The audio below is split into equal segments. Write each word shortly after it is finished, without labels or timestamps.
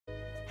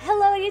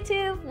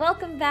YouTube,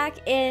 welcome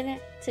back in.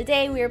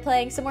 Today we are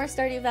playing some more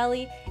Stardew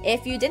Valley.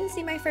 If you didn't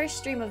see my first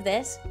stream of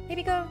this,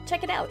 maybe go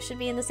check it out. Should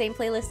be in the same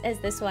playlist as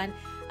this one.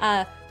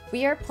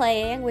 We are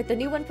playing with the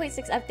new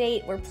 1.6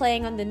 update. We're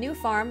playing on the new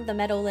farm, the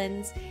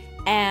Meadowlands,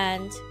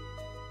 and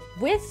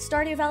with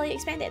Stardew Valley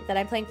Expanded that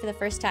I'm playing for the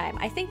first time.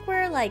 I think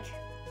we're like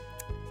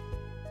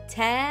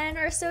 10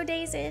 or so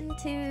days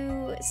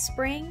into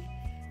spring.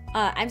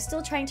 I'm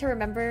still trying to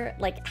remember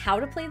like how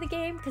to play the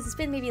game because it's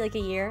been maybe like a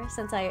year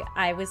since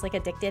I was like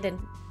addicted and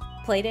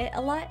played it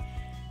a lot.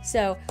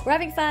 So we're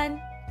having fun,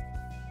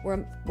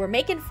 we're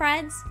making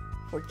friends,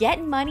 we're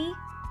getting money,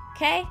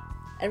 okay,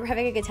 and we're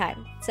having a good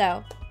time.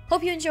 So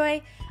hope you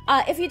enjoy.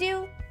 If you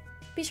do,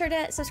 be sure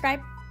to subscribe,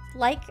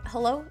 like,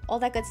 hello, all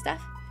that good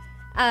stuff.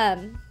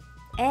 And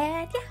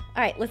yeah,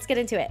 all right, let's get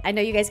into it. I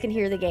know you guys can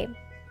hear the game.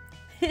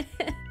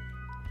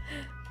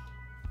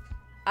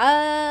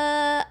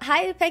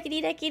 Hi,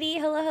 Peckity Deckity.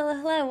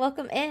 Hello.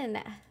 Welcome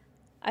in.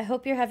 I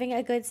hope you're having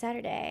a good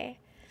Saturday.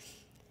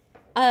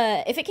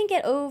 If it can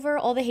get over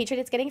all the hatred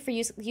it's getting for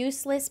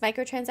useless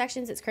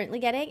microtransactions it's currently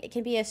getting, it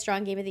can be a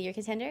strong Game of the Year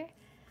contender.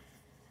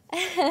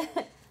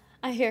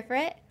 I'm here for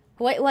it.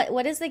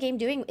 What is the game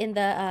doing in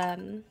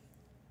the,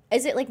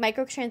 is it like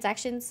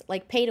microtransactions,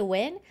 like pay to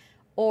win,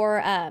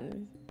 or,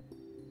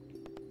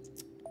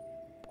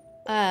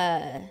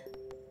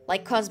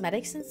 like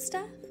cosmetics and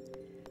stuff?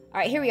 All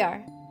right, here we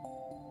are.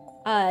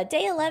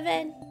 Day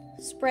 11,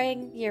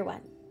 spring, year 1.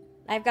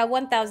 I've got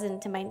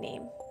 1,000 to my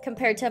name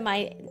compared to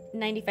my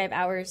 95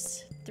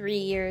 hours, 3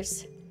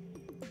 years,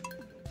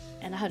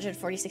 and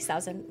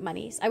 146,000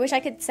 monies. I wish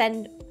I could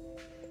send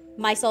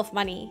myself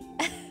money.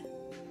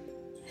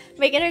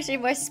 Making her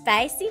stream more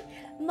spicy?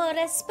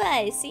 More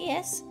spicy,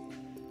 yes.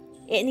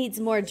 It needs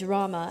more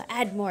drama.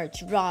 Add more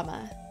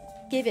drama.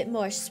 Give it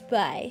more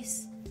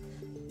spice.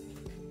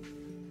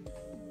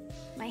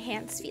 My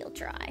hands feel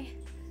dry.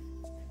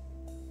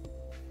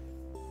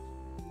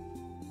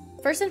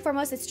 First and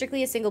foremost, it's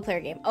strictly a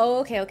single-player game. Oh,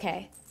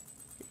 okay.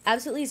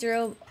 Absolutely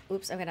zero...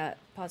 Oops, I'm gonna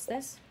pause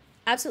this.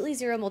 Absolutely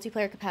zero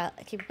multiplayer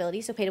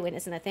capability, so pay to win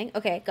isn't a thing.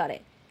 Okay, got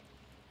it.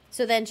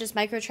 So then just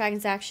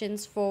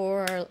microtransactions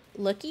for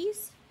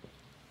lookies?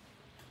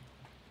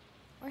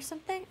 Or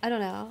something? I don't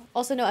know.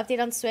 Also, no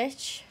update on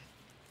Switch.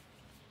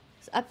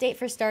 Update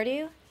for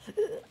Stardew?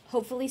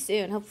 Hopefully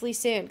soon,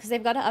 because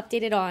they've got to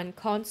update it on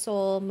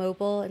console,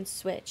 mobile, and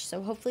Switch.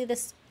 So hopefully the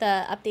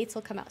updates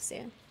will come out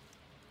soon.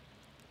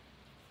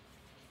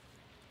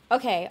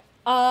 Okay,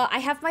 I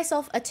have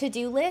myself a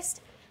to-do list.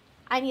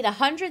 I need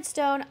 100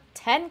 stone,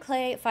 10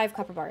 clay, 5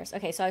 copper bars.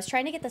 Okay, so I was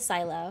trying to get the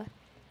silo.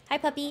 Hi,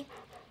 puppy.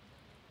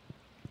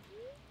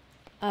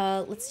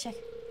 Let's check.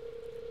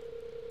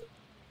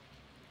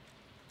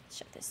 Let's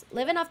check this.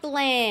 Living off the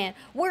land.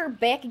 We're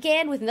back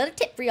again with another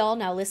tip for y'all.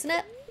 Now listen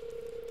up.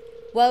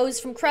 Woes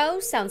from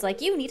crows. Sounds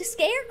like you need a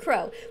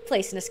scarecrow.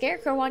 Placing a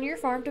scarecrow on your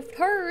farm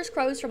deters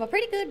crows from a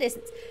pretty good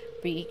distance.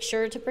 Be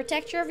sure to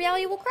protect your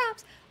valuable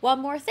crops. One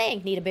more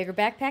thing. Need a bigger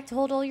backpack to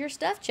hold all your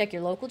stuff? Check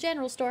your local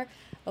general store.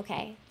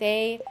 Okay,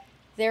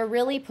 they're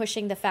really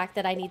pushing the fact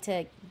that I need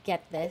to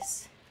get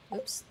this.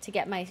 Oops, to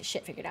get my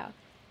shit figured out.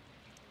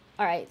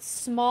 Alright,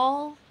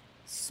 small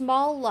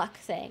luck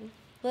thing.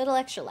 Little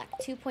extra luck.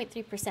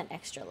 2.3%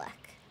 extra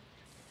luck.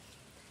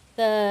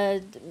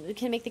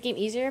 Can make the game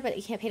easier, but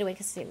you can't pay to win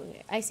because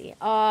I see.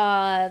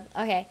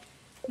 Okay.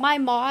 My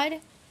mod.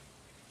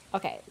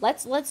 Okay,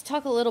 let's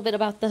talk a little bit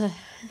about the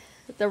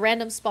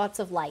random spots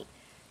of light.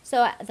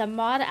 So the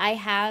mod I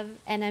have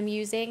and I'm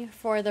using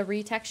for the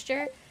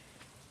retexture,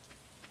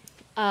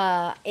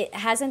 it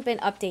hasn't been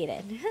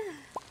updated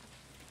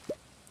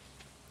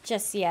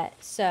just yet.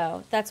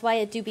 So that's why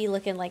it do be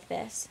looking like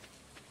this.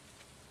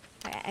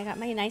 Alright, I got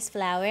my nice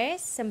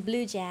flowers, some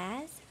blue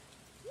jazz.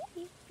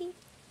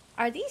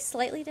 Are these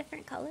slightly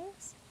different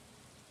colors?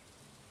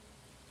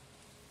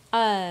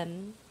 The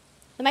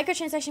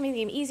microtransaction makes the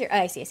game easier. Oh,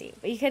 I see.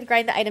 But you could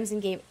grind the items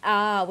in game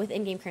with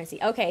in-game currency.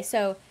 Okay,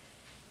 so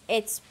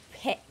it's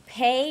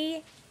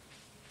pay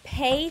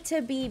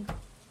to be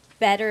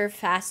better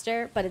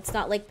faster, but it's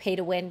not like pay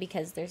to win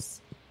because there's...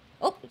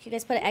 Oh, you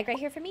guys put an egg right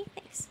here for me?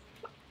 Thanks.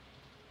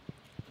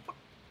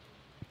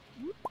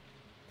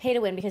 Pay to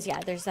win because, yeah,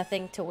 there's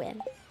nothing to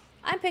win.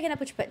 I'm picking up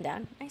what you're putting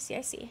down. I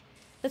see.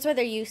 That's why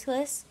they're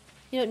useless.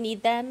 You don't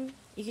need them.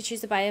 You can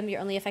choose to buy them.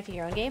 You're only affecting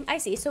your own game. I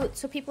see. So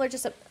people are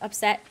just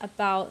upset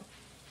about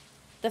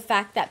the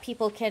fact that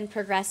people can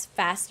progress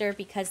faster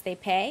because they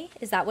pay.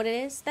 Is that what it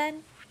is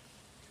then?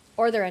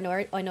 Or they're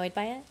annoyed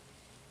by it?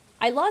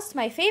 I lost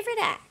my favorite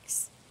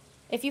axe.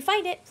 If you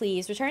find it,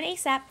 please return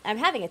ASAP. I'm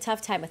having a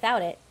tough time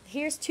without it.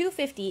 Here's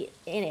 $2.50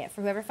 in it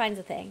for whoever finds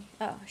the thing.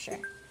 Oh, sure.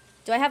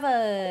 Do I have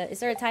is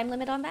there a time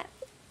limit on that?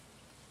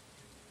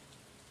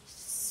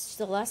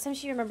 The last time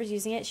she remembers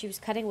using it, she was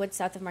cutting wood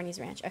south of Marnie's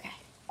ranch. Okay.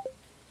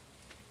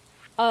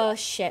 Oh,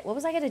 shit. What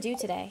was I going to do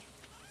today?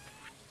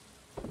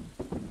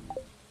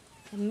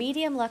 A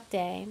medium luck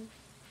day.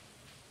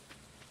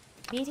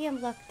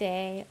 Medium luck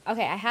day.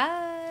 Okay,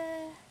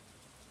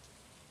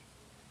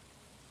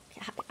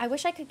 I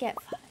wish I could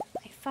get 5.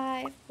 Okay,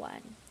 5, 1.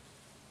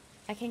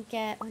 I can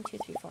get 1, 2,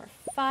 3, 4,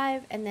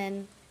 5, and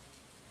then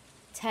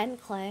 10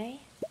 clay.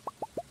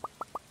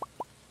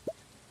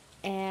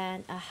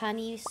 And a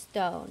honey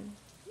stone.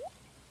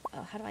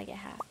 Oh, how do I get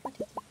half? 1, 2,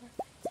 3, 4,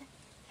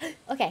 5, 10.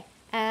 Okay.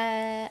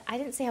 I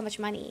didn't say how much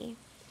money.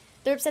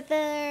 They're upset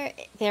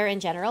they're in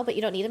general, but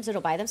you don't need them, so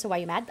don't buy them, so why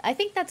are you mad? I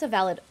think that's a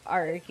valid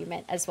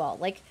argument as well.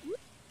 Like,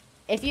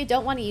 if you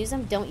don't want to use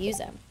them, don't use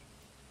them.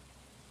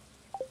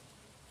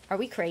 Are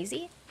we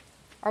crazy?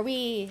 Are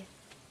we...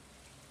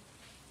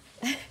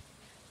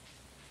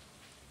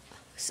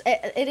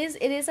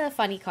 It is a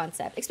funny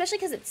concept, especially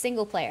because it's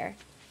single player.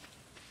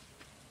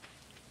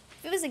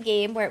 If it was a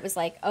game where it was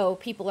like, oh,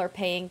 people are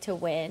paying to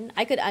win,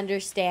 I could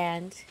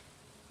understand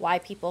why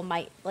people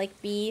might,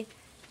 like, be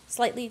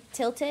slightly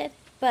tilted,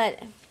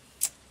 but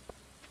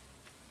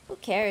who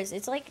cares?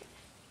 It's like,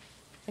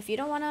 if you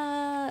don't want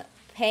to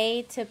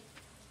pay to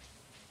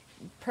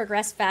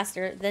progress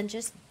faster, then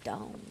just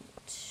don't.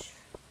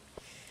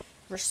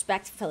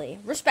 Respectfully,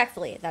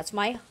 that's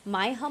my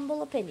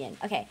humble opinion.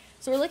 Okay,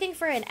 so we're looking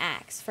for an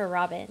axe for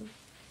Robin.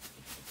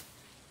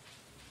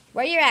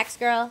 Where your axe,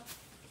 girl?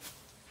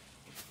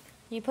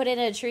 You put it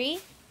in a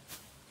tree?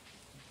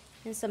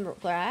 In some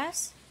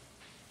grass?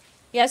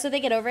 Yeah, so they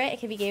get over it. It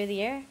can be Game of the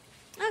Year.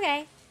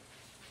 Okay.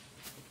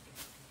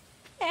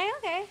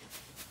 Okay.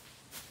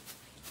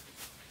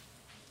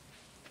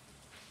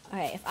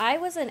 Alright, if I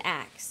was an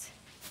axe,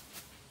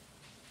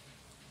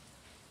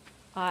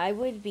 I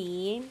would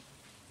be...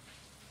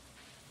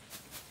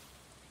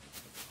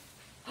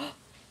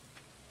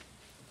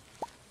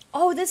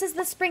 Oh, this is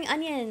the spring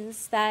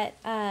onions that,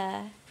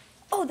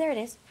 oh, there it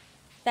is.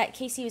 That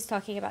Casey was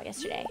talking about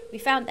yesterday. We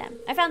found them.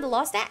 I found the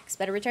lost axe.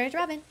 Better return it to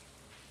Robin.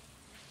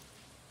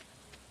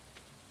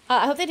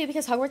 I hope they do,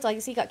 because Hogwarts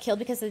Legacy got killed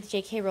because of the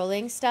J.K.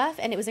 Rowling stuff,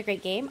 and it was a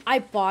great game. I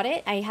bought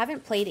it. I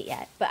haven't played it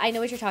yet, but I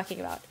know what you're talking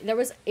about.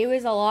 It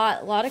was a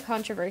lot of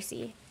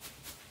controversy,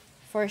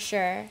 for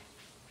sure.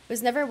 It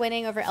was never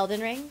winning over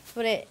Elden Ring,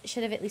 but it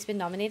should have at least been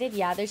nominated.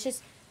 Yeah,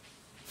 there's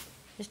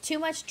too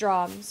much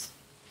drams.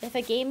 If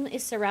a game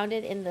is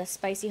surrounded in the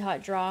spicy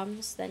hot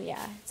drams, then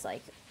yeah, it's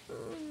like,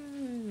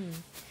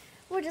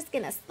 we're just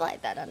gonna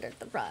slide that under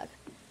the rug.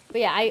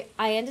 But yeah,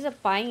 I ended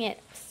up buying it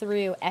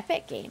through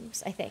Epic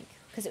Games, I think,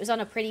 because it was on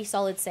a pretty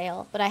solid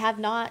sale. But I have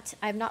not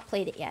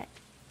played it yet.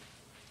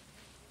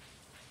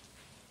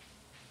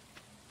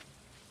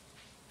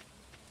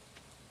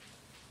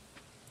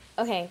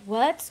 Okay,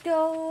 let's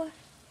go.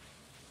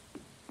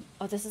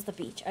 Oh, this is the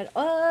beach.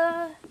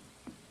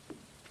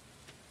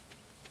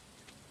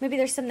 Maybe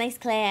there's some nice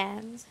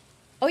clams.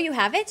 Oh, you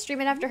have it?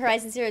 Stream it after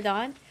Horizon Zero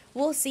Dawn?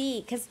 We'll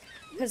see, cause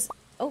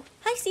oh,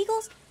 hi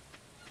seagulls.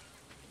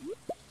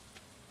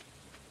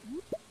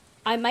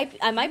 I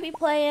might be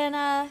playing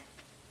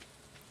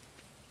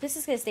this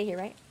is gonna stay here,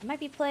 right? I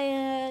might be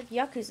playing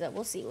Yakuza.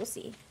 We'll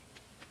see.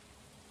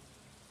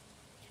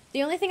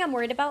 The only thing I'm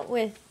worried about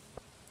with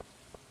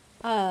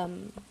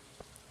Hogwarts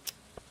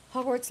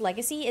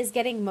Legacy is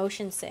getting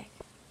motion sick.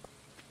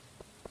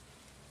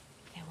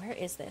 Where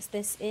is this?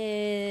 This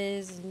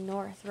is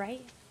north,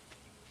 right?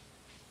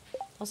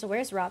 Also,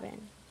 where's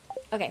Robin?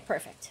 Okay,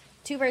 perfect.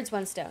 2 birds,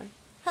 1 stone.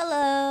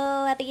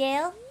 Hello,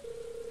 Abigail.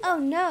 Oh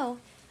no,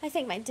 I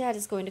think my dad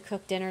is going to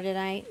cook dinner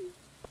tonight.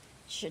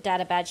 Is your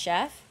dad a bad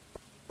chef?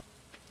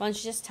 Why don't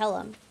you just tell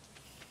him?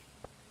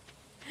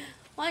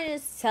 Why don't you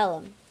just tell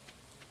him?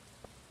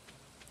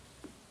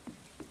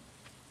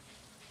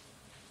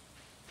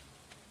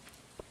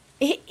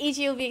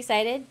 Ichi will be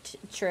excited.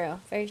 True,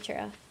 very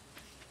true.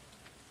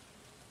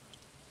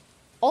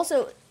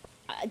 Also,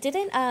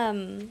 didn't,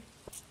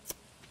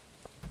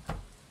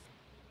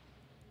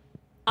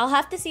 I'll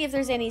have to see if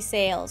there's any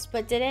sales,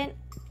 but didn't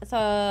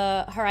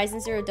the Horizon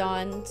Zero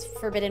Dawn's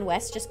Forbidden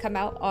West just come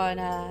out on,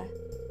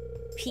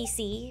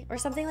 PC or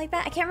something like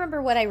that? I can't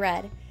remember what I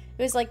read.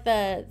 It was like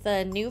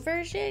the new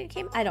version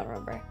came, I don't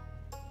remember.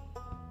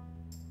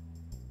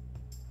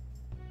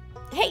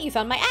 Hey, you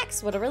found my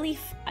axe. What a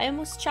relief. I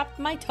almost chopped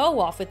my toe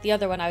off with the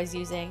other one I was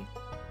using.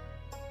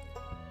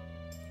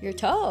 Your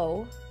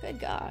toe? Good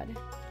God.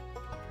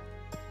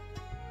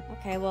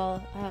 Okay,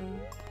 well,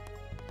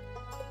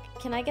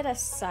 can I get a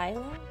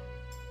silo?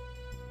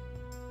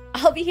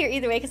 I'll be here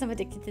either way because I'm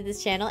addicted to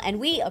this channel, and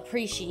we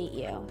appreciate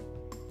you.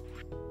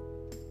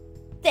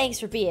 Thanks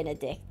for being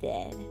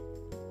addicted.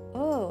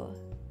 Oh.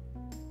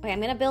 Okay, I'm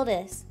gonna build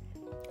this.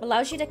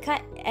 Allows you to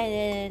cut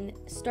and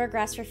store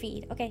grass for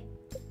feed. Okay.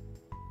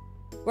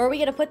 Where are we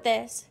gonna put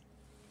this?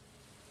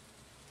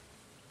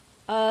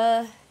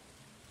 Cut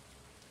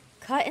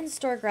and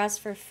store grass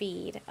for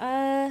feed.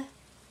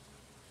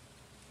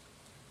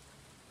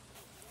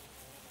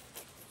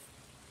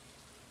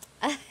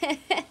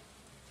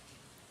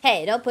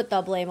 Hey, don't put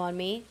the blame on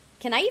me.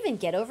 Can I even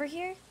get over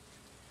here?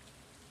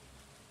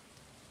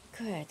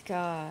 Good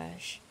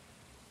gosh.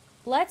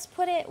 Let's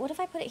put it... What if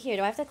I put it here?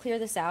 Do I have to clear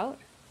this out?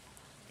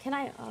 Can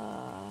I...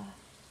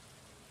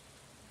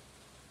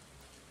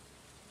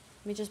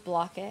 Let me just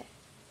block it.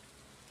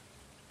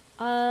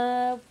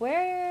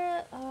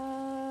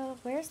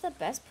 Where's the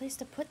best place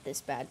to put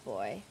this bad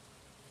boy?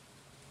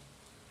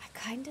 I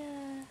kinda...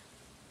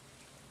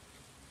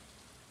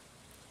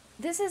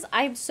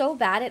 I'm so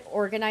bad at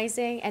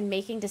organizing and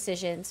making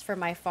decisions for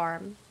my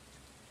farm.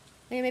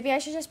 Maybe I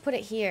should just put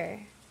it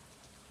here.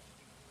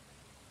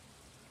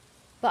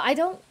 But I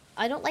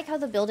don't like how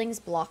the buildings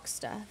block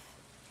stuff.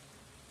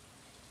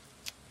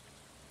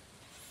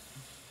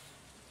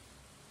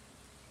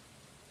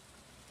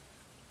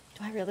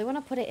 Do I really want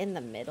to put it in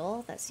the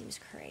middle? That seems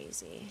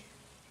crazy.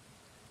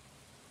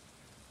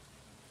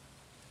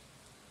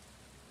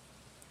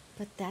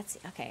 But that's...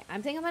 Okay, I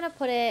think I'm going to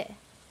put it...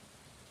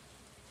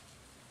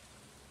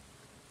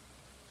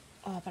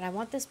 Oh, but I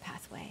want this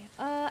pathway.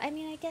 I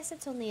mean, I guess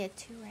it's only a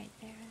 2 right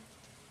there.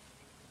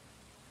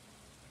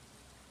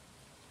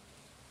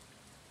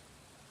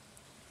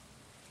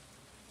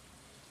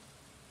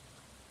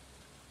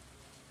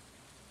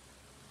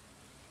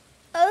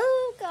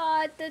 Oh,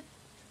 God,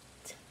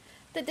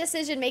 the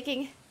decision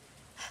making.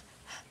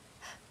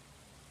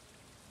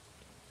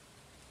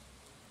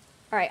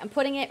 All right, I'm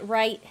putting it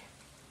right.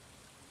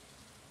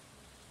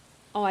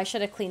 Oh, I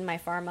should have cleaned my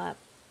farm up.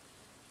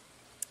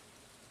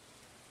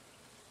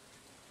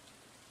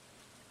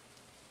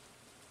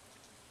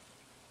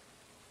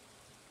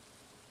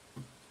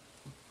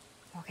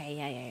 Okay,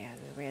 yeah.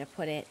 We're gonna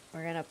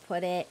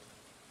put it.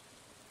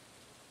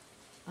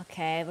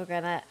 Okay,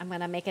 I'm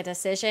gonna make a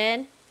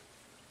decision.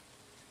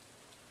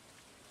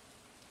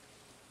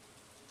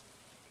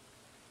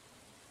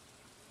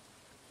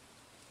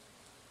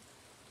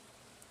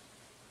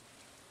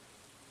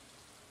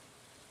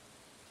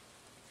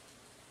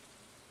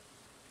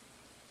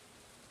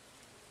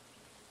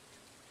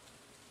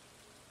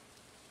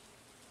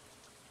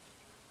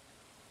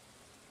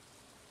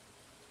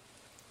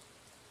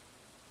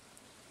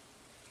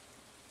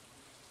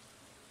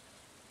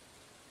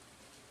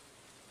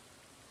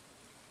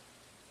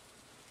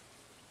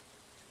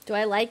 Do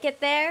I like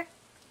it there?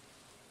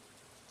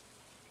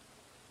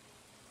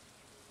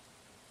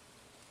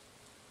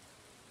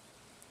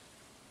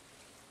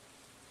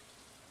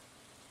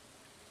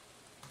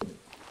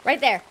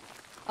 Right there.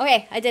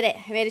 Okay, I did it.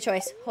 I made a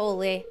choice.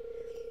 Holy.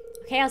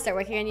 Okay, I'll start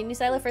working on your new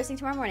silo first thing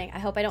tomorrow morning. I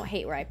hope I don't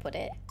hate where I put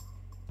it.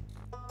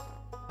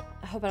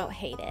 I hope I don't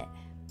hate it.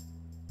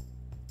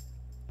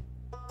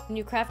 When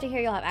you craft it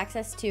here, you'll have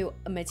access to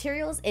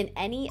materials in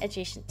any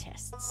adjacent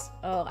chests.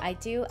 Oh, I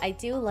do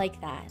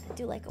like that. I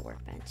do like a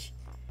workbench.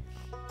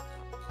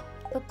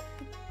 Boop, boop,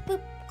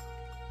 boop.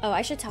 Oh,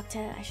 I should talk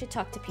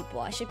to people.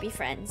 I should be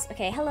friends.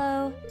 Okay,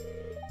 hello.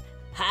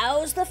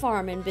 How's the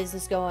farming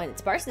business going?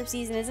 It's parsnip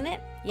season, isn't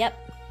it? Yep.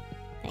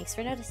 Thanks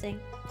for noticing.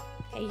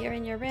 Okay, you're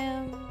in your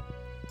room.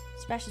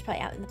 Splash is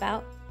probably out and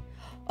about.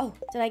 Oh,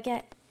 did I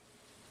get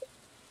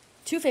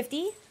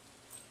 250?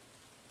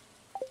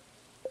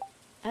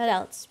 What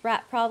else?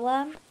 Rat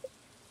problem.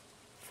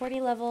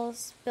 40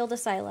 levels. Build a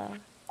silo.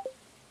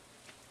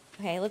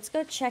 Okay, let's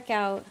go check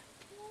out.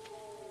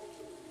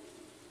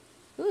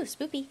 Ooh,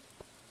 spoopy.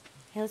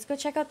 Okay, let's go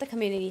check out the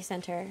community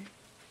center.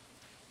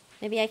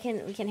 Maybe we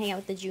can hang out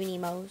with the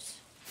Junimos.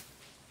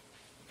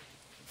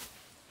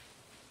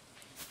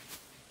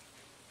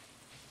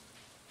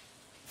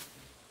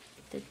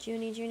 The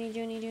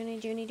Junimos.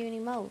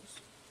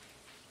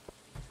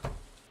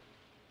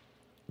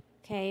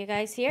 Okay, you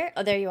guys here?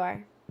 Oh, there you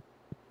are.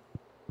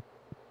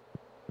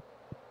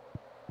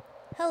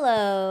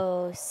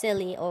 Hello,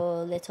 silly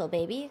old little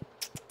baby.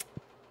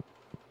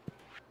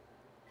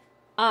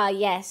 Ah,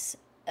 yes.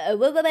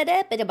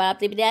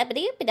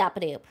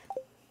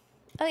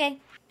 Okay.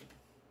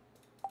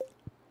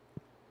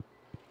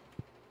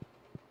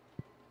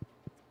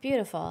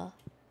 Beautiful.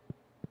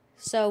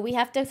 So we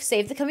have to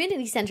save the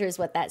community center is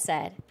what that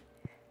said.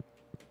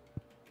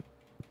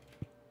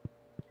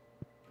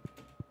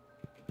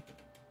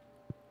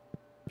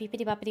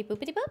 Beepity boppity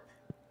boopity boop.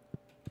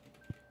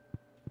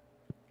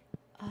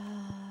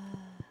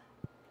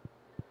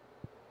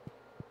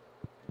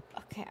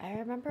 Okay, I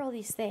remember all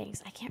these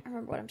things. I can't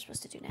remember what I'm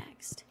supposed to do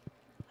next.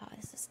 Oh,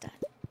 this is done.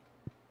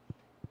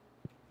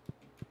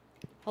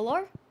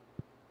 Hello?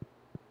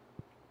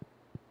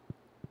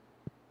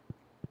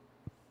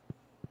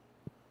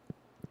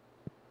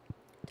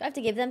 Do I have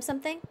to give them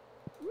something?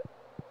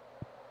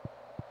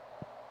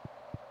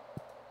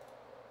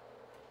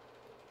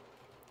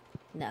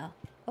 No.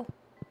 Oh.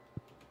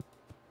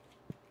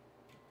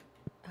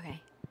 Okay.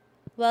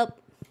 Well,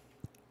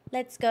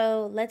 let's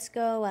go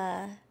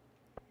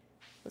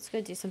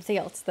do something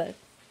else then.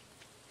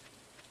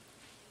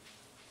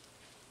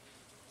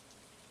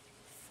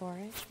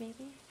 Forage,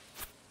 maybe?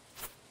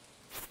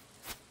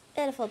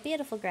 Beautiful,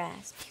 beautiful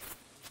grass.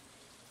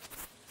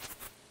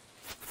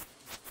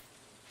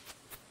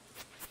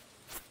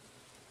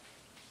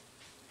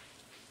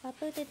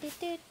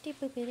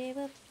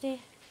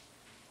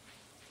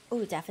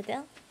 Ooh,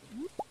 daffodil.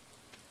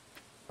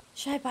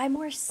 Should I buy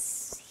more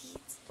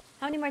seeds?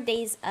 How many more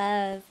days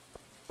of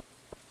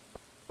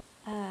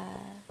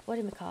what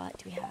do we call it?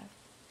 Do we have?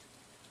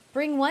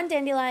 Bring 1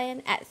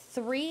 dandelion at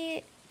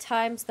 3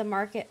 times the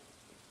market.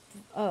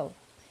 Oh.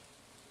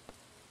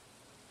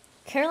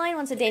 Caroline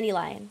wants a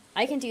dandelion.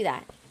 I can do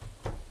that.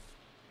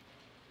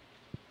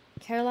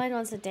 Caroline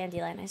wants a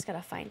dandelion. I just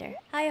gotta find her.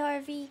 Hi,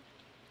 Harvey.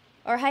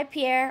 Or hi,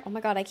 Pierre. Oh my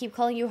god, I keep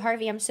calling you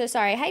Harvey. I'm so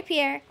sorry. Hi,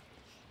 Pierre.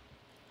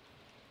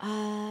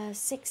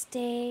 6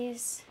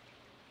 days.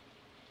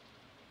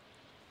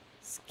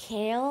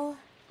 Kale?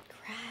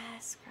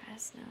 Grass,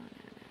 no.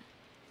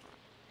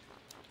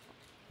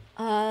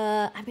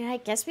 I mean, I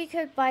guess we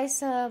could buy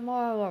some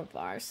more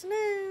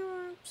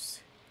parsnips.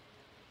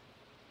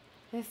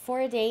 We have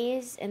 4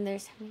 days, and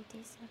there's how many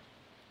days left?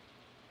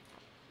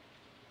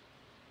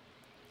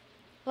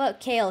 Well,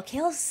 kale.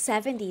 Kale's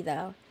 70,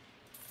 though.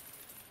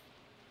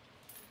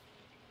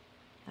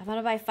 I'm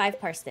gonna buy 5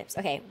 parsnips.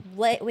 Okay,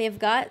 we've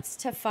got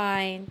to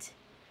find...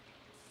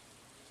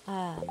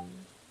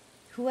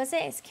 who was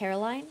it? It's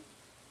Caroline?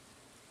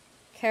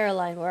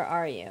 Caroline, where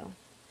are you?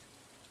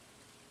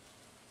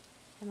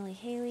 Emily,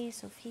 Haley,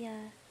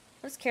 Sophia.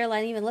 What does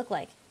Caroline even look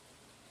like?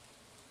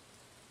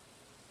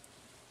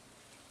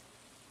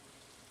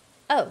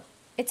 Oh,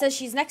 it says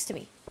she's next to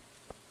me.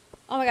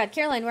 Oh my god,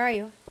 Caroline, where are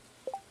you?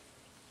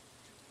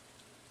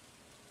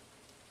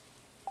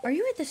 Are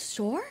you at the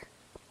store?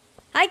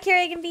 Hi,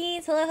 Kerrigan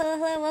Beans. Hello, hello,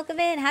 hello. Welcome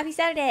in. Happy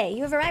Saturday.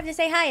 You have arrived to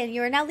say hi and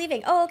you are now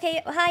leaving. Oh,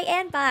 okay. Hi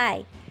and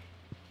bye.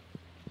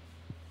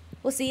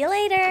 We'll see you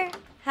later.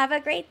 Have a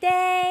great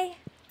day.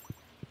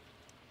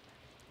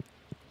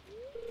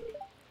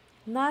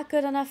 Not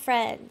good enough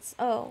friends.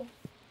 Oh.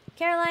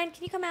 Caroline,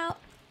 can you come out?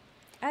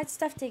 I had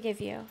stuff to give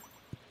you.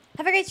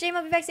 Have a great stream.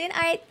 I'll be back soon.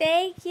 All right.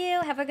 Thank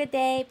you. Have a good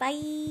day.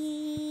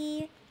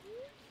 Bye.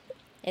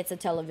 It's a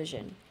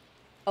television.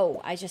 Oh,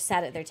 I just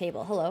sat at their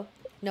table. Hello.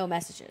 No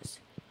messages.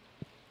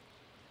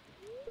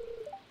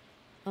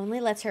 Only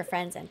lets her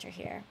friends enter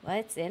here.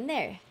 What's in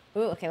there?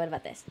 Ooh, okay, what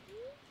about this?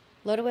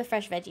 Loaded with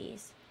fresh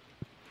veggies.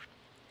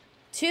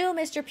 To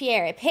Mr.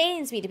 Pierre, it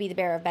pains me to be the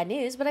bearer of bad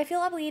news, but I feel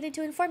obligated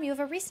to inform you of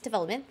a recent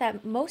development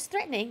that most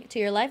threatening to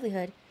your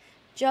livelihood.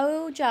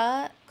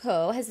 Joja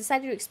Co. has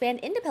decided to expand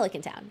into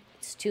Pelican Town.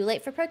 It's too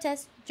late for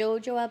protest.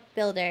 Jojoa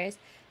builders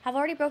have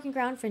already broken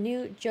ground for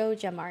new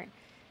Joja Mart.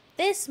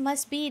 This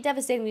must be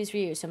devastating news for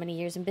you. So many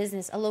years in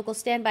business, a local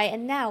standby,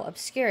 and now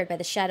obscured by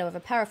the shadow of a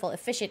powerful,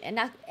 efficient,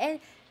 and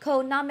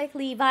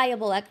economically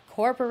viable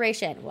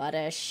corporation. What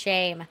a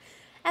shame.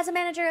 As a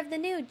manager of the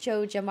new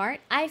Joja Mart,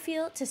 I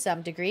feel, to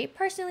some degree,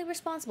 personally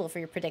responsible for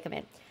your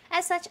predicament.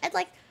 As such, I'd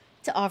like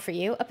to offer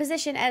you a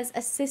position as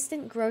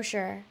assistant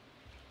grocer.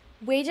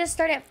 Wages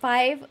start at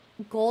 5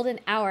 gold an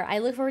hour. I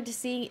look forward to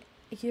seeing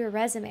your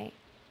resume.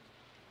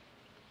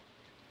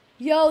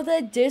 Yo,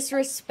 the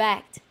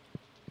disrespect.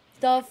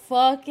 The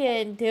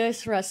fucking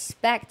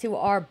disrespect to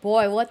our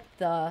boy. What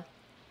the...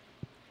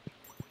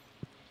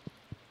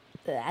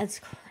 That's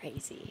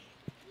crazy.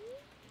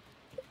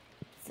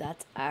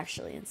 That's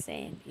actually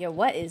insane. Yo,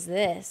 what is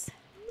this?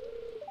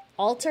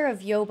 Altar of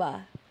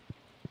Yoba.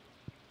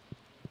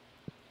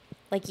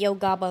 Like Yo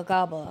Gabba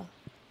Gabba.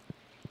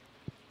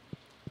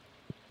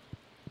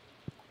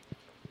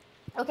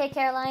 Okay,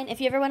 Caroline, if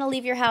you ever want to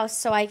leave your house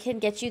so I can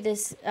get you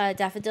this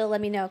daffodil,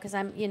 let me know. Because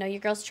I'm, you know, your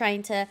girl's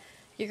trying to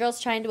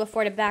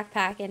afford a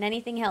backpack and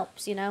anything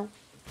helps, you know?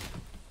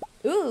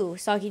 Ooh,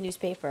 soggy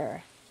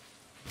newspaper.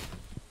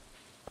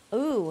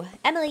 Ooh,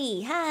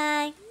 Emily,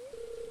 hi.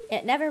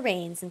 It never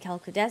rains in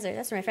Calico Desert.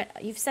 That's my friend.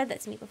 You've said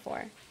that to me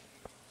before.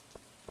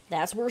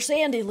 That's where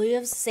Sandy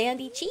lives.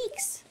 Sandy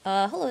Cheeks.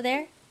 Hello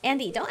there.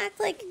 Andy, don't act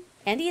like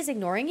Andy is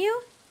ignoring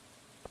you.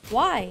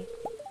 Why?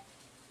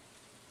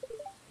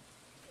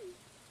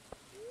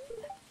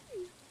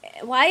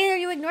 Why are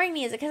you ignoring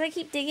me? Is it because I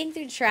keep digging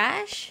through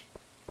trash?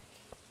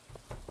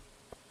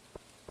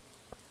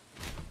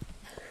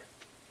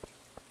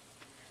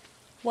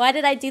 Why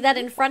did I do that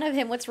in front of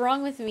him? What's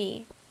wrong with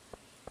me?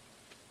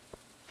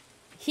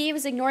 He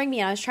was ignoring me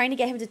and I was trying to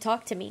get him to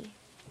talk to me.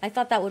 I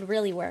thought that would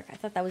really work. I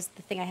thought that was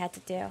the thing I had to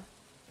do.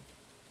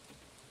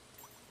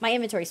 My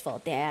inventory's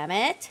full. Damn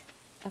it.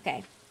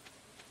 Okay.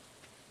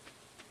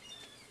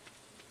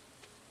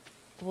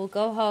 We'll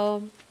go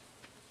home.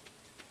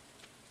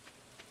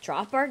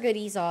 Drop our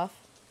goodies off.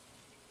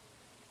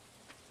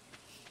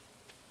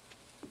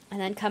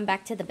 And then come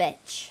back to the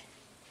bitch.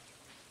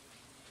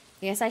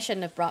 I guess I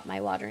shouldn't have brought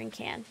my watering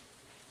can.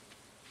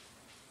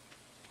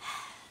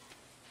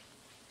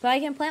 But I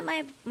can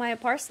plant my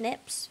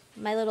parsnips,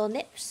 my little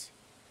nips.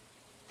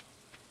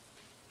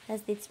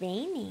 Because it's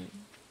raining.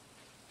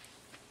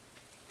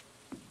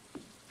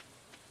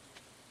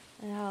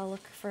 And I'll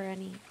look for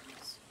any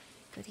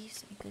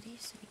goodies,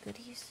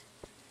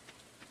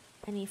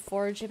 any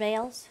forage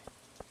bales.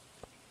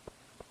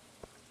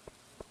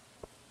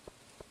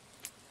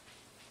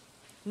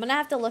 I'm gonna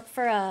have to look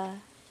for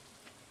a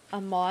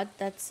mod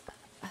that's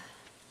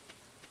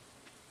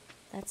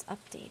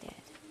updated.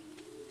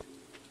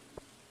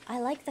 I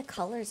like the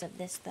colors of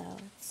this though.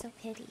 It's so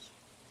pretty.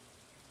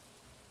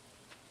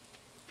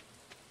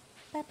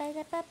 I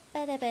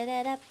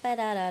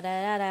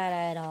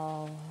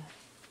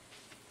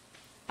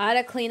had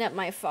to clean up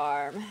my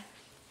farm.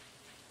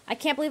 I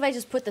can't believe I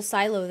just put the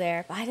silo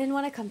there, but I didn't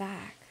want to come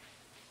back.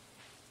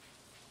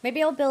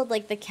 Maybe I'll build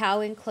like the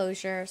cow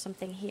enclosure or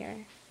something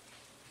here.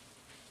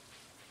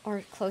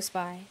 Or close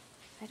by.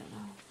 I don't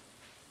know.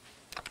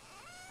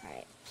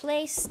 Alright.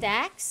 Place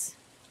stacks.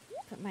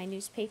 Put my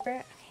newspaper.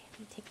 Okay, let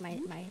me take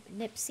my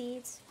nip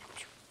seeds.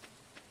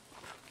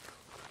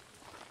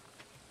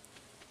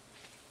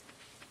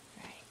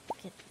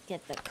 Alright,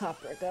 get the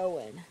copper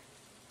going.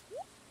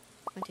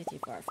 1, 2, 3,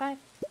 4, 5.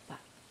 Wow.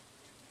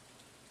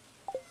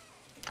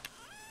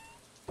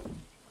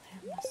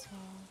 Clam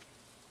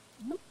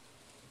mussel.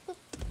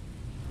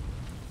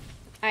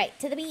 Alright,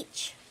 to the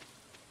beach.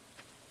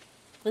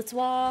 Let's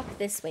walk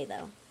this way,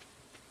 though.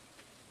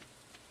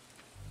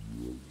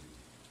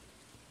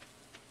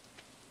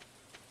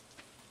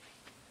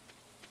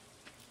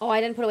 Oh, I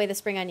didn't put away the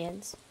spring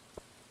onions.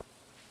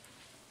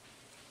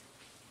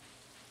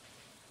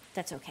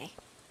 That's okay.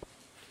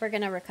 We're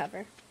gonna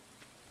recover.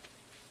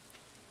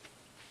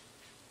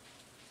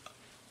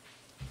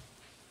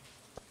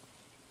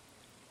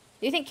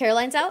 Do you think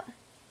Caroline's out?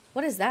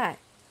 What is that?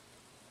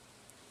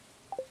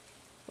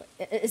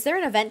 Is there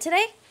an event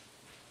today?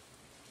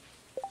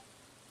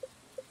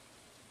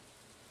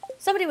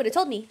 Somebody would have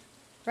told me,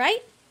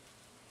 right?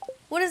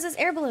 What is this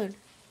air balloon?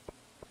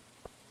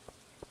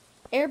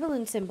 Air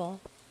balloon symbol.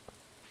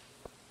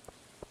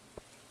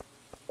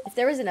 If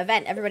there was an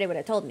event, everybody would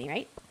have told me,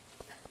 right?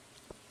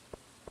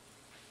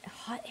 A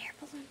hot air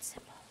balloon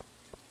symbol.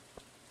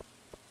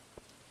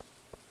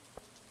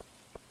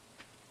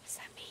 What does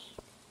that mean?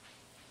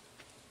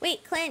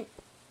 Wait, Clint.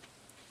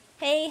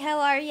 Hey, how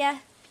are ya?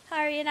 How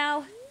are you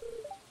now?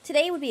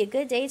 Today would be a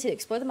good day to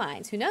explore the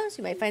mines. Who knows?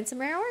 You might find some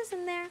rare ores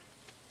in there.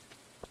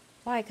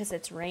 Why? Because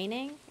it's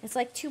raining? It's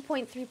like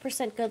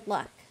 2.3% good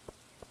luck.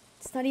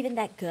 It's not even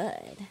that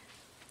good.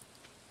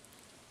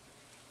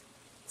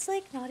 It's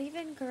like not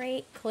even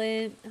great,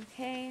 Clint,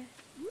 okay?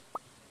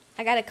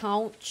 I got a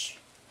conch.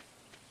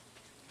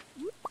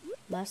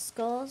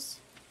 Muscles.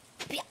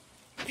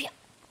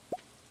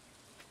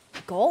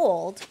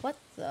 Gold? What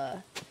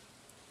the?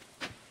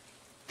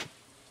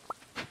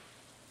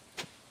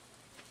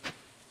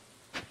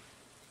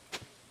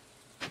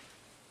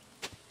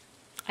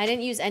 I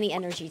didn't use any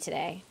energy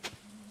today.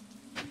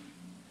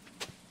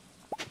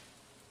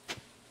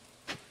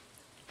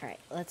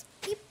 Alright, let's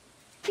beep,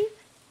 beep,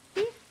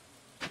 beep.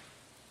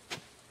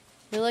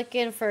 We're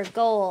looking for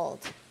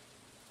gold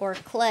or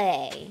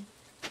clay.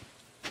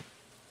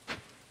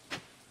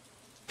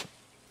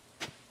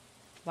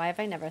 Why have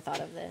I never thought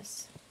of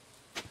this?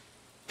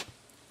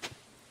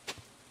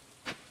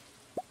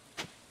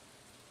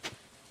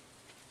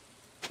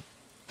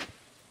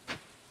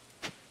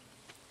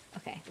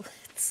 Okay, let's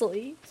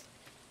sleep.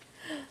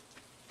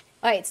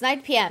 Alright, it's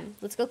 9 p.m.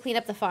 Let's go clean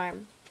up the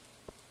farm.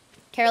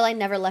 Caroline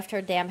never left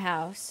her damn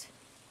house.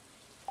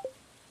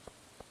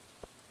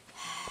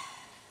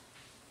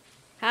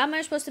 How am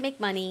I supposed to make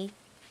money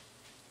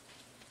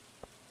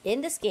in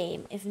this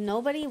game if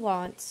nobody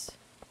wants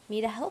me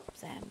to help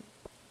them?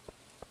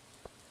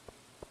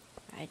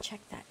 Alright, check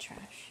that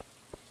trash.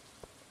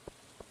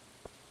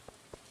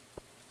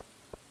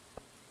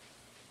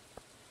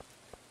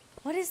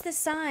 What is this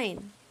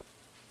sign?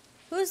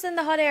 Who's in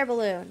the hot air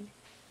balloon?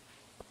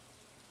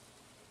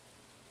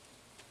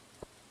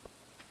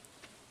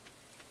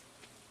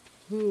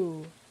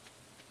 Who?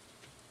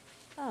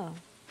 Oh.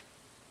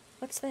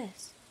 What's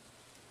this?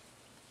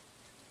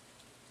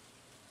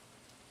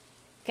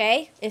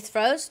 Okay, it's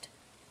froze.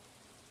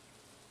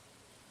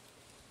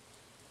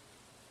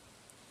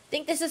 I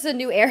think this is a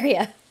new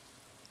area.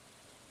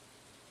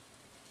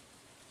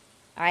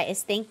 Alright,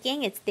 it's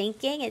thinking, it's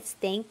thinking, it's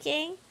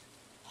thinking.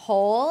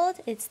 Hold,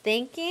 it's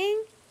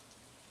thinking.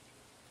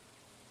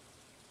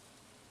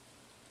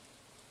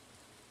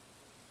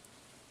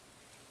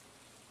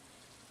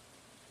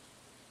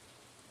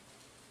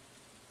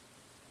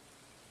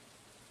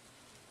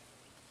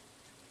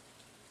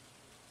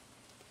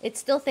 It's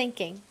still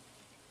thinking.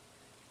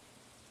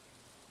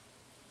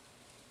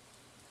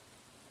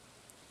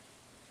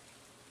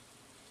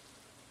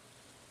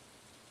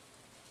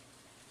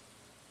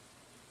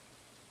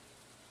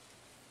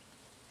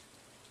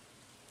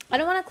 I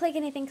don't want to click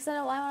anything because I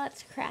don't want it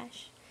to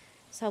crash.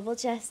 So we'll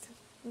just...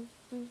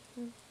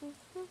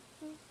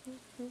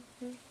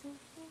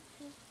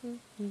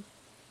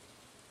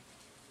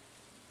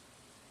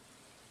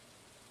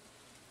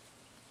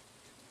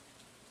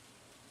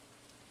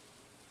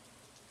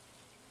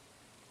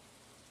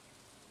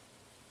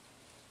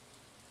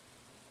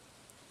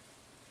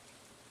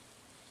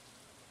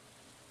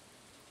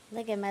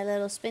 Look at my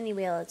little spinny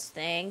wheel. It's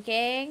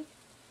thinking.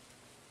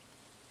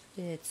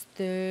 It's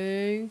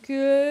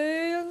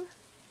thinking.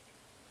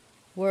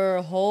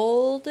 We're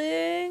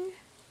holding.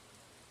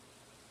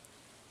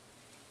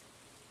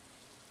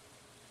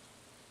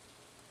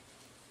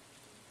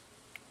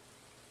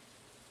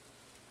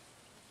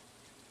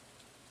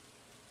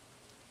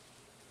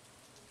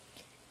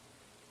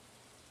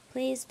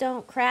 Please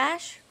don't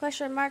crash.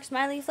 Question mark,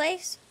 smiley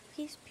face.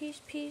 Please,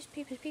 please, please,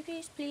 please, please,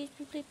 please, please,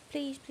 please,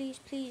 please, please, please,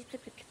 please,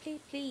 please, please,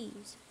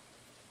 please.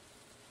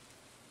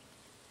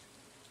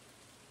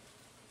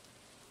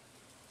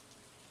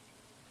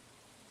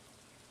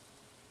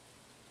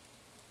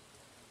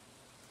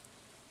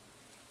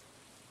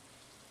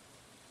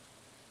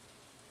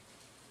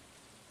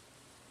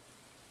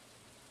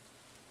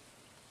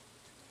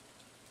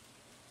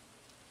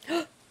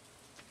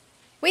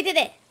 We did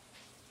it!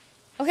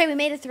 Okay, we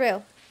made it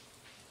through.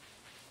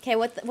 Okay,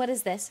 what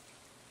is this?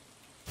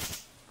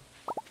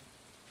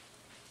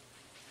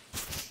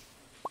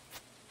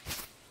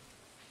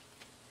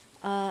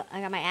 I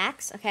got my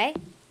axe, okay.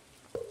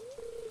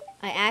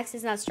 My axe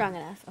is not strong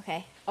enough,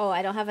 okay. Oh,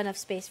 I don't have enough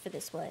space for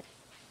this wood.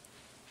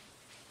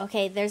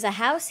 Okay, there's a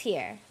house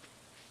here.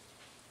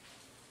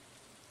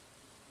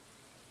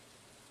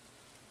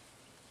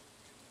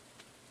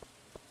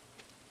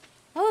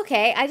 Oh,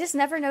 okay, I just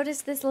never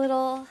noticed this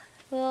little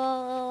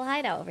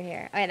hideout over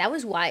here. Alright, that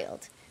was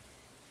wild.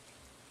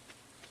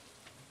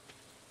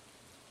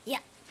 Yeah.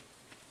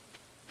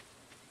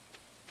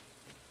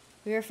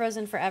 We were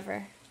frozen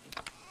forever.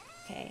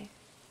 Okay.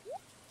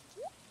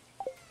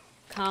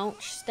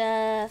 Conch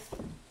stuff.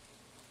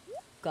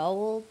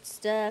 Gold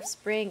stuff.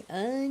 Spring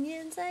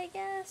onions, I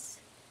guess.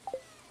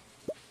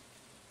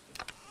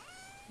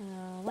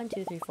 1,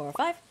 2, 3, 4,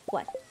 5.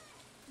 1.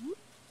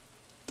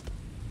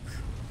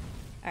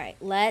 Alright,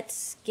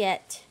 let's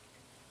get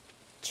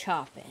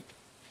chopping.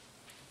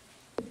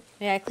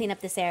 We gotta clean up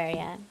this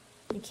area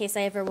in case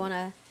I ever want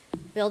to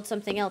build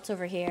something else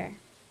over here.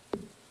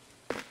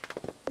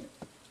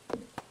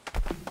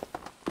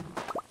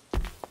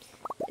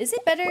 Is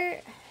it better?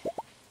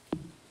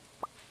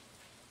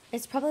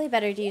 It's probably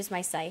better to use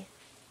my scythe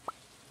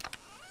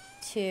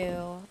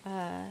to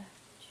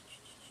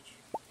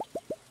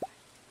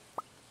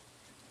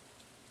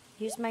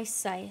use my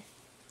scythe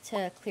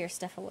to clear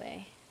stuff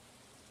away.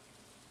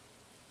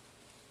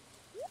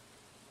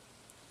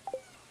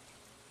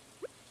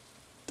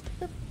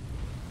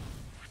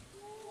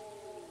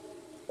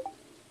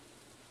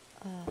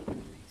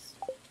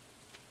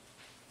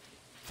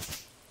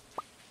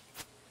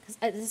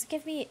 Does this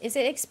give me, is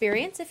it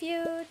experience if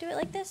you do it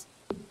like this?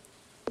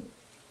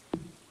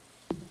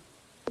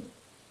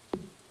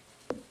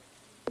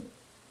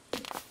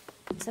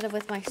 Instead of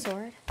with my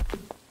sword?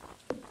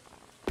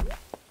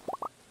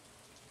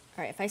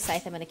 Alright, if I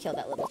scythe, I'm gonna kill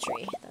that little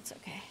tree. That's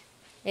okay.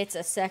 It's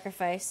a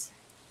sacrifice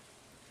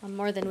I'm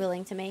more than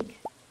willing to make.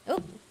 Oh,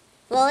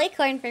 little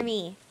acorn for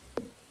me.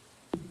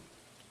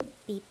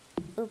 Beep,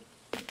 boop,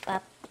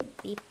 bop,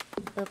 beep,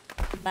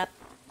 boop, bop.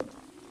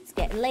 It's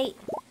getting late.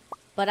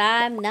 But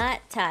I'm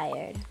not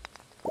tired.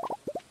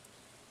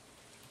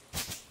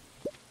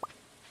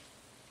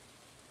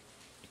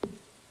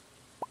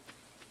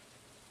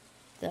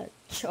 The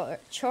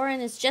chorin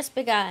has just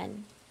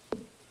begun.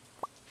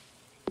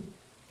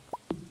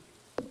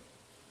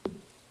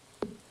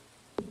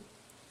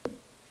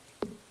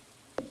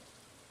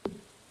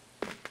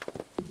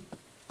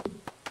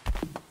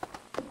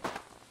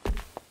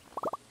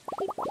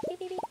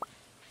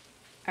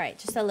 Alright,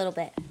 just a little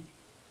bit.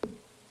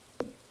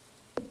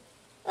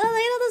 Oh, look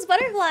at all those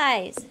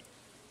butterflies.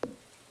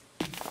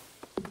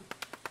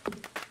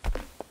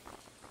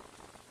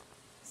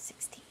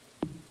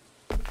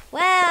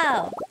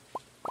 Wow!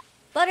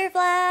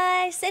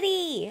 Butterfly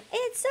City!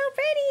 It's so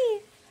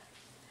pretty!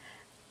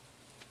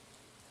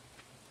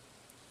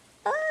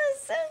 Oh,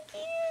 so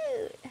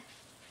cute!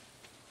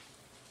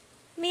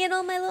 Me and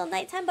all my little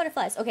nighttime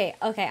butterflies. Okay,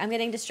 I'm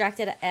getting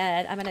distracted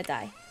and I'm gonna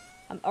die.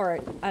 Or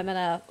I'm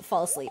gonna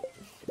fall asleep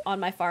on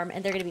my farm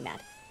and they're gonna be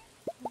mad.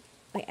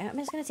 Okay, I'm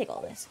just gonna take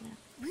all this.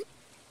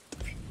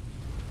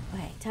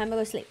 Okay, time to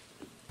go sleep.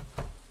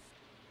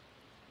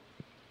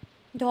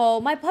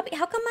 Oh, my puppy.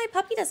 How come my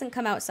puppy doesn't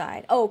come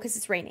outside? Oh, because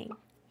it's raining.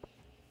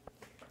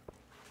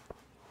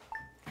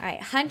 Alright,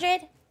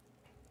 100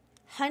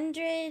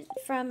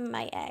 from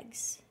my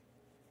eggs.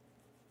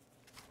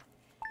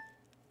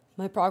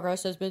 My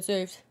progress has been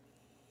saved.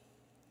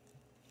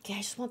 Okay, I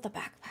just want the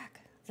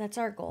backpack. That's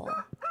our goal.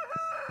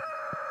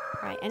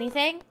 Alright,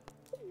 anything?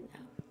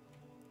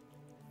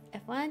 No.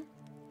 F1?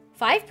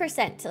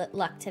 5%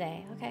 luck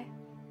today. Okay.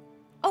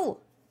 Oh!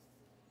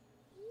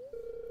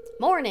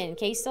 Morning,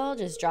 KStall.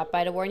 Just dropped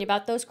by to warn you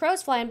about those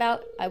crows flying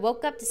about. I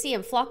woke up to see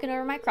them flocking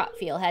over my crop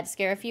field. Had to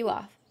scare a few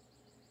off.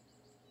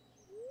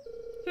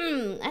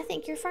 I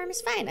think your farm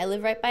is fine. I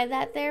live right by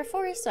that there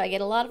forest, so I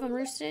get a lot of them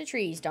roosting in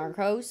trees. Darn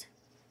crows.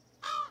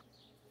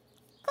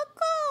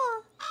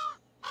 Caw-caw.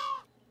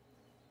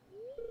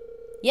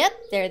 Yep,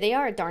 there they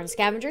are. Darn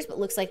scavengers, but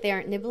looks like they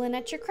aren't nibbling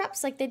at your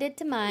crops like they did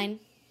to mine.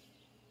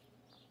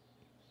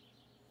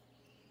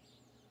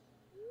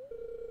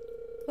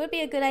 Would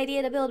be a good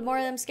idea to build more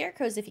of them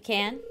scarecrows if you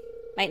can.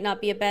 Might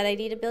not be a bad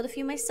idea to build a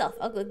few myself.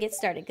 I'll go get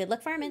started. Good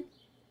luck farming.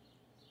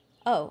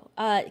 Oh,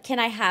 can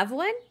I have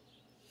one?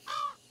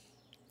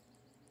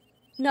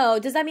 No,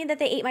 does that mean that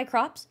they ate my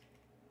crops?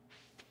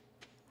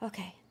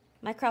 Okay,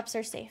 my crops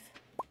are safe.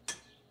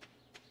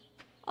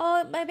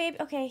 Oh, my baby.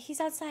 Okay, he's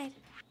outside.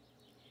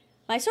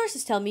 My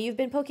sources tell me you've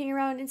been poking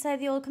around inside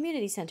the old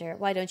community center.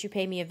 Why don't you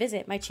pay me a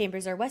visit? My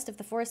chambers are west of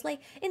the forest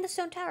lake in the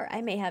stone tower.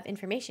 I may have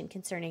information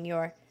concerning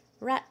your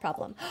rat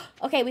problem.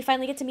 Okay, we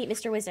finally get to meet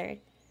Mr. Wizard.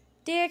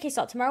 Dear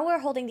KStall, tomorrow we're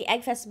holding the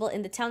egg festival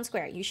in the town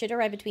square. You should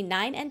arrive between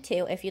 9 and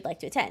 2 if you'd like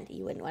to attend.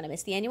 You wouldn't want to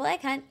miss the annual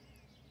egg hunt.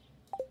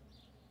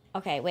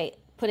 Okay, wait.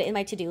 Put it in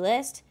my to-do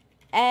list.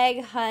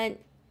 Egg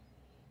hunt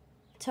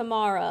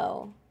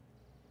tomorrow.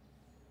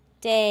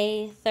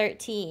 day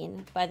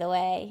 13, by the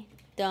way.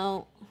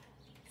 Don't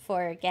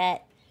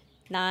forget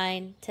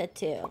 9 to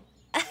 2.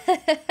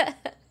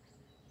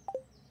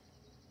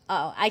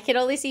 Oh, I can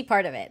only see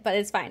part of it, but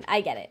it's fine.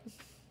 I get it.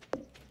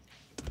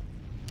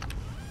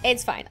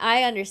 It's fine.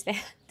 I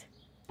understand.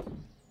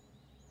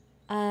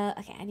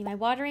 Okay, I need my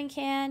watering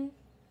can.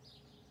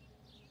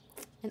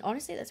 And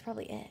honestly, that's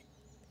probably it.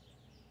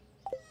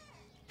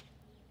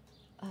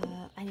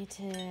 I need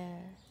to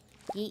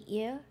eat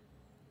you.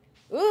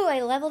 Ooh,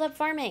 I leveled up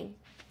farming.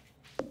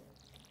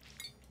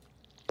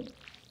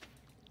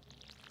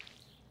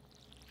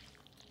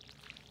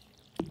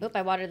 Oop,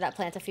 I watered that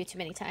plant a few too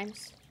many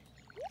times.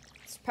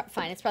 It's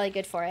fine, it's probably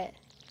good for it.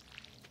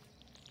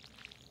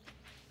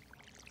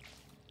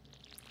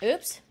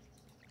 Oops.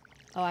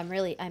 Oh, I'm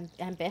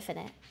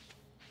biffing it.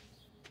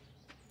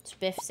 It's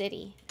Biff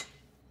City.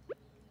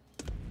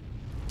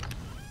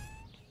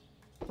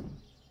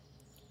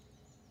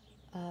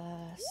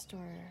 Store.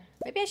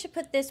 Maybe I should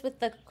put this with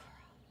the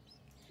crops.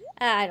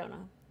 I don't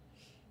know.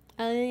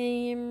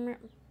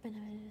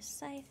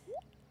 Scythe.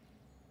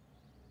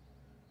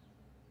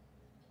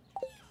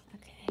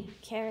 Okay,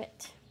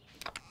 carrot.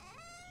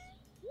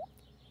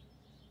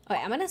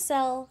 Okay, I'm gonna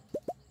sell.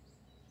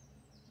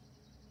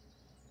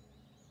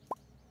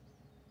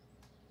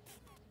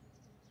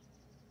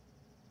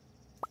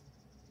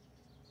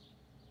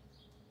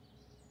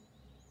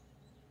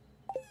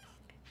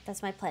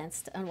 That's my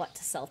plans on what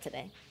to sell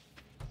today.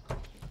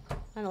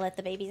 I'm gonna let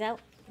the babies out.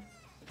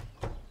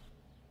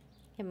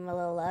 Give them a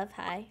little love.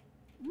 Hi.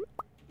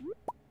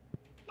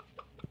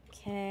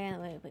 Okay,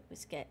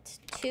 let's get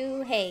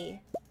 2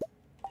 hay.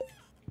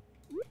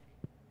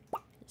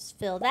 Just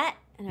fill that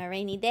on a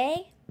rainy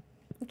day.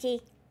 Okay.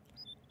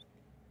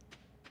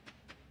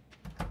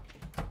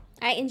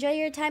 Alright, enjoy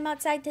your time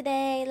outside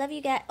today. Love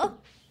you guys. Oh,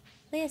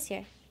 Leah's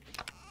here.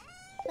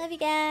 Love you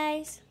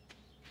guys.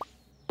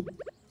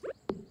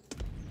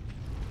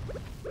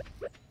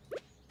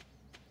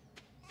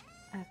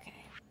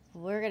 Okay,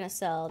 we're gonna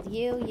sell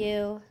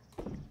you.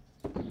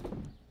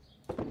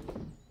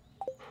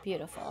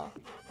 Beautiful.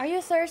 Are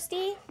you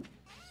thirsty?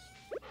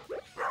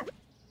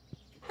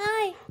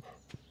 Hi.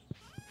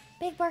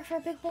 Big bark for a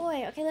big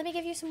boy. Okay, let me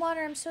give you some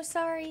water. I'm so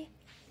sorry.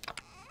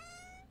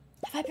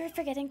 Have I been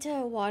forgetting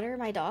to water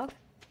my dog?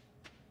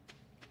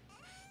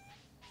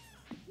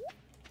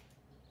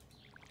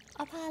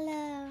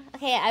 Apollo.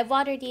 Okay, I've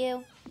watered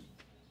you.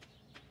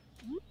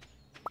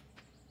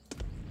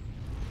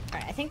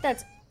 Alright, I think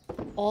that's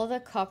all the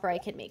copper I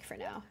can make for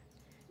now.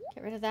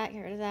 Get rid of that, get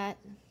rid of that.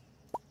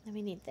 Then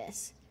we need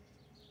this.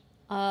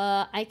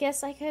 I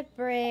guess I could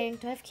bring...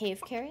 Do I have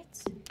cave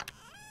carrots?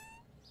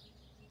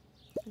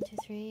 1, 2,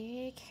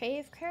 3...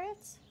 Cave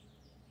carrots?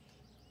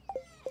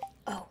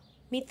 Oh.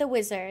 Meet the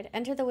wizard.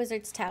 Enter the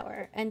wizard's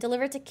tower. And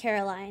deliver to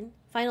Caroline.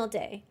 Final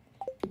day.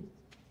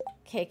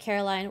 Okay,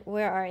 Caroline,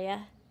 where are ya?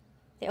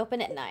 They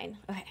open at 9.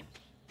 Okay.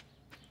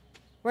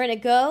 We're gonna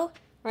go.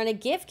 We're gonna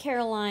give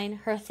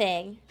Caroline her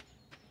thing.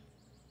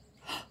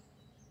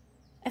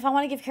 If I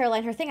want to give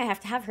Caroline her thing, I have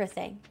to have her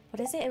thing.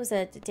 What is it? It was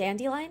a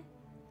dandelion?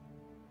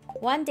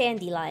 1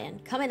 dandelion.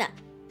 Coming up.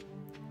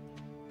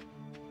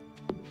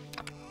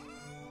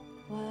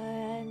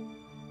 1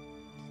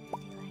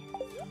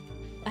 dandelion.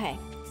 Okay.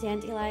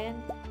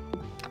 Dandelion.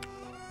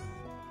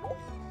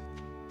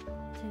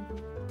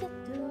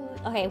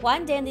 Okay,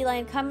 1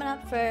 dandelion coming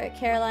up for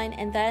Caroline,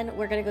 and then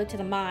we're gonna go to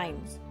the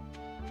mines.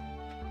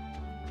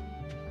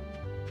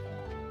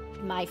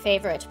 My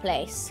favorite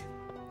place.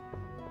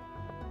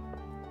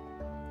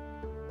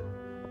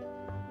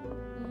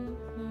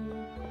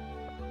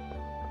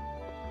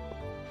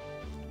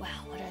 Wow,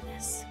 what are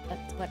this?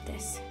 What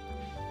this?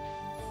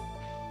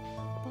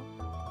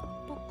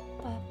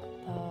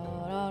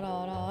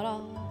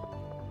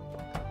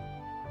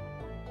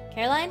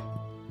 Caroline?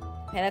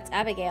 Okay, that's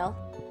Abigail.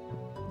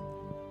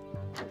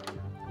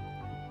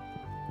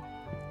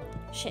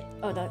 Shit.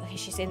 Oh, okay,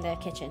 she's in the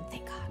kitchen.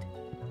 Thank God.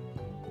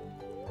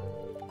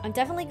 I'm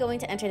definitely going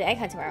to enter the egg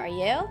hunt tomorrow. Are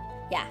you?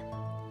 Yeah.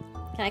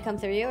 Can I come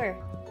through you or?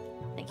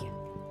 Thank you.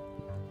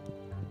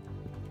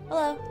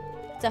 Hello.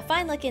 It's a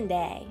fine looking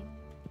day.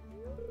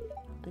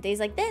 On days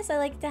like this, I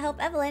like to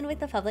help Evelyn with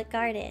the public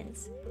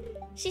gardens.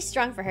 She's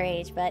strong for her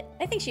age, but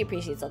I think she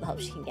appreciates all the help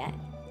she can get.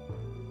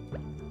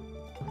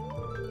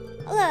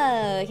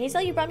 Hello,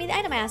 KStall, you brought me the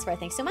item I asked for.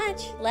 Thanks so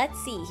much. Let's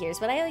see. Here's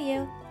what I owe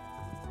you.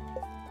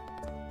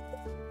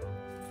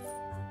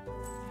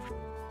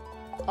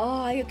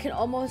 Oh, I can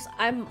almost...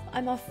 I'm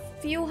a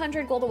few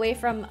hundred gold away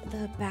from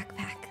the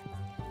backpack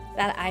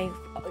that I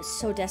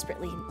so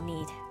desperately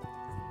need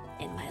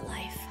in my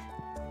life.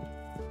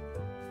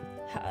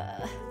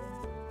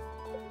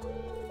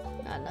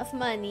 Not enough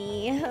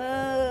money.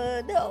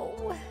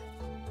 No.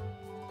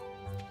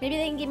 Maybe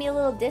they can give me a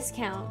little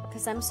discount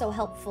because I'm so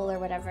helpful or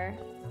whatever.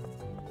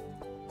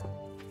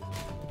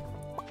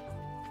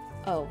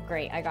 Oh,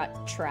 great. I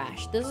got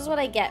trash. This is what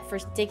I get for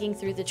digging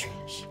through the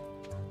trash.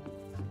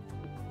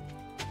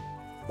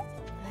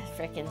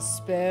 Frickin'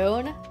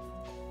 spoon.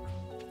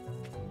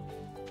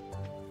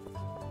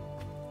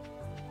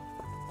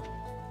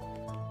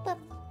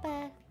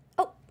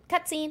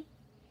 Cutscene.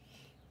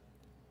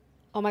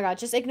 Oh my god,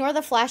 just ignore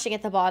the flashing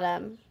at the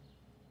bottom.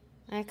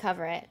 I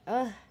cover it.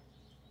 Ugh.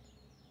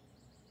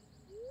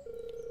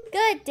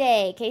 Good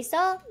day,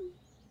 KStall.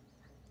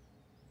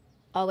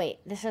 Oh wait,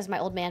 this is my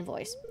old man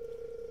voice.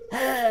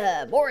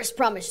 Boris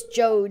promised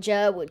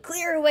Joja would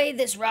clear away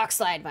this rock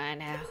slide by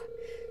now.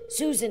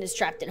 Susan is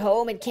trapped at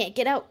home and can't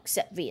get out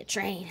except via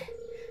train.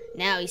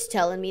 Now he's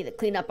telling me the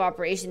cleanup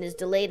operation is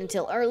delayed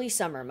until early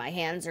summer. My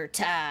hands are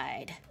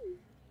tied.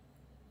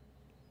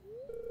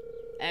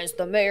 As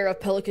the mayor of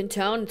Pelican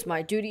Town, it's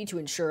my duty to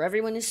ensure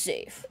everyone is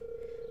safe.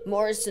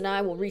 Morris and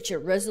I will reach a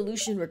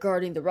resolution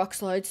regarding the rock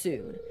slide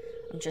soon.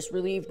 I'm just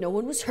relieved no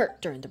one was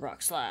hurt during the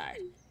rock slide.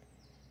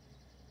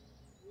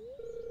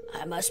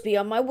 I must be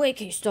on my way,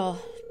 KStall.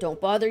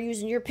 Don't bother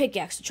using your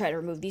pickaxe to try to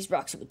remove these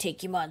rocks. It would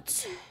take you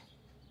months.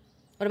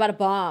 What about a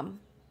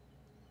bomb?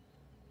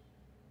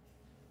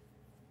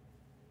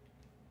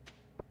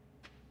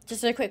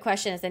 Just a quick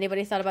question. Has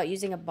anybody thought about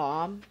using a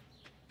bomb?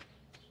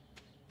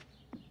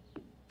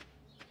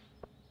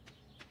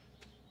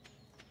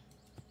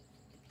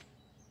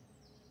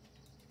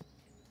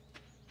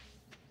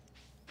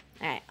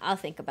 Alright, I'll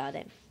think about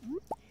it.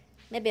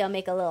 Maybe I'll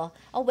make a little...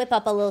 I'll whip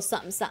up a little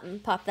something something.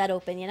 Pop that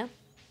open, you know?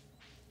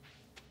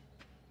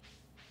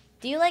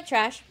 Do you like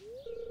trash?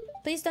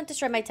 Please don't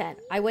destroy my tent.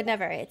 I would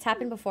never. It's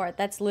happened before.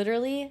 That's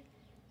literally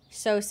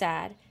so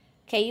sad.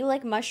 Okay, you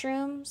like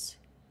mushrooms?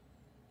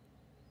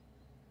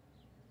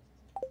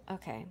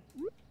 Okay.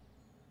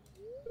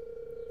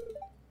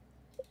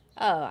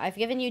 Oh, I've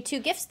given you 2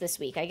 gifts this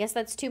week. I guess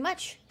that's too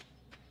much.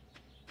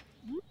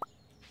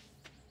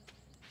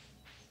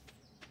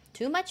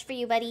 Too much for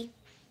you, buddy.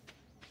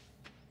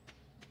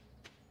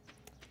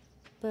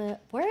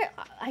 But where...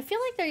 I feel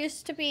like there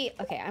used to be...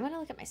 Okay, I'm gonna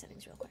look at my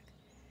settings real quick.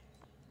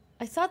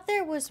 I thought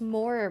there was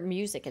more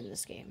music in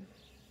this game.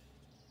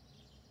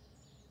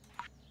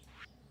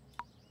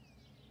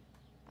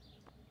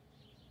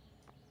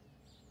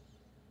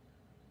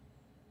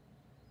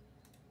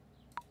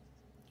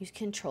 Use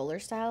controller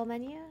style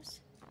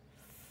menus?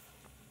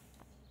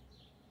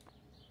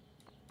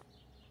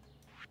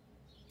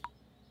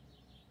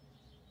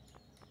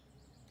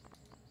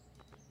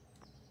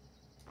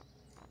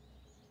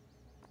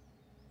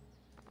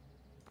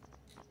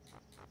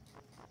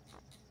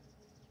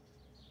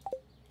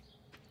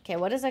 Okay,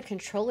 what does a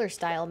controller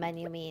style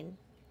menu mean?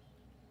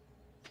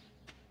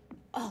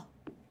 Oh.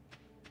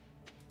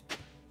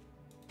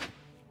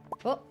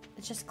 Oh,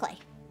 it's just clay.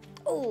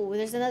 Oh,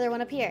 there's another one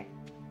up here.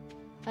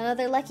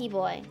 Another lucky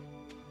boy.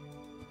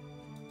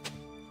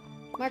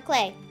 More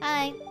clay.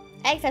 Hi.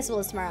 Egg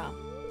Festival is tomorrow.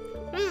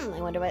 I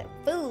wonder what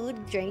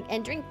food, drink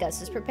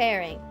Gus is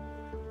preparing.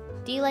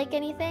 Do you like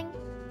anything?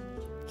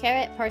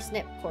 Carrot,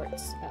 parsnip,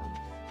 quartz. Oh.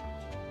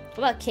 What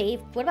about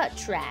cave? What about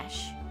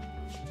trash?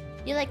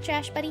 You like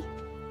trash, buddy?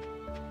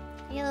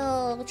 You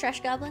little trash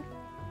goblin?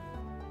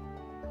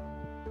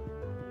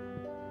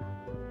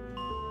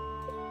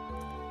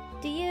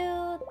 Do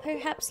you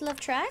perhaps love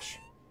trash?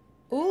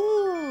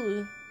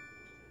 Ooh!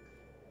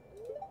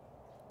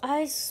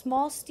 A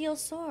small steel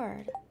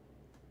sword.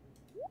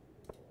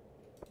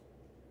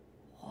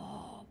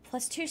 Oh,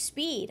 +2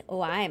 speed. Oh,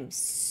 I'm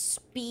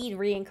speed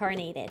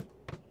reincarnated.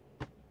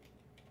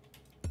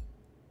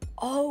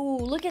 Oh,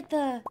 look at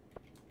the...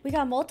 We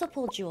got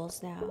multiple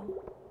jewels now.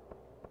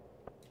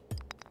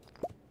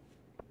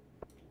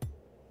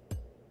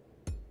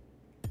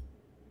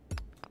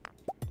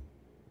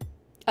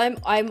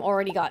 I've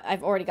already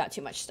got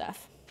too much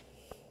stuff.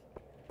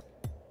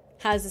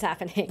 How is this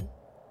happening?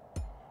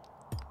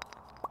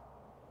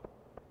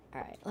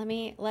 All right,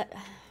 let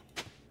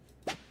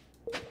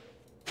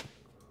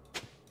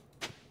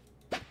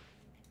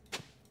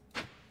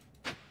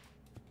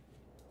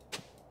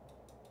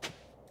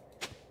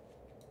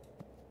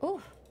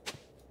Ooh.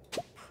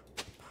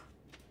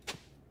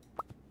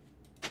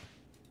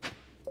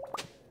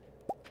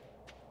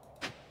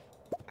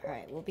 All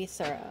right, we'll be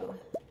thorough.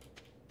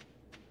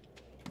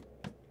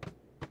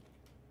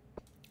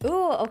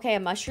 Ooh, okay, a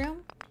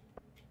mushroom.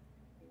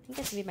 I think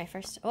this would be my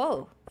first...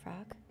 Oh,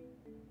 frog.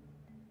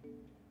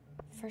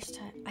 First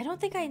time. I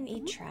don't think I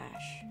need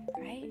trash,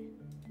 right?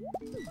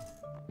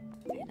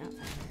 Okay,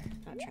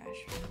 not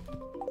trash.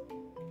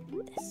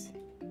 This.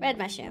 Red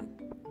mushroom.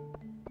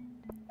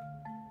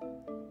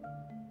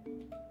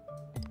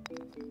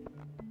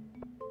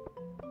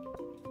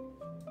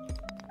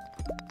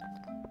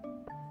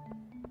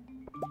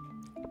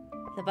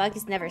 The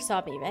bugs never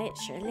saw me, right?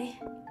 Surely.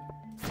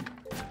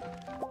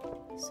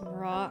 Some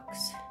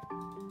rocks.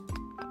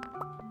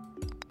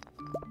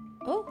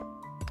 Oh.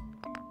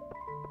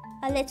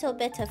 A little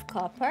bit of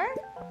copper.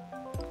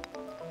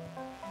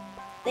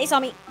 They saw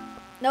me.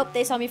 Nope,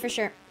 they saw me for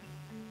sure.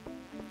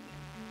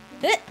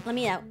 Let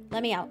me out.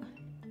 Let me out.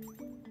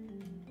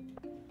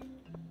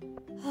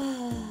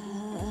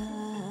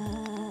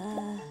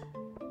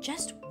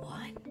 Just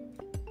one?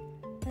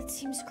 That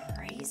seems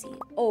crazy.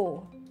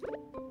 Oh.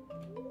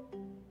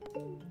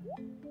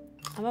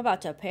 I'm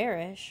about to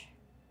perish.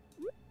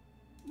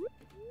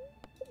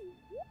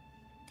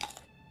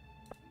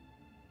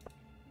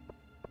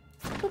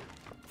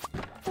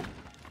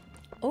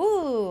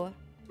 Ooh.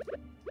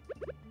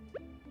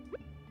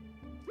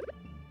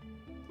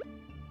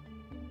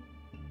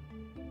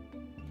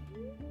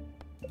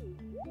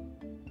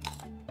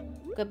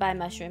 Goodbye,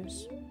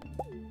 mushrooms.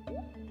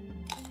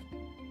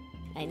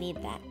 I need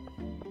that.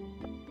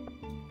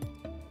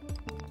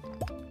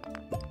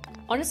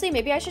 Honestly,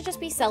 maybe I should just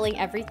be selling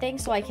everything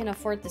so I can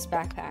afford this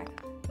backpack.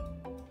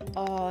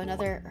 Oh,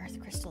 another earth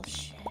crystal.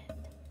 Shit.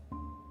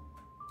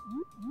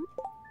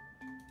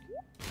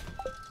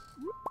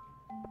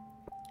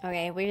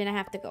 Okay, we're gonna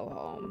have to go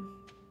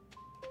home.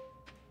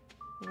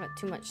 We got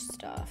too much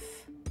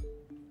stuff.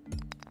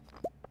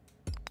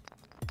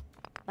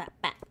 Bah.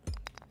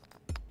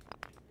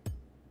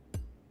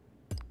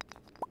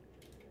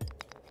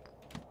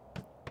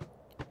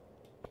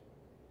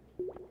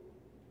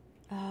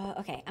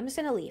 Okay, I'm just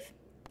gonna leave.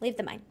 Leave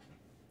the mine.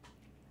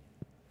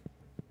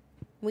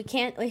 I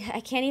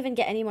can't even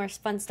get any more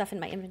fun stuff in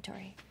my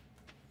inventory.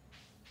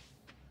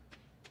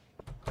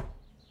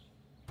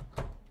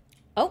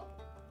 Oh,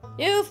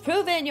 you've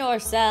proven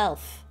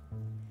yourself.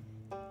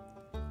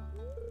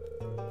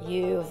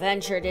 You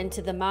ventured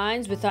into the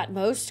mines with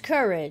utmost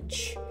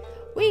courage.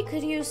 We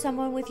could use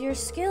someone with your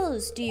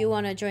skills. Do you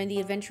want to join the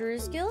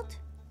Adventurers Guild?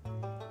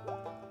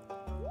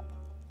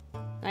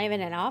 Not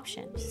even an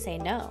option. Just say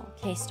no.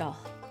 KStall.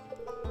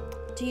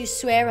 Do you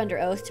swear under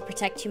oath to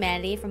protect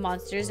humanity from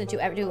monsters and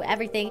to do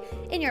everything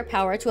in your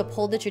power to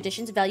uphold the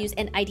traditions, values,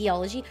 and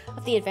ideology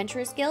of the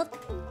Adventurers Guild?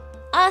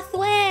 I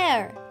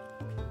swear!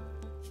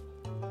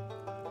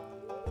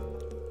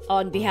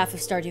 On behalf of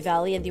Stardew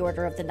Valley and the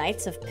Order of the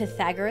Knights of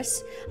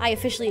Pythagoras, I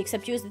officially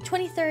accept you as the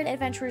 23rd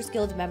Adventurers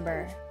Guild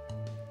member.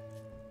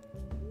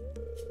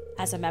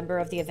 As a member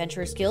of the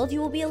Adventurers Guild, you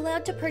will be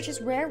allowed to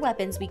purchase rare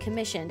weapons we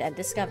commissioned and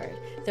discovered.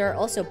 There are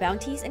also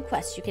bounties and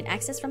quests you can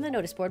access from the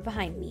notice board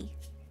behind me.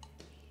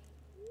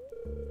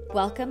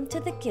 Welcome to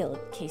the guild,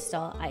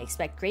 KStall. I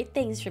expect great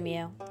things from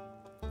you.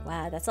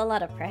 Wow, that's a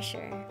lot of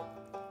pressure.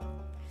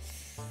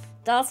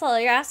 Dalsal,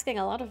 you're asking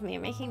a lot of me.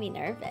 You're making me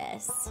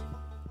nervous.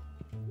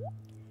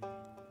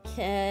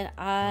 Can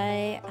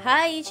I...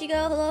 Hi,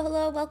 Ichigo. Hello,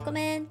 hello. Welcome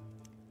in.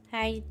 How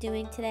are you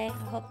doing today?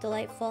 I hope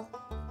delightful.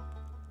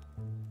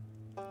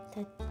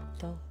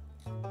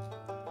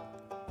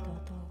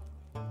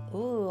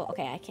 Ooh,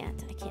 okay, I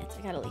can't.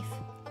 I gotta leave.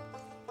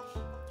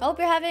 Hope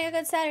you're having a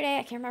good Saturday.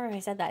 I can't remember if I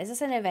said that. Is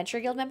this an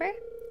Adventure Guild member?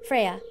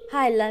 Freya.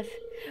 Hi, love.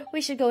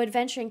 We should go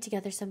adventuring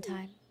together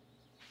sometime.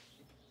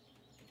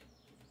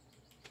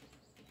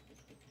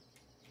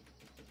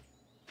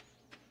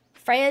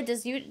 Freya,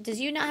 does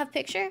you not have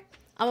picture?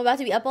 I'm about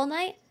to be up all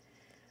night.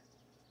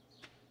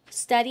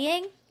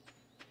 Studying.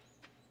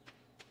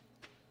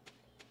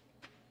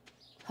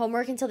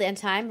 Homework until the end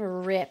time.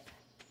 Rip.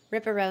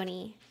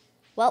 Ripperoni.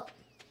 Well,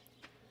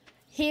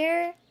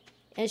 here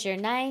is your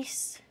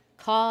nice...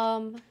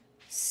 calm,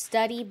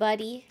 study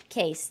buddy,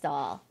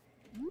 KStall.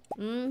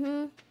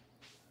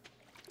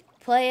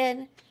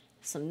 Playing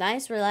some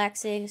nice,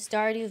 relaxing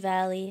Stardew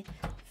Valley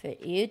for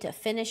you to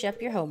finish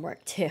up your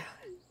homework, too.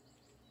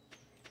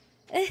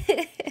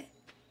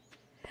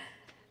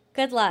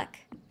 Good luck.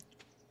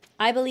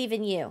 I believe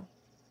in you.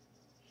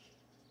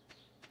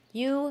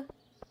 You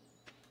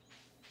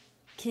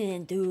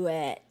can do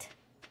it.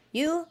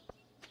 You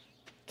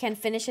can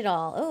finish it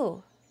all.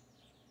 Oh.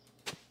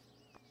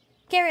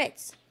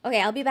 Carrots.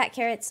 Okay, I'll be back,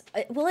 carrots.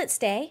 Will it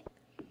stay?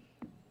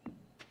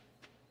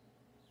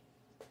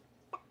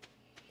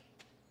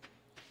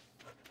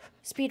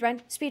 Speed run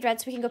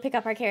so we can go pick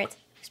up our carrots.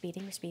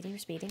 We're speeding.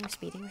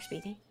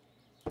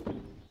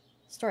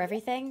 Store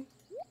everything.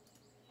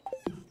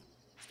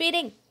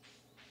 Speeding.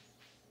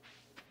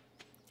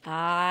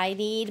 I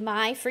need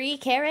my free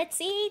carrot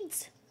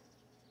seeds.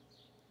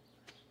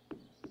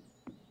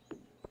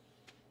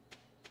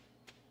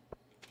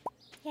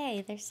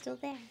 Yay, they're still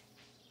there.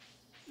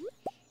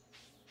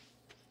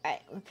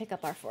 Alright, we'll pick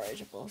up our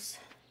forageables.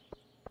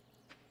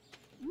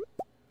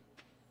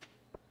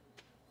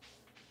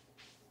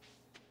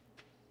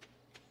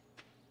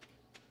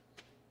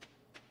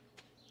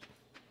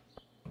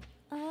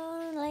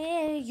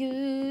 Only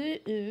you.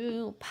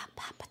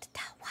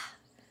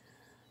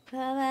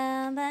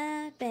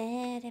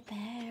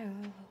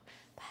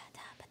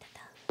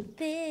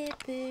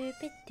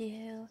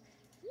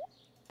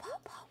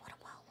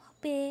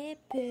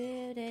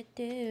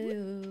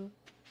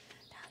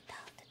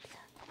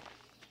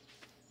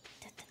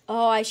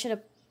 Oh, I should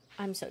have...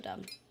 I'm so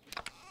dumb.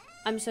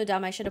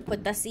 I should have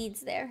put the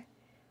seeds there.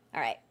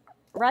 Alright.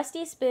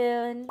 Rusty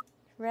spoon.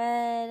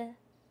 Red.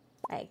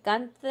 Alright,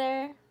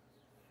 Gunther.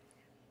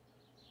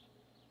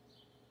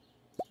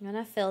 I'm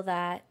gonna fill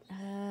that.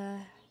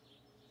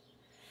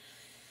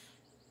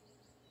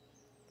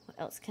 What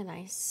else can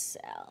I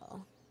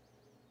sell?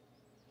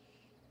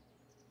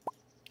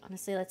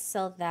 Honestly, let's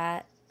sell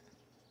that.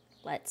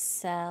 Let's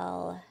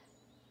sell...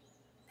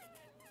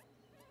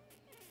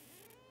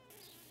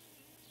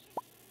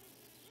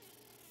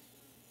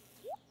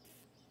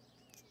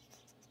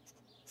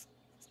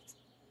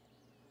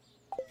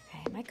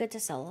 Okay, am I good to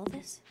sell all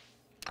this?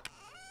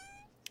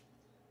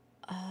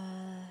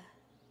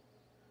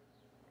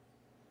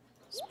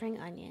 Spring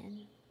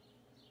onion.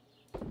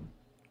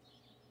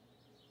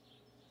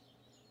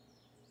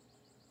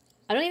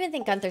 I don't even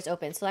think Gunther's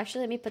open, so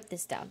actually let me put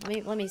this down.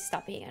 Let me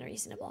stop being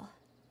unreasonable.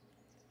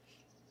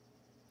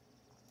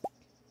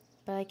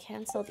 But I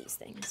can sell these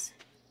things.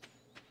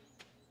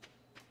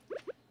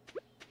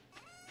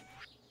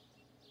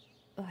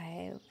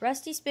 Okay,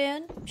 rusty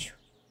spoon,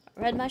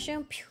 red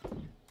mushroom,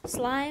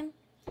 slime,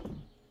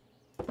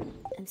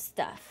 and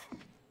stuff.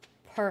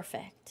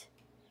 Perfect.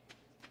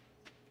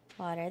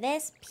 Water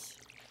this.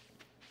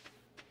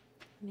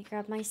 Let me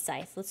grab my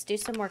scythe. Let's do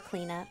some more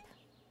cleanup.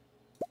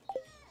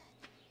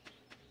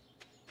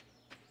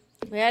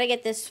 We gotta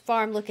get this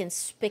farm looking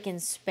spick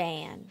and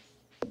span.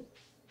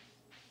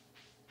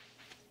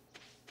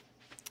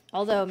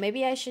 Although,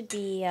 maybe I should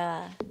be,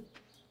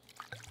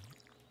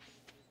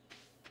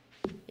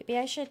 maybe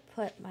I should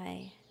put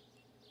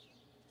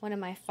one of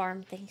my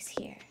farm things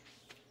here.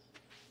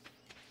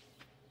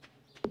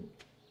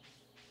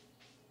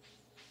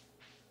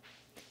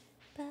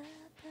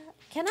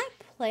 Can I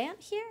plant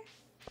here?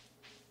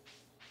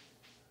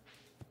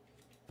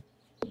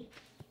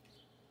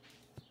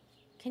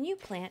 Can you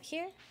plant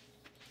here?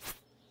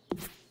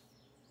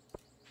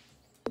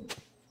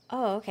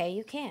 Oh, okay,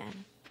 you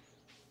can.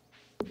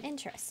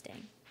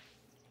 Interesting.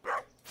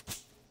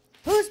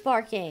 Who's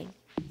barking?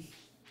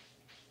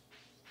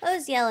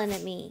 Who's yelling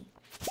at me?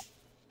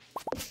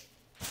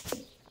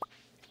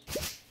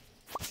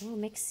 Oh,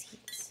 mixed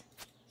seeds.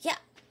 Yeah.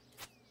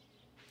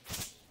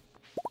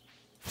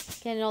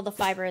 Getting all the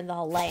fiber in the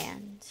whole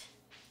land.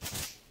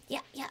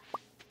 Yeah, yeah.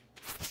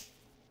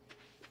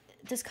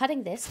 Does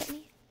cutting this hit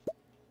me?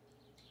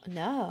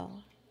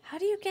 No. How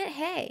do you get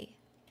hay?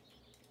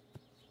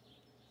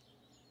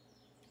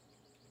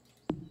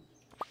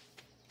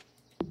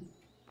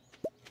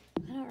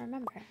 I don't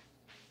remember.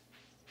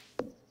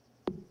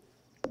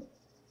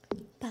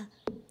 Ba,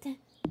 da,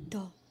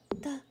 do,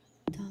 da,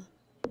 do.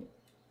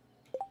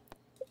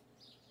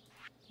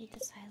 Meet the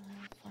silo,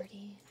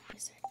 40,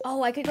 wizard.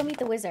 Oh, I could go meet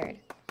the wizard.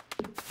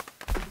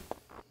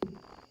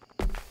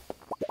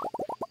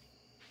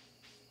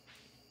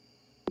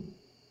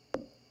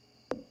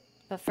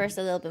 But first,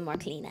 a little bit more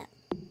cleanup.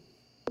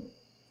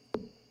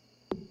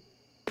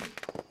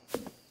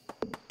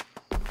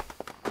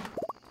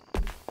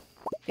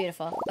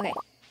 Beautiful. Okay.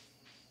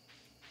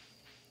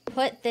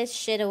 Put this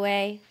shit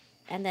away,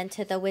 and then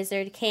to the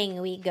Wizard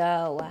King we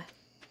go.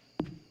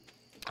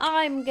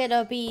 I'm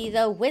gonna be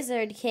the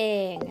Wizard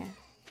King.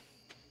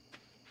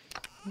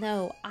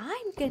 No,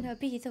 I'm gonna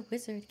be the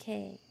Wizard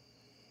King.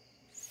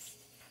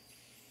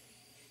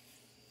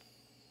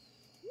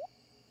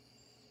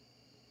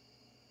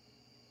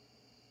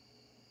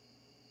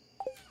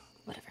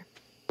 Whatever.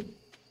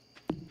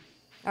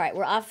 Alright,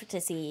 we're off to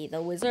see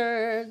the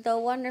wizard, the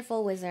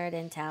wonderful wizard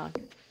in town.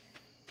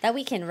 That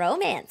we can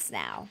romance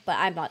now, but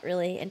I'm not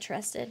really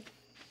interested.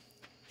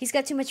 He's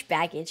got too much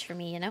baggage for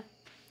me, you know?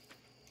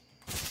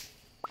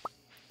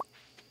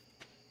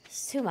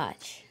 It's too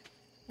much.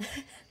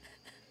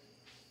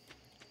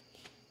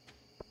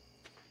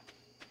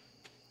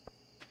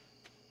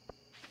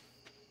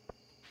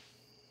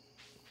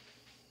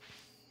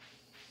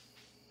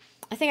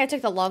 I think I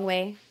took the long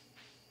way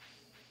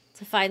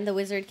to find the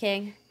Wizard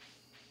King.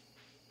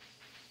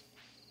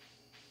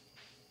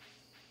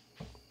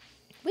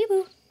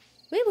 Wee-woo.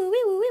 Wee-woo,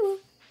 wee-woo, wee-woo.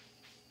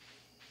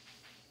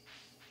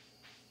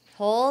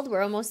 Hold,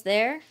 we're almost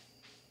there.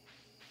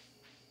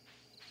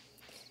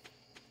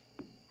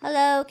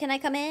 Hello, can I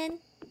come in?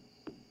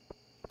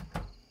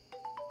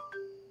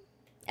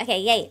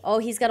 Okay, yay. Oh,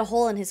 he's got a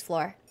hole in his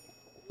floor.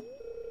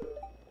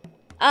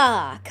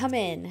 Ah, come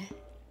in.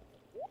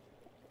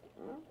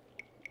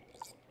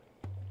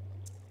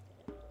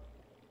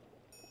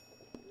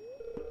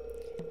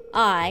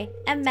 I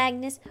am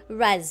Magnus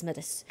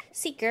Rasmodus,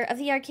 seeker of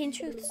the arcane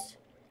truths,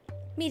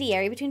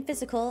 mediary between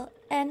physical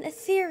and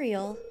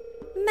ethereal,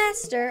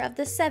 master of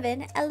the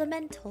 7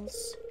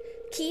 elementals,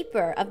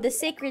 keeper of the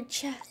sacred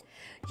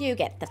You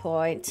get the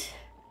point.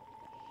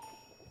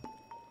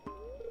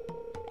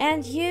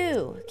 And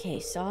you,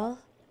 KStall,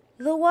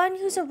 the one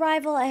whose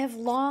arrival I have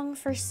long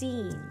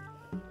foreseen.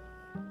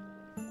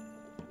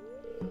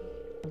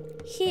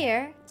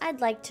 Here, I'd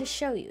like to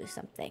show you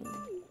something.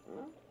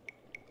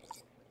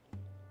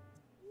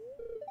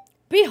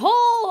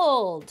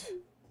 Behold!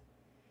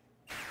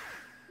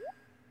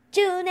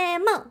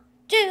 Junemo!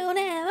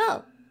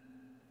 Junemo!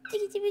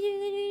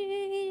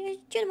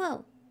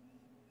 Junemo!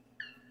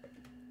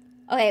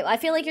 Okay, I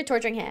feel like you're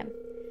torturing him.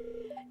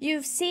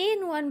 You've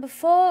seen one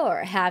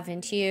before,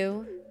 haven't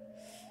you?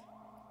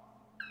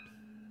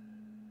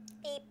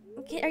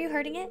 Beep. Are you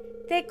hurting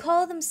it? They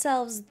call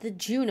themselves the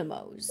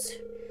Junimos.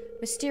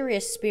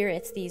 Mysterious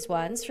spirits, these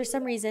ones. For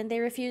some reason, they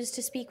refuse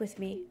to speak with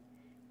me.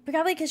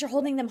 Probably because you're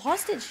holding them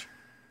hostage.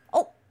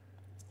 Oh!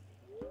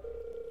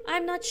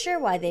 I'm not sure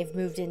why they've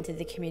moved into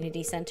the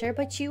community center,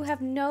 but you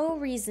have no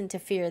reason to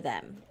fear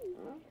them.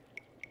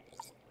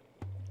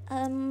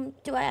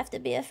 Do I have to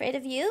be afraid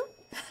of you?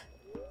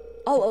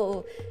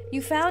 Oh,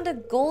 you found a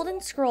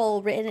golden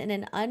scroll written in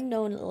an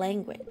unknown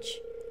language.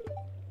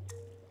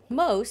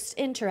 Most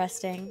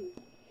interesting.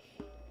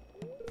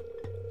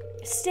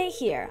 Stay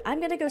here. I'm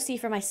gonna go see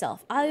for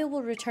myself. I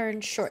will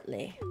return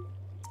shortly.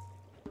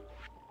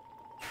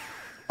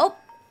 Oh!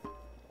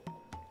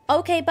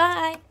 Okay,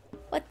 bye!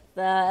 What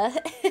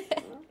the...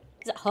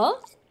 Is it, huh?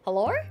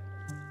 Hello?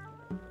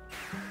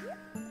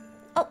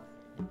 Oh.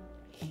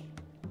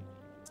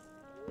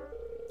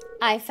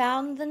 I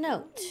found the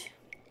note.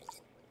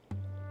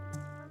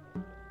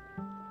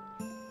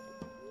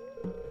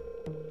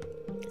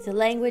 The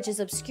language is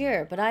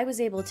obscure, but I was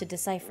able to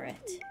decipher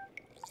it.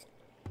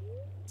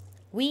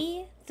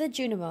 We, the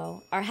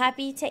Junimo, are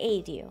happy to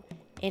aid you.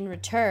 In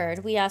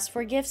return, we ask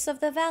for gifts of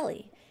the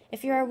valley.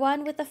 If you are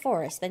one with the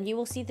forest, then you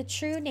will see the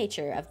true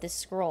nature of this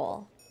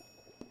scroll.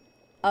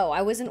 Oh,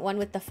 I wasn't one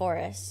with the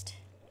forest.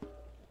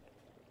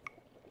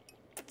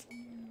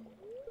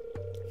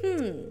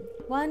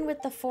 One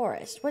with the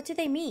forest. What do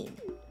they mean?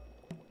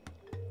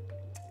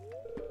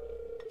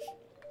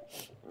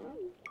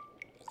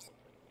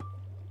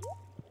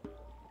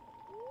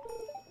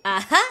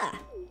 Aha!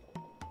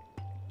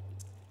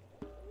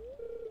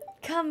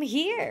 Come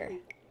here.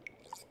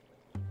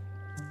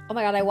 Oh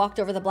my god, I walked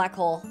over the black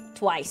hole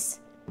twice.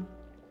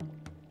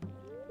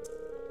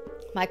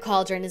 My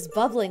cauldron is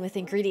bubbling with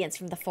ingredients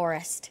from the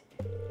forest.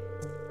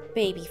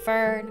 Baby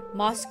fern,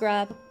 moss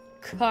grub,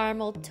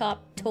 caramel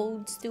top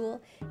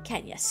toadstool.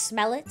 Can you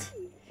smell it?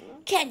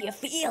 Can you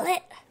feel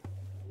it?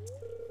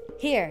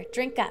 Here,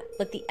 drink up.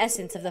 Let the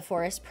essence of the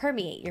forest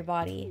permeate your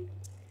body.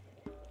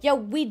 Yo,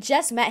 we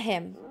just met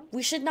him.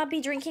 We should not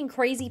be drinking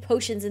crazy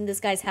potions in this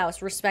guy's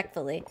house,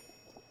 respectfully.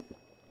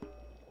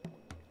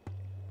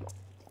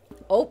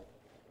 Oh.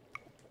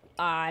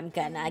 I'm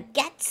gonna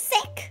get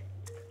sick.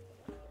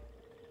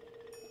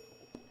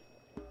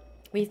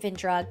 We've been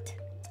drugged.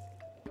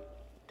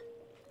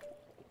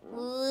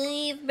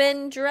 We've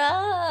been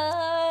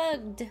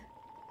drugged.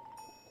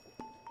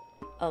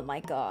 Oh my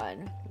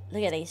god.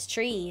 Look at these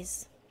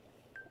trees.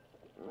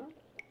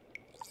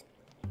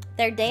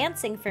 They're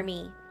dancing for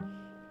me.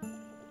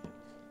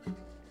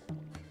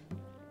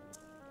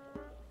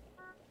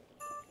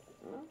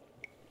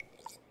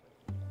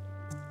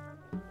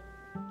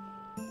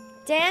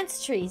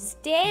 Dance, trees,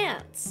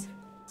 dance!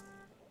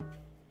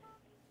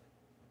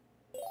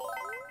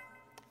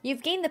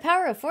 You've gained the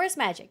power of forest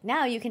magic.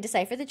 Now you can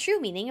decipher the true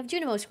meaning of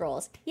Junimo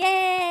scrolls.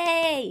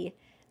 Yay!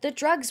 The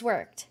drugs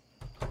worked.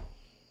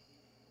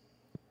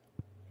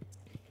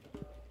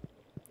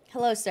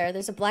 Hello, sir.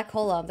 There's a black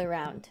hole all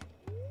around.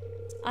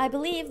 I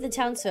believe the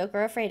townsfolk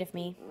are afraid of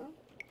me.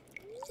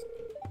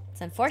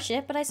 It's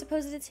unfortunate, but I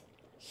suppose it's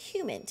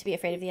human to be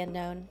afraid of the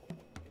unknown.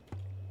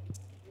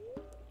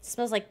 It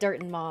smells like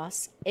dirt and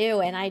moss. Ew,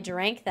 and I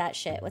drank that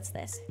shit. What's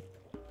this?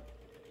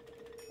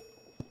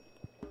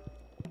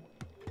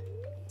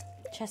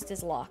 Chest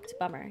is locked.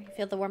 Bummer. You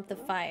feel the warmth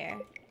of fire.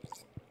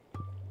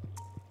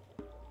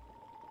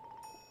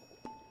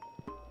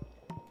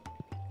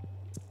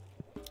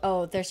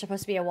 Oh, there's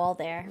supposed to be a wall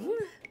there.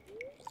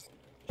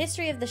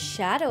 History of the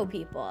shadow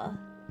people.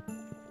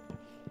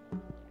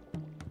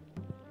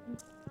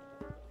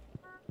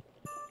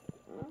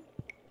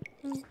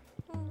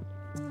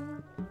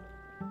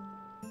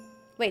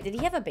 Wait, did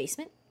he have a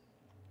basement?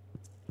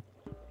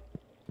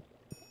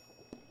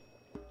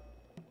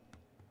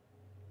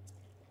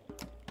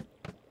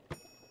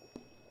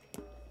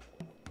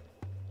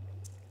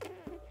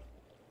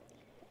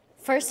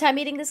 First time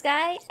meeting this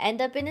guy, end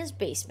up in his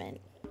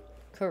basement.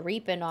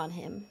 Creeping on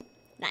him.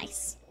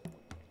 Nice.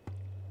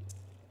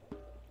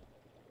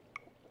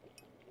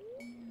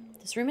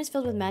 This room is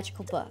filled with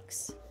magical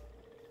books.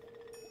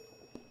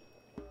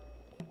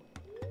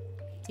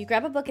 You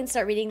grab a book and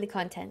start reading the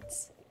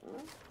contents.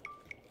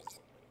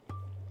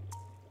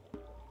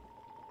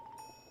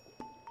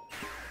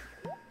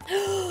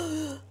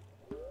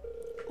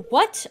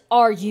 What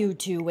are you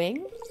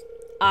doing?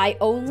 I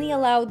only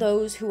allow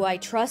those who I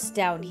trust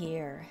down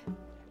here.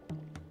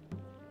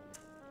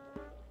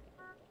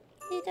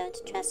 You don't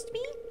trust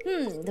me?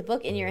 The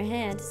book in your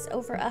hand is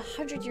over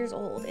 100 years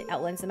old. It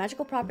outlines the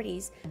magical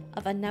properties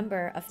of a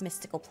number of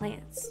mystical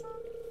plants.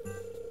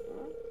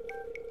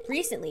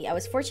 Recently, I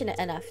was fortunate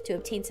enough to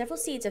obtain several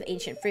seeds of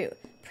ancient fruit,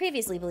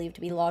 previously believed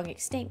to be long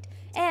extinct,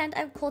 and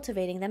I'm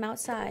cultivating them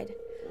outside.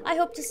 I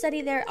hope to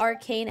study their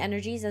arcane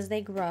energies as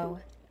they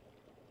grow.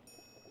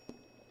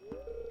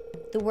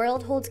 The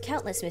world holds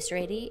countless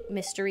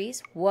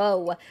mysteries,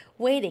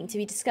 waiting to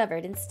be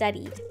discovered and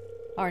studied.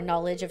 Our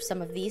knowledge of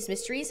some of these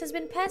mysteries has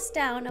been passed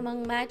down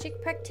among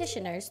magic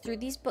practitioners through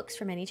these books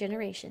for many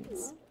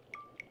generations.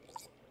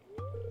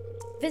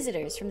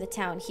 Visitors from the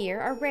town here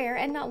are rare,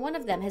 and not one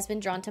of them has been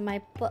drawn to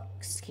my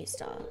books,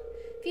 KStall.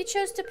 If you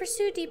chose to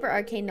pursue deeper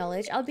arcane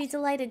knowledge, I'll be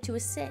delighted to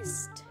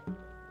assist.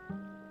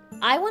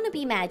 I want to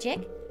be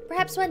magic.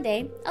 Perhaps one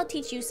day, I'll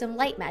teach you some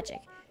light magic,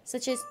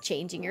 such as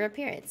changing your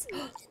appearance.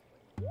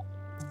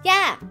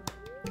 Yeah!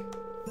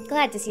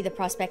 Glad to see the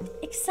prospect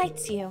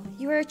excites you.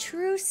 You are a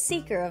true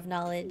seeker of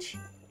knowledge.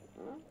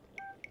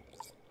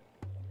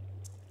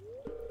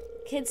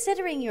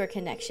 Considering your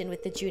connection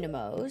with the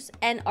Junimos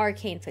and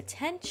arcane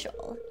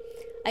potential,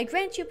 I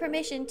grant you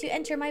permission to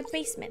enter my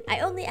basement. I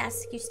only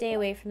ask you stay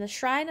away from the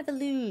Shrine of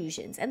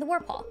Illusions and the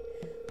Warp Hall.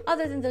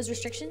 Other than those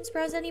restrictions,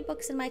 browse any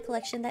books in my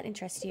collection that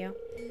interest you.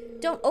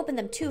 Don't open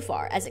them too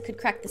far, as it could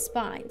crack the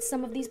spine.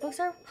 Some of these books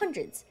are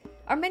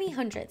many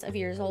hundreds of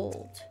years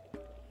old.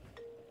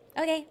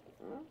 Okay.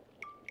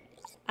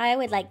 I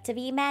would like to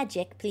be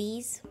magic,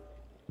 please.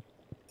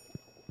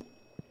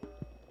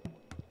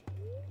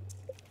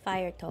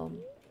 Fire tome.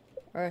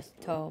 Earth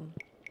tome.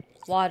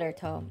 Water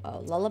tome. Oh,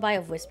 Lullaby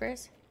of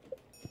Whispers.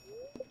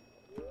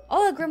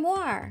 Oh, a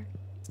grimoire.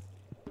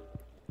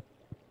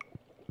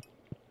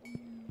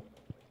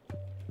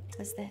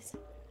 What's this?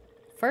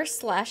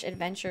 First /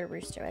 adventure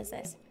rooster. What is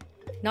this?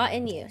 Not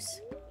in use.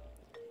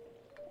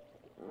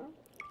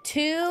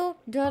 2.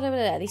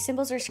 These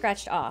symbols are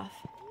scratched off.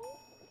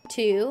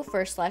 2.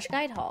 First /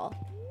 guide hall.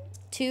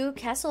 2.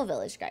 Castle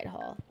Village guide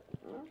hall.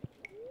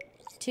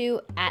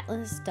 2.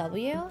 Atlas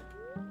W.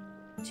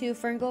 2.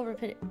 Ferngul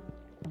Rapid.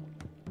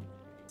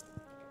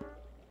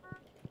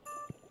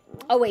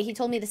 Oh wait, he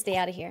told me to stay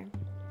out of here.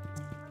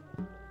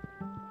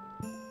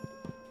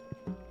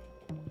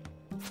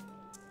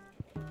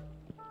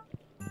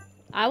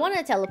 I want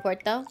to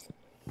teleport though.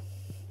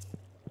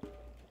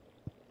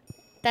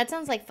 That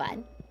sounds like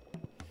fun.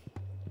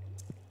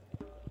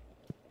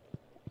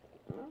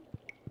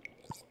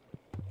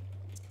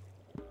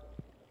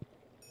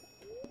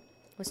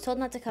 Was told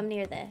not to come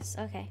near this.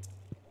 Okay.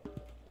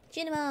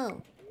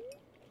 Junimo.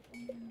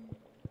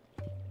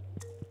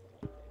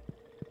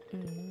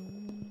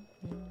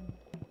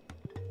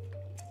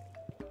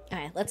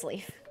 Alright, let's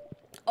leave.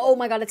 Oh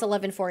my god, it's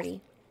 11:40.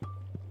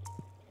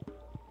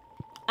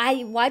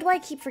 Why do I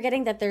keep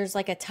forgetting that there's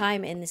like a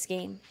time in this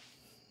game?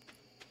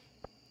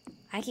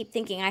 I keep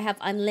thinking I have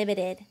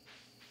unlimited.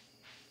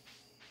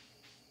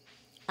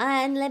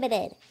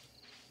 Unlimited.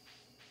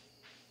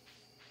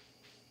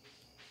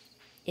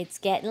 It's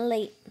getting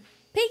late.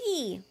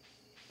 Piggy!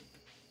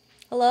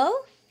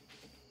 Hello?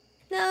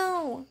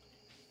 No.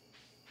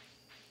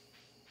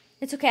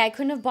 It's okay, I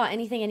couldn't have bought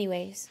anything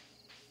anyways.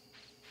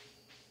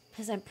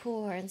 Because I'm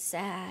poor and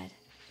sad.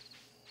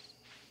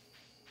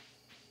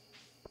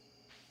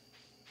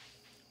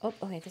 Oh,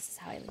 okay, this is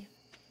how I leave.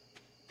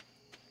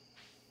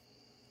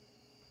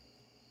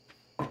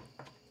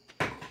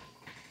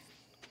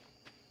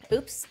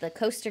 Oops, the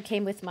coaster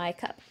came with my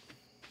cup.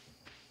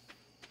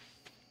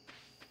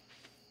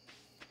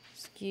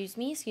 Excuse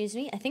me, excuse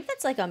me. I think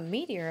that's like a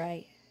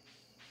meteorite.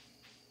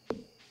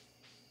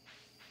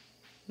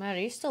 Matt, are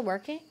you still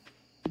working?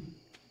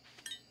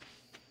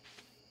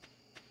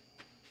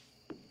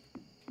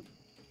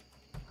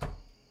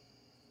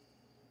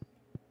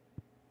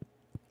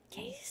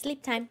 Okay,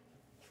 sleep time.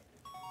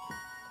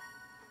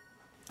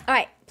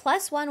 Alright,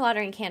 +1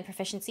 watering can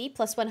proficiency,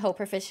 +1 hoe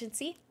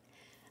proficiency.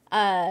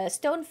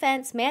 Stone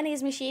fence,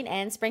 mayonnaise machine,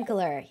 and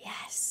sprinkler.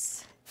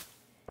 Yes.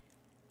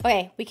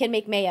 Okay, we can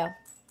make mayo.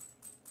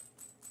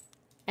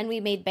 And we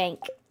made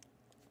bank.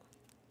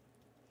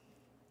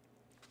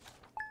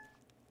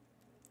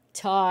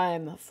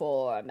 Time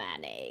for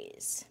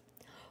mayonnaise.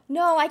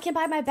 No, I can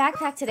buy my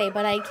backpack today,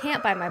 but I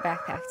can't buy my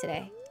backpack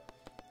today.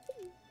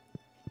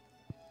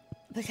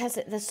 Because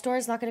the store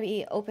is not going to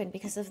be open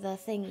because of the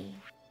thingy.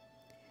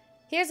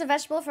 Here's a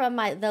vegetable from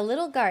the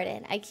little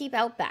garden I keep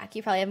out back.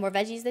 You probably have more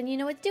veggies than you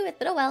know what to do with,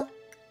 but oh well.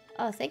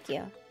 Oh, thank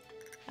you.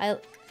 I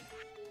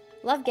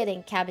love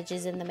getting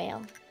cabbages in the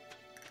mail.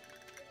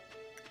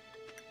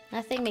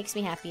 Nothing makes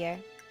me happier.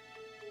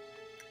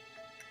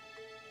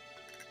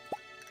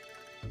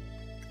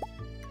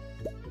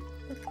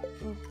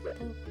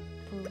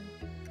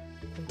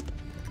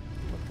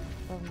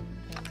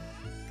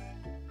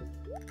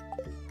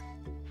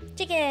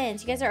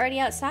 Chickens! You guys are already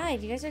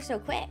outside. You guys are so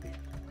quick.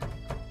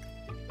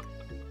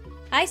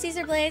 Hi,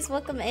 Caesar Blaze.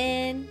 Welcome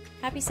in.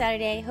 Happy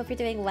Saturday. Hope you're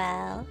doing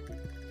well.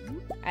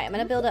 Alright, I'm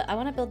gonna build I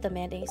want to build the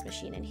mayonnaise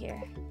machine in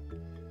here.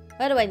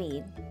 What do I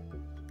need?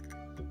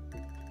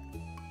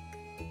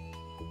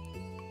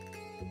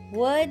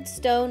 Wood,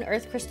 stone,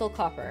 earth, crystal,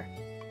 copper.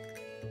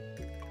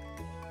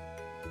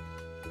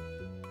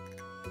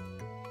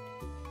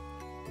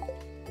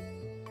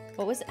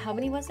 What was it? How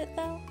many was it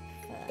though?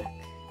 Fuck.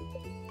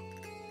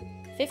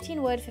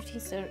 15 wood, 15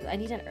 stone. I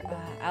need an.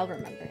 I'll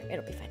remember.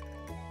 It'll be fine.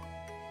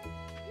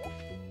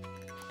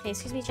 Okay,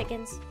 excuse me,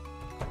 chickens.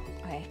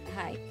 Okay,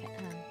 hi.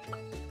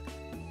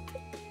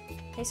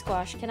 Hey,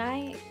 Squash, can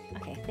I?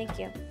 Okay, thank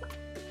you.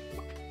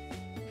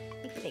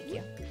 Thank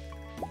you.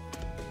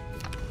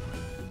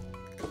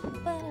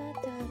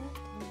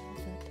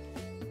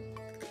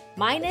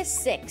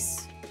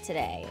 -6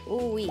 today.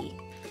 Ooh-wee.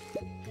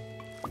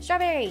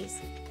 Strawberries.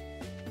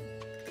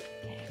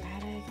 Okay, I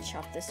gotta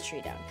chop this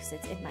tree down because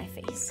it's in my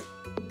face.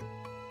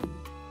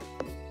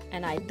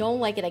 And I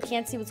don't like it. I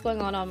can't see what's going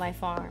on my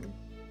farm.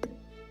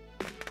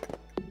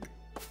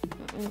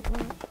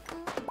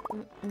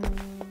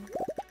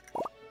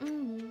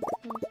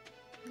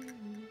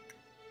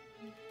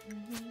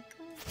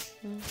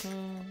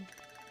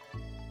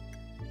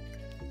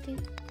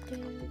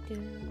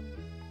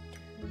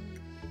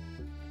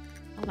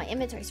 Oh, my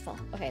inventory's full.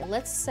 Okay,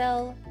 let's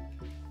sell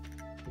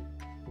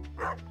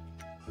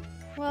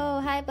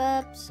Whoa, hi,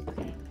 Bubs.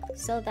 Okay,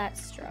 sell that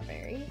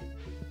strawberry.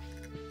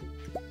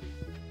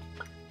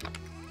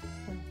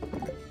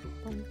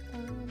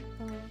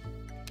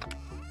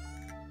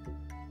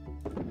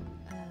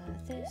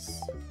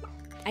 This.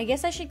 I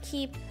guess I should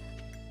keep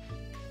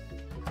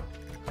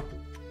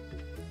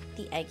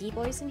the eggy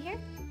boys in here.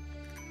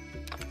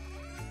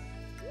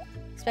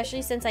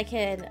 Especially since I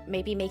can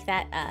maybe make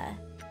that,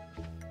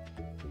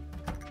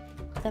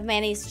 the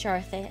mayonnaise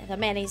the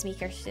mayonnaise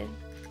maker soon.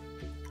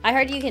 I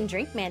heard you can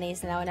drink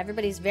mayonnaise now, and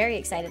everybody's very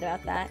excited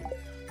about that.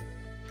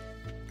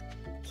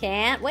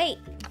 Can't wait.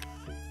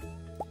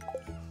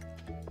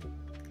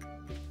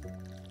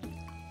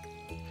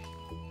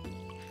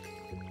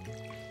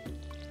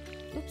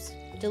 Oops.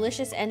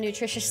 Delicious and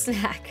nutritious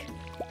snack.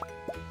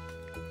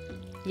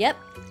 Yep.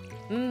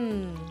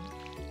 Mmm.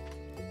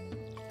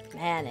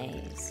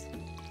 Mayonnaise.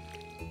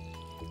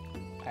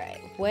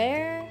 Alright,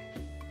 where?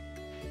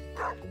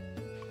 Oh,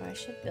 I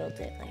should build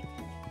it like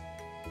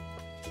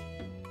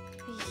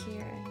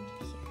here and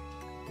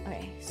here.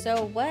 Okay,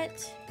 so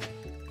what?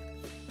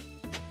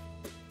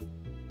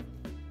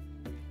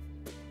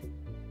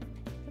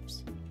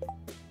 Oops.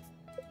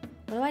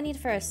 What do I need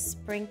for a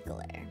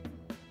sprinkler?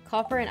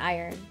 Copper and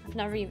iron. I've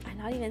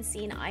not even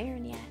seen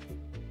iron yet.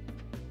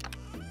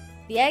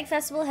 The Egg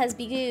Festival has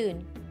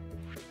begun.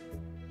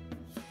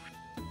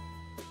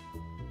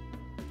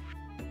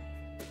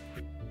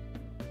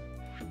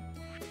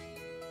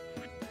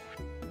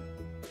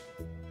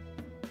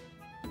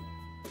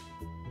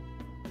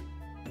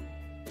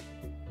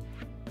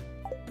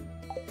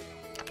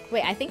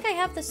 Wait, I think I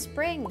have the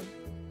spring.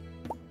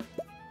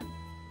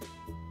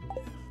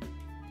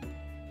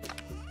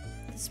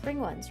 The spring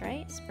ones,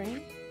 right?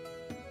 Spring?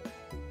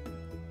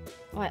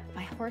 What?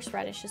 My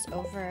horseradish is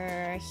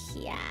over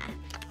here.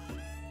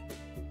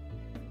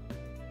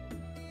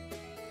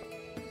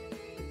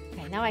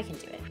 Okay, now I can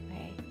do it.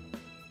 Okay.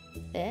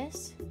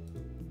 This.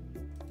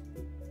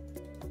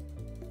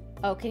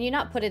 Oh, can you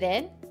not put it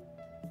in?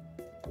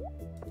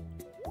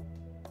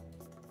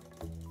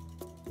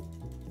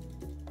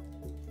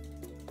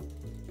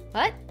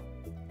 What?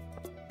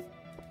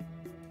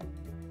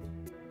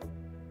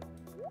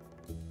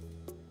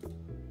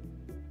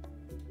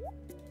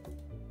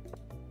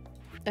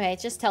 Okay,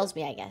 it just tells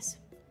me, I guess.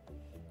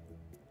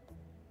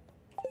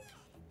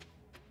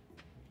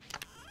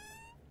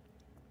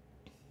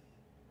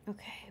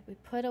 Okay, we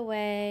put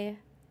away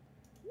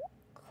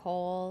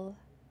coal,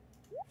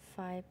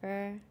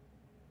 fiber,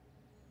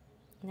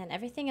 and then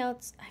everything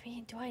else. I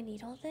mean, do I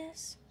need all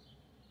this?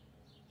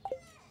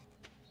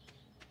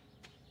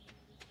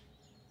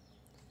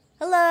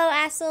 Hello,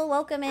 Assel.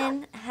 Welcome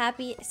in.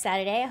 Happy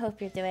Saturday. I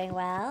hope you're doing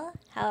well.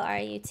 How are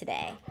you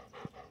today?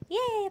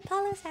 Yay,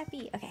 Apollo's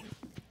happy. Okay,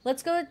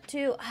 let's go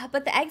to...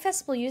 but the Egg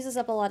Festival uses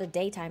up a lot of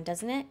daytime,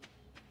 doesn't it?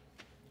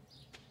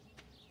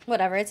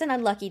 Whatever, it's an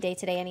unlucky day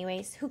today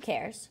anyways. Who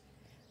cares?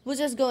 We'll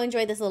just go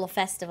enjoy this little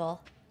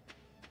festival.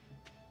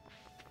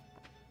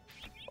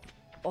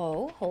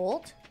 Oh,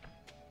 hold.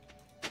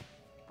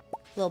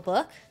 Little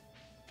book.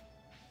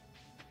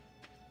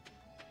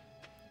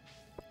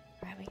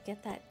 Alright, we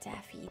get that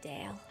Daffy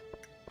Dale.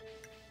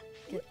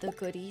 Get the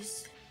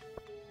goodies.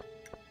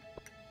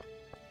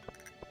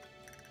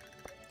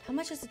 How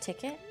much is the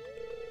ticket?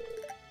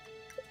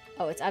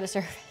 Oh, it's out of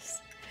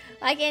service.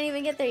 I can't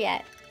even get there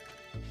yet.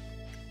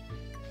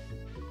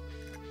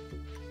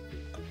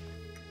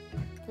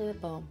 Boom,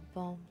 boom,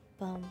 boom,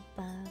 boom,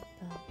 boom.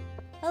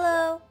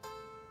 Hello.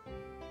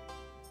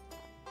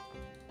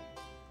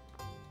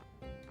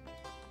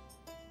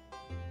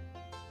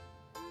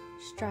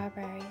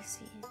 Strawberry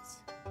seeds.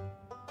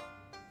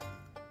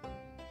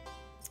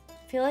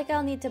 I feel like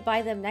I'll need to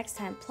buy them next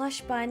time.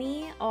 Plush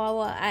bunny. Oh,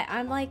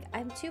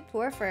 I'm too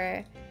poor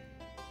for.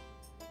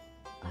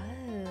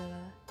 Oh,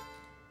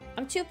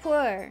 I'm too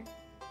poor.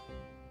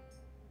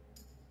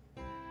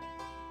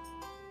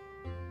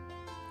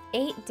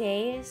 8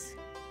 days.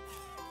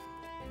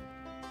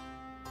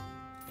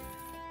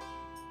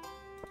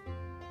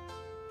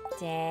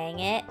 Dang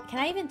it. Can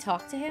I even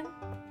talk to him?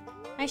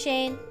 Hi,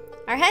 Shane.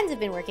 Our hens have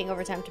been working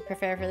overtime to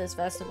prepare for this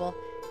festival.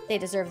 They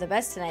deserve the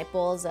best tonight.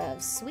 Bowls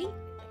of sweet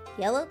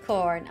yellow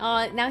corn.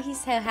 Oh, now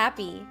he's so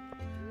happy.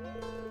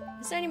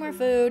 Is there any more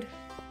food?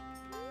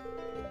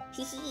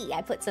 Hee hee,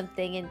 I put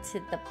something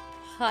into the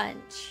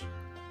punch.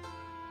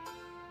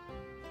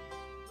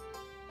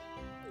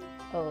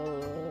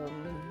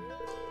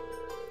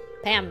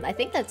 Pam, I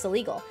think that's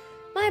illegal.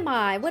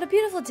 My, what a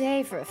beautiful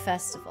day for a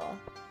festival.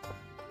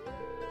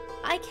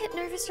 I get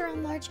nervous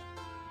around large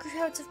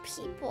crowds of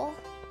people.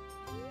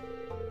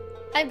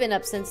 I've been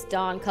up since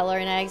dawn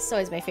coloring eggs. It's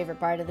always my favorite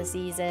part of the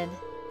season.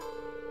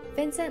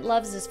 Vincent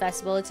loves this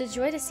festival. It's a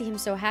joy to see him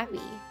so happy.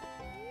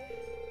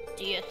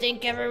 Do you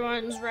think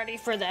everyone's ready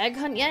for the egg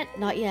hunt yet?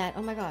 Not yet.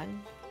 Oh my god.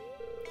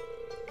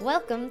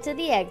 Welcome to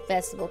the Egg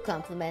Festival.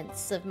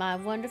 Compliments of my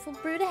wonderful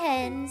brood of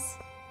hens.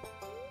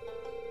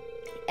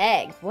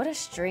 Egg. What a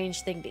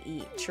strange thing to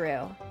eat.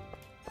 True.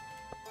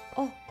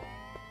 Oh.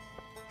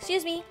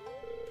 Excuse me.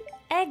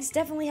 Eggs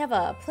definitely have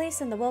a place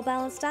in the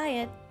well-balanced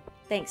diet.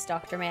 Thanks,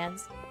 Dr.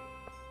 Mans.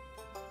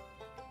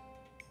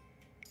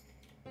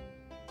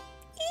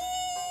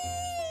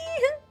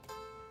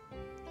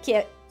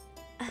 Cute.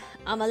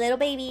 I'm a little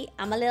baby.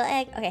 I'm a little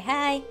egg. Okay,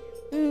 hi.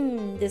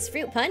 This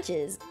fruit punch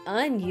is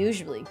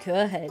unusually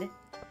good.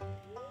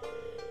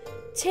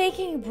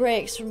 Taking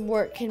breaks from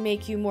work can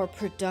make you more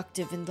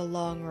productive in the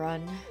long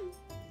run.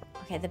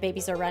 Okay, the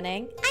babies are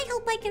running. I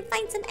hope I can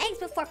find some eggs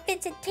before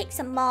Vincent takes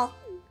them all.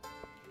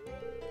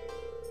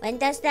 When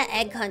does the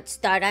egg hunt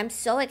start? I'm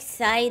so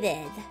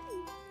excited.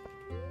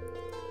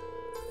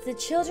 The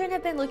children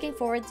have been looking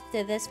forward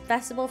to this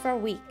festival for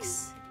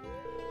weeks.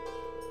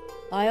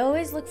 I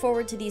always look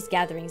forward to these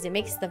gatherings. It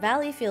makes the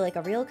valley feel like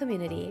a real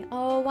community.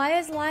 Oh, why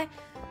is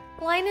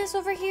Linus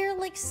over here,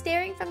 like,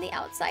 staring from the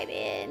outside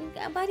in?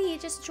 Buddy,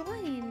 just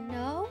join,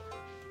 no?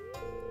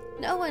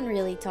 No one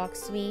really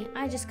talks to me.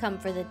 I just come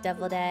for the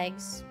deviled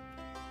eggs.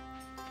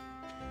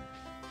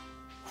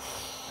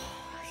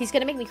 He's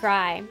gonna make me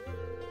cry.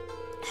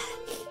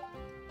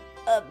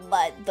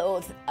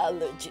 Those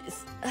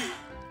allergies.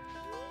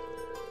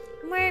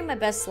 I'm wearing my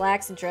best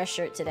slacks and dress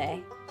shirt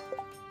today.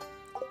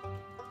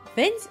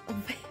 Vince?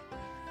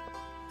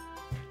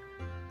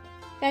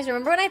 Guys,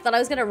 remember when I thought I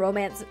was gonna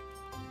romance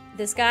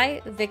this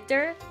guy,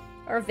 Victor?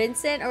 Or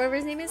Vincent, or whatever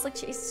his name is? Like,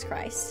 Jesus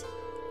Christ.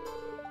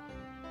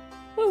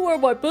 I wear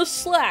my best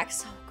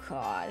slacks. Oh,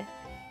 God.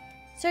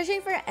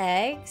 Searching for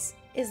eggs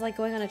is like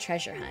going on a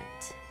treasure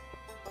hunt.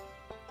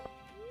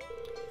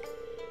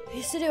 I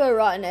used to do a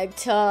rotten egg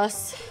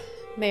toss.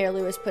 Mayor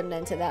Lewis put an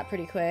end to that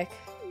pretty quick.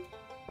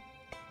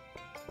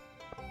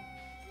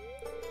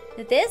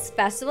 This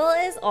festival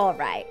is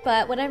alright,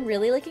 but what I'm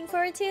really looking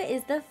forward to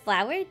is the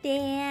flower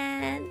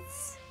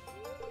dance.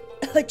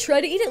 I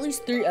try to eat at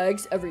least 3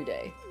 eggs every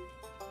day.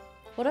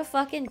 What a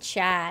fucking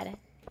Chad.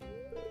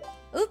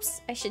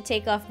 Oops, I should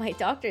take off my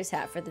doctor's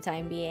hat for the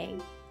time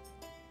being.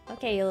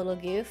 Okay, you little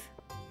goof.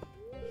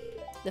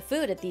 The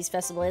food at these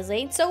festivals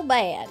ain't so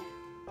bad.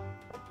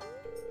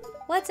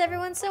 What's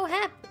everyone so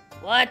happy?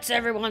 What's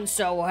everyone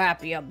so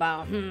happy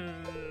about?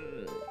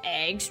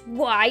 Eggs?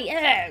 Why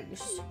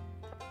eggs?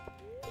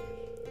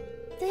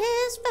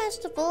 This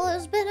festival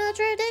has been a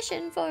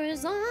tradition for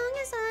as long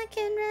as I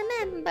can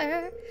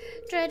remember.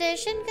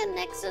 Tradition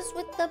connects us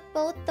with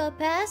both the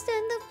past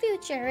and the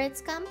future. It's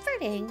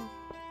comforting.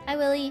 Hi,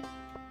 Willie.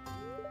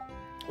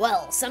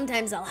 Well,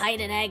 sometimes I'll hide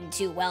an egg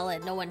too well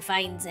and no one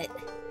finds it.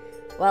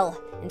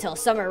 Well, until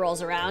summer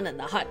rolls around and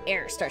the hot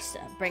air starts to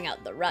bring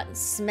out the rotten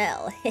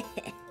smell.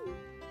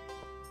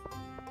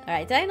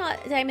 Alright, did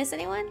I miss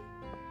anyone?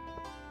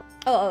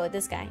 Oh,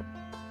 this guy.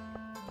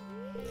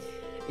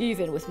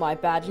 Even with my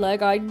bad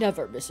leg, I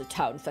never miss a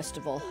town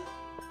festival.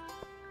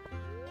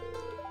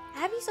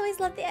 Abby's always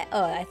loved the...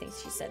 Oh, I think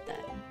she said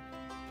that.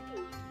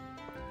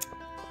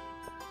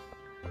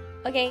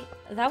 Okay,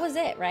 that was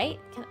it, right?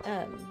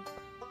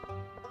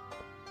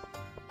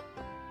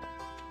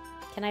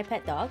 Can I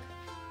pet dog?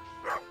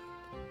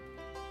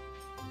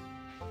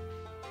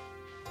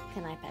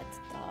 Can I pet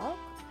dog?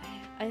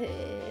 I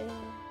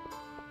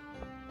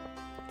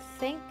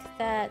think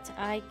that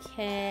I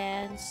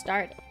can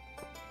start it.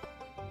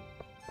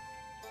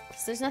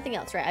 There's nothing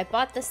else, right? I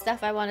bought the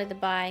stuff I wanted to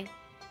buy.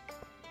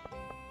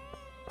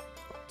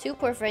 Too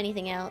poor for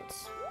anything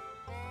else.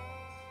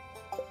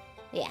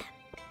 Yeah.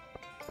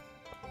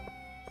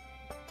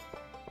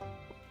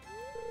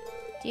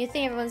 Do you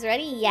think everyone's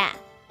ready? Yeah.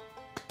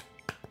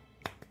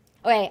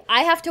 Okay,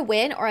 I have to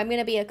win or I'm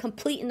gonna be a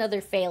complete another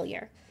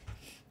failure.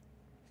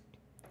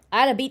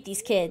 I gotta beat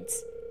these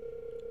kids.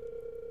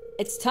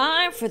 It's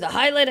time for the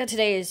highlight of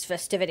today's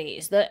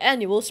festivities, the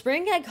annual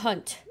spring egg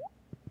hunt.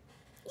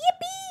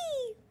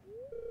 Yippee!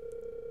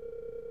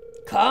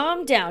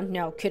 Calm down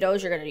now,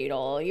 kiddos. You're gonna need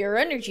all your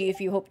energy if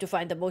you hope to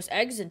find the most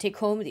eggs and take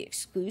home the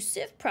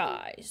exclusive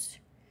prize.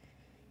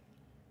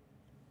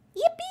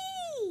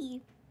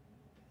 Yippee!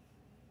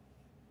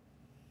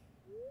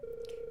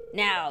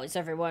 Now, is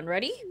everyone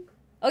ready?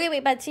 Okay,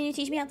 wait, bud, can you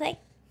teach me how to play?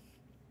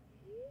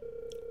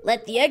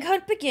 Let the egg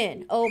hunt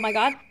begin. Oh my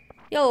god.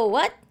 Yo,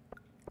 what?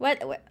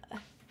 What?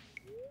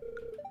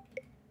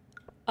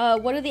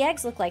 What do the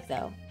eggs look like,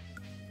 though?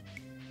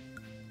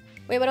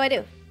 Wait, what do I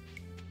do?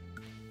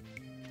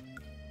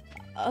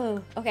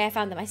 Oh, okay, I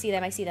found them. I see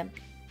them. I see them.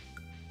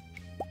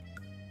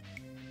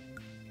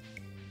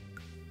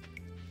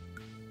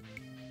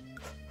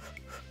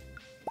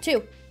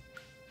 Two.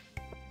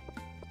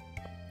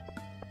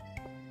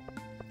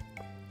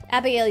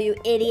 Abigail, you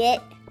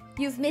idiot.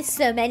 You've missed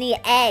so many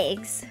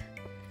eggs.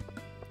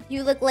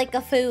 You look like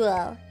a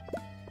fool.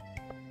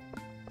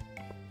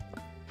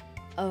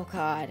 Oh,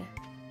 God.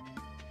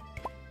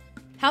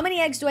 How many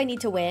eggs do I need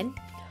to win?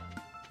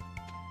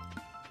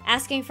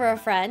 Asking for a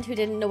friend who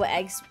didn't know what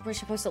eggs were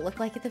supposed to look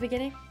like at the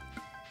beginning.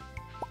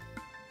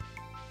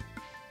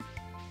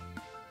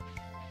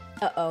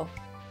 Uh-oh.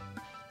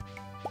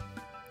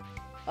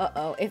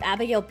 Uh-oh. If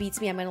Abigail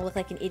beats me, I'm gonna look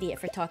like an idiot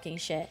for talking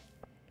shit.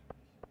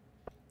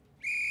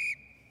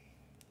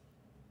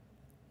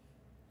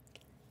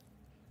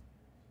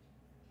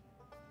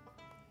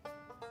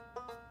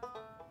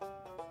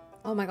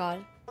 Oh my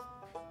god.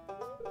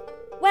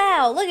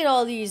 Wow, look at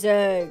all these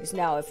eggs.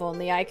 Now, if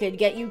only I could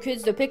get you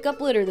kids to pick up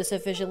litter this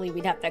efficiently,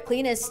 we'd have the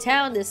cleanest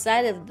town this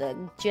side of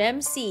the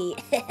Gem Sea.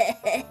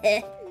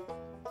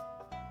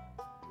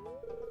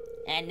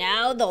 And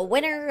now the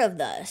winner of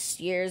this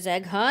year's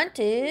egg hunt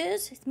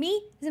is... It's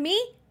me? Is it me?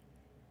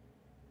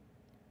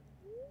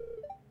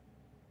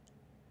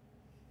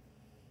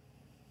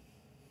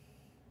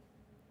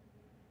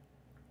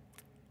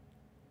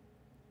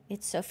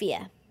 It's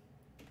Sophia.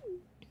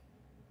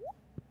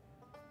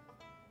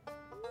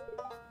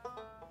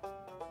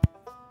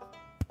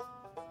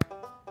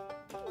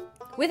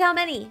 With how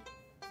many?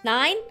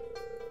 9?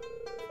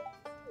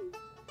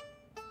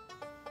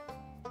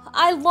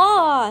 I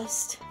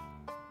lost.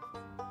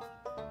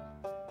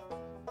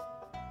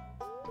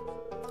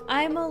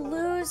 I'm a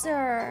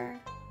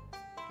loser.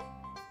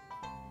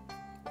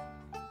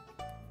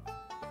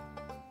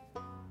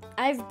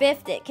 I've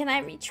biffed it. Can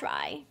I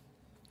retry?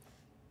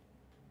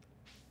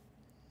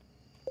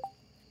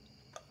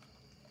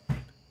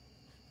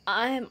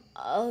 I'm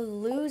a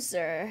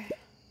loser.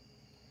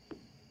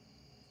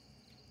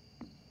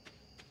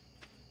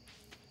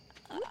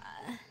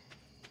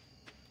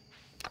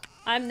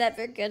 I'm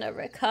never gonna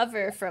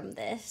recover from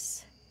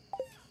this.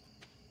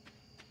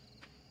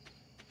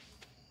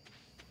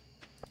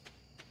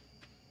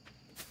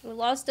 We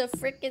lost to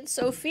frickin'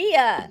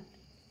 Sophia.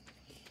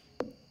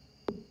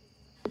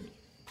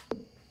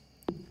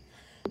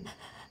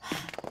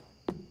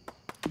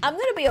 I'm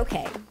gonna be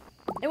okay.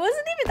 It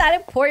wasn't even that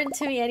important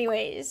to me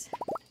anyways.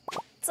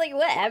 It's like,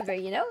 whatever,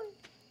 you know?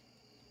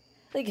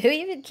 Like, who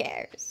even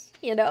cares,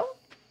 you know?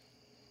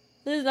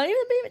 There's not even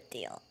a big of a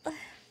deal.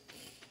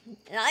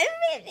 Not even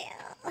a big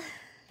deal.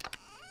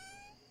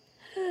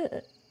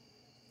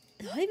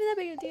 Not even that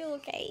big of a deal,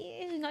 okay?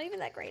 It's not even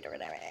that great or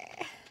whatever.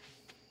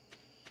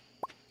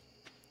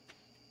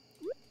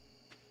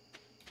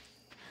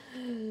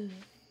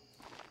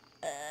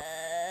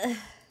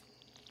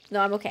 No,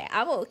 I'm okay.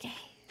 I'm okay.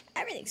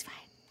 Everything's fine.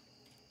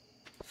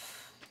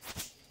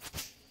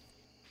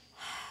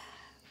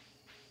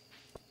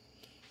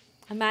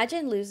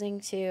 Imagine losing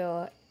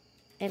to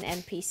an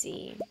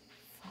NPC.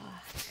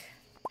 Fuck.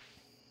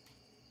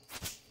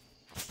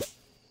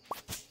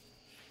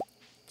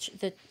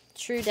 The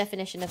true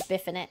definition of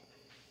biffing it.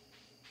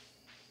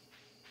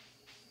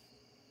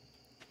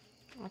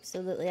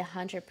 Absolutely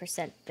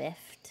 100%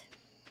 biffed.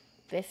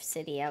 Biff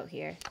City out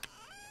here.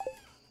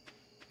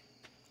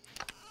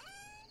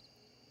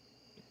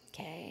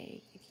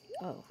 Okay.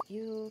 Oh,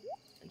 you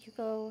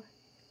go.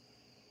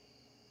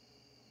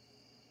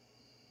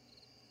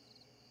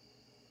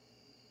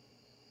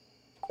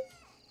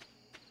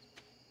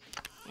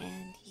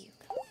 And you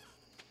go.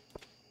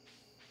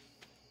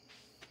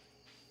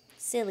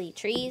 Silly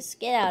trees,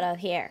 get out of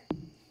here.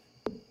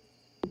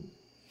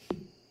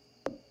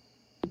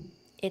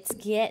 It's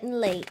getting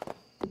late,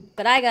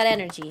 but I got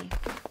energy.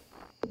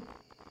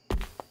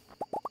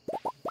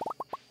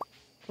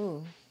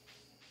 Ooh.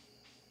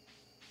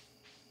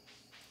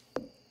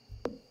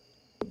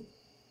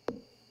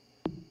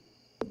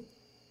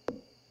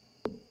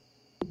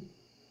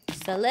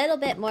 Just a little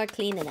bit more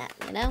cleaning up,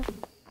 you know?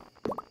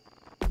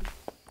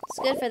 It's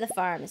good for the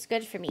farm. It's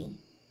good for me.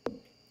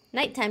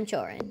 Nighttime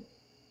chorin'.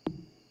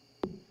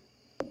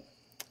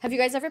 Have you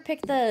guys ever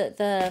picked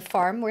the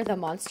farm where the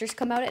monsters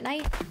come out at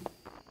night?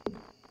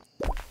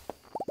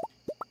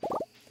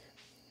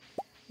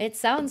 It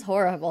sounds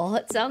horrible.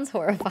 It sounds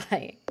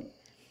horrifying.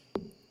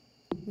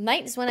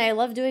 Night is when I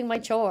love doing my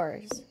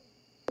chores.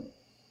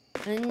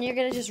 And you're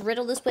gonna just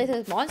riddle this place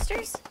with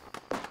monsters?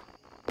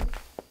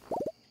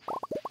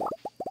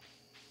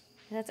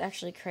 That's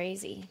actually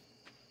crazy.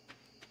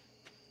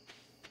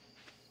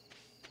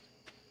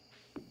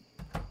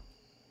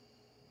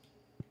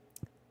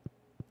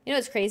 You know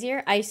what's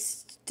crazier? I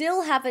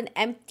still have an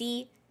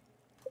empty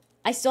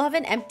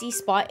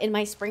spot in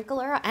my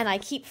sprinkler, and I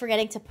keep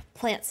forgetting to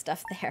plant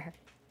stuff there.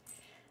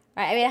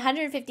 All right, I made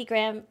 150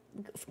 grams,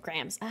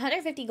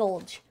 150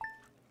 gold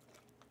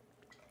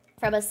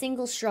from a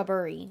single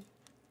shrubbery.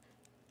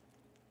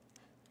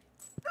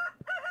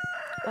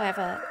 Oh, I have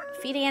a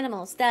feed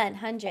animals done.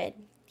 100.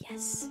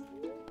 Yes.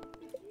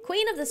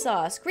 Queen of the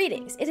Sauce,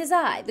 greetings. It is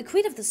I, the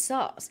Queen of the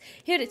Sauce,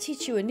 here to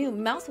teach you a new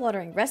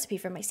mouth-watering recipe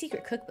from my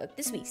secret cookbook.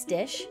 This week's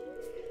dish: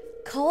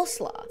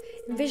 coleslaw.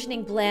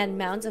 Envisioning bland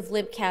mounds of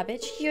limp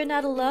cabbage? You're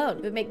not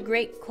alone, but a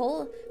great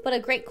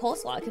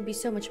coleslaw can be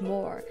so much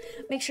more.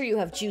 Make sure you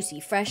have juicy,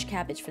 fresh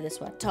cabbage for this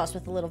one. Toss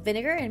with a little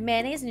vinegar and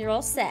mayonnaise and you're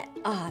all set.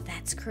 Ah,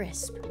 that's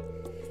crisp.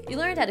 You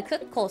learned how to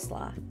cook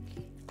coleslaw.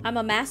 I'm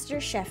a master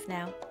chef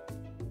now.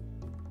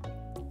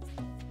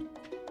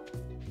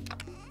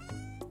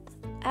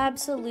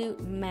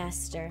 Absolute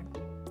master.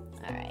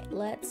 Alright,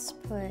 let's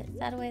put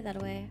that away, that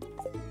away.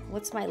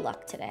 What's my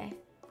luck today?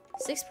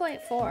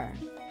 6.4.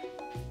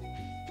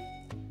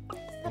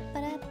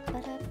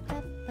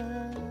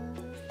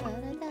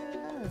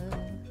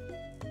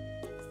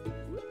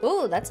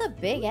 Ooh, that's a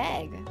big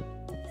egg.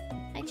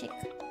 Hi, chick.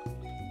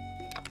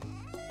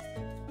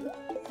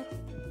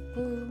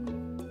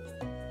 Boom.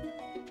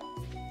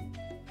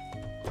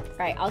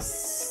 Alright, I'll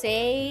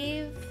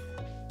save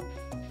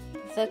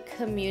the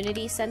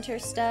community center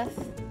stuff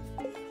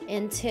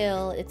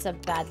until it's a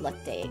bad luck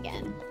day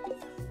again.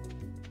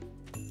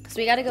 So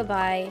we gotta go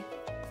buy...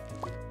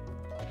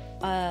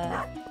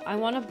 I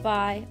wanna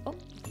buy... Oh.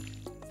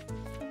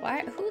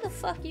 Why? Who the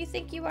fuck you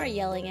think you are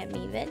yelling at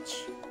me, bitch?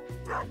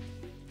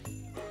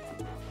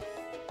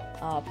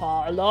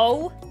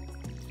 Apollo?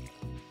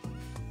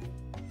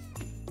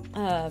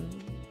 I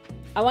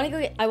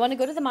wanna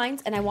go to the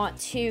mines and I want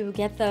to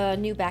get the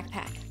new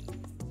backpack.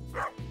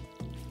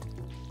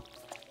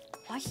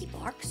 Why he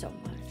barks so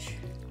much?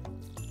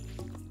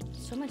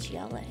 So much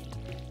yelling.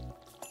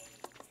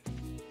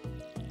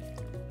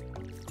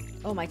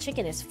 Oh, my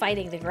chicken is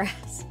fighting the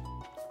grass.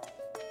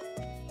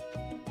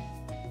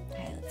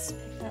 Alright, let's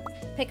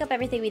pick up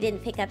everything we didn't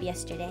pick up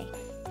yesterday.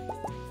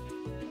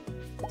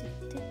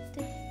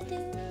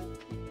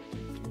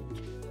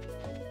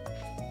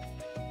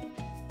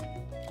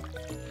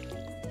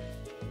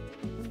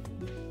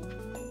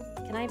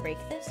 Can I break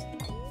this?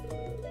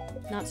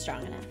 Not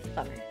strong enough.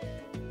 Bummer.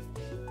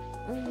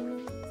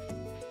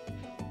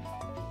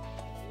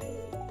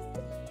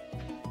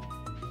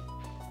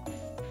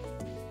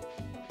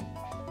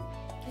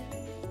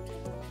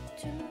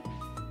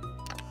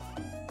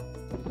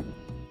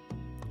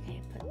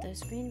 Okay, put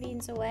those green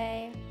beans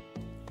away.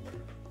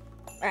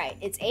 Alright,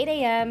 it's 8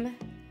 a.m.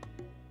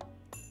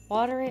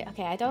 Watering.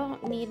 Okay, I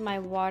don't need my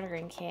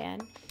watering can.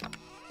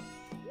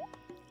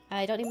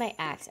 I don't need my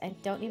axe. I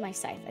don't need my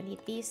scythe. I need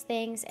these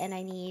things, and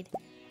I need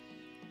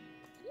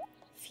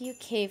a few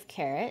cave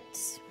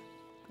carrots.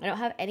 I don't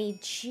have any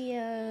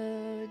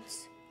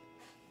geodes.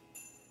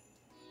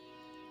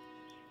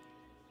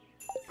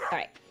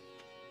 Alright.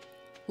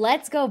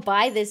 Let's go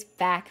buy this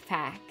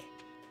backpack.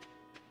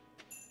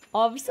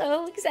 I'm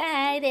so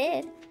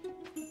excited.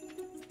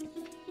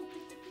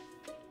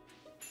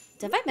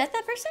 Have I met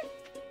that person?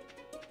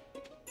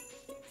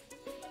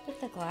 With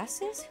the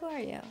glasses? Who are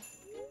you?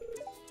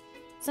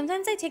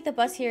 Sometimes I take the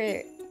bus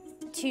here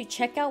to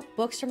check out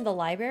books from the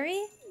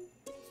library.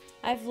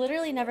 I've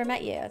literally never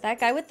met you. That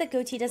guy with the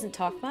goatee doesn't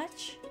talk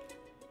much.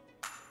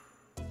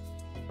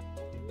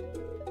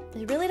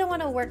 I really don't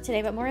want to work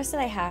today, but Maura said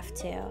I have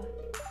to.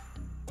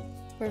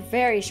 We're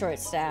very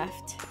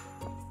short-staffed.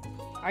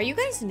 Are you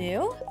guys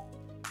new?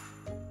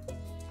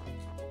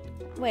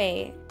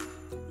 Wait.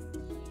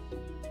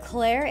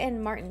 Claire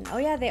and Martin. Oh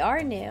yeah, they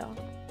are new.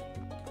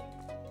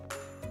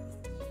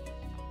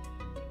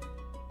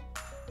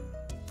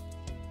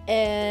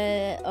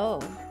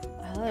 Oh,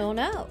 I don't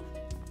know.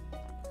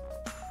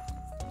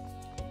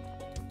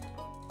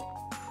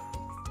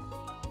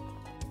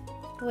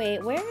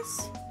 Wait,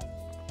 where's...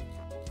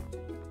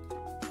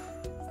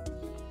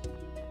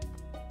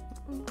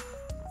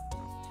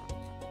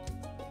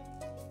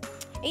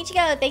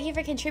 Ichigo, thank you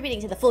for contributing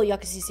to the full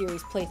Yakuza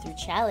series playthrough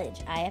challenge.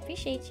 I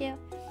appreciate you.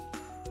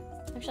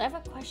 Actually, I have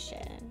a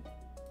question.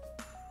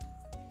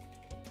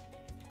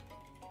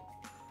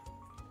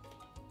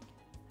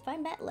 Have I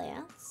met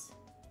Lance?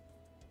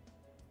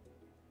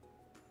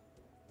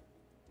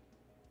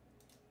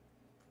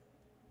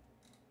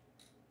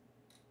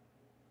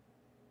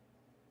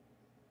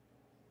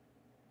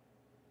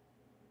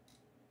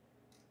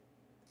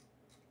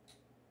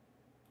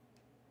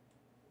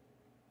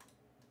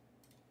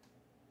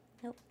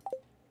 Nope.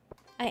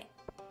 Alright.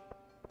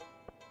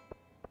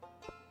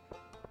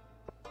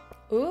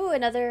 Ooh,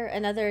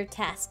 another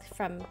task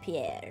from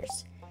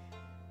Pierre's.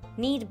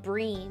 Need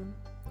bream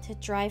to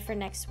dry for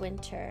next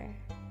winter.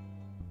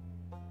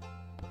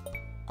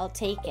 I'll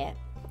take it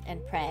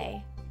and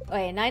pray.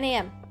 Okay, 9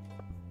 a.m.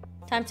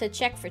 Time to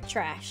check for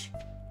trash.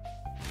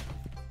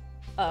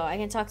 Oh, I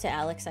can talk to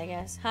Alex, I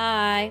guess.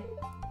 Hi.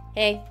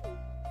 Hey.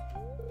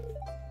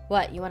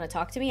 What, you want to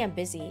talk to me? I'm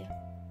busy.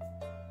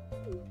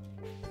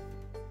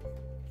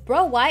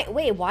 Bro, why?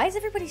 Wait, why is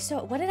everybody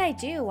so... What did I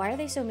do? Why are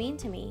they so mean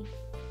to me?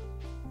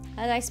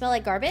 Did I smell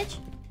like garbage?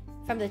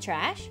 From the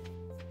trash?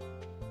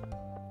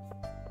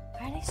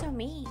 Why are they so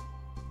mean?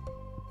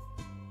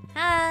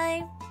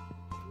 Hi.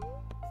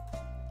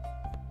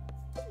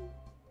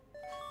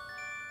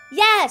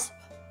 Yes!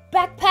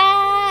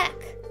 Backpack!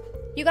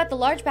 You got the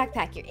large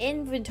backpack. Your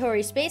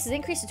inventory space is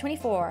increased to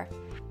 24.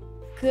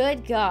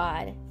 Good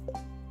God.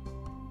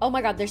 Oh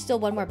my God, there's still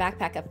one more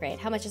backpack upgrade.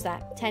 How much is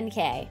that?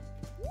 10K.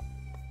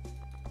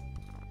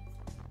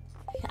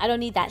 I don't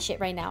need that shit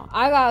right now.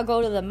 I gotta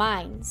go to the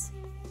mines.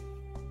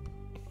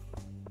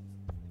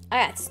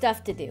 I got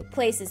stuff to do.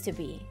 Places to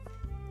be.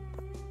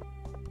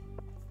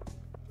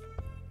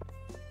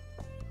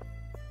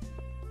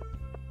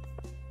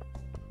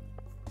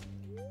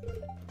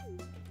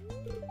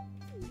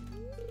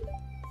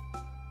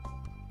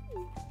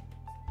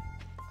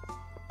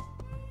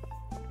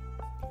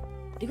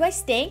 Do I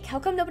stink? How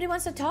come nobody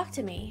wants to talk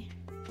to me?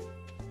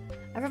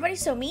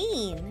 Everybody's so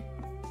mean.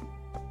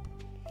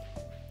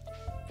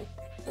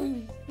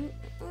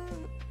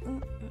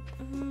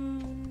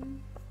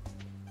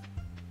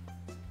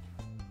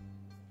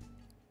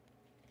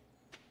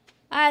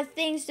 I have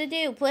things to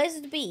do,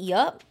 places to be.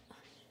 Yup.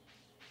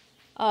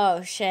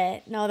 Oh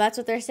shit. No, that's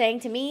what they're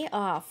saying to me?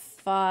 Oh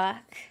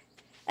fuck.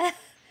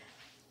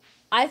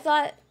 I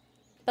thought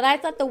But I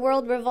thought the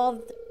world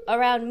revolved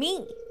around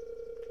me.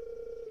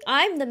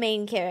 I'm the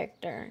main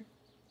character.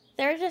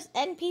 They're just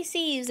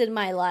NPCs in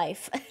my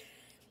life.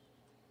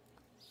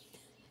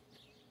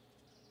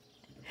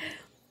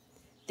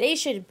 They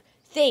should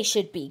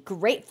be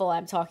grateful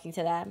I'm talking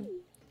to them.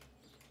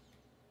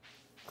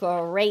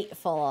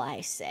 Grateful,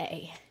 I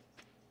say.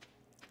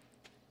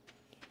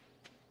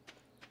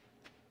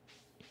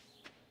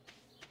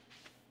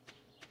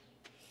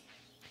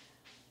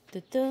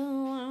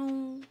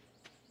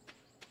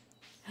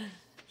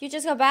 You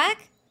just got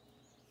back?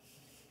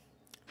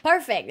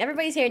 Perfect.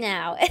 Everybody's here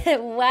now.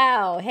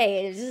 Wow.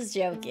 Hey, I was just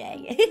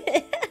joking.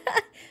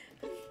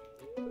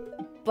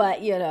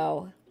 But, you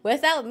know,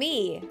 without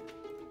me,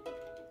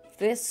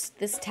 this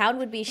town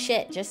would be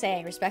shit. Just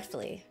saying,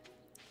 respectfully.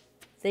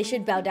 They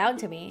should bow down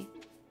to me.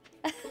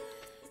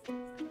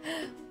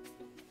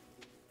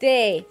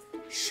 They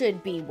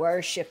should be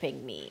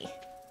worshipping me.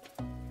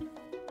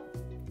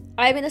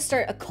 I'm gonna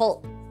start a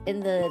cult in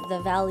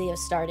the Valley of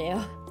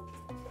Stardew.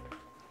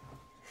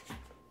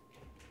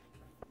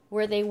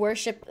 Where they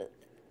worship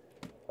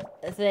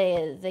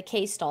the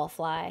KStall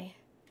fly.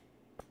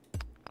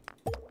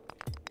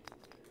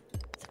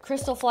 The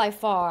Crystal Fly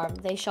Farm,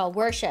 they shall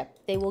worship.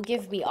 They will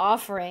give me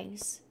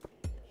offerings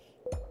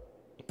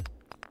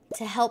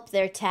to help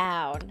their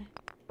town.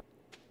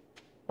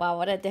 Wow,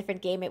 what a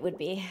different game it would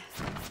be.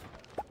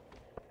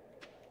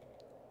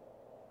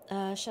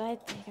 Should I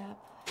pick up?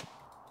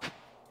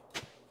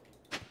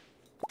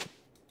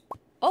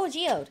 Oh,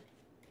 Geode.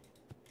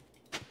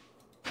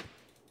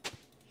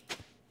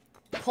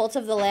 Cult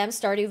of the Lamb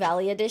Stardew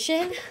Valley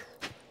Edition.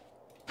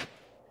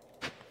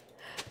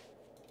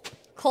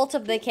 Cult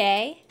of the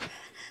K.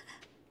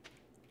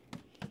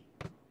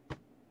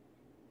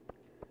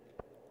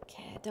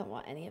 Okay, I don't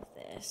want any of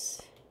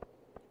this.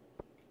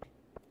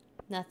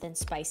 Nothing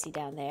spicy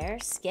down there.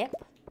 Skip.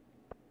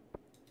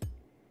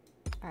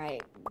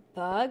 Alright,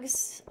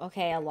 bugs.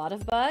 Okay, a lot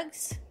of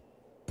bugs.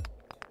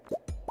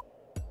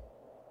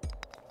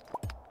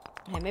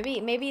 Okay,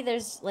 maybe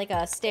there's like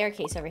a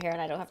staircase over here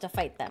and I don't have to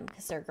fight them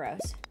because they're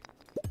gross.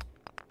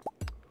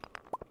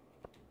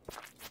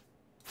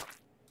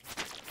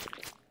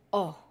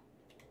 Oh,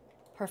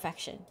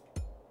 perfection.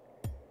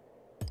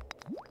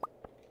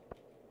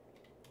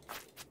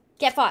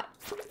 Get fought.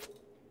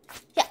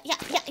 Yeah.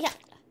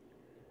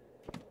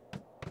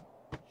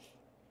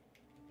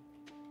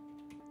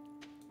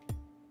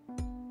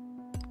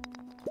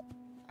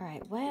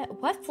 Alright,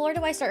 what floor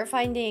do I start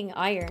finding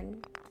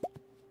iron?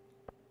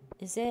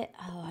 Is it?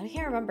 Oh, I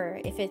can't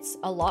remember if it's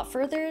a lot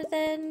further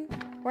than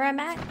where I'm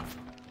at.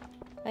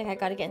 Like I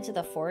gotta get into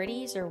the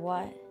 40s or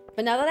what.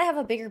 But now that I have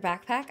a bigger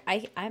backpack,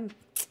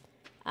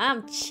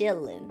 I'm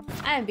chilling.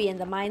 I'm be in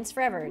the mines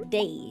forever.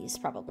 Days,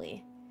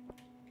 probably.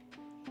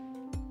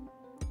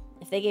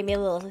 If they gave me a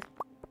little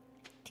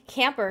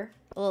camper,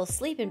 a little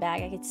sleeping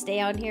bag, I could stay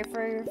on here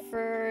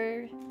for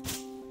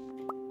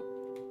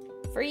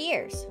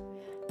years.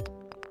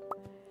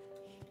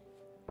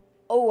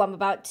 Oh, I'm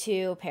about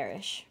to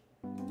perish.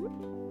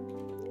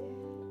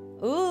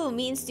 Ooh,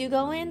 meat and stew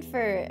going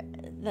for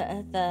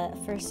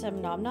for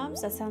some nom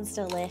noms. That sounds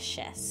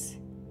delicious.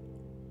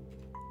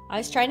 I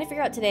was trying to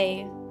figure out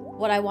today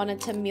what I wanted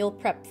to meal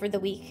prep for the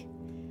week,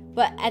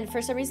 and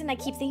for some reason I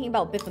keep thinking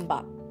about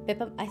bibimbap.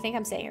 I think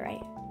I'm saying it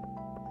right.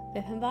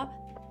 Bibimbap.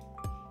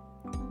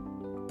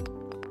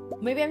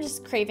 Maybe I'm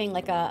just craving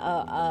like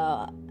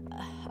a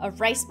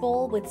rice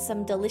bowl with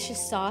some delicious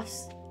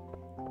sauce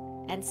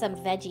and some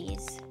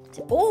veggies.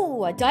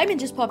 Oh, a diamond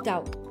just popped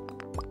out.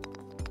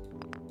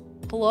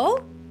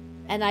 Hello?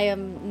 And I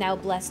am now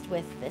blessed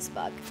with this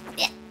bug.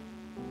 Yeah.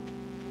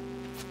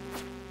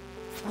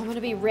 I'm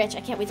gonna be rich.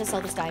 I can't wait to sell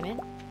this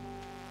diamond.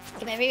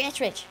 Get me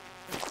rich.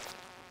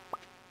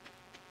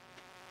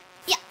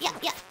 Yeah.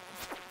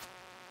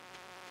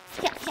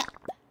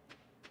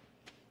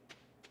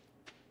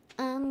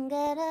 I'm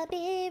gonna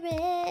be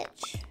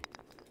rich.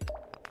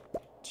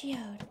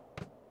 Geode.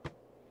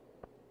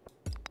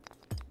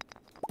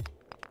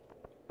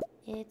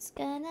 It's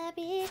gonna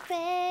be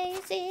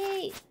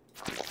crazy.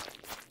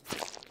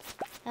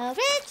 How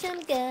rich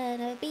I'm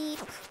gonna be.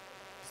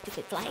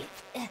 Stupid fly.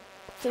 I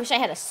wish I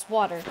had a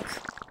swatter.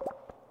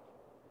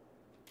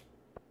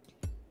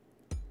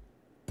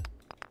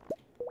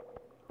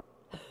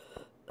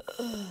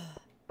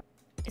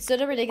 It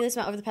stood a ridiculous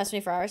amount over the past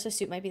 24 hours, so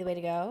soup might be the way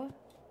to go.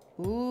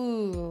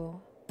 Ooh.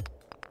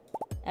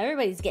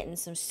 Everybody's getting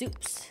some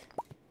soups.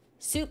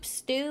 Soup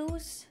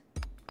stews.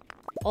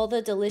 All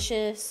the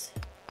delicious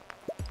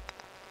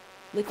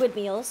liquid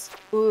meals.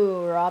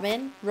 Ooh,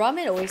 ramen.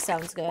 Ramen always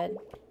sounds good.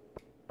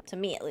 To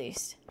me, at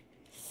least.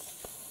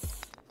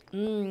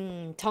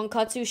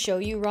 Tonkatsu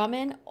shoyu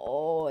ramen.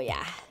 Oh,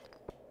 yeah.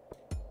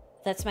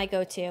 That's my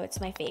go-to. It's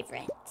my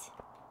favorite.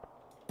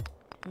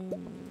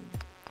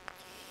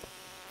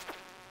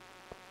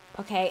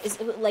 Okay, is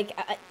it like...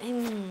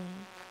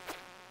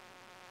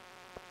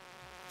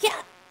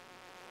 Yeah!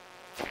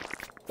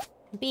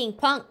 Being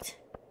punked.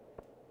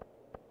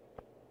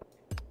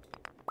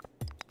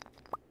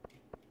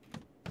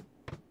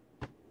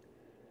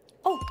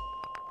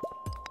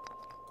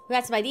 We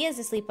got some ideas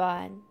to sleep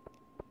on.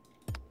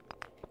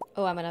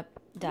 Oh, I'm gonna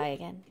die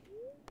again.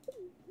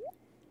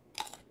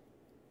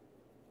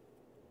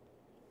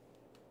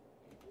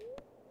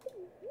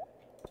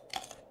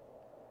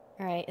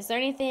 Alright, is there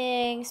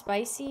anything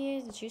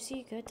spicy,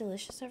 juicy, good,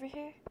 delicious over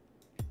here?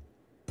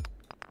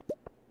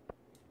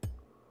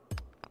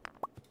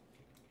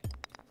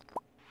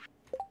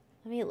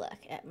 Let me look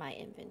at my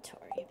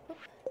inventory. Whoop.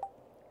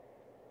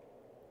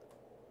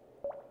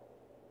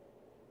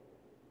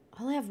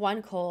 I only have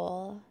one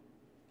coal.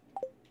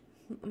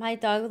 My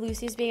dog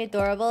Lucy's being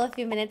adorable a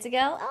few minutes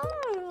ago.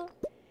 Oh!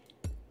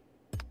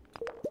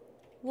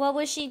 What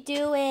was she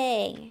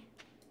doing?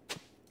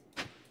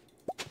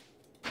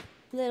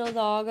 Little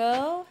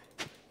doggo.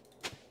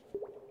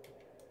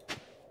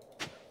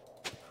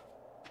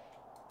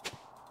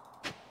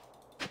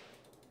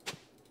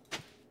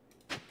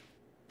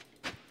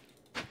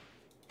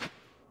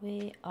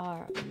 We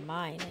are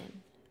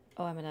mining.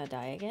 Oh, I'm gonna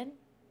die again.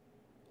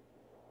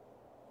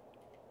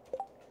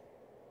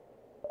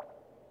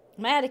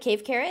 Am I out of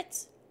cave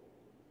carrots?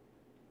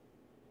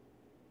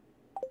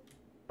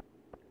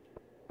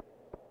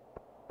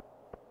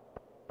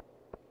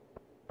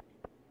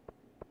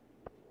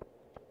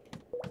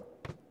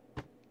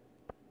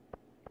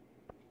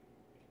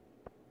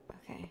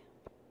 Okay.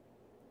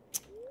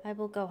 I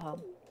will go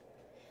home.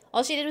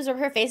 All she did was rub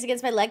her face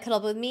against my leg, cuddle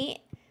up with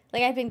me.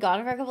 Like I'd been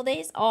gone for a couple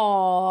days.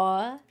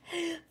 Aww.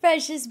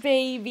 Precious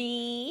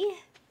baby.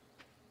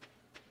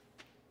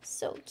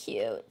 So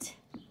cute.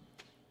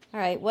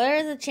 Alright, what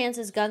are the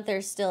chances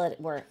Gunther's still at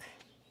work?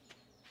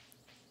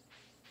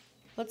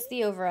 What's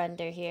the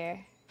over-under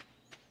here?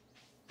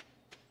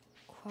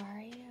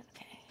 Quarry?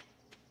 Okay.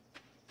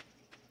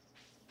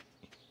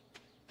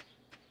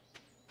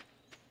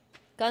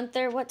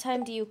 Gunther, what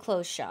time do you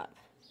close shop?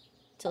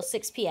 Till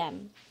 6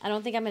 p.m. I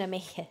don't think I'm gonna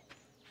make it.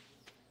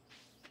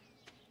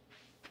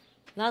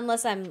 Not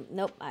unless I'm...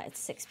 Nope,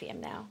 it's 6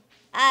 p.m. now.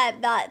 I'm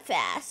not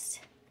fast.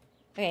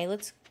 Okay,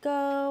 let's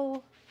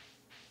go...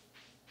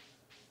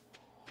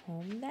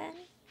 home then?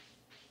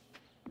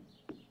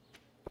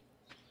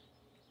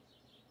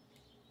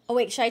 Oh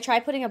wait, should I try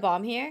putting a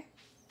bomb here?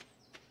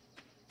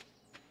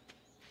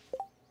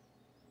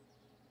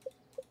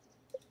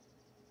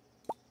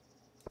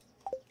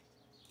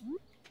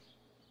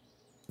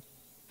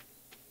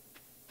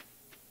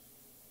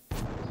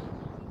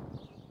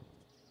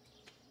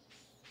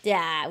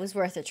 Yeah, it was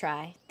worth a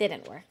try.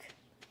 Didn't work.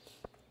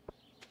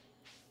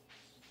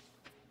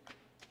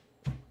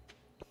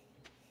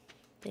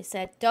 They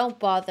said, don't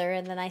bother,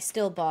 and then I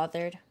still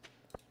bothered.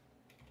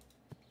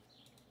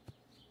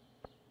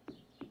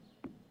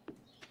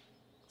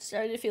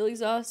 Starting to feel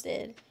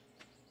exhausted.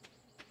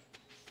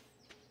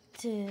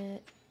 Okay,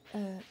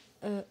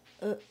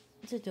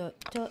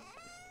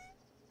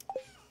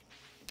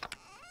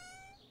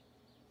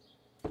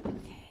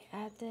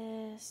 add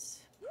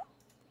this.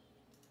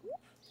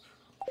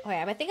 Oh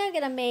yeah, I think I'm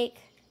gonna make...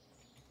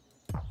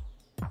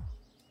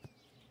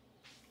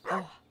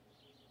 Oh.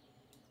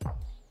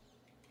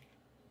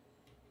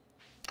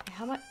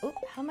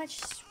 How much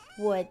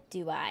wood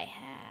do I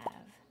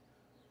have?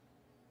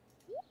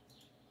 1,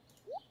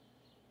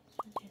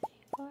 2, 3,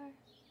 4.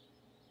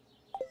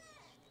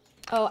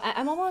 Oh,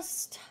 I'm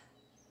almost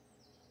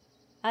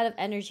out of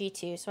energy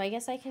too, so I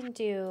guess I can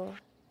do...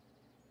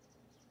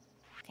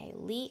 Okay,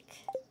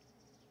 leek,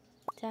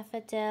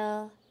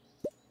 daffodil,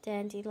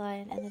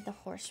 dandelion, and then the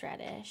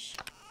horseradish.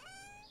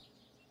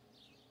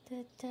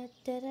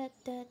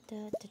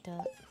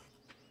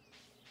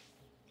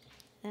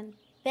 And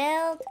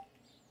build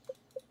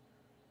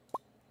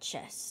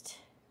chest.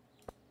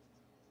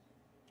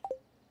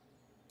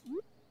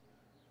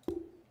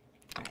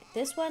 Alright,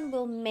 this one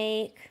will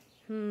make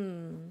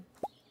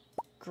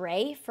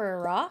gray for a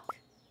rock.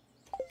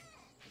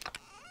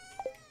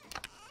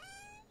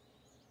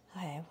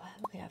 Okay,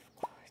 we have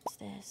quartz,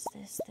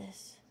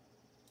 this.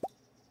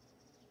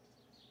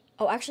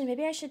 Oh, actually,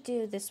 maybe I should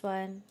do this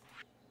one.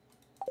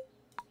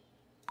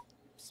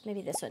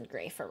 Maybe this one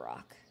gray for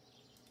rock.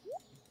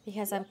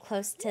 Because I'm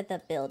close to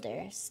the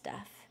builder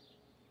stuff.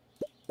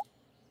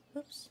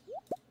 Oops.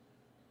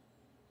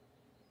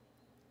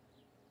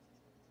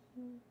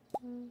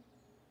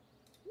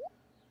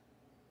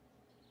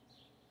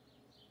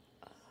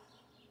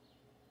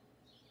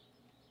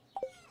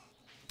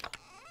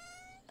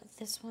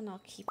 This one,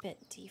 I'll keep it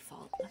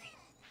default. Okay.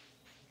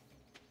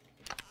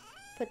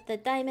 Put the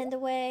diamond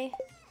away.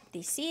 Put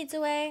these seeds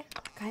away.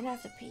 Kind of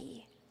have to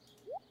pee.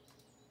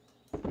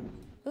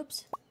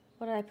 Oops.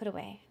 What did I put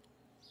away?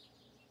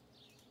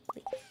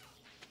 Leak.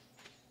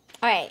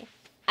 Alright.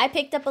 I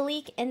picked up a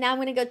leak, and now I'm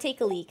going to go take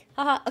a leak.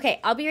 Haha.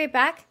 Okay, I'll be right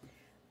back.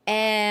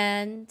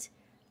 And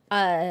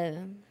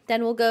then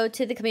we'll go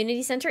to the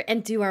community center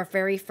and do our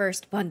very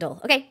first bundle.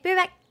 Okay, be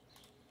right back.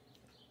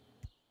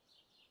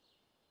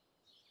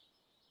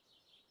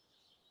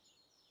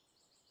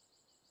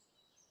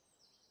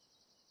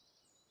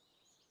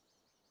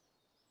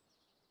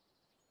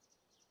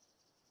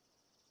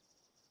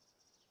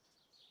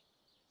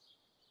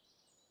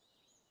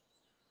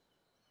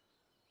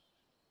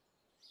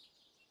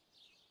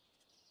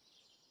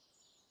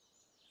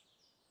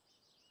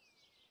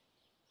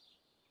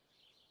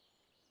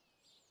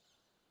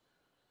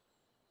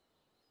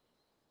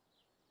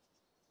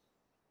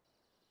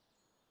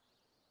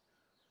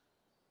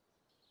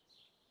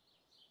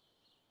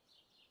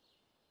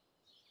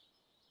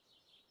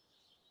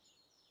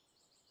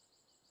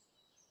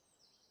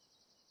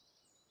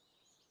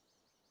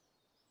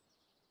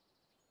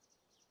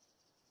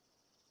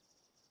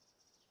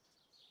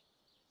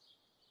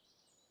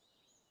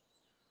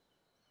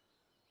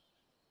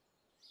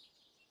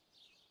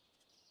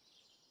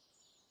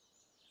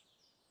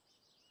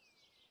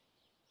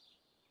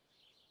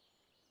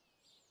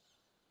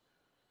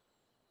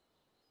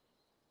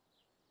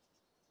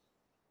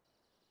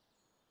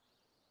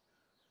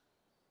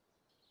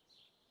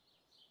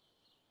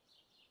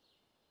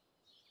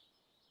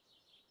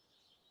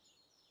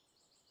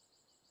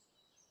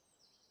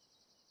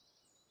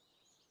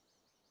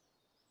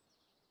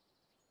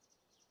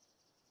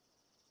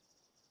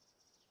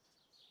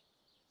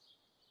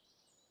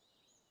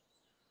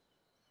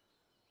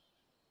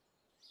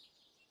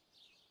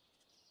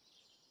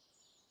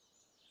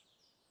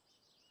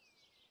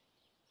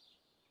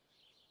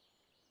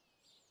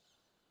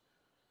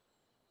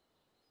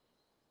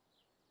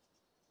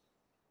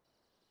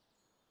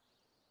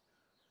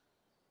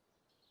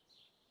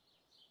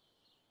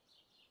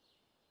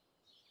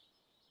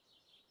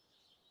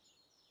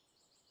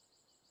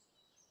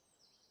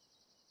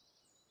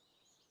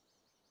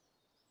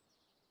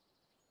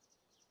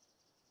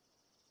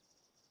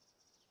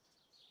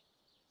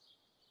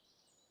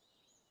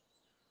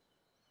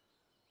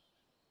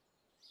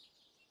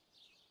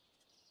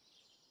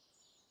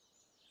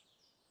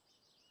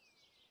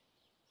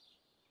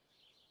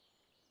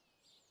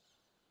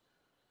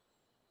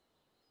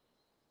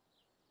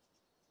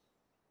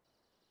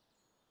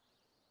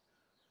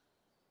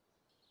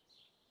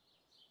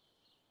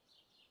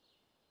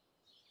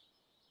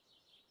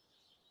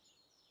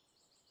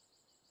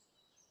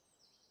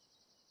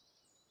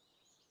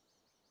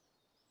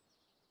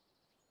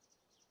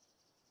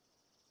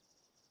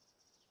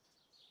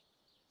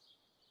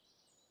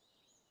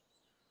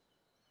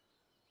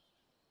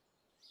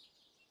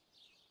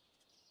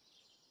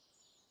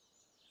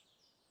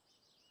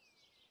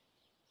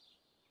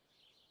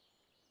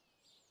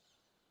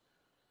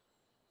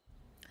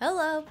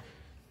 Hello.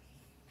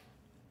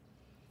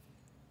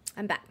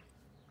 I'm back.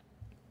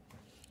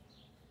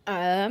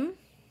 I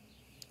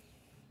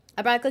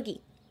brought a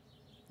cookie.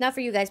 Not for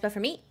you guys, but for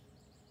me.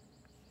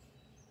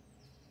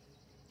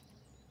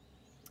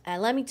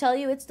 And let me tell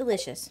you, it's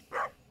delicious.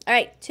 All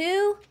right,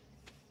 2.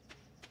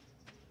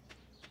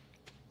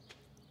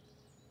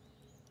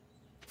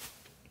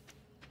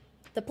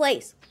 The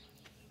place.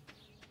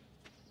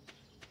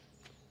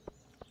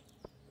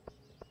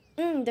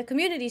 The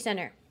community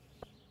center.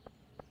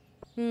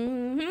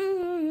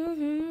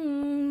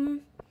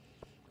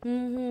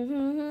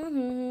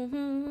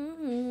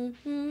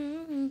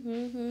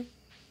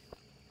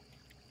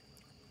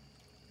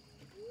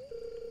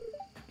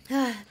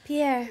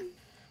 Pierre. Oh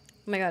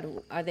my god,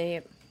 are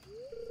they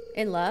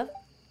in love?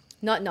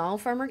 Not now,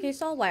 Farmer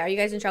KStall? Why, are you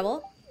guys in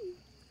trouble?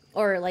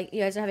 Or, like,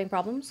 you guys are having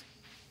problems?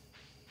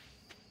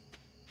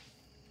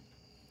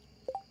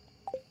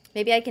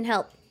 Maybe I can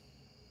help.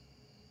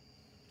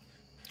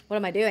 What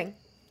am I doing?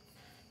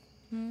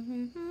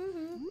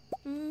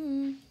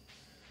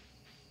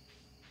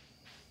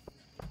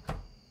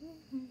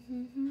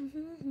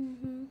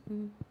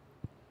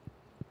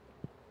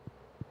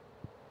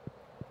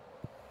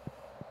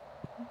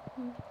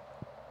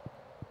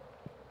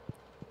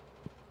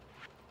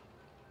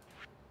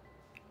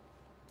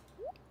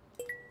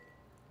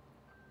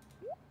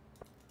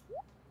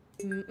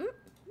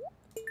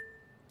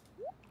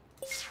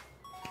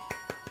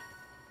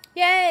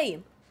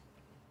 Yay!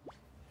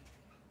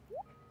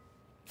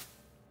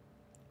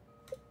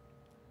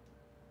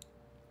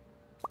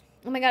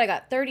 Oh my god, I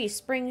got 30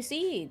 spring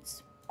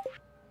seeds.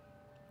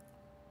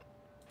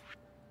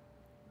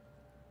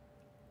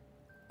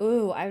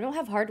 Ooh, I don't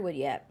have hardwood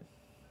yet.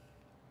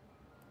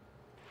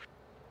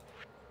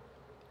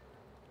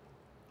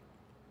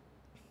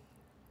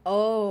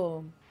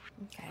 Oh,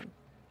 okay.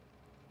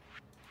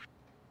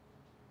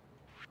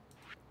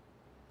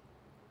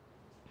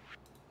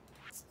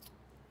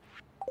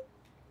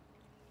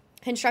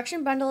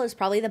 Construction bundle is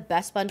probably the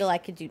best bundle I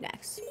could do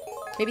next.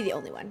 Maybe the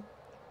only one.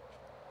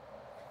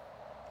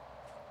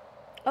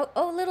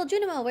 Oh, little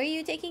Junimo, where are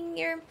you taking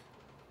your...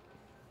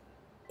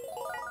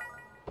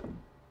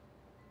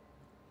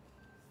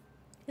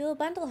 little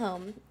bundle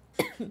home?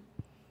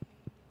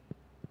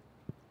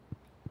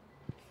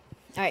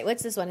 Alright,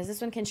 what's this one? Is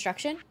this one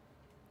construction?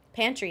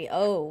 Pantry,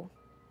 oh.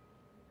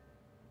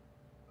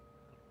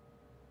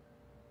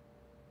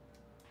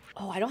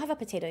 Oh, I don't have a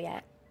potato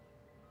yet.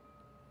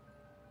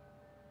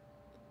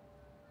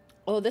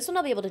 Oh, this one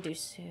I'll be able to do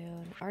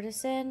soon.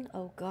 Artisan,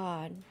 oh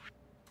god.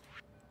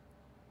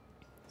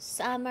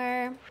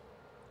 Summer.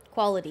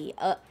 Quality,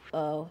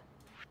 uh-oh.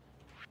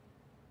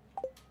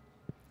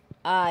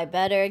 I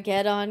better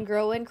get on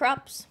growing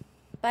crops.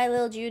 Bye,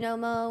 little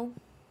Junomo.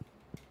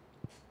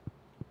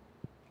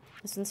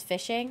 This one's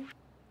fishing.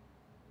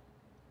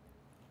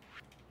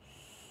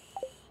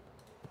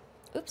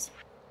 Oops.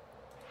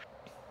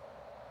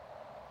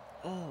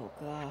 Oh,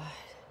 God.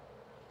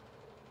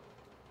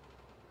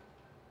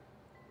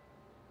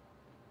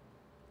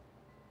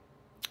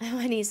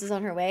 My niece is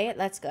on her way.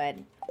 That's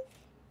good.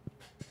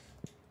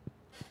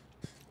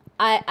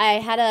 I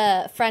had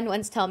a friend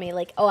once tell me,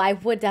 like, oh, I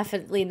would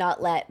definitely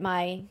not let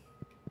my,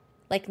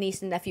 like,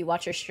 niece and nephew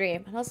watch her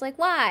stream. And I was like,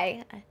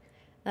 why?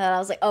 And I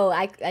was like, oh,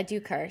 I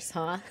do curse,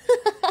 huh?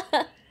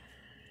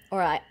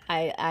 Or I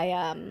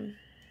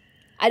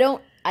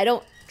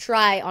don't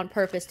try on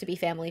purpose to be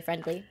family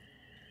friendly.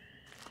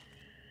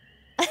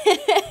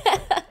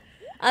 I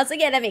was like,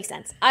 yeah, that makes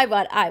sense.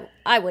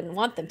 I wouldn't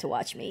want them to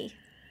watch me.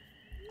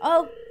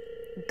 Oh,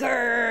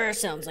 grrr,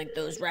 sounds like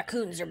those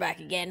raccoons are back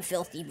again,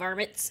 filthy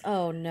varmints.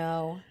 Oh,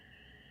 no.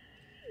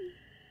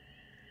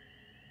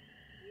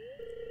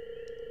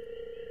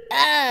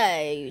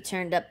 Ah, you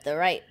turned up the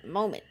right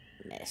moment,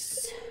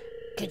 miss.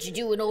 Could you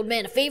do an old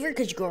man a favor?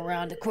 Could you go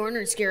around the corner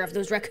and scare off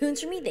those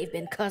raccoons for me? They've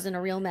been causing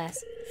a real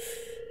mess.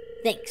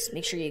 Thanks.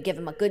 Make sure you give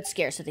them a good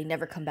scare so they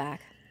never come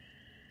back.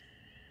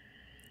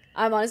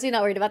 I'm honestly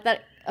not worried about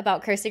that,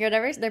 about cursing or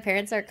whatever. Their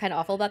parents are kind of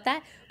awful about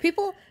that.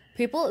 People,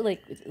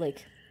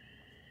 like...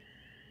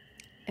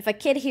 If a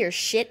kid hears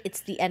shit, it's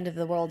the end of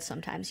the world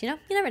sometimes, you know?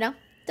 You never know.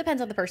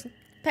 Depends on the person.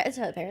 Depends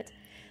on the parents.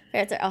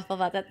 Parents are awful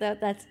about that, though.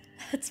 That's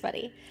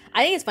funny.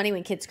 I think it's funny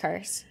when kids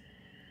curse.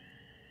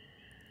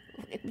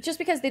 Just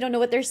because they don't know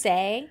what they're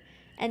saying,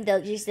 and they're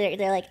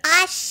like,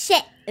 ah,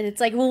 shit! And it's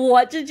like,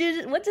 what just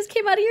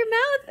came out of your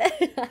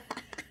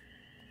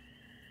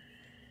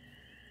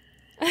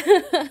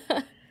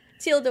mouth?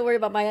 Teal, don't worry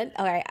about my end.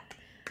 Alright.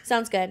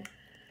 Sounds good.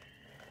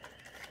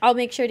 I'll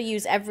make sure to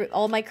use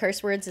all my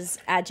curse words as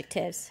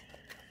adjectives.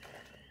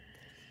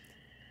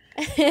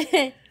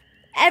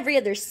 every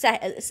other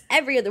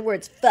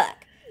word's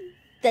fuck.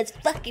 That's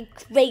fucking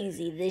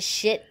crazy, this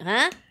shit,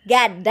 huh?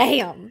 God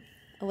damn.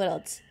 What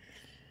else?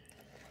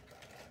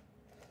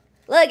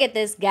 Look at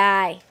this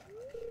guy.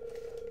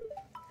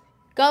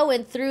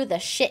 Going through the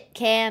shit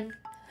can.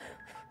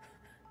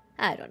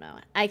 I don't know.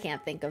 I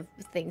can't think of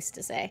things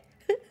to say.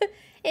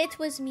 It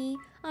was me.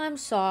 I'm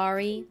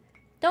sorry.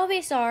 Don't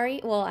be sorry.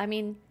 Well, I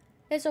mean,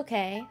 It's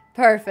okay.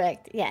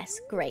 Perfect.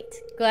 Yes, great.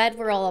 Glad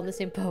we're all on the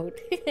same boat.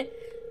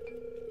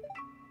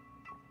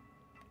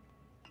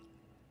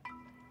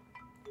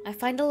 I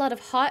find a lot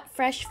of hot,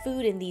 fresh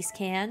food in these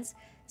cans.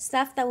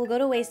 Stuff that will go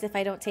to waste if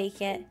I don't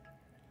take it.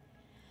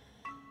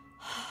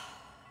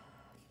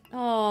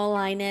 Oh,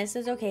 Linus,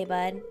 it's okay,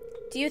 bud.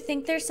 Do you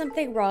think there's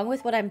something wrong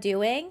with what I'm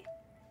doing?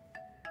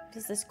 What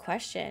is this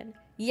question?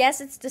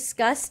 Yes, it's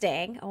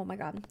disgusting. Oh my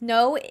god.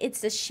 No,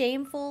 it's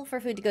shameful for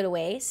food to go to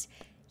waste.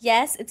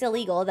 Yes, it's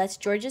illegal. That's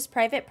George's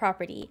private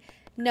property.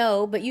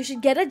 No, but you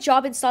should get a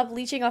job and stop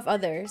leeching off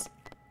others.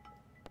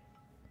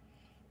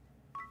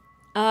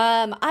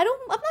 I'm not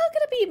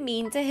gonna be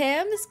mean to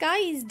him. This guy,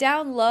 he's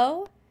down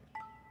low.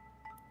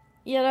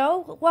 You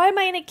know? Why am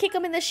I gonna kick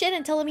him in the shin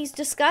and tell him he's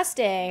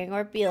disgusting?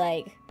 Or be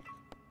like,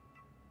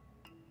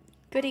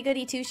 goody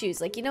goody two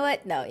shoes. Like, you know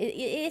what? No,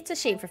 it's a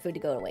shame for food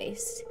to go to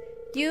waste.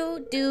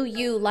 You do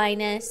you,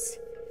 Linus.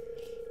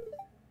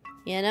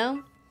 You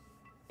know?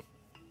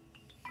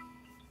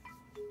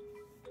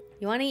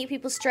 You want to eat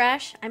people's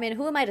trash? I mean,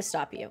 who am I to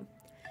stop you?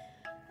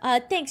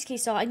 Thanks,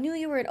 KStall. I knew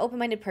you were an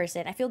open-minded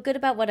person. I feel good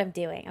about what I'm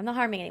doing. I'm not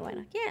harming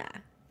anyone. Yeah. I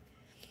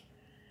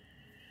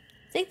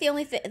think the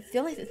only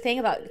thing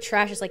about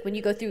trash is like when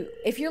you go through,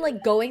 if you're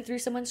like going through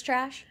someone's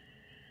trash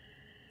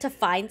to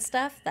find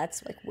stuff,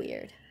 that's like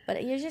weird.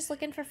 But you're just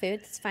looking for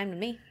food. That's fine with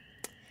me.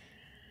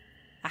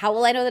 How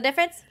will I know the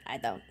difference? I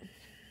don't.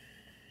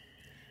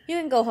 You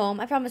can go home.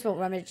 I promise won't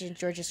rummage in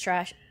George's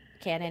trash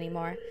can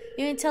anymore.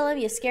 You can tell him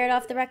you scared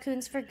off the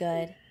raccoons for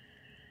good.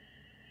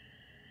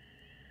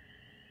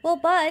 Well,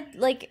 bud,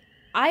 like,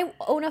 I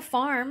own a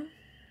farm.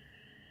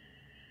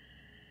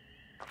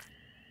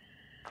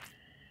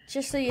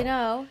 Just so you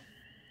know.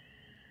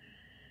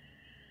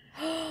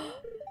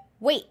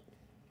 Wait.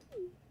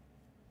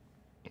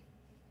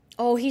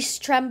 Oh, he's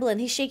trembling.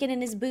 He's shaking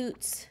in his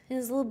boots. In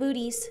his little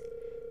booties.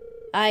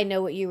 I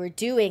know what you were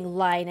doing,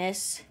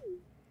 Linus.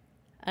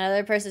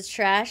 Another person's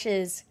trash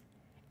is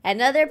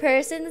another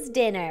person's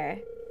dinner.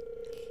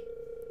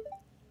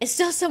 It's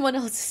still someone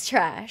else's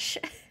trash.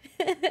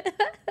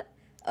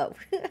 Oh.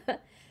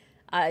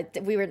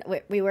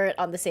 We were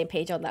on the same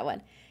page on that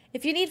one.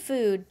 If you need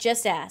food,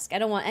 just ask. I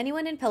don't want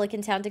anyone in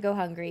Pelican Town to go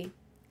hungry.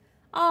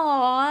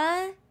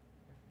 Aww.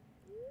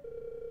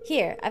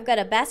 Here, I've got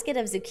a basket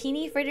of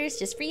zucchini fritters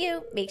just for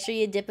you. Make sure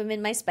you dip them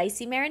in my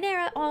spicy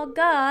marinara. Oh,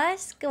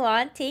 Gus, go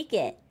on, take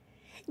it.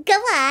 Go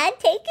on,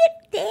 take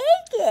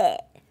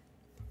it.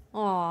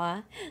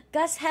 Aw,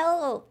 Gus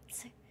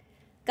helped.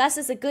 Gus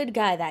is a good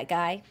guy, that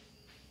guy.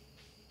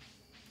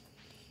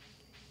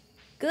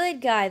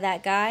 Good guy,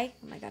 that guy.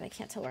 Oh my god, I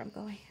can't tell where I'm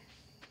going.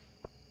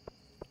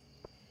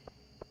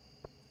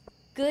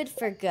 Good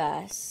for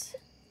Gus.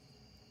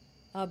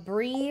 A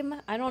bream?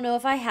 I don't know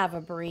if I have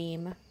a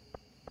bream.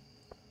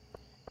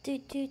 Oh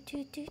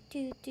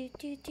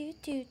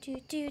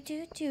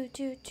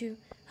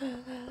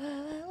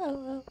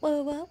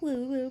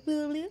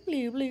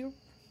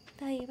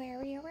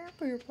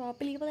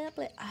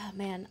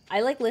man,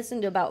 I like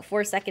listened to about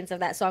 4 seconds of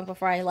that song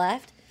before I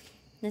left.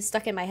 And it's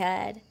stuck in my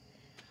head.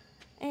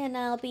 And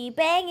I'll be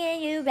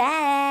banging you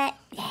back.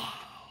 Yeah.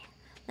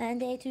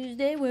 Monday,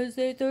 Tuesday,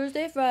 Wednesday,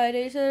 Thursday,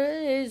 Friday,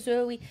 Saturday,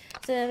 so we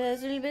beep, beep,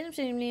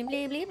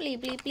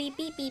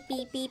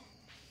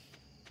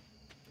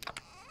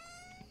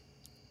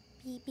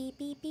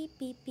 beep, beep, beep,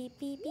 beep, beep,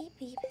 beep,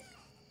 beep.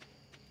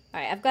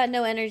 Alright, I've got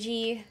no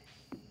energy.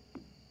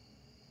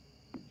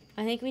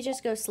 I think we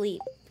just go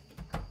sleep.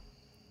 I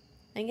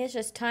think it's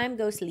just time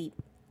go sleep.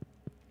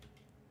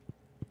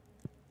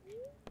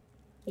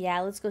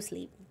 Yeah, let's go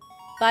sleep.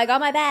 But I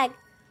got my bag.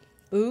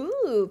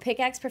 Ooh,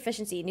 pickaxe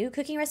proficiency. New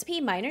cooking recipe,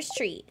 miner's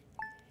treat.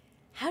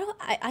 How do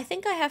I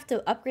think I have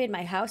to upgrade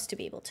my house to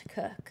be able to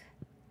cook.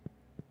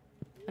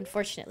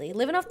 Unfortunately.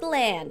 Living off the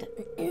land.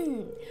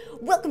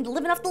 Welcome to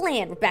Living Off the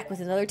Land. We're back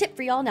with another tip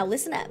for y'all. Now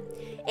listen up.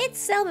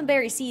 It's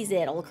salmonberry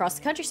season. All across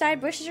the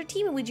countryside, bushes are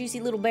teeming with juicy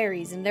little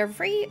berries, and they're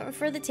free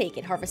for the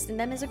taking. Harvesting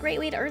them is a great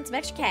way to earn some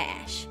extra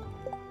cash.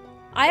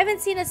 I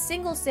haven't seen a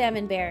single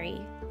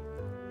salmonberry.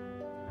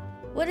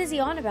 What is he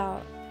on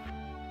about?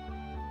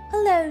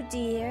 Hello,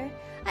 dear.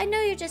 I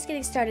know you're just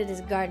getting started as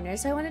a gardener,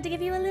 so I wanted to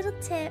give you a little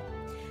tip.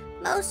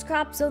 Most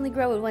crops only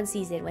grow in one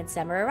season. When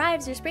summer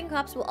arrives, your spring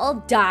crops will all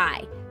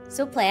die.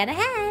 So plan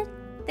ahead.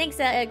 Thanks,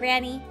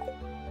 Granny.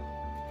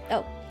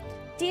 Oh,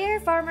 dear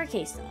Farmer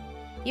KStall,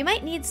 you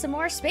might need some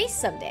more space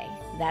someday.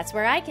 That's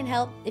where I can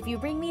help. If you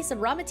bring me some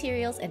raw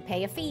materials and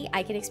pay a fee,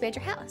 I can expand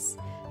your house.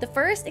 The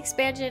first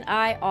expansion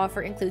I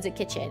offer includes a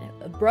kitchen.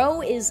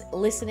 Bro is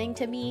listening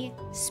to me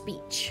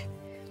speech.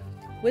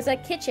 With a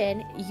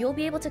kitchen, you'll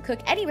be able to cook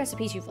any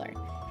recipes you've learned.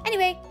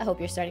 Anyway, I hope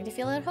you're starting to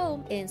feel at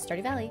home in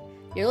Stardew Valley.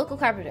 Your local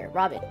carpenter,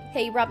 Robin.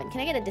 Hey, Robin,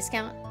 can I get a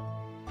discount?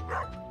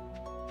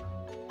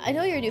 I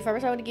know you're a new farmer,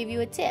 so I want to give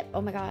you a tip.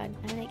 Oh my god,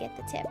 how did I get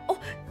the tip? Oh,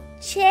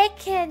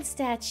 chicken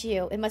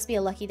statue. It must be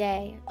a lucky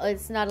day. Oh,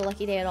 it's not a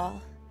lucky day at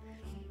all.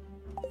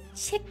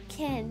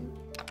 Chicken.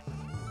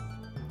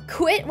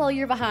 Quit while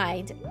you're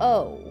behind.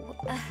 Oh.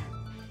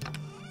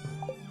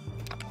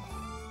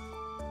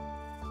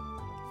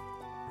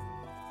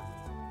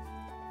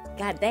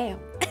 God damn.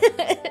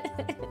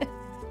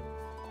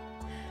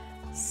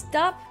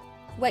 Stop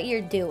what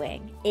you're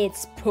doing.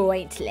 It's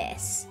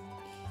pointless.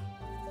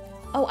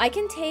 Oh, I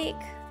can take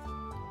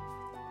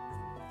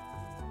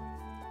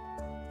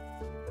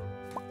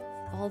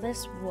all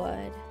this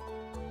wood.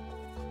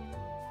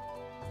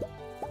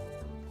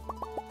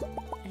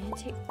 And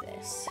take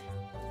this.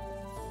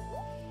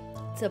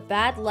 It's a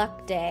bad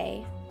luck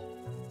day.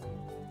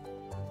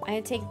 I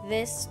can take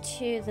this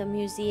to the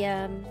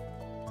museum.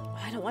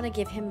 I don't want to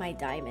give him my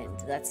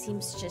diamond. That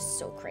seems just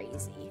so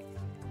crazy.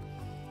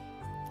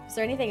 Is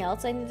there anything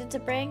else I needed to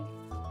bring?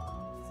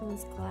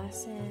 Someone's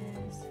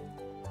glasses.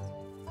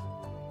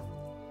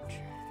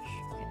 Trash.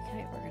 Okay, can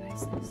I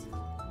organize this?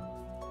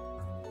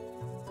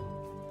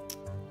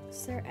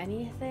 Is there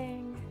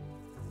anything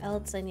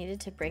else I needed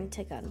to bring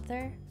to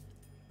Gunther?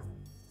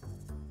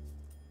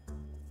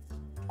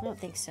 I don't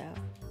think so.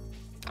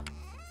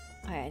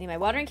 Alright, I need my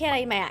watering can, I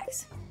need my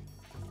axe.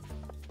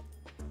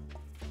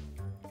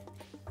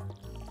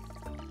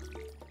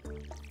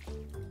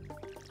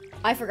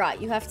 I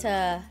forgot, you have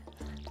to...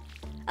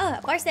 Oh,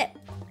 Barstep!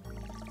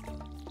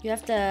 You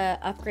have to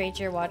upgrade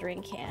your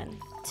watering can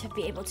to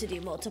be able to do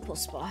multiple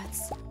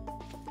spots.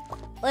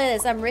 Look at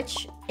this, I'm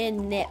rich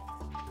in nip.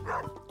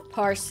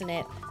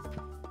 Parsnip.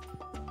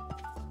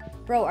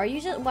 Bro, why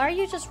are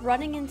you just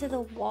running into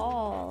the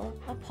wall?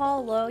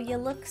 Apollo, you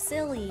look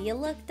silly. You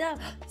look dumb.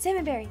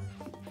 Salmonberry!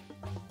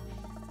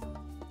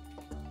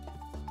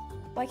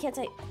 Why can't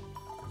I...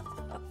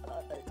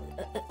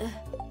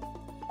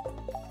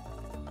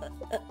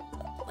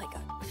 oh my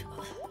god.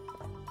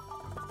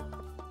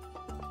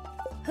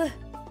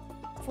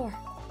 4.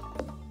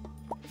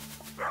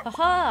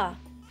 Haha!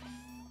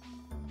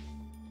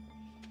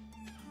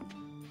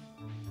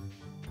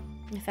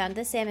 I found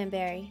the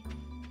salmonberry.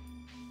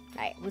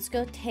 Alright, let's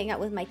go hang out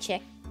with my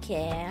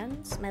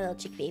chickens. My little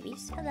chick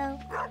babies. Hello.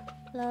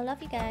 Hello,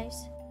 love you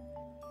guys.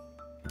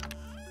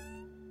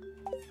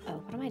 Oh,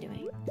 what am I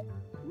doing?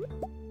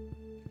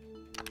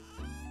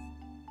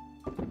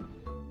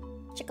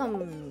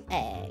 Chicken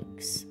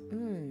eggs.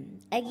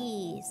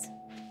 Eggies.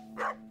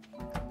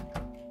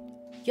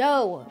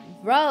 Yo,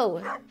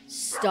 bro,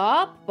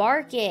 stop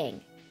barking.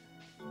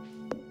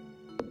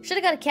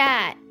 Should've got a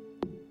cat.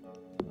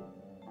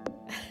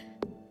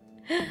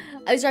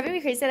 I was driving me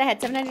crazy that I had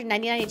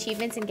 799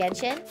 achievements in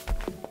Genshin.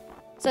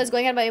 So I was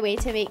going on my way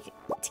to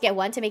get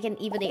one to make an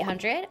even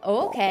 800.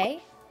 Oh,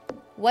 okay.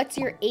 What's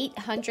your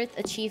 800th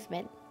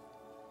achievement?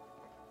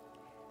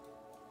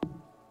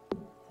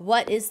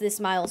 What is this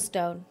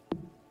milestone?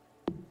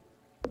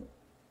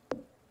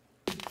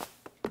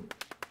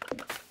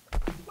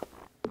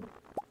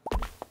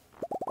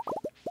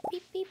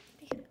 Beep, beep,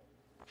 beep.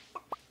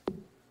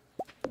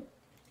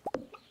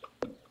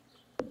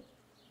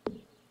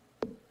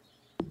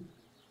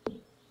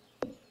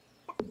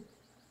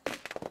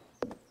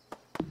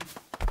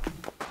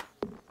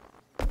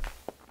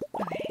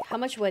 Okay, how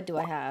much wood do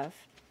I have?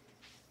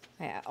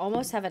 Okay, I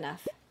almost have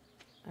enough.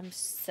 I'm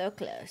so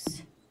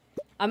close.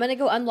 I'm gonna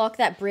go unlock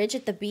that bridge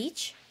at the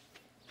beach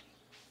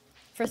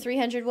for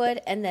 300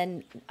 wood, and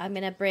then I'm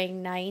gonna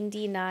bring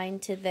 99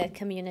 to the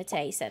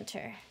community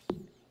center.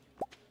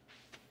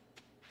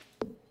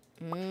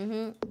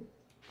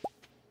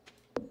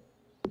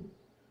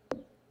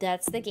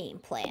 That's the game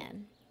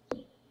plan.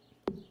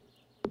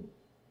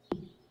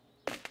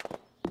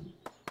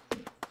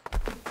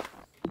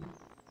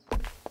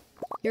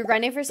 You're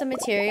grinding for some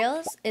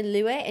materials in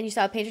Lue, and you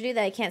saw a painter do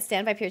that I can't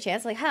stand by pure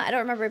chance. Like, huh, I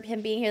don't remember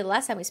him being here the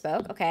last time we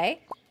spoke.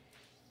 Okay.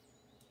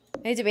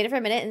 I debated for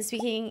a minute, and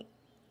speaking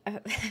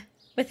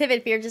with him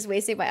in fear, just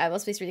wasting my eyeball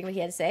space reading what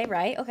he had to say.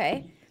 Right?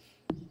 Okay.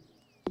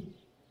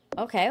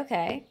 Okay,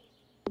 okay.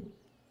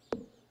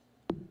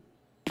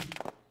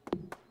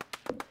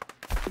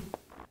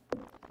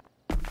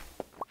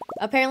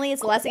 Apparently,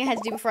 it's the last thing I had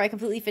to do before I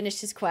completely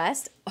finished his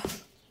quest.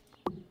 Oh.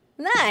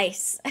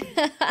 Nice!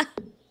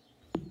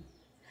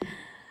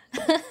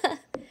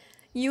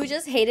 You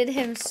just hated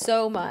him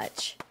so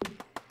much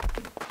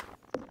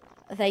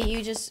that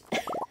you just...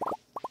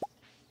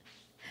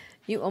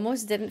 you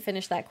almost didn't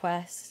finish that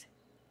quest.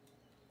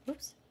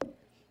 Oops.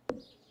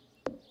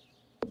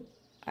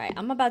 Alright,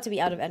 I'm about to be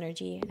out of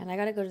energy, and I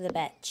gotta go to the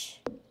beach.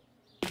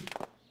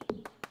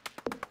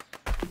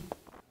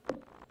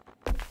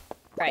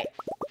 Right.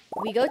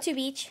 We go to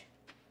beach.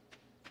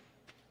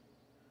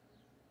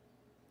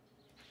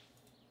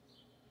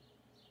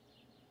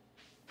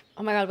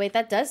 Oh my god, wait,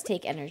 that does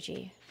take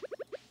energy.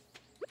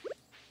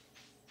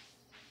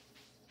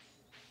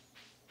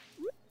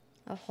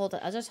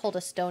 I'll just hold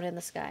a stone in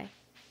the sky.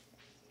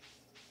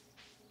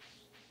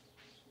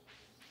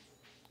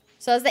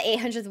 So that's the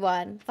 800th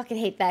one. Fucking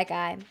hate that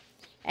guy.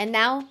 And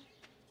now,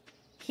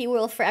 he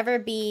will forever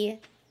be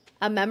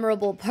a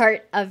memorable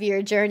part of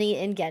your journey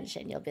in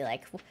Genshin. You'll be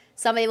like,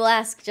 somebody will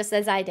ask, just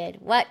as I did,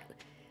 what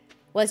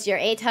was your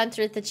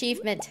 800th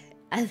achievement?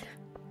 And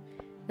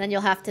then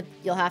you'll have to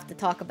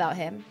talk about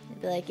him. You'll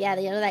be like, yeah,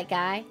 you know that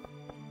guy?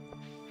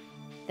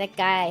 That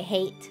guy I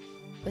hate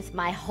with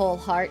my whole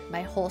heart,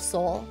 my whole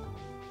soul.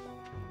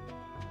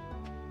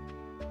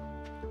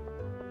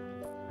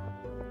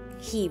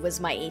 He was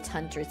my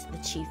 800th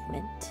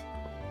achievement.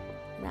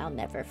 And I'll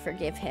never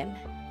forgive him.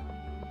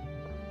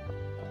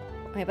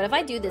 Okay, but if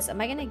I do this, am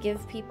I gonna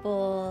give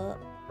people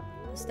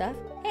stuff?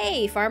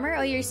 Hey, farmer.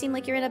 Oh, you seem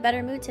like you're in a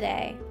better mood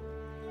today.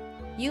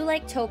 You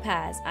like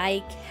topaz.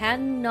 I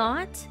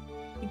cannot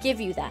give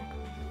you that.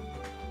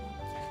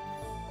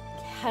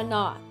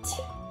 Cannot.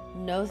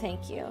 No,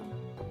 thank you.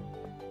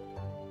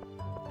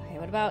 Okay,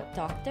 what about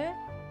doctor?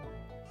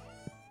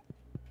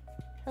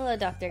 Hello,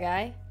 doctor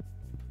guy.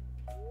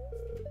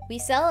 We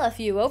sell a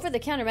few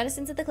over-the-counter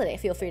medicines at the clinic.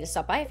 Feel free to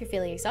stop by if you're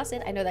feeling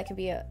exhausted. I know that can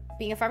be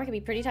being a farmer can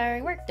be pretty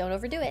tiring work. Don't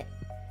overdo it.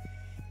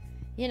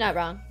 You're not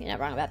wrong. You're not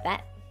wrong about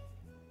that.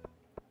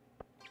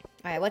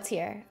 Alright, what's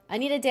here? I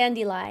need a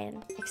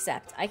dandelion.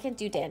 Except, I can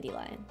do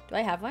dandelion. Do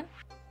I have one?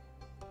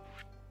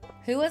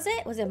 Who was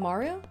it? Was it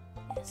Maru?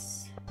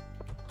 Yes.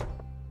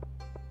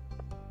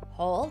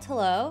 Hold,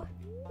 hello.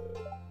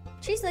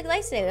 Trees look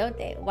nice today, don't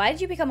they? Why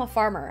did you become a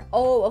farmer?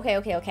 Oh,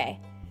 okay.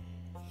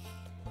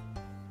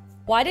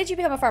 Why did you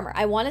become a farmer?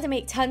 I wanted to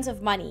make tons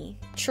of money.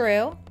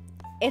 True.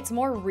 It's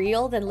more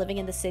real than living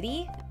in the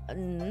city.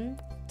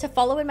 To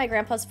follow in my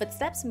grandpa's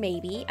footsteps?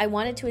 Maybe. I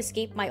wanted to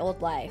escape my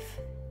old life.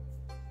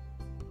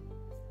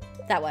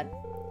 That one.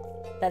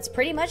 That's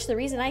pretty much the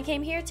reason I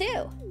came here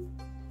too.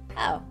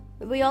 Oh,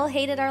 we all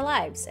hated our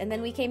lives and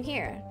then we came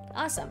here.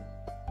 Awesome.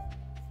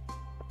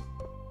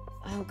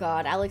 Oh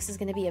god, Alex is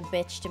gonna be a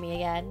bitch to me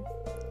again.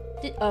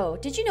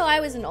 Did you know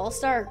I was an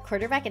all-star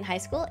quarterback in high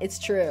school? It's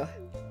true.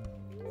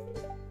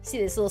 See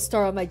this little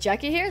star on my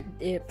jacket here?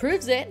 It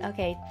proves it.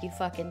 Okay, you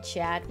fucking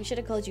Chad. We should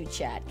have called you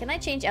Chad. Can I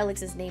change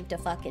Alex's name to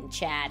fucking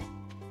Chad?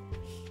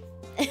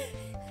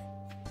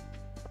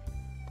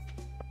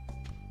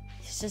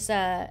 It's just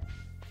a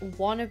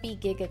wannabe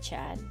Giga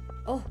Chad.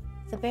 Oh,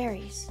 the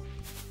berries.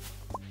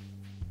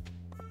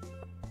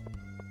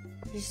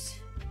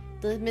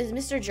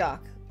 Mr.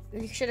 Jock.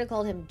 You should have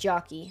called him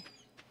Jockey.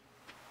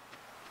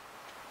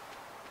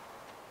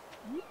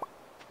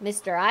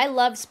 Mr. I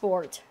love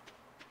sport.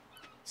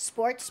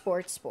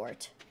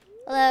 Sport.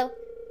 Hello.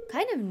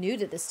 Kind of new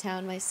to this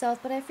town myself,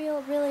 but I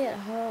feel really at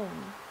home.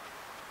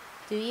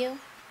 Do you?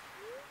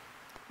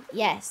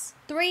 Yes.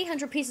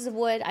 300 pieces of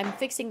wood. I'm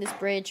fixing this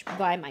bridge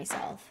by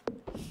myself.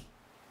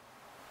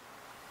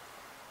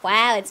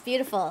 Wow, it's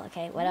beautiful.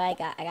 Okay, what do I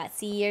got? I got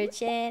sea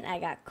urchin. I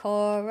got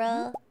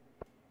coral.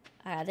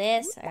 I got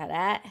this. I got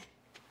that.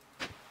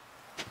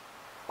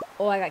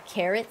 Oh, I got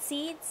carrot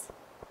seeds.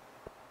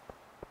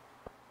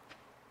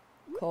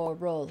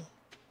 Coral.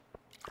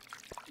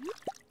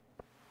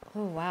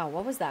 Oh, wow.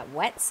 What was that?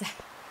 Wet sound?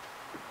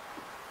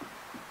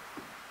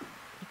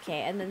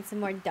 Okay, and then some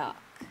more duck.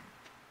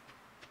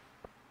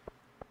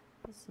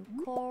 Some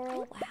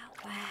coral.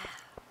 Wow.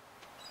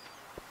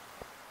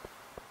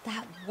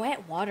 That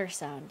wet water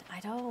sound. I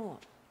don't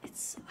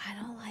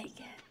like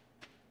it.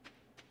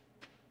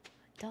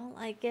 I don't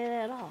like it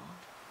at all.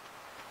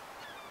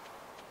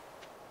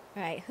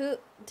 Alright, who...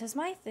 Does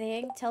my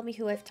thing tell me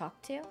who I've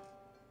talked to?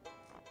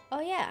 Oh,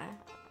 yeah.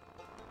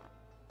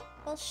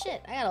 Well,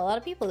 shit. I got a lot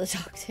of people to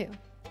talk to.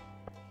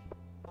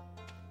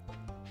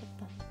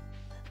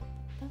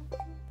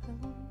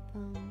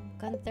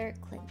 Gunther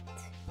Clint.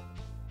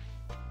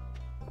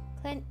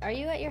 Clint, are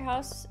you at your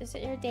house? Is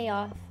it your day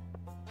off?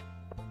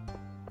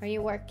 Are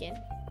you working?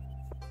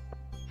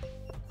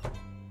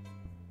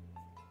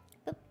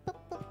 Boop, boop,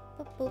 boop,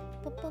 boop, boop,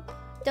 boop, boop.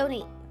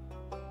 Donate.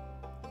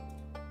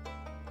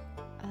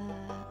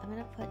 I'm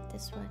gonna put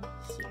this one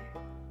here.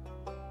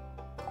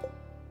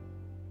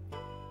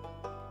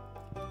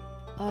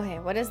 Okay,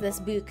 what is this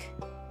book?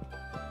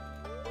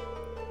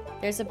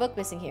 There's a book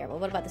missing here. Well,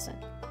 what about this one?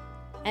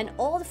 An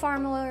old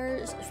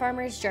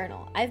farmer's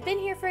journal. I've been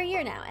here for a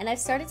year now, and I've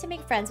started to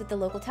make friends with the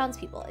local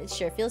townspeople. It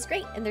sure feels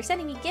great, and they're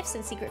sending me gifts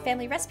and secret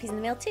family recipes in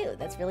the mail too.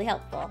 That's really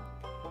helpful.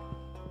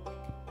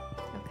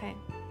 Okay.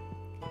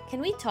 Can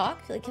we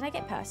talk? Like, can I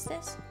get past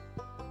this?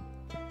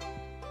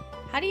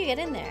 How do you get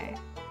in there?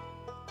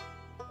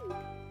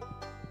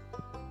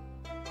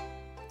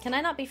 Can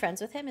I not be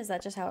friends with him? Is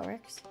that just how it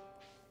works?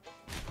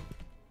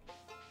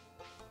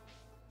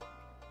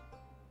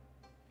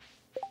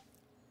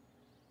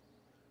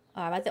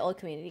 Oh, I'm at the old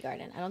community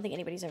garden. I don't think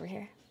anybody's over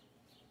here.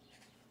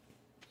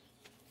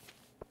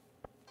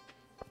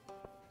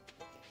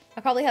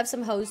 I probably have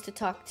some hoes to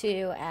talk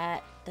to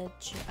at the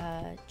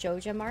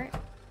Joja Mart.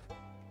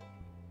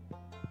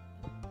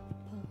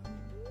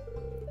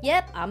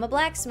 Yep, I'm a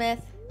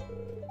blacksmith.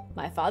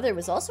 My father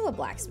was also a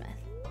blacksmith.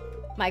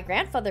 My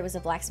grandfather was a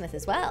blacksmith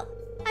as well.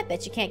 I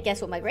bet you can't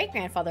guess what my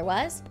great-grandfather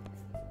was.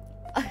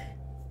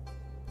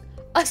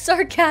 A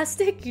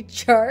sarcastic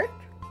jerk?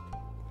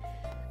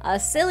 A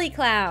silly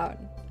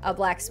clown. A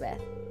blacksmith.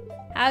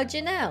 How'd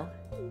you know?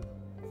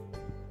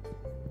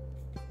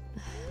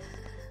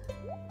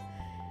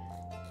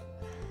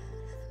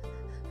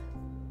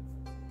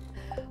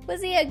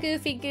 Was he a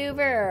goofy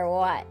goober or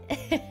what?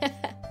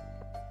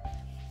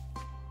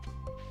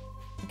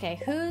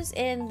 Okay, who's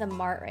in the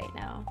mart right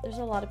now? There's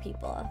a lot of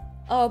people.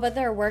 Oh, but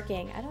they're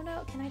working. I don't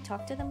know. Can I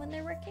talk to them when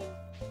they're working?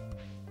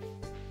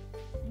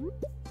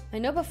 I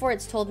know before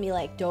it's told me,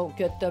 like, don't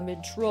get them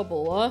in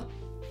trouble, huh?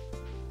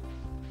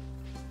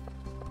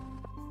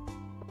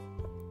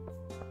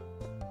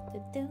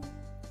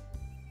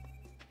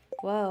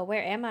 Whoa,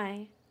 where am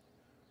I?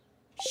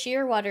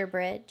 Shearwater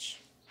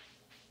Bridge.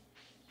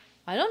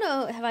 I don't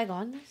know. Have I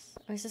gone this?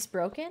 Or is this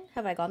broken?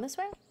 Have I gone this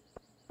way?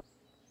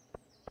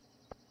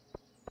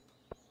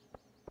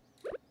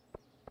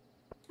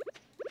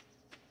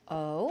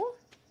 Oh?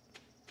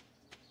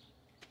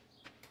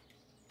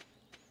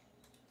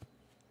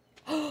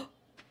 Oh,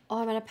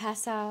 I'm gonna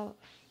pass out.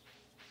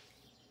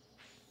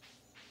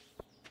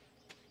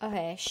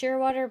 Okay,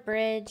 Shearwater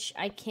Bridge.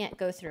 I can't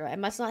go through. I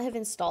must not have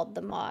installed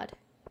the mod.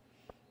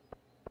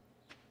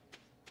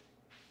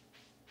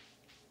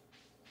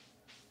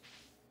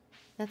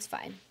 That's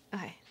fine.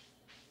 Okay.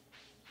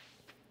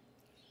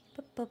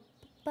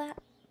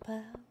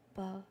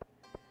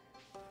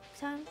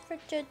 Time for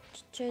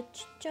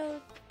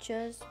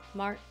Joja's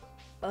Mark.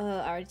 I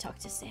already talked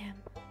to Sam.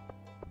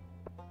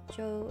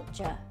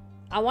 Joja.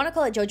 I want to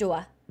call it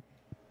Jojoa.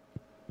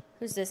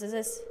 Who's this? Is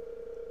this?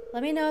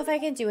 Let me know if I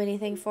can do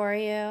anything for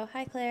you.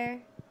 Hi, Claire.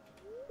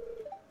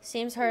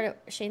 Shane's hard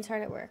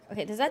at work.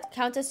 Okay, does that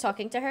count as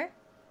talking to her?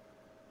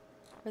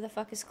 Where the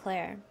fuck is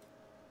Claire?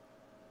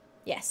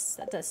 Yes,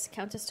 that does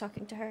count as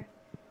talking to her.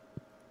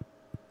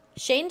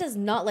 Shane does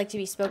not like to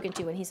be spoken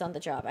to when he's on the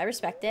job. I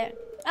respect it.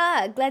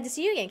 Ah, glad to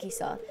see you again,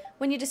 KStall.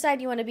 When you decide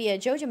you want to be a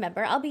JoJo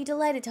member, I'll be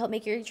delighted to help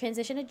make your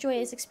transition a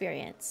joyous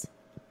experience.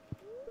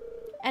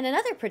 And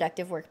another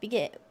productive week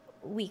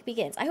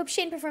begins. I hope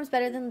Shane performs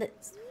better than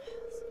this.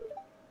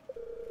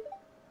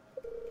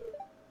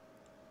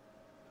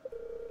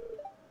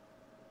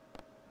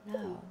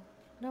 No,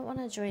 I don't want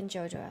to join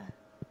Joja.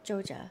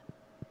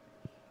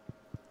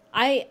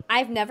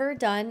 I've never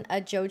done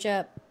a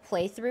Joja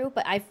playthrough,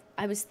 but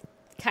I was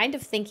kind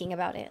of thinking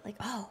about it. Like,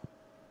 oh.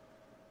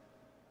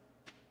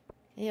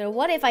 You know,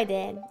 what if I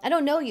did? I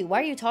don't know you. Why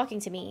are you talking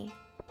to me?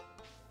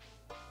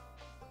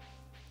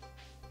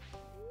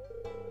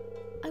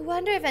 I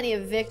wonder if any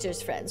of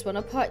Victor's friends want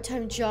a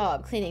part-time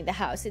job cleaning the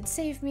house. It'd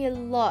save me a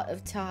lot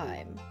of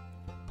time.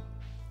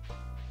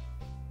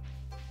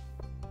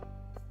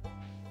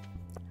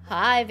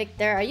 Hi,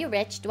 Victor. Are you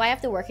rich? Do I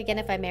have to work again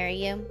if I marry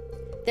you?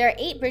 There are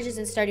 8 bridges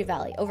in Stardew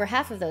Valley. Over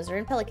half of those are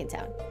in Pelican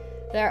Town.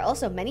 There are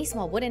also many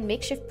small wooden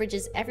makeshift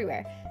bridges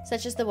everywhere,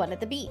 such as the one at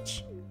the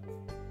beach.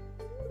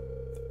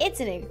 It's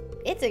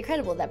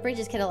incredible that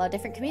bridges can allow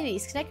different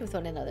communities to connect with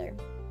one another.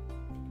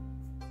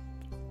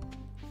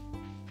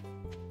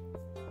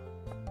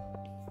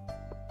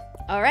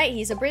 Alright,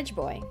 he's a bridge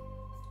boy.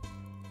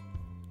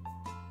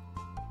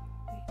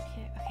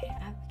 Okay,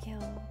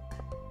 Abigail.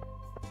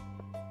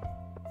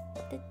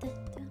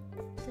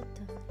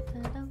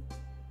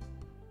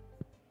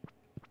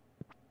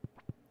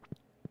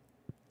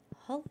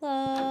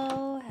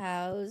 Hello,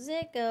 how's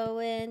it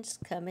going?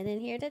 Just coming in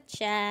here to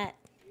chat.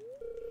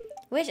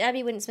 Wish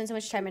Abby wouldn't spend so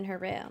much time in her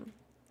room.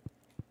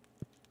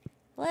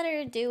 Let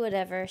her do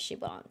whatever she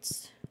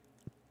wants.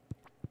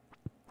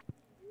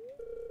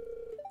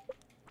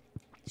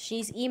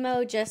 She's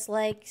emo just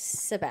like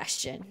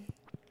Sebastian.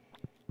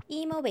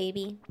 Emo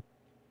baby.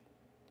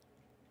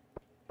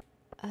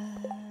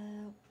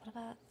 What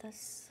about the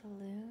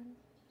saloon?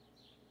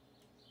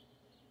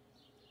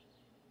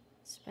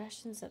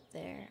 Sebastian's up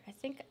there. I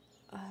think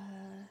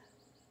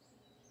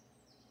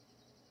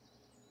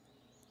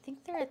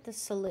they're at the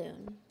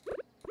saloon.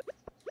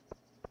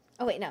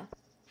 Oh wait, no.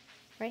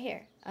 Right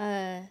here.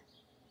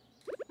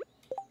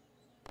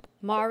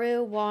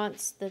 Maru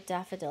wants the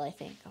daffodil, I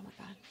think. Oh my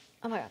god.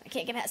 Oh my god, I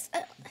can't get past.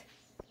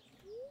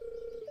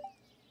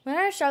 When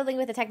I'm struggling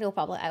with a technical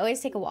problem, I always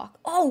take a walk.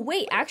 Oh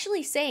wait,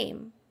 actually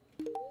same.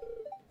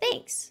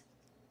 Thanks.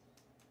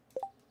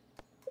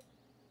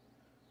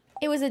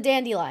 It was a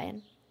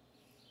dandelion.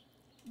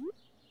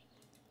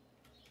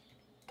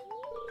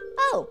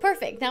 Oh,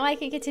 perfect. Now I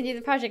can continue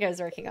the project I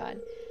was working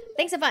on.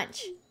 Thanks a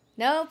bunch.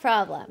 No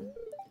problem.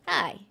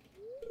 Hi.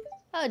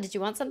 Oh, did you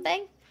want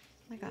something?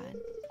 Oh my god.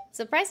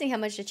 Surprising how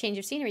much a change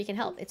of scenery can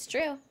help. It's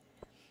true.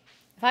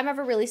 If I'm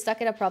ever really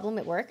stuck in a problem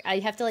at work, I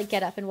have to, like,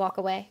 get up and walk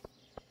away.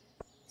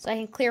 So I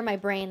can clear my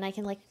brain and I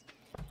can, like,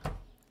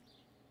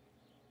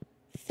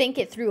 think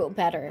it through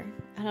better.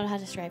 I don't know how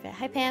to describe it.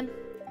 Hi, Pam.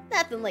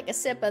 Nothing like a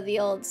sip of the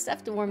old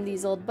stuff to warm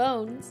these old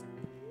bones.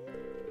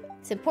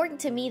 It's important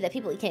to me that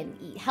people can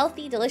eat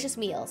healthy, delicious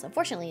meals.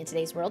 Unfortunately, in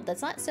today's world,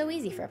 that's not so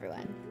easy for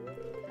everyone.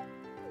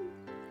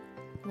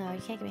 No,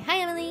 you can't give me... Hi,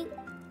 Emily.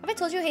 Have I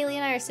told you Haley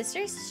and I are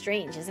sisters?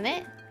 Strange, isn't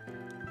it?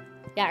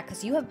 Yeah,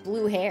 because you have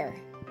blue hair.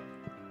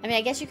 I mean,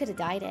 I guess you could have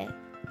dyed it.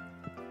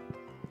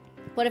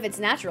 But if it's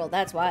natural,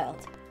 that's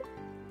wild.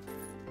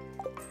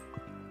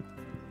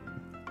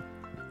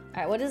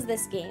 Alright, what is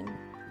this game?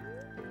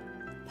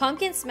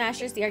 Pumpkin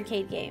Smashers, the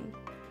arcade game.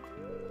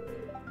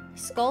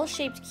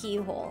 Skull-shaped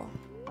keyhole.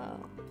 Oh.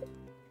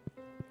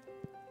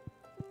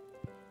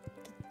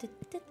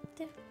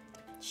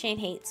 Shane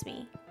hates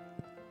me.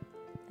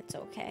 It's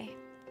okay.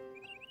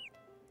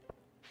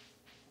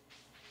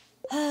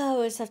 Oh,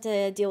 we'll just have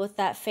to deal with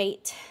that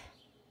fate.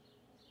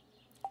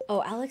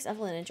 Oh, Alex,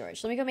 Evelyn, and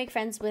George. Let me go make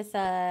friends with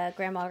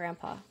Grandma,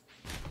 Grandpa.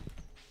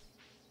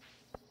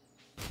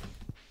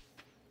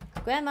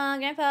 Grandma,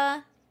 Grandpa.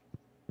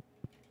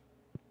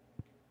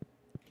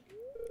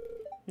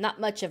 Not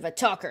much of a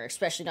talker,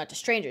 especially not to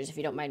strangers, if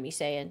you don't mind me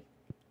saying.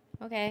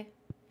 Okay.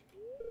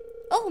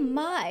 Oh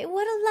my,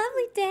 what a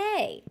lovely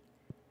day.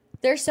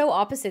 They're so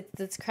opposite,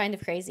 that's kind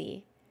of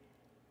crazy.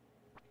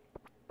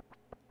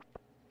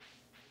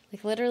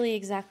 Like, literally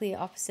exactly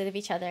opposite of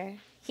each other.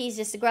 He's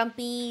just a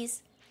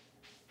grumpies.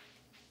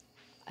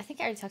 I think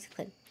I already talked to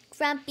Clint.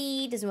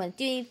 Grumpy, doesn't want to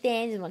do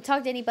anything, doesn't want to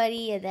talk to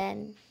anybody, and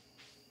then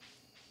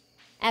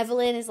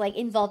Evelyn is, like,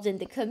 involved in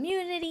the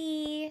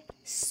community.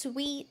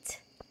 Sweet.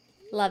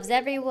 Loves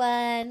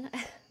everyone.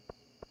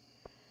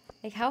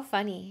 Like, how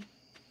funny.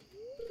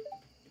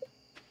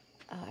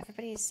 Oh,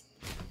 everybody's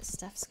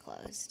stuff's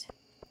closed.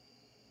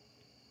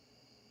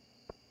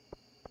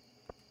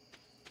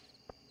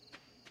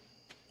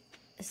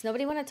 Does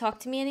nobody want to talk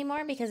to me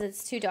anymore because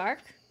it's too dark?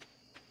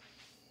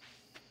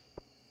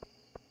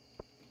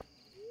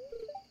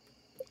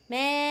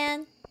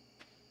 Man.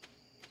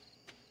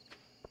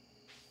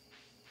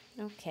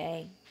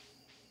 Okay.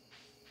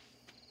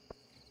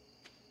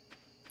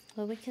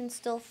 Well, we can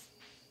still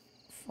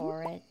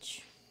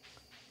forage.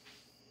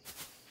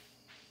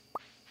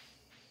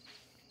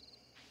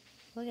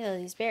 Look at all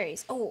these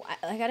berries. Oh,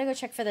 I gotta go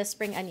check for the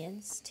spring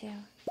onions, too.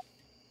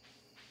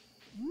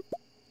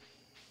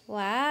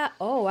 Wow.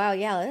 Oh, wow.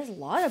 Yeah, there's a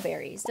lot of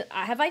berries.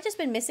 Have I just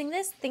been missing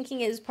this?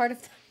 Thinking it was part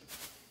of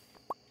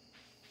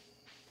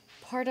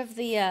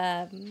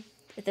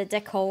the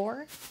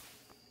decor?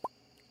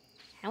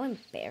 How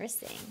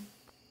embarrassing.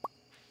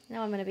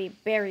 Now I'm gonna be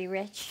berry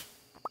rich.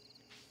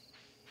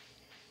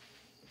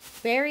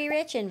 Very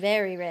rich and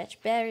very rich.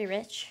 Very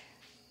rich.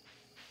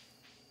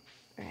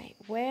 Alright,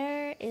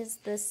 where is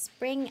the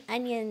spring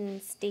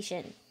onion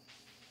station?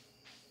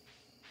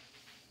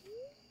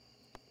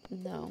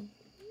 No.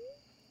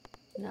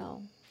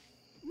 No.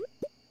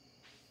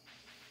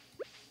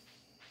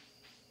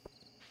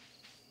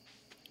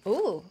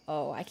 Ooh.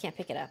 Oh, I can't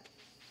pick it up.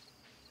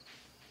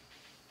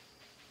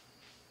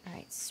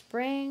 Alright,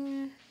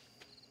 spring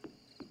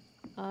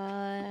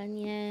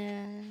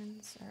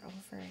onions are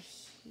over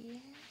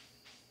here.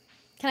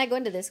 Can I go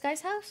into this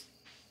guy's house?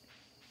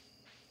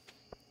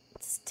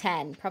 It's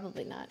 10.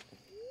 Probably not.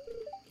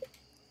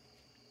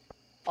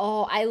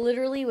 Oh, I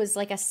literally was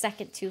like a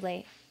second too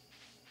late.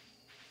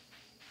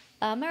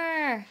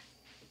 Bummer.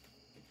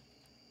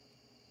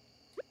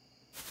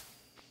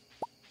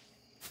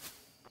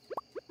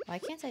 Why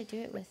can't I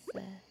do it with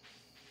the...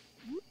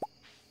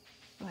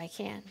 Oh, I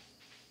can.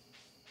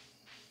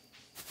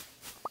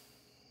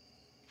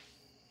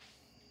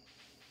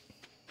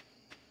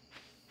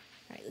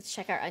 Alright, let's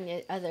check our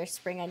other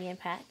spring onion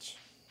patch.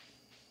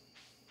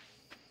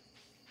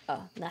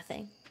 Oh,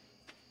 nothing.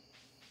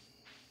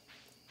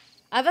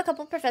 I have a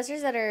couple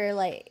professors that are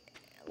like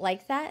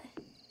that.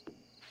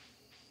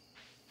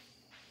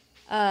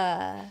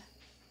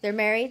 They're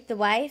married, the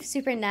wife,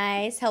 super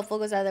nice, helpful,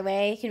 goes out of the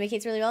way,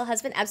 communicates really well.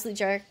 Husband, absolute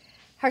jerk.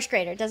 Harsh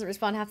grader, doesn't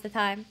respond half the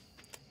time.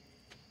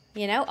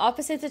 You know,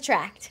 opposites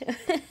attract.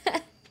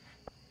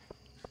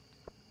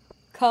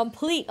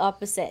 Complete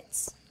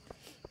opposites.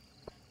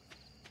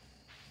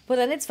 But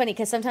then it's funny,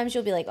 because sometimes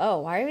you'll be like,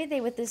 oh, why are they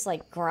with this,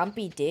 like,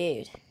 grumpy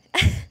dude?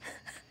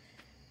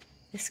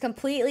 This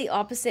completely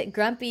opposite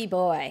grumpy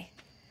boy.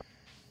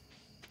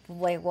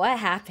 Wait, what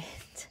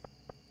happened?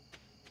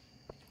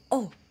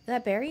 Oh, is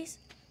that berries?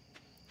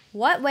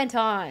 What went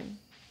on?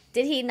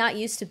 Did he not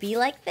used to be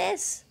like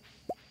this?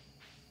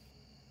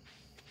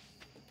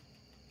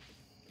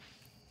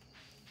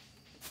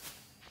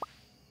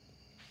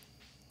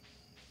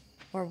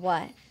 Or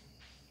what?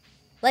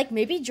 Like,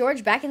 maybe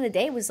George back in the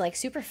day was, like,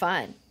 super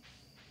fun.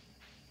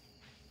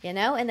 You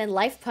know? And then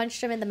life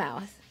punched him in the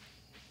mouth.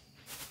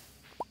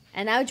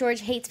 And now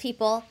George hates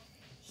people.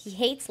 He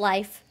hates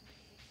life.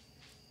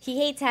 He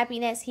hates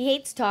happiness. He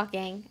hates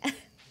talking.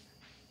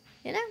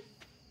 You know?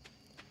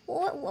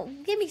 Well,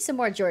 give me some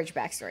more George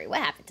backstory. What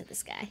happened to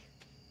this guy?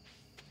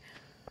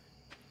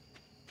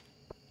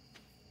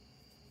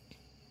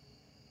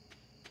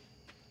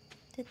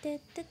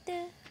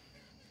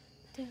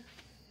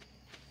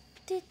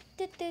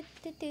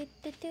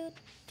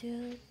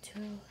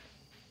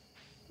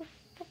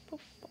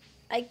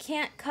 I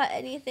can't cut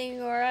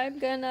anything or I'm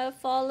gonna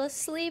fall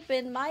asleep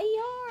in my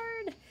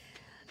yard.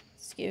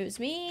 Excuse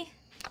me.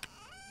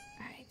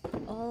 Alright,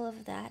 all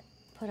of that.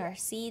 Put our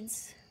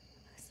seeds.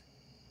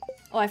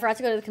 Oh, I forgot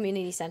to go to the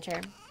community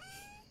center.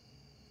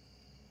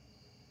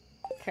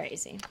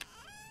 Crazy.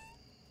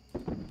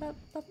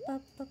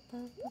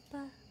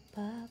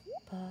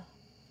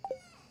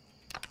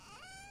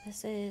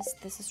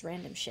 This is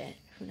random shit.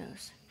 Who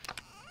knows?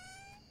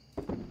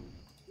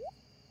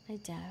 I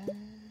doubt.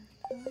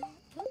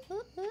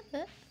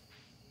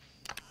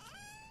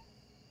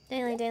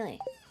 Daily.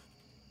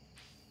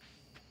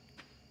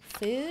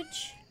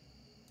 Fooge.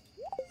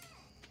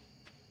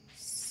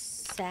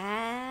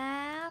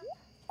 Sap.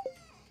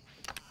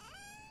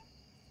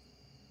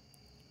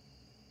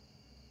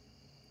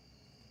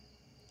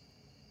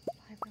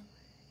 Fiber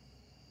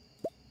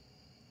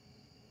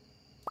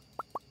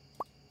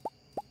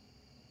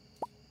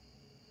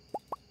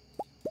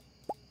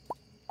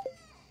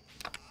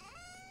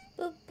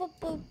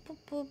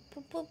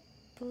boop,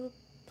 boop,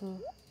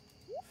 boop.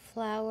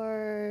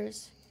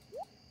 Flowers.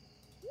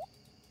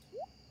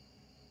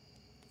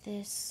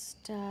 This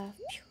stuff.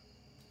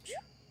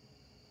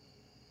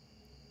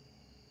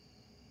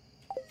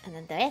 And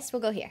then the rest will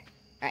go here.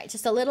 Alright,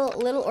 just a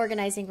little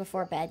organizing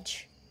before bed.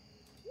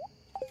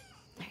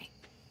 Alright,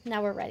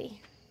 now we're ready.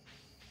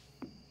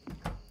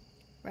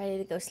 Ready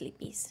to go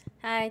sleepies.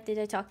 Hi, did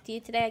I talk to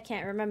you today? I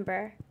can't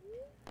remember.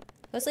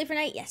 Go sleep for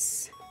night?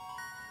 Yes.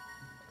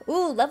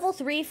 Ooh, level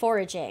 3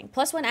 foraging.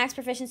 +1 axe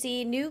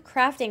proficiency, new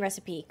crafting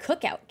recipe,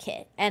 cookout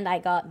kit. And I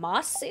got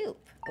moss soup.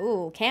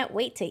 Ooh, can't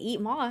wait to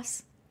eat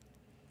moss.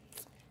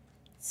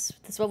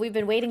 That's what we've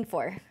been waiting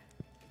for.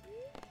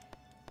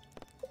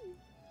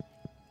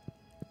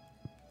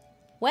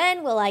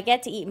 When will I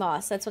get to eat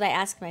moss? That's what I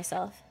ask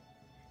myself.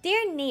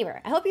 Dear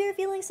neighbor, I hope you're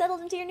feeling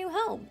settled into your new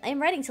home. I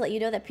am writing to let you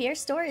know that Pierre's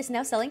store is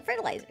now selling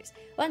fertilizers.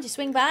 Why don't you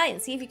swing by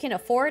and see if you can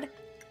afford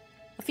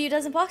a few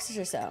dozen boxes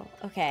or so?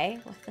 Okay,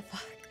 what the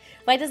fuck?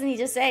 Why doesn't he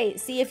just say,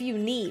 see if you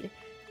need?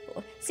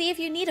 See if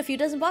you need a few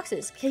dozen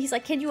boxes. He's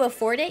like, can you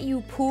afford it,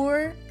 you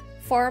poor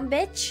farm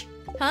bitch?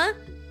 Huh?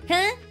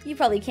 Huh? You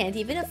probably can't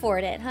even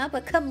afford it, huh?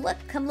 But come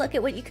look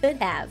at what you could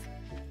have.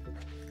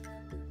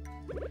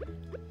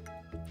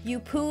 You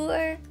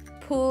poor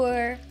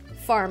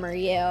farmer,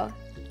 you.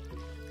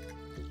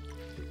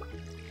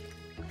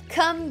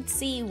 Come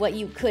see what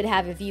you could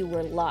have if you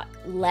were a lot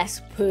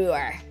less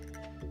poor.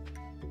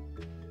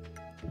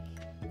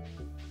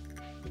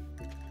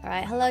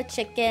 Alright, hello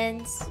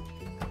chickens.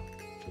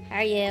 How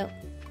are you?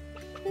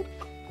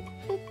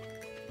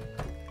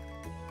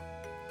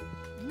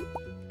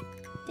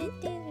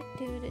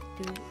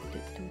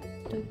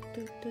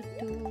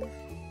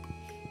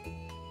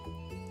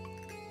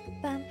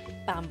 Bum,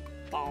 bum,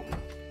 bum.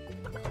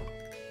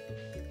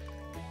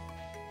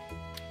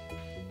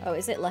 Oh,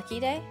 is it lucky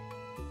day?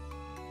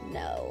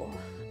 No,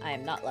 I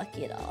am not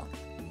lucky at all.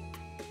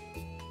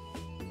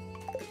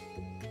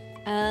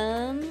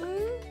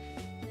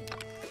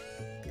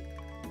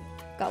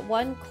 Got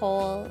 1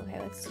 coal. Okay,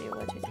 let's do 1,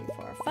 2, 3,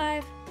 4,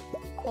 5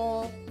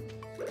 coal.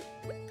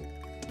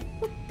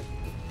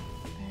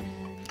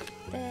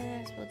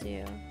 And this we'll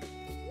do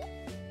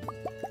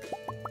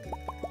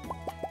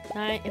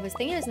 9. It was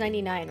thinking it was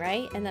 99,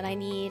 right? And then I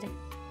need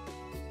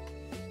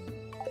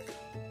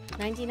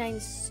 99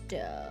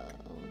 stone.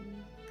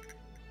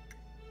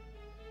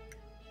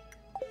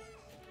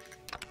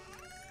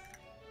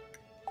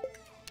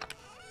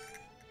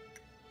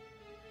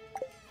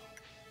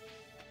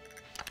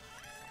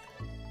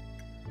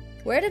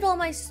 Where did all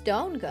my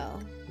stone go?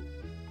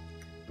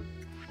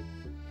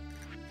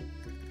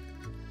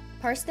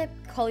 Parsnip,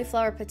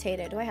 cauliflower,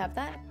 potato. Do I have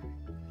that?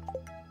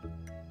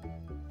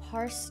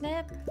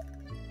 Parsnip,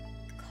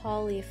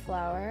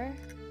 cauliflower.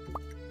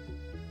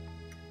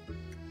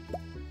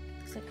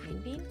 Is that green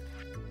bean?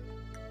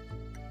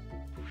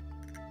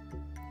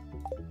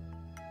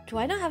 Do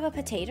I not have a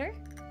potato?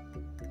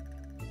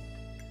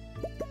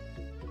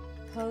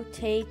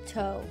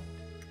 Potato.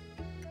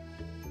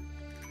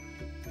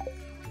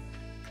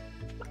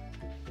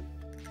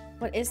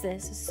 What is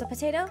this? Is this a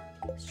potato?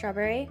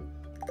 Strawberry?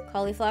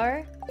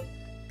 Cauliflower?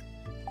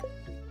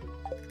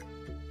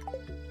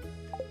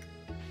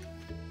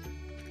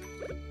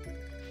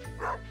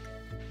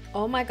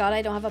 Oh my god,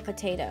 I don't have a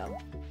potato.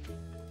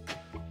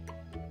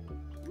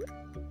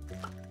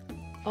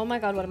 Oh my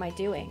god, what am I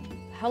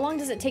doing? How long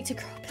does it take to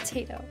grow a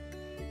potato?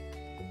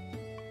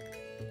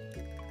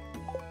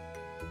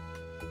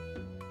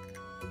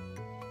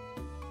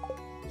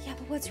 Yeah,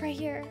 but what's right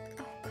here?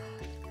 Oh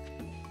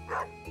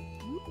god.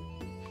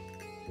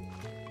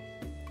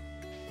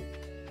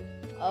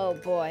 Oh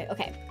boy.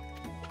 Okay.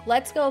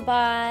 Let's go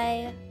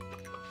buy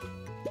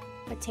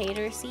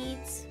potato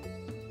seeds.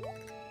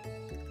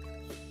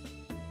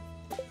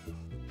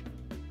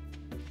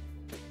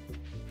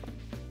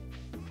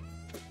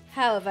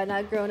 How have I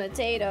not grown a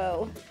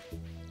potato?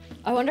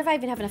 I wonder if I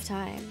even have enough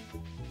time.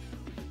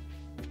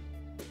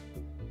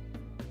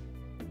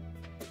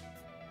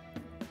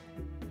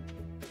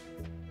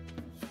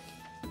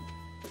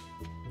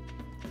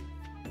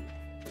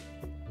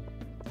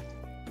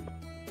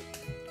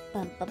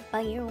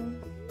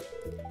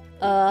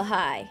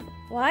 Hi.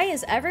 Why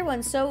is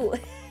everyone so...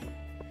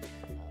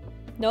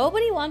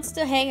 Nobody wants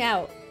to hang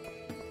out.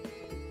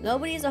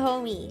 Nobody's a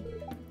homie.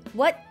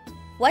 What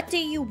do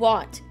you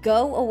want?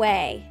 Go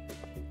away.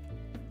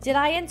 Did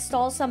I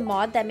install some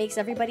mod that makes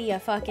everybody a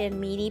fucking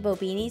meanie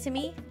bobini to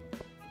me?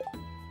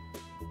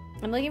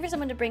 I'm looking for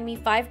someone to bring me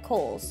 5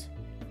 coals.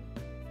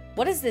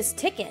 What is this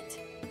ticket?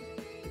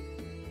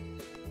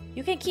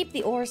 You can keep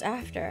the ores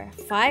after.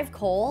 5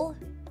 coal?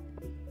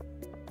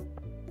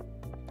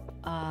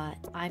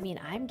 I mean,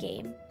 I'm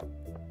game.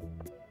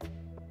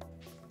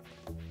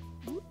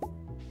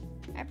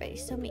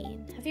 Everybody's so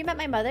mean. Have you met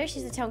my mother?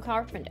 She's a town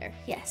carpenter.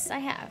 Yes, I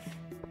have.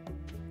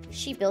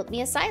 She built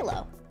me a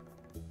silo.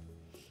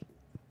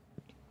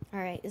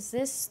 Alright, is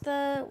this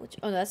the... Which,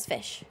 oh, no, that's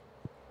fish.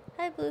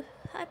 Hi, blue.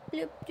 Hi,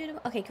 blue.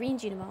 Junimo. Okay, green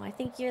Junimo. I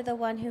think you're the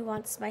one who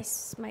wants my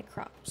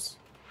crops.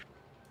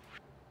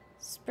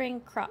 Spring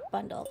crop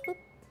bundle. Boop.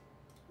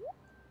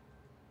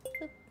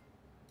 Boop.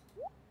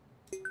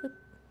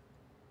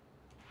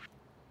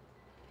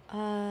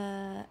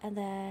 And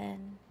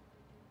then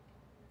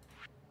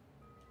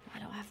I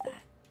don't have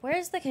that.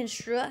 Where's the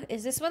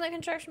is this one the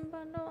construction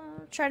bundle?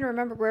 I'm trying to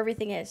remember where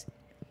everything is.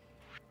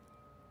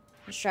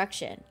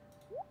 Construction.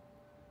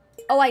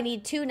 Oh, I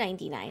need 2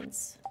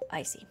 99s.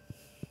 I see.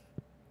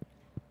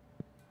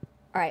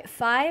 All right,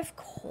 5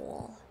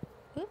 coal.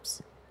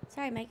 Oops.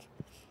 Sorry, Mike.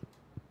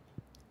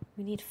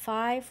 We need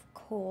 5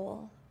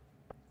 coal.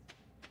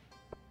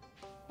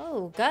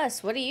 Oh,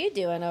 Gus, what are you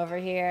doing over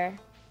here?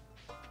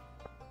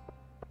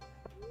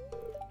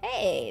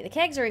 Hey, the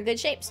kegs are in good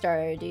shape.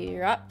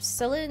 Stardew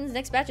Saloon's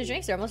next batch of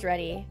drinks are almost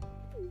ready.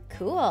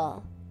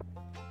 Cool.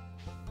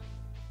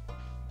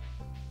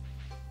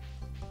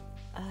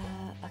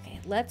 Okay,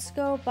 let's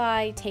go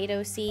buy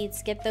potato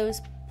seeds. Get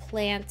those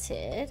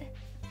planted.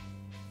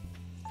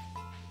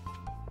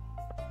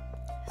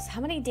 So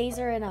how many days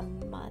are in a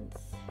month?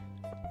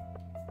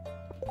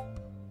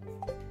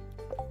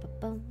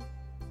 Ba-bum.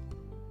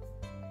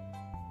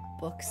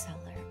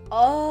 Bookseller.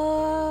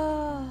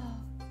 Oh.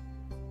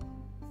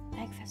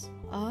 Egg Festival.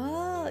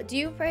 Oh, do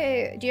you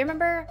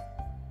remember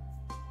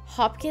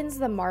Hopkins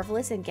the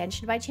Marvelous and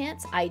Genshin by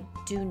chance? I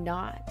do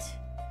not.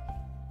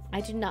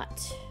 I do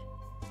not.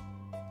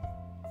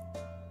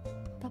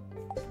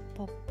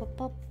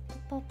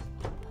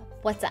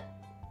 What's up?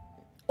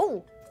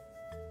 Oh,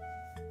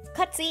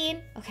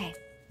 cutscene. Okay.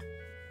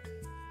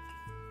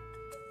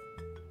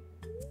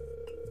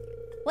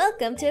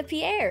 Welcome to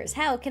Pierre's.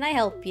 How can I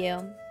help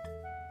you?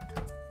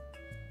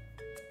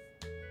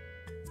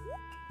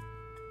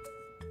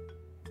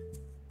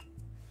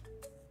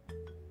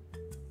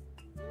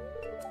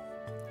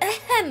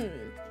 Ahem.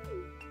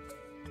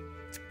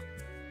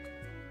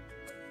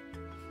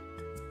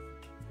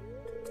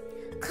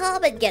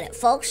 Come and get it,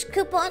 folks.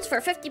 Coupons for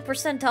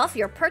 50% off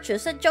your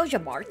purchase at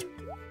Joja Mart.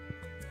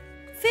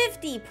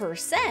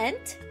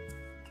 50%?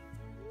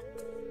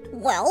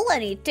 Well,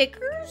 any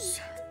takers?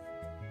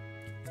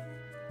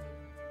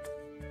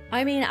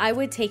 I mean, I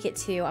would take it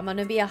too. I'm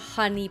gonna be a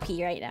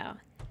honeybee right now.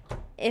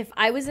 If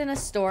I was in a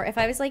store, if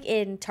I was like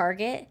in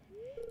Target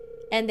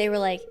and they were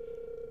like,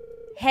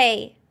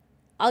 hey,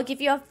 I'll give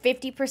you a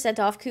 50%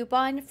 off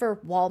coupon for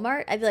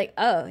Walmart, I'd be like,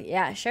 oh,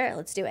 yeah, sure,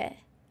 let's do it.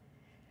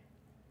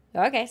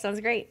 Okay, sounds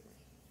great.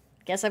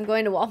 Guess I'm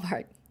going to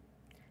Walmart.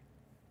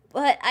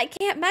 But I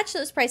can't match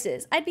those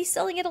prices. I'd be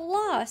selling at a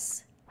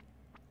loss.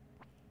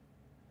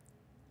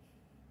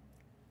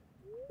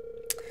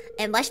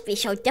 It must be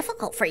so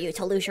difficult for you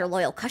to lose your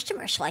loyal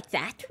customers like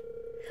that.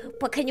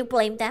 But can you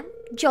blame them?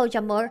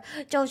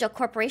 Joja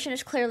Corporation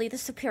is clearly the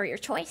superior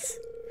choice.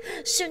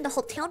 Soon the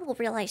whole town will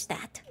realize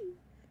that.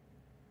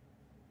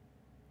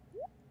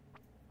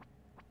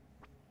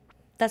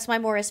 That's my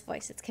Morris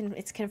voice.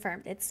 It's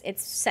confirmed. It's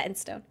set in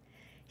stone.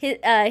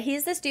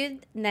 He's this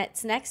dude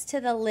that's next to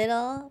the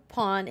little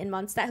pawn in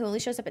Mondstadt who only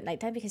shows up at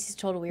nighttime because he's a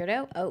total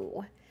weirdo.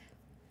 Oh.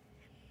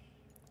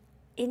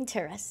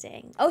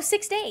 Interesting. Oh,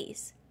 6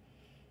 days.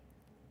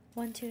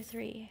 1, 2,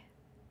 3,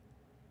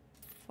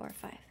 4,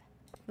 5.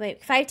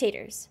 Wait, 5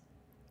 taters.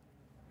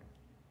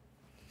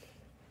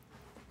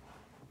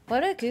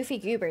 What a goofy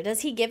goober.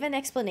 Does he give an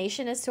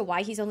explanation as to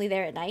why he's only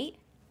there at night?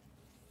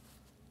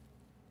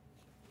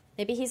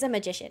 Maybe he's a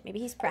magician. Maybe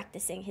he's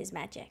practicing his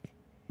magic.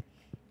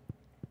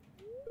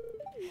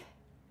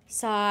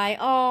 Sigh.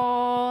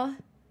 Aww.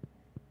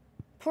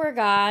 Poor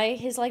guy.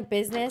 His, like,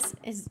 business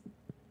is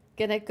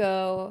gonna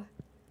go...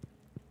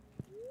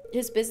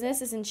 His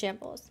business is in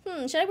shambles.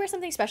 Should I wear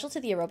something special to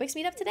the aerobics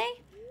meetup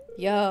today?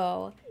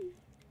 Yo.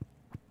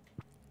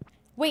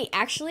 Wait,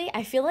 actually,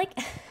 I feel like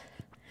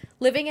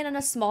living in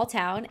a small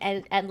town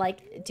and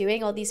like,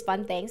 doing all these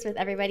fun things with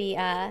everybody,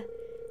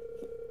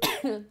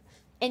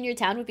 in your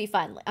town would be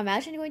fun.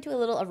 Imagine going to a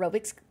little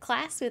aerobics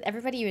class with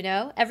everybody you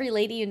know, every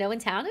lady you know in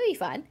town. It would be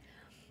fun.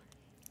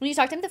 When you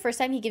talk to him the first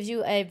time, he gives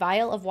you a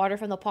vial of water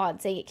from the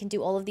pond saying it can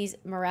do all of these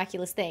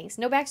miraculous things.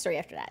 No backstory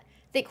after that.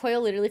 I think Hoyle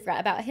literally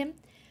forgot about him.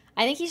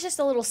 I think he's just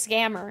a little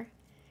scammer.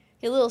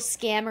 A little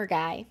scammer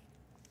guy.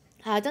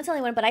 Don't tell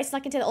anyone, but I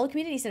snuck into the old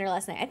community center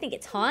last night. I think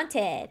it's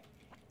haunted.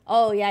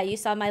 Oh, yeah, you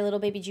saw my little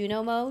baby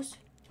Juno Mo's?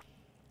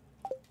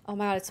 Oh,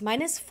 my God, it's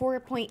minus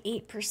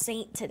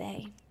 4.8%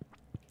 today.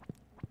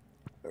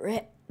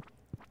 Rip.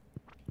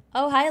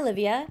 Oh, hi,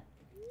 Olivia.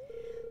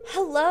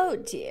 Hello,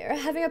 dear.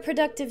 Having a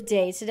productive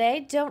day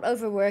today? Don't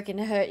overwork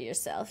and hurt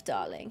yourself,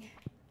 darling.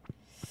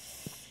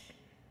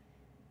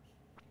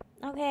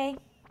 Okay.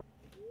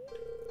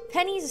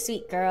 Penny's a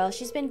sweet girl.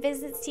 She's been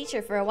Vizit's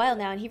teacher for a while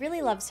now, and he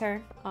really loves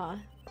her. Aw.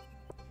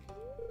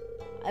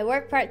 I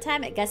work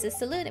part-time at Gus's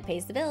saloon. It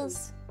pays the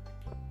bills.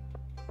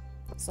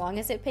 As long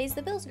as it pays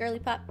the bills, girly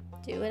pop.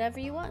 Do whatever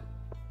you want.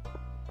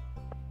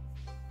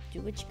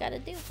 Do what you gotta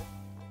do.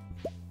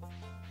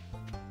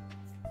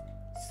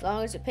 As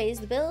long as it pays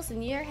the bills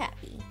and you're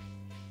happy.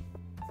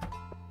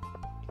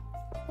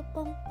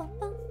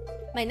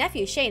 My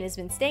nephew Shane has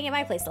been staying at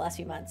my place the last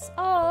few months.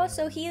 Oh,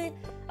 so he...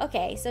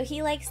 Okay, so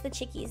he likes the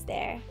chickies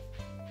there.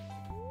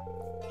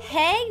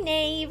 Hey,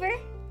 neighbor.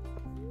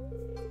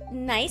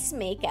 Nice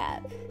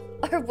makeup.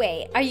 Or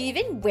wait, are you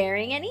even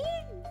wearing any?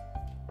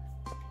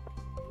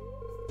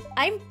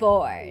 I'm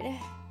bored.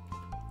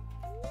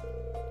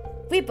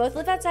 We both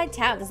live outside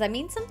town. Does that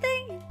mean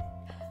something?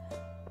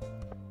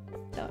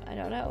 I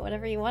don't know.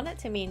 Whatever you want it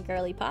to mean,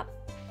 girly pop.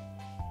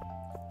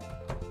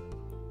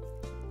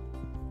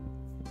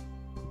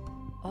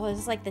 Oh, this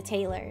is like the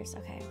Taylors.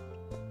 Okay.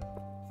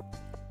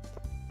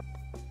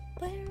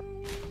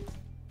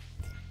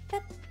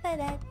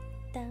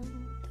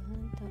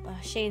 Oh,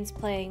 Shane's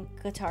playing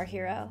Guitar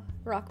Hero,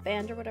 Rock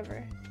Band, or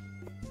whatever.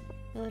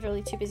 They're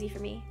literally too busy for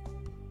me.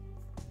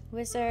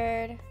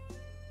 Wizard.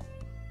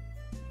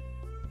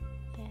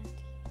 And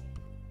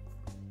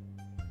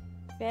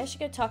maybe I should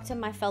go talk to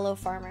my fellow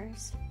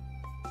farmers.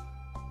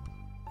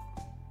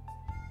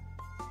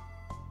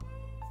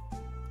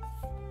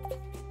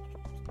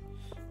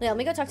 Yeah, let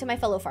me go talk to my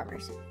fellow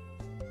farmers.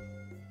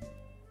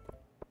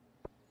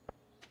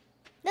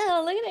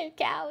 No, look at their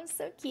cows,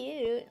 so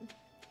cute.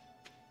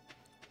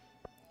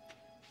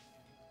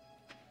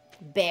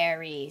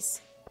 Berries.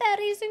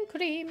 Berries and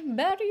cream,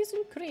 berries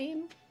and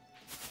cream.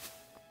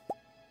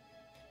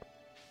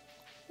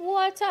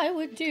 What I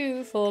would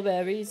do for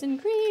berries and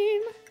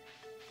cream.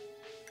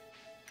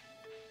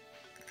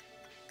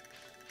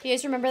 Do you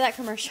guys remember that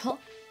commercial?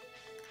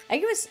 I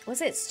think it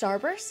was it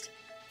Starburst?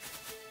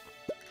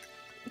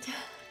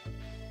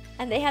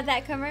 And they had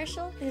that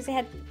commercial because they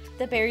had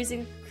the berries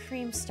and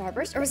cream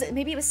Starburst, or was it,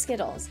 maybe it was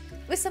Skittles?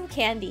 It was some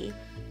candy.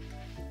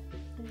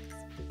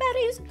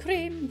 Berries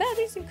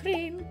and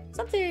cream,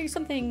 something,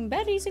 something,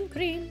 berries and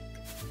cream.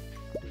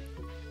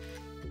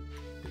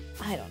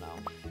 I don't know.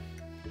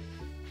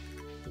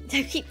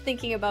 I keep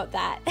thinking about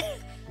that.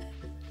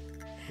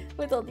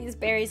 With all these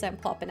berries I'm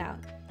plopping out.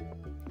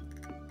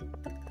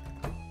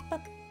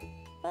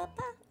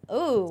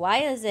 Oh, why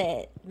is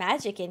it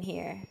magic in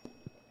here?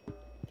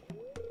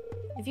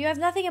 If you have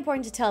nothing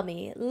important to tell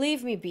me,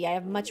 leave me be. I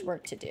have much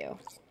work to do.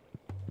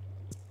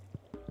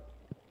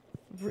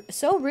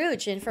 So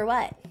rude, and for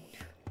what?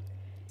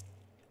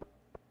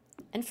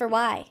 And for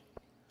why?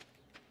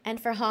 And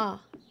for huh?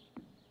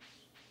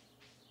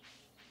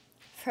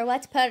 For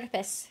what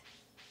purpose?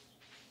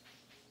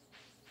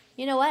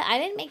 You know what? I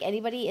didn't make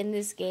anybody in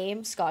this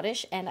game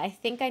Scottish, and I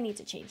think I need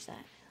to change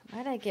that.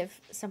 Why did I give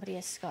somebody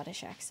a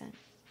Scottish accent?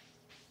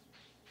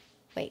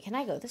 Wait, can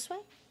I go this way?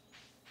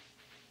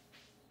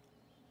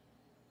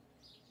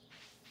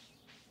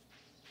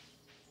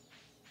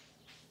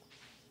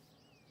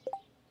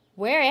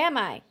 Where am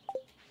I?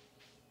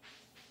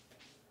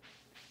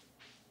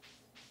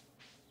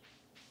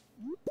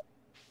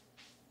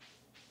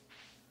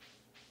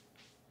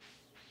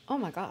 Oh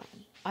my god.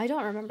 I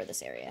don't remember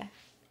this area.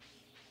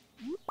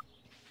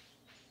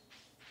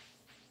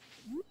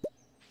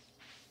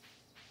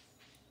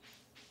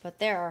 But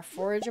there are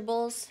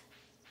forageables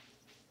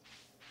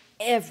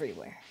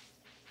everywhere.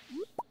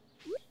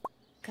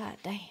 God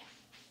damn.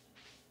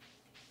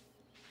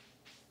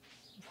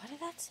 What did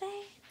that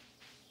say?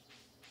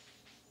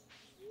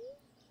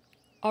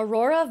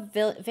 Aurora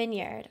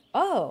Vineyard.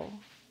 Oh.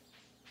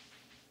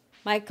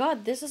 My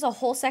god, this is a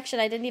whole section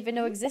I didn't even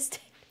know existed.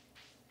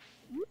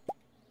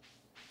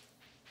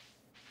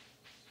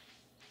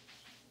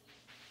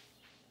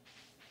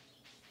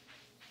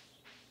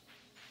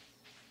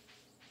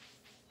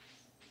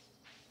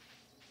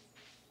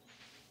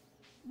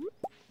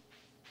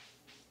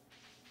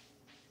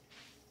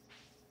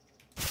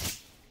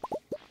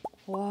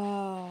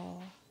 Whoa.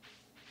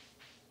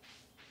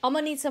 I'm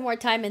gonna need some more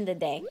time in the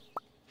day.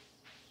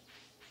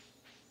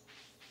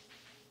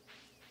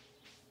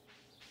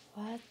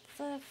 What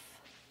the f...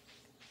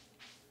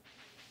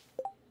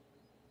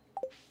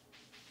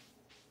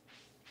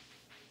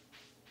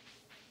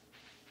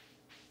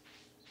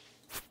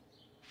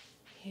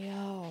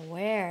 Yo,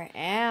 where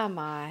am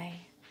I?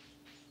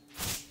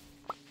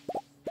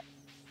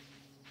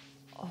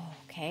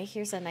 Okay,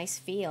 here's a nice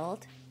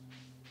field.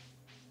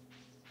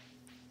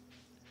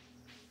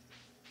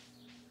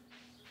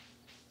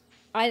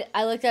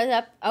 I looked it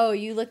up. Oh,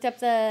 you looked up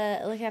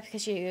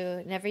because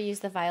you never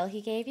used the vial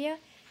he gave you?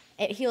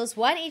 It heals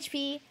 1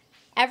 HP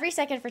every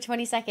second for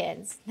 20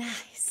 seconds.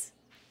 Nice.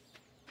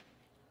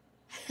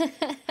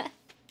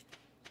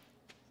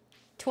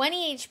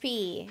 20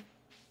 HP.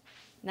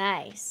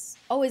 Nice.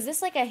 Oh, is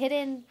this like a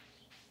hidden...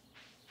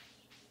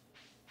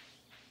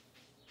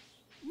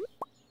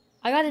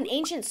 I got an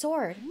ancient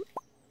sword.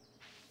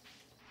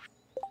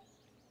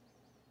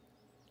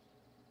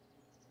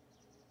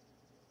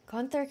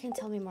 Gunther can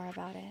tell me more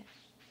about it.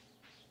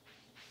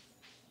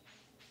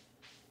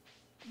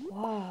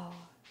 Whoa.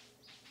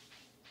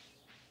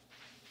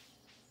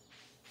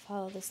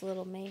 Follow this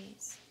little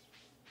maze.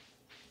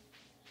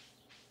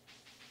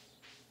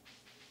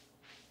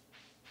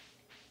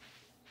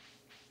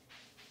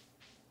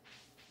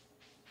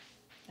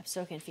 I'm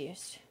so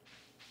confused.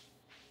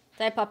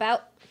 Did I pop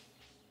out?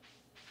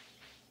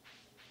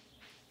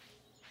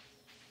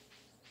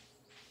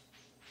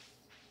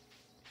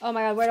 Oh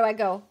my god, where do I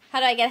go?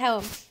 How do I get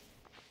home?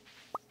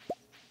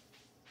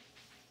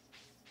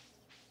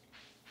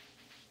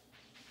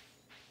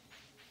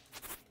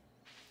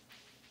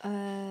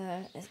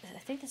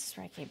 I think this is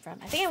where I came from.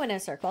 I think I went in a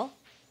circle.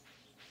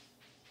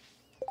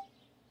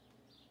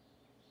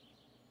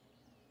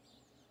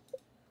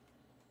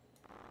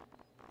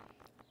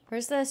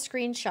 Where's the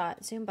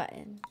screenshot zoom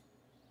button?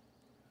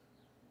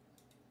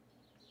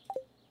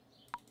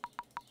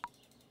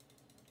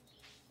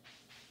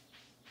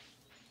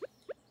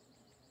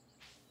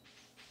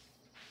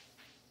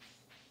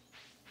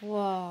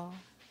 Whoa.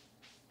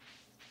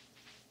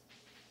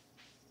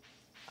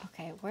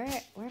 Okay, where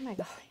am I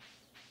going?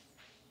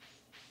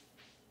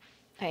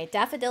 Alright,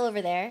 daffodil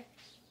over there.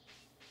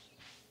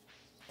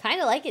 Kind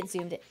of like it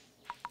zoomed it.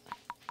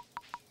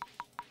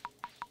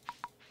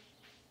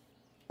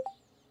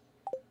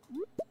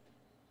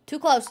 Too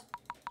close.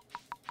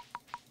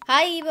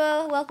 Hi,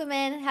 Ebo. Welcome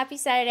in. Happy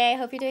Saturday.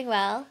 Hope you're doing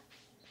well.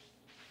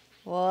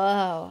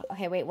 Whoa.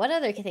 Okay, wait. What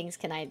other things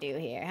can I do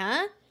here,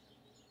 huh?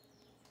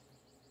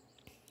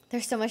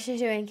 There's so much to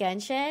do in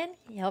Genshin.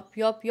 Yup.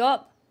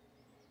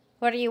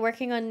 What are you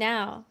working on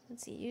now?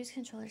 Let's see. Use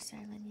controller style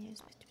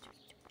menus.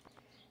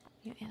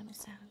 New animal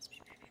sounds.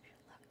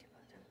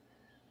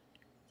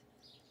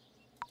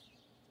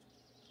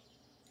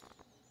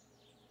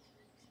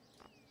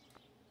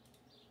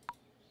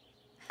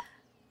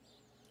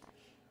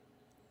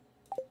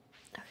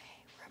 Okay,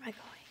 where am I going?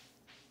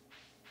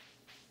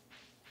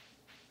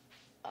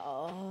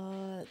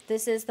 Oh,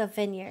 this is the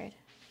vineyard.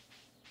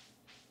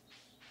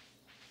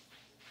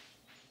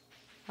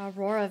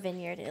 Aurora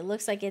Vineyard. It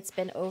looks like it's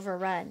been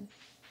overrun.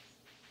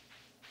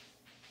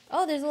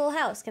 Oh, there's a little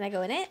house. Can I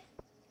go in it?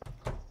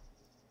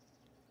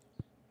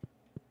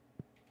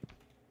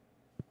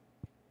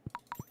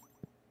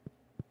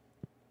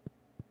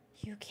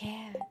 You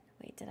can.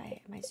 Wait,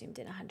 am I zoomed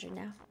in 100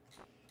 now?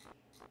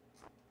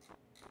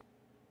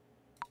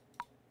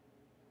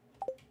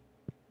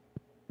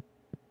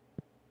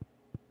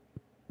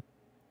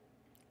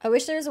 I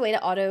wish there was a way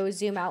to auto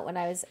zoom out when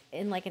I was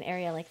in like an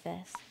area like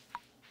this.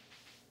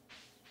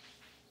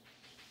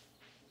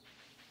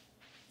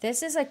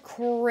 This is a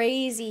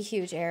crazy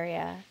huge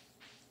area.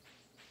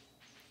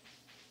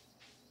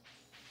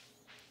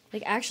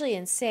 Like actually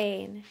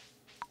insane.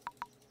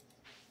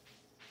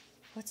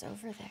 What's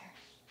over there?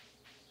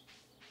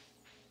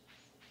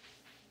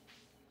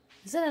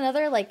 Is it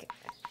another like...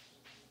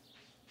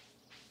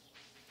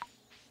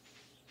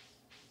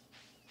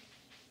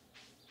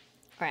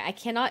 Alright, I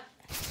can't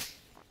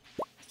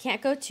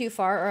go too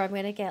far or I'm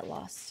gonna get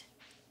lost.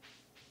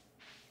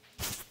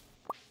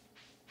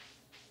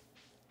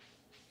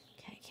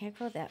 Okay, I can't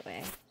go that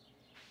way.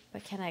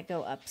 But can I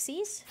go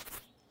upseas?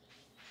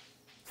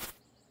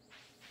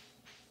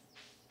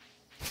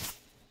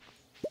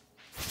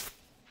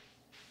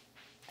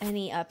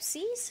 Any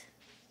upseas?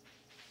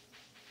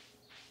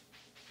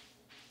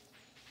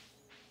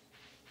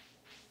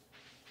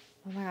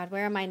 Oh my god,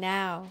 where am I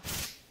now?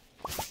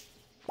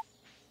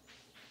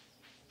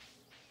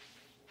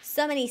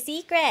 So many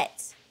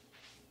secrets!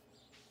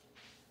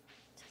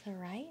 To the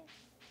right?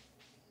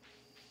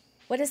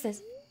 What is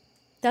this?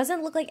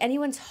 Doesn't look like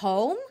anyone's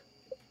home?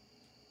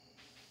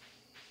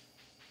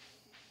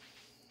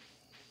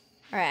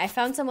 Alright, I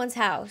found someone's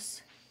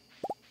house.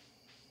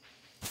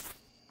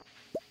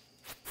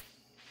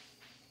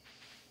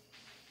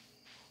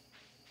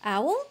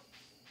 Owl?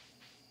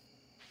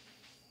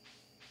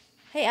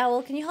 Hey,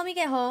 Owl, can you help me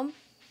get home?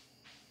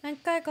 I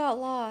think I got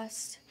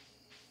lost.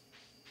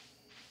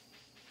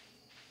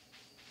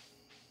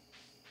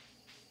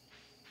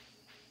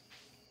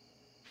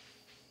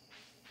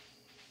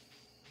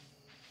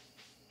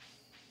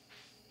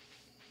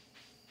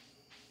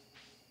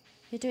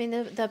 You're doing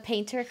the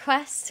painter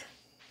quest?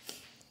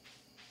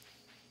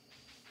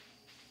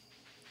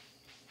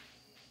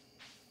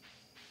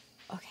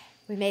 Okay,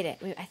 we made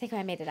it. I think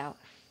I made it out.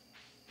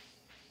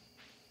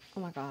 Oh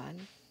my god.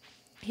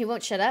 He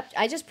won't shut up.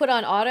 I just put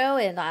on auto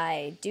and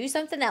I do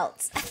something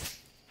else.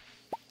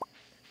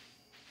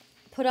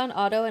 Put on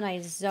auto and I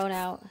zone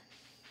out.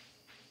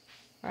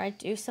 Or I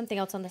do something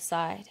else on the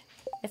side.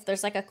 If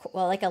there's like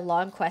a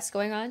long quest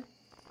going on.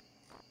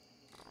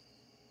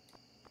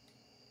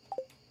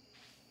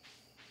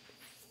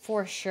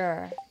 For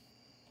sure.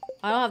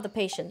 I don't have the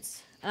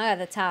patience. I don't have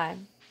the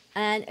time.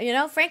 And, you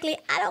know, frankly,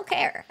 I don't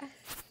care.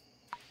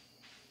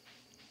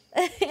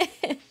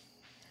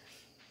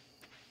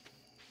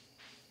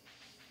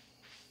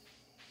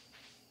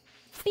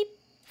 Beep, beep.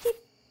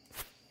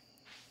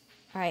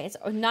 Alright, it's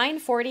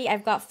 9:40.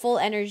 I've got full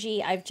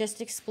energy. I've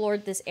just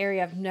explored this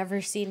area I've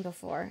never seen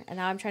before. And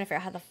now I'm trying to figure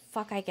out how the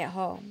fuck I get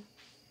home.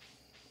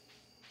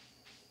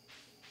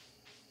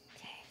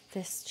 Okay,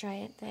 this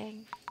giant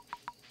thing.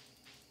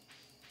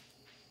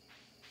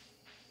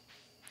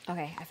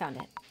 Okay, I found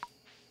it.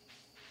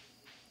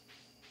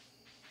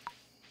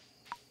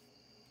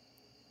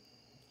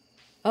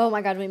 Oh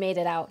my god, we made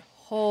it out.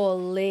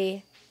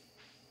 Holy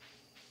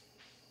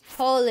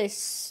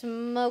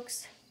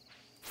smokes.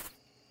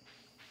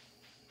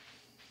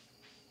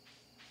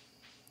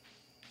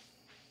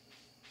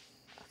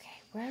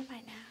 Okay, where am I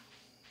now?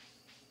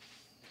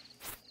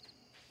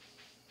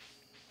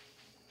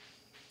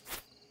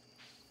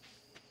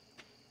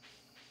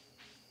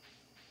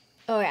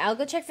 Oh, right, I'll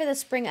go check for the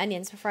spring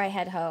onions before I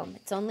head home.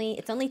 It's only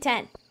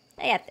 10.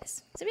 I got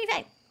this. It's gonna be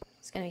fine.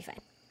 It's gonna be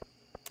fine.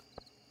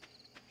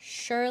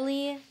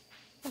 Surely,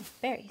 oh,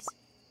 berries.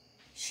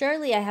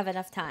 Surely I have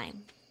enough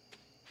time.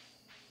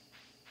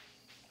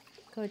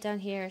 Go down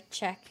here,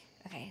 check.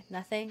 Okay,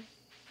 nothing.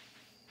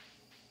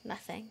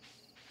 Nothing.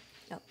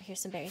 Oh, here's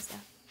some berries though.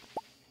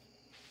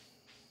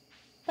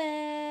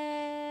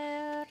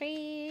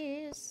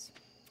 Berries.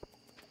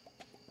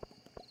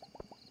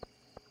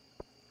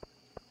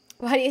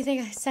 Why do you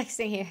think I was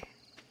texting here?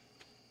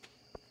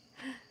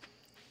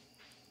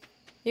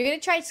 You're gonna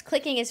try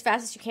clicking as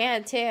fast as you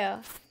can too.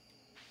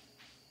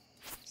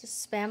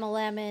 Just spam a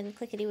lemon,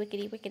 clickety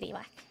wickety wickety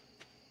whack.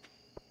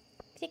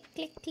 Click,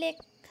 click, click.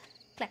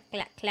 Clack,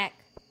 clack, clack.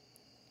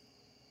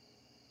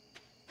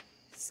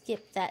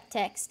 Skip that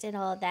text and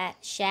all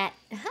that chat.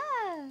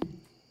 Aha!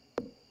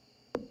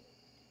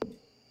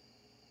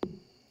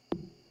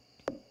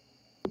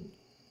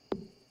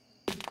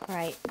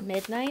 Alright,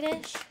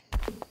 midnight-ish.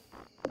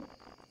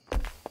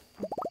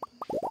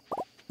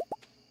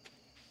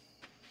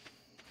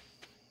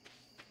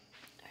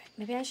 Alright,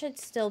 maybe I should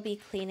still be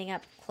cleaning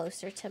up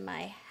closer to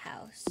my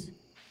house.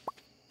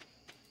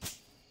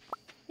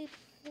 Beep,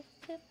 beep,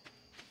 beep.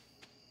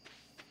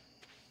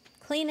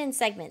 Clean in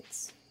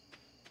segments.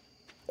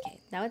 Okay,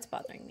 now it's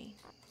bothering me.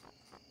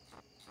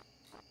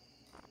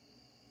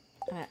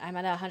 I'm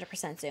at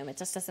 100% zoom. It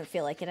just doesn't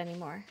feel like it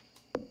anymore.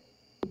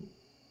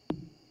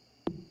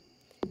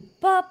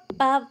 Has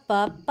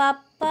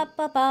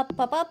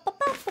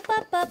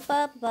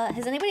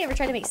anybody ever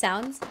tried to make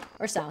songs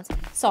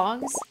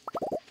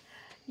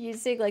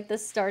using like the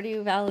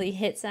Stardew Valley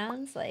hit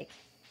sounds? Like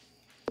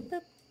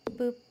boop,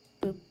 boop,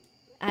 boop.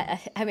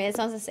 I mean, it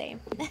sounds the same.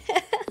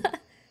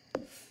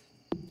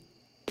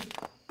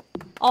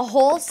 A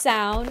whole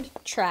sound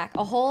track,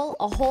 a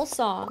whole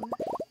song,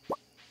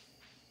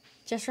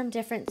 just from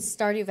different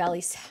Stardew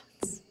Valley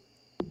sounds.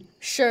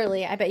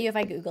 Surely, I bet you if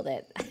I Googled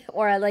it,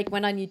 or I like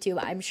went on YouTube,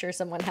 I'm sure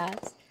someone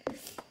has.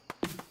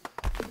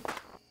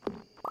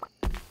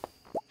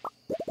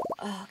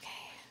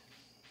 Okay.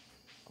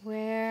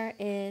 Where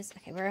is,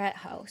 okay, we're at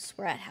house.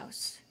 We're at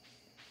house.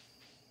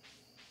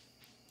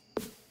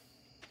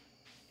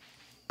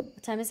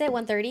 What time is it?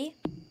 1:30?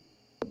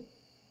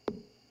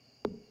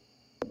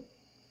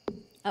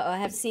 Uh-oh, I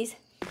have to sneeze.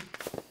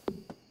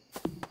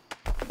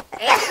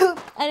 I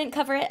didn't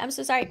cover it. I'm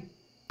so sorry.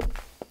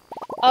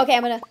 Okay,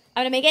 I'm gonna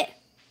make it.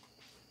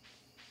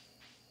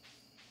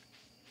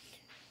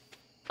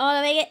 I'm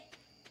gonna make it.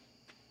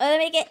 I'm gonna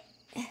make it.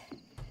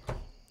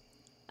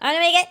 I'm gonna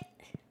make it.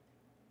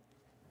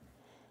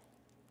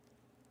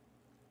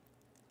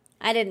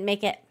 I didn't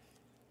make it.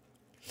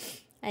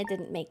 I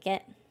didn't make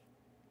it.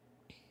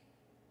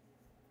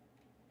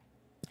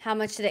 How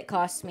much did it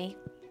cost me?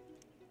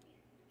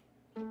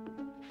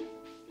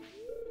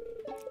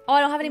 Oh,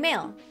 I don't have any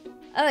mail.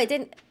 Oh, it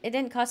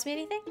didn't cost me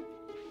anything?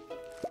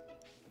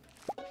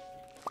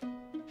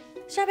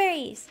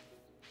 Strawberries.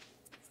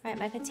 All right,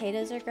 my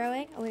potatoes are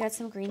growing. Oh, we got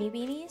some greeny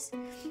beanies.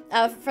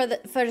 For the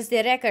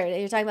record,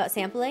 you're talking about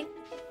sampling.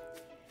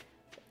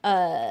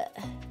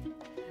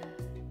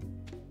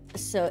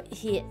 So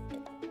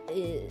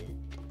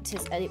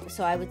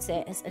so I would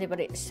say, has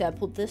anybody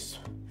sampled this?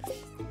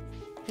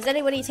 Has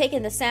anybody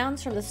taken the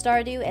sounds from the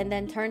Stardew and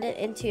then turned it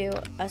into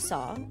a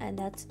song? And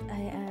that's,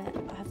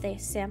 have they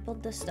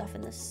sampled the stuff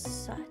in the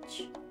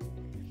such?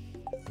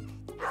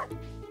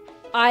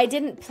 I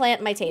didn't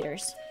plant my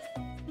taters.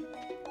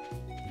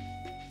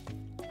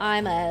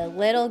 I'm a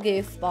little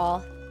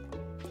goofball.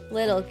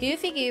 Little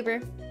goofy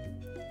goober.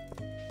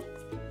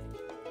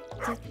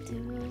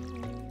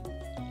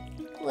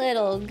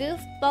 Little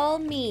goofball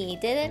me.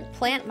 Didn't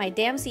plant my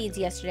damn seeds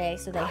yesterday,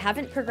 so they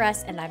haven't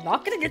progressed, and I'm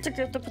not gonna get to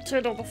get the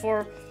potato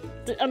before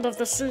the end of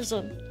the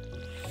season.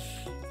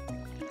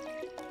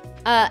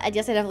 And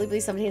yes, I definitely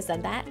believe somebody has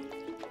done that.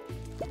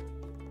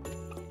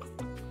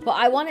 But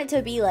I want it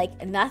to be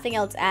like nothing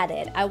else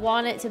added. I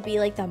want it to be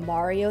like the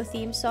Mario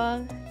theme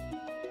song,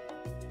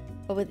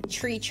 but with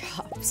tree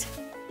chops.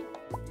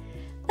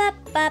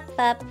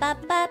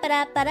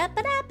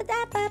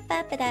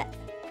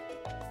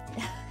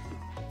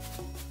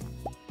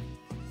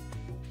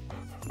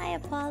 Hi,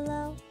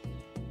 Apollo.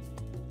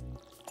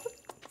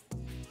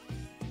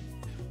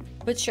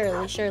 But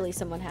surely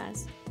someone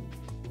has.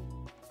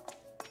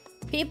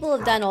 People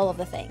have done all of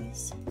the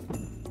things.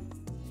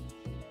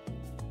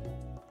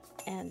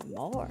 And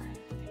more.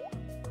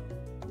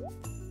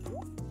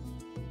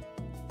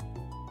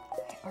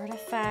 Okay,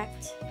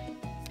 artifact.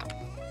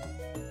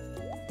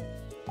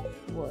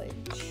 Wood.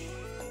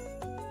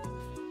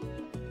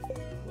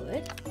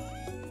 Wood.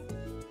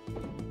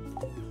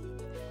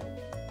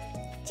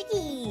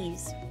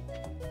 Chickies!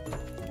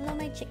 Hello,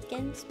 my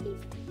chickens.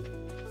 Beep.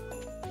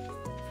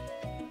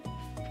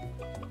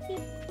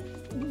 Beep.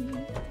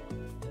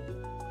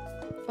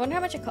 I wonder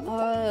how much it costs.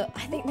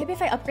 I think maybe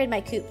if I upgrade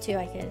my coop too,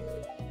 I could.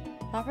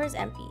 Hopper is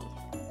empty.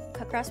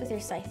 Cut grass with your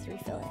scythe to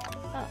refill it.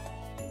 Oh.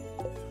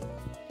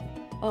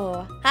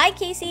 Oh. Hi,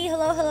 Casey.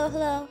 Hello, hello,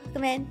 hello.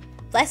 Come in.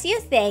 Bless you.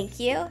 Thank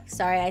you.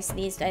 Sorry, I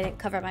sneezed. I didn't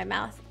cover my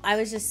mouth. I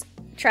was just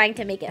trying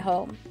to make it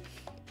home.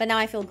 But now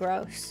I feel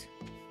gross.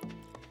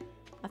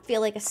 I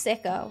feel like a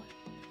sicko.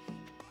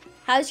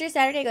 How's your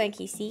Saturday going,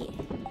 Casey?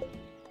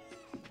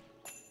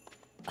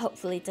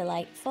 Hopefully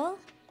delightful.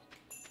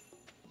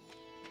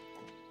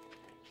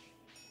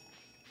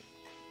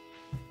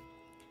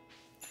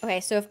 Okay,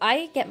 so if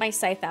I get my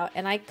scythe out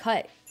and I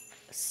cut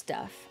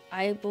stuff,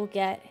 I will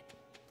get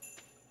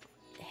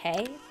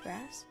hay,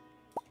 grass.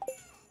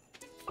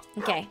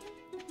 Okay.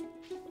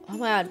 Oh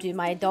my god, dude,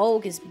 my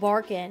dog is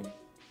barking.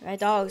 My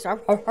dogs are...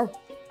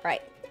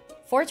 Right.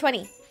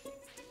 420.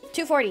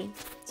 240.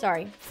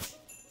 Sorry.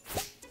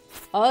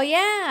 Oh,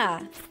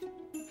 yeah.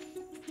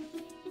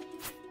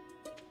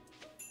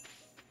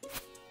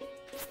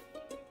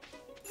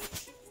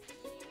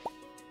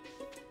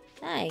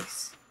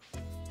 Nice.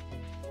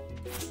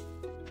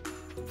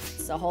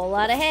 It's a whole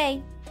lot of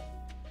hay.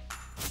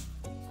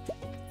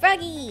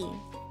 Froggy!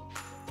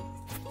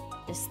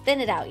 Just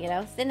thin it out, you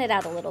know? Thin it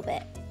out a little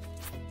bit.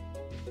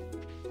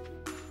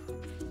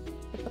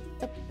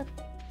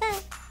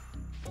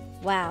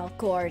 Wow,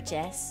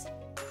 gorgeous.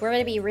 We're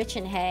gonna be rich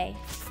in hay.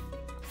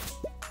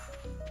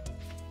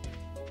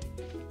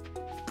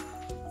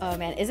 Oh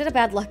man, is it a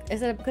bad luck?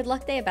 Is it a good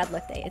luck day? A bad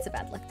luck day? It's a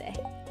bad luck day.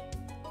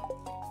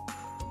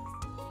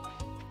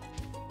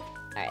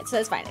 Alright, so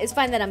it's fine. It's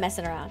fine that I'm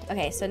messing around.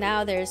 Okay, so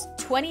now there's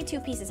 22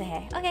 pieces of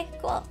hay. Okay,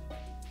 cool.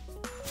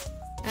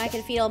 Now I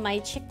can feed all my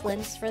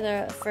chicklins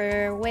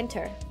for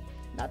winter.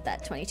 Not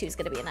that 22 is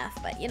gonna be enough,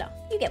 but you know,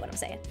 you get what I'm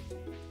saying.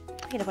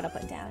 You know what I'm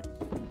putting down.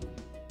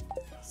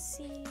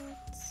 Seeds.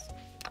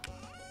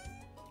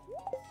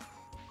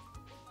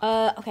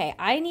 Okay,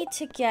 I need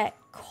to get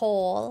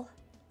coal.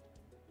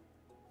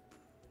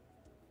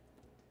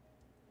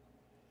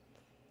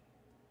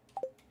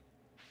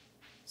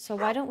 So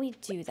why don't we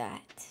do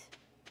that?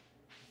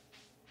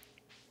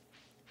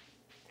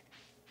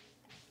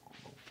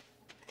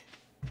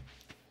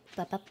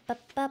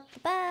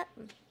 Ba-ba-ba-ba-ba.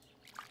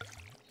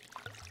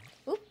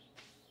 Oop.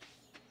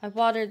 I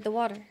watered the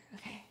water.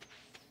 Okay.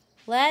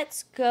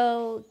 Let's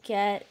go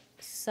get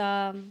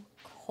some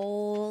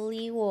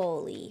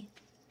coaly-woly.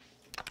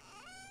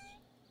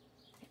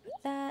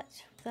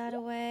 Put that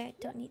away.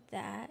 Don't need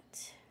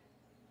that.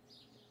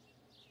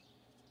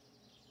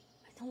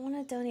 I don't want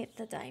to donate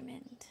the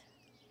diamond.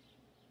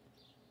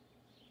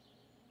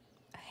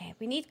 Okay,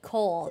 we need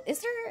coal. Is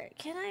there...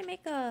 Can I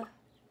make a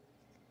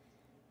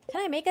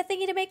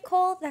thingy to make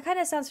coal? That kind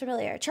of sounds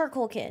familiar.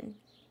 Charcoal kiln.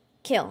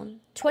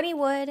 20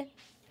 wood.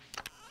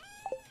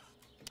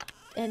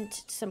 And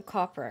some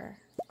copper.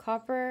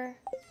 Copper.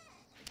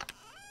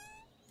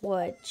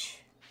 Wood.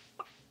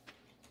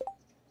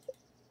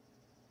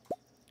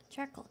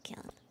 Charcoal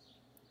kiln.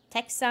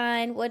 Text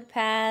sign, wood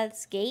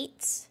paths,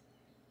 gates,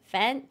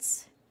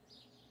 fence.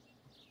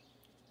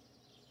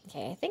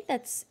 Okay, I think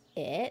that's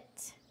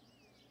it.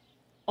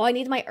 Oh, I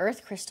need my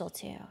earth crystal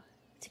too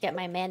to get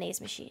my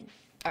mayonnaise machine.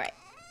 All right.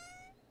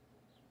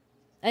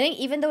 I think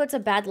even though it's a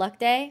bad luck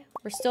day,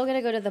 we're still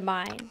gonna go to the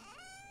mine.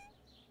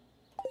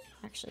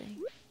 Actually.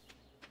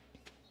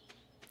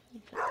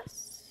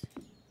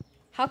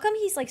 How come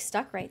he's like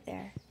stuck right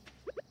there?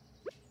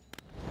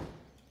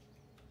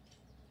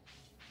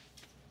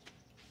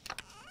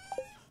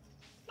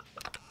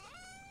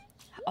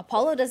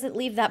 Apollo doesn't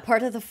leave that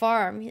part of the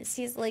farm.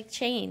 He's like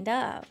chained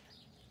up.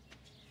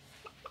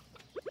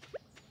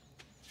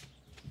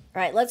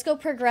 Alright, let's go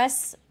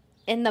progress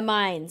in the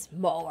mines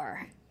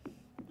more.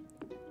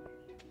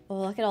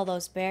 Oh, look at all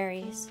those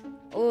berries.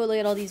 Oh, look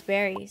at all these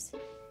berries.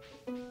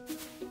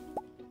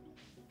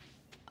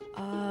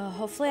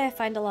 Hopefully I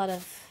find a lot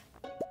of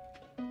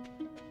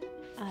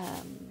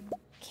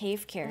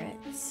cave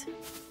carrots.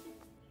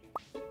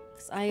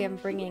 'Cause I am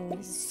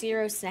bringing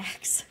 0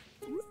 snacks.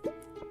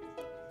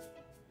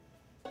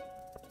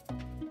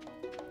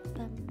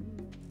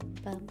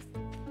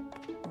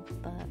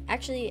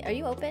 Actually, are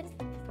you open?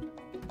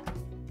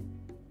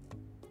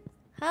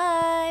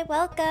 Hi,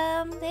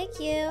 welcome. Thank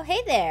you.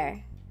 Hey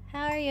there.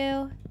 How are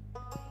you?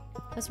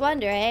 I was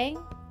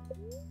wondering.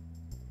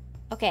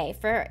 Okay,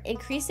 for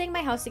increasing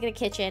my house to get a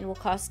kitchen will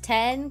cost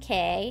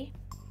 10K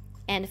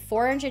and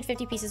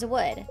 450 pieces of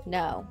wood.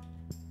 No.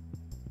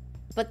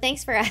 But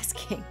thanks for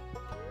asking.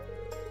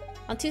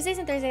 On Tuesdays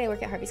and Thursdays, I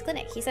work at Harvey's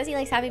clinic. He says he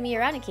likes having me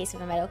around in case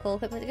of a medical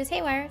equipment goes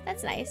haywire.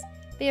 That's nice.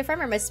 Being a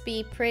farmer must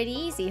be pretty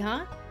easy,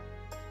 huh?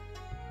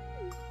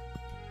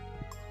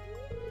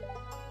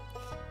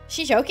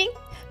 She joking?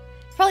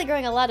 Probably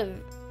growing a lot of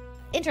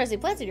interesting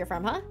plants in your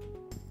farm, huh?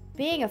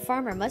 Being a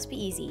farmer must be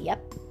easy.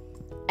 Yep.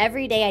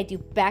 Every day I do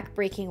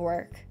back-breaking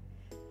work.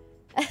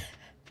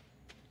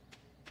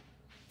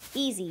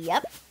 Easy,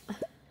 yep.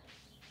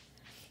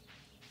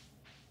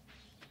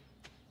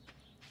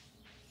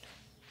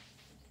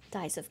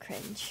 Dies of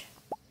cringe.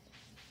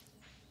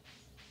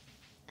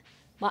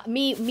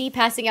 Me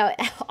passing out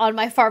on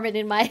my farm and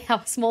in my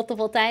house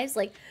multiple times.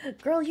 Like,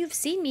 girl, you've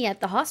seen me at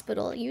the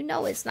hospital. You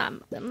know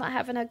I'm not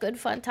having a good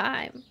fun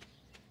time.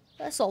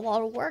 That's a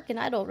lot of work and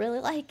I don't really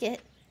like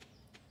it.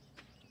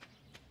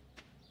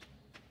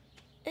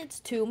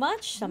 It's too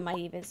much, some might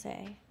even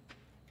say.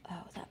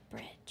 Oh, that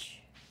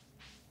bridge.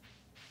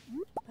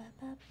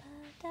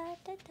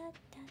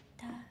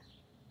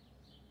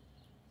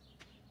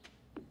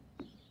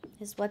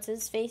 Is what's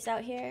his face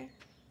out here?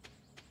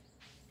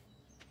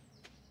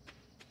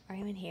 Are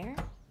you in here?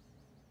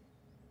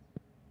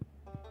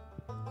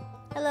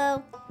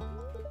 Hello.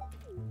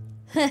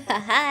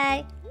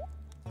 Hi.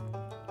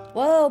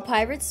 Whoa,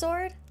 pirate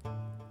sword?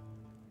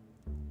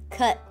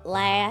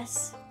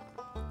 Cutlass.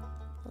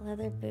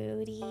 Leather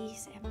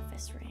booties.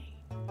 Amethyst ring.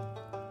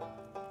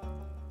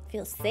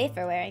 Feels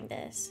safer wearing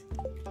this.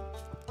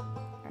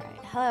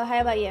 Alright. Hello,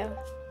 how about you?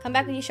 Come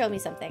back when you show me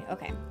something.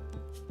 Okay.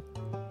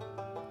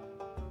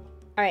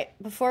 Alright,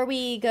 before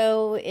we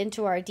go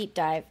into our deep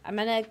dive, I'm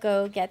gonna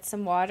go get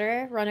some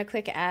water, run a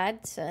quick ad,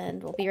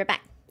 and we'll be right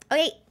back.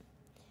 Okay.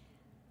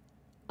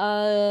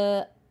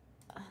 I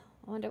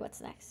wonder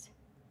what's next.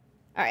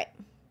 Alright.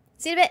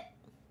 See you in a bit.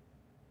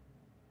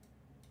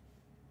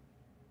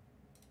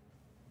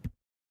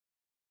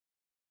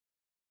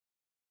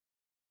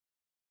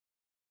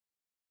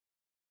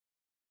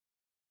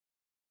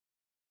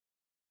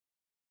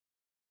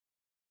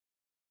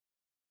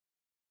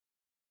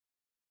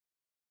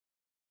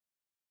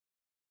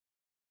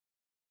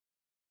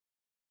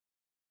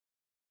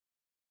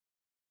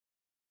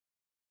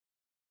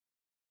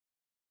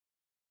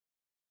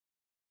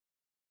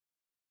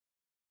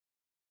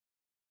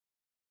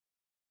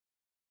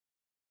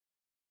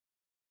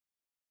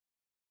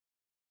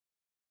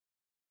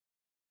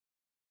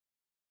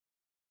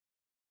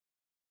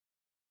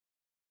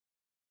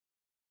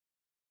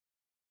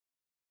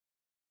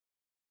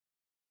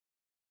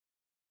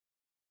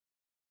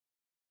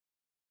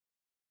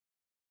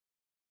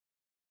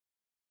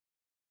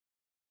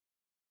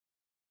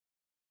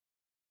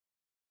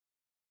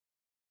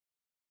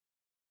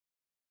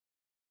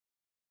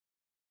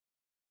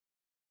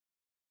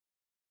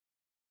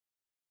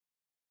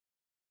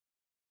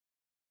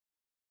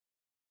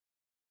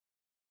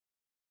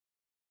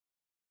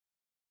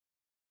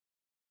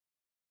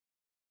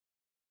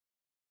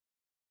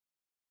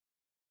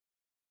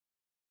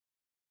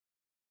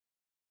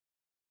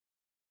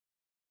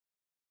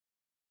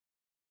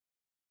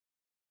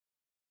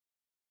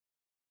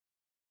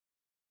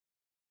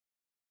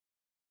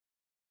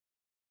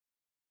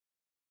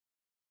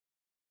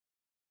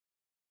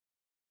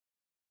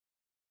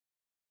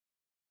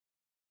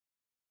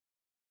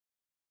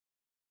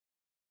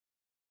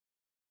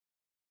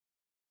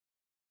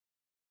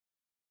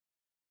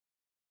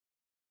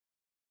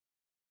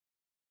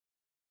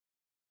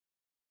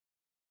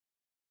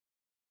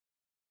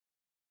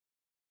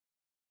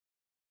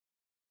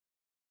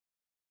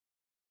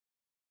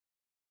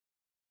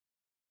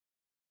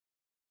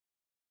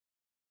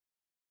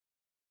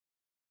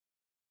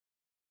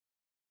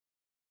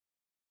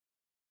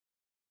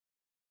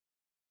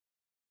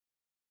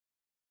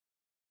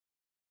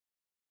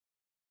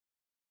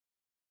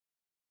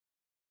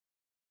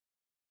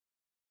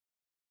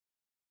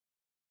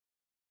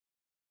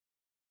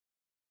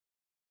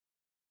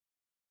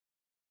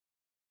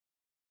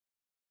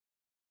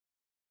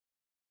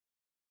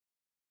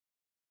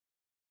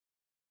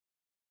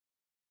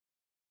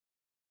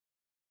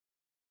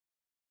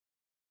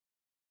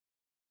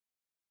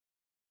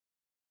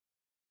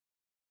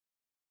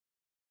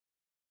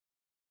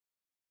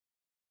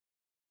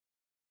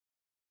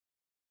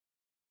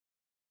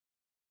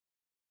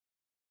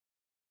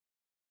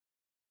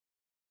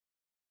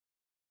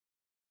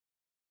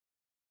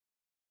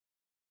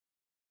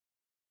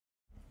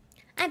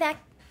 I'm back.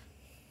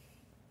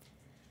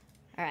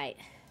 Alright.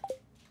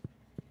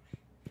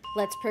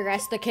 Let's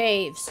progress the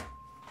caves.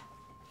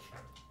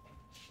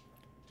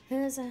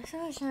 Like,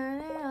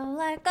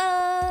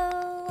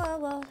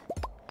 oh.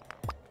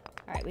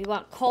 Alright, we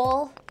want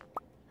coal.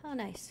 Oh,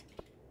 nice.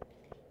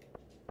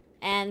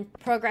 And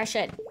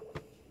progression.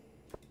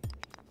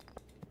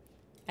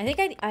 I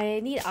think I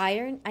need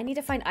iron. I need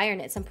to find iron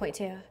at some point,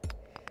 too.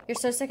 You're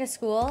so sick of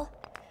school?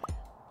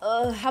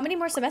 How many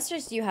more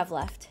semesters do you have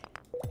left?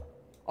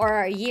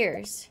 Or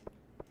years?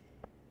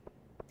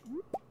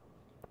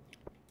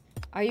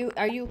 Are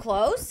you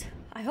close?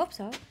 I hope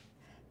so.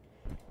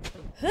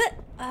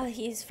 Oh,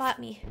 he's fought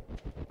me.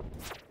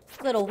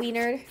 Little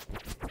wiener.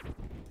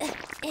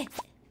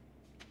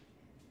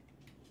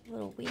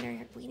 Little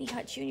Weenie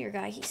Hut Jr.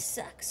 guy, he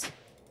sucks.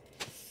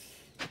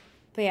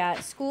 But yeah,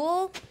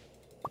 school,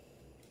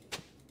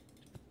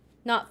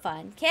 not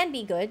fun. Can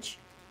be good,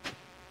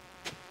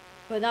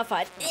 but not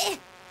fun.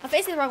 I'm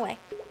facing the wrong way.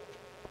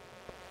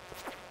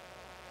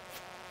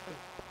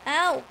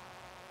 Ow.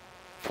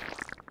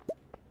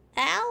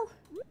 Ow.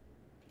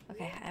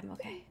 Okay, I'm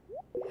okay.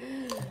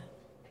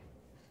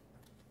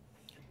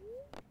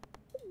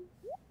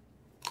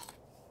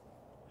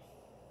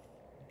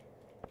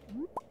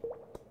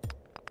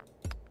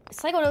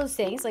 It's like one of those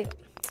things, like...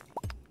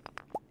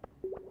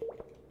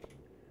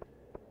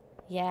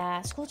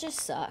 Yeah, school just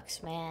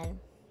sucks, man.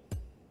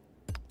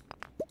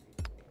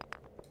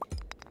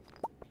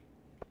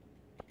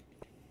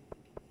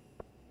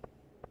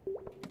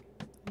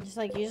 Just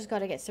like, you just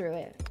gotta get through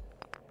it.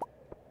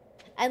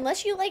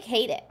 Unless you, like,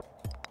 hate it.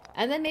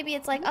 And then maybe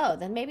it's like, oh,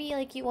 then maybe,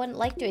 like, you wouldn't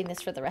like doing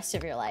this for the rest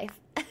of your life.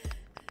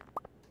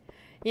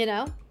 You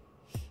know?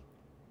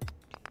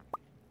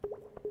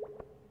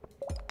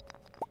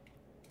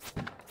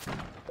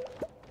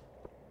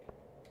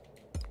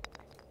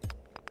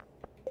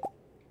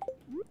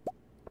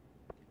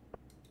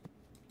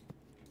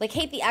 Like,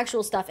 hate the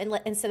actual stuff and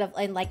instead of,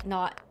 and like,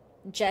 not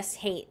just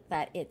hate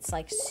that it's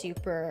like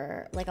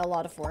super, like a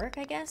lot of work,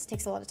 I guess.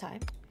 Takes a lot of time.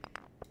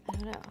 I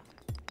don't know.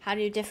 How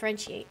do you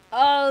differentiate?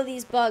 Oh,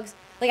 these bugs.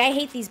 Like, I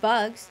hate these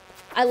bugs.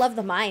 I love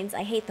the mines.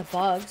 I hate the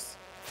bugs.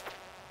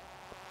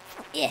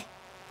 Yeah.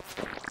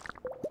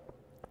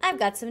 I've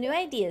got some new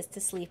ideas to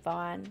sleep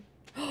on.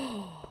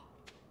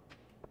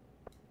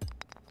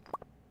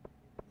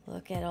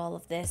 Look at all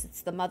of this.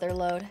 It's the mother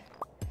load.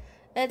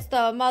 It's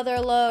the mother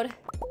load.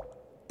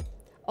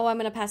 Oh, I'm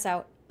gonna pass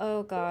out.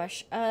 Oh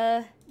gosh.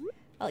 I'll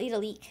eat a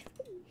leek.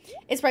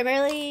 It's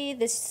primarily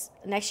this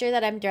next year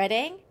that I'm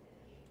dreading.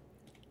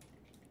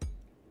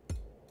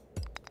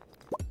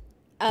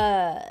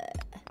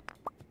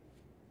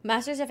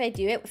 Masters, if I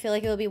do it, I feel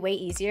like it will be way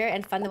easier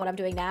and fun than what I'm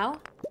doing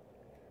now.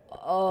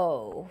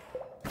 Oh.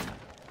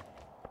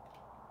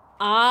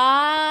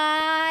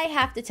 I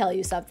have to tell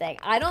you something.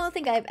 I don't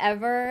think I've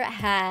ever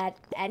had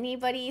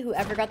anybody who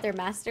ever got their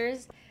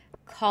masters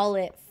call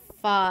it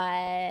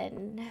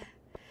fun.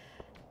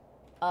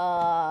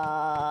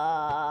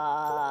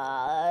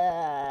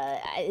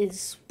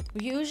 It's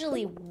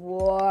usually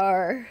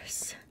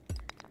worse.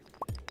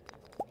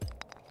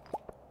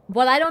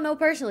 Well, I don't know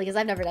personally because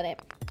I've never done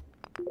it.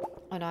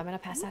 Oh no, I'm gonna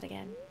pass out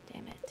again.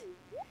 Damn it.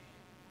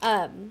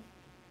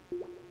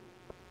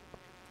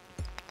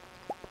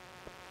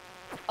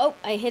 Oh,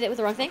 I hit it with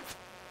the wrong thing.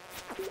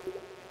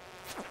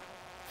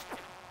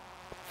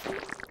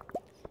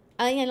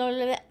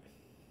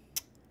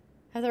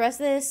 Have the rest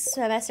of this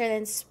semester,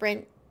 then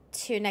sprint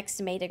to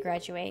next May to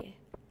graduate.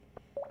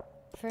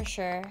 For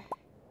sure.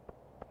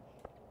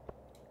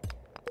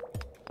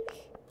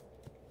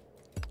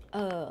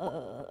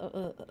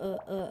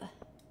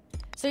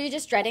 So you're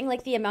just dreading,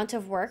 like, the amount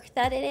of work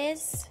that it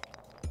is?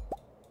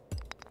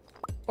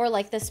 Or,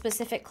 like, the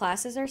specific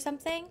classes or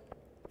something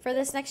for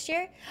this next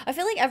year? I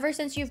feel like ever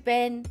since you've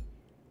been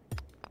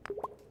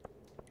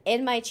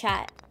in my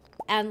chat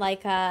and,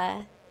 like,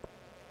 going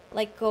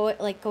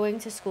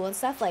to school and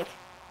stuff, like,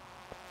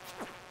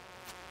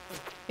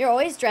 you're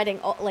always dreading,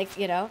 like,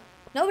 you know?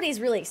 Nobody's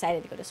really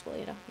excited to go to school,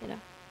 you know?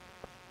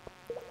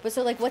 But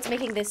so, like, what's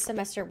making this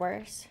semester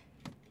worse?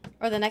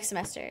 Or the next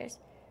semesters?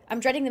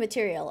 I'm dreading the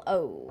material.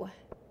 Oh.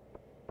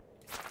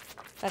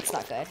 That's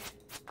not good.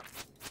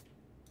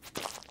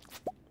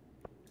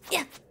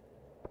 Yeah.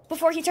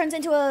 Before he turns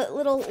into a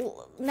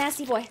little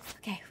nasty boy.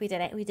 Okay, we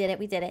did it. We did it.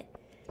 We did it.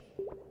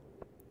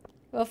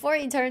 Before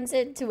he turns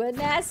into a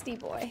nasty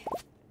boy.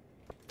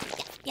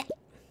 Yeah.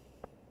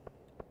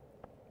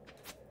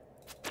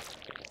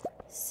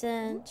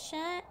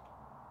 Sunshine.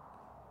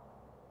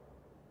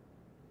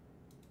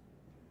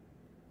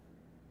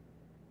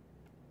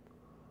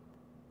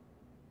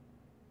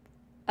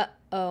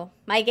 Uh-oh.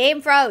 My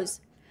game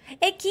froze.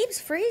 It keeps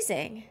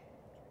freezing.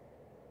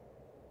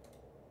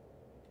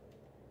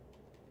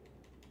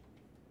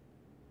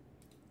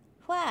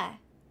 Why?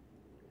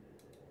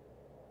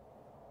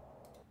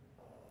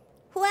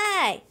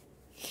 Why?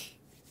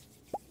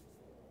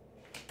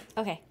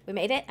 Okay, we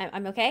made it.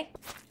 I'm okay.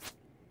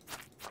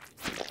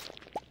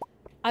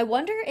 I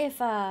wonder if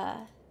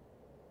the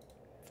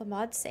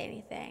mods say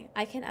anything.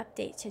 I can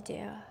update to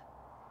do.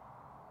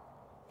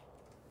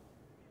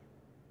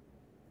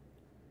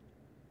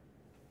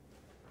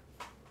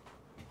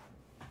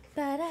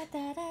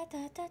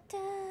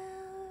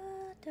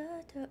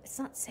 It's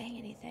not saying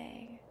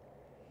anything.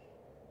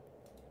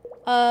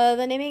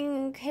 The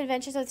naming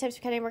conventions of the types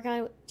of kind I'm working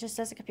on just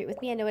doesn't compute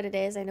with me. I know what it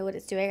is. I know what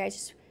it's doing. I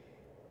just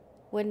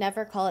would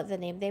never call it the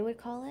name they would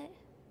call it.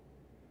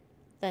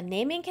 The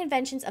naming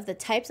conventions of the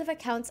types of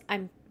accounts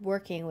I'm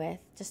working with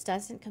just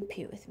doesn't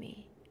compute with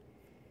me.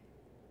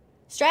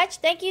 Stretch,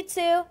 thank you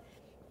too.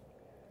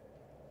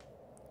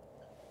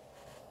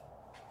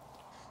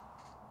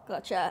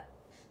 Gotcha.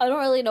 I don't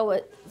really know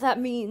what that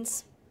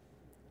means.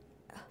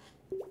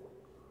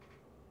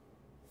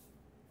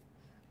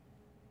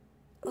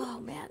 Oh,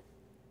 man.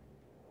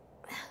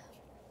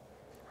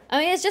 I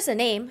mean, it's just a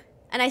name.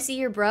 And I see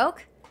you're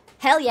broke.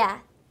 Hell yeah.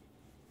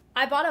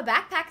 I bought a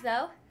backpack,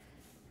 though.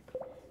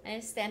 I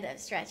just stand up,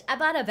 stretch. I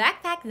bought a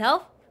backpack,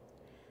 though.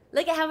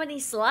 Look at how many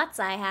slots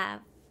I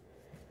have.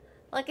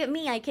 Look at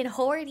me. I can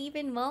hoard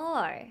even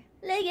more.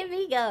 Look at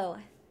me go.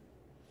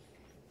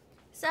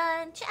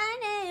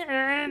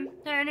 Sunshine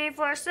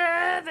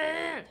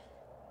 24/7.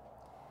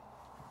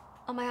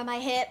 Oh my god, my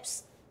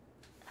hips.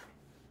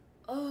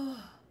 Oh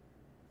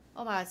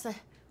my god.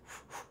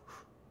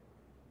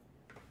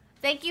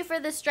 Thank you for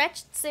the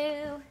stretch,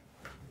 Sue.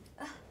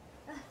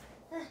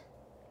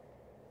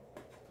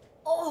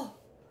 Oh.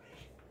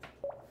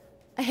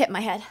 I hit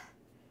my head.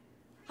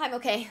 I'm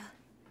okay.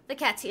 The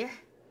cat's here.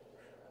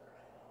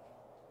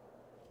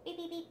 Beep,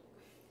 beep, beep.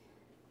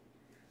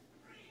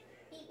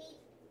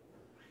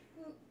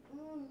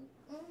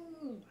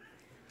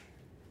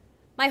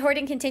 My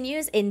hoarding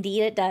continues.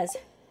 Indeed it does.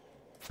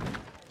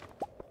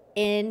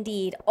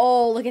 Indeed.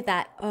 Oh, look at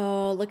that.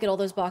 Oh, look at all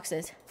those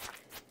boxes.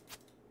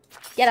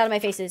 Get out of my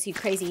faces, you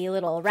crazy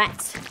little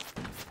rats.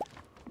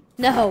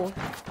 No.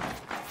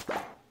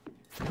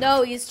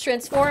 No, he's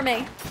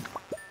transforming.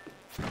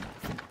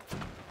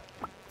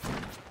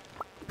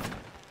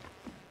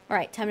 All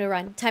right, time to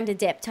run. Time to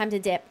dip. Time to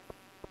dip.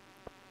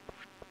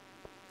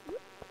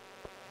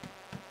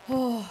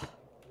 Oh.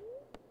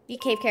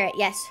 Eat cave carrot.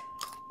 Yes.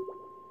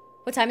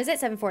 What time is it?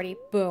 7:40.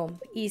 Boom.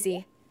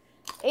 Easy.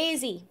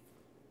 Easy.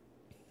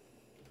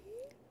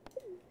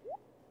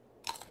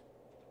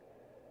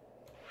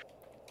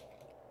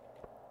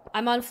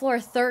 I'm on floor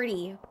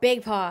 30.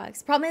 Big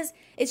pogs. Problem is,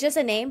 it's just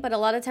a name, but a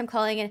lot of time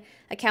calling an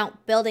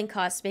account building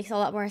costs makes a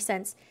lot more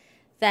sense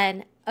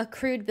than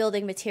accrued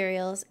building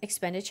materials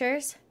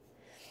expenditures.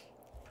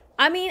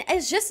 I mean,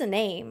 it's just a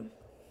name.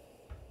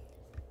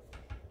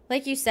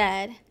 Like you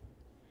said.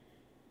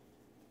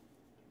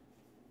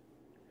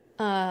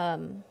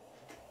 But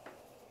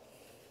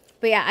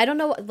yeah, I don't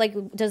know, like,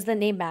 does the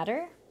name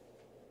matter?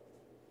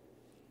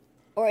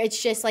 Or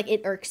it's just like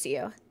it irks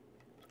you?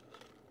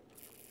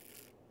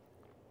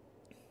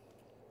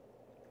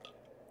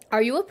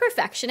 Are you a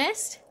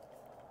perfectionist?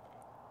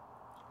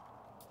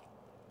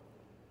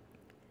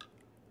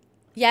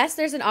 Yes,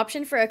 there's an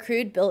option for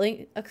accrued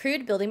building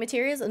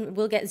materials, and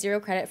we'll get 0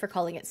 credit for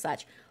calling it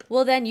such.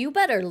 Well, then you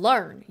better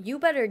learn. You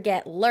better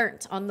get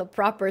learnt on the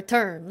proper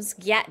terms.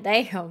 Yeah,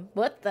 damn.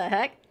 What the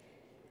heck?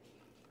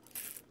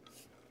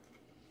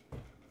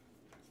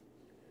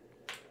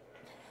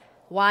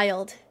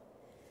 Wild.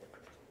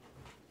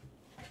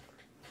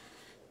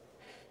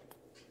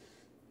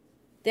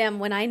 Damn,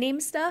 when I name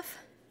stuff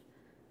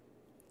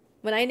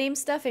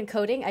in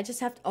coding, I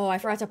just have to, oh, I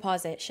forgot to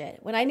pause it, shit.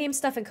 When I name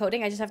stuff in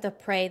coding, I just have to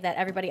pray that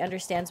everybody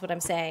understands what I'm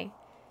saying.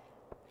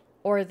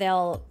 Or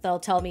they'll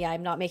tell me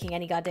I'm not making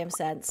any goddamn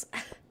sense.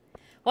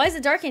 Why is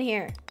it dark in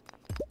here?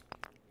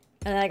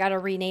 And then I gotta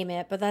rename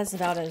it, but that's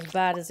about as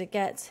bad as it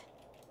gets.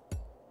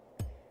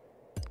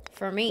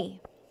 For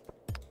me.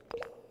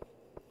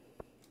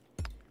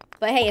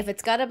 But hey, if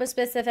it's got a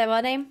specific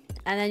name,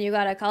 and then you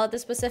gotta call it the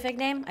specific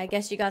name, I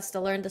guess you got to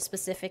learn the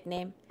specific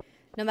name.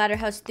 No matter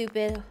how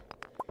stupid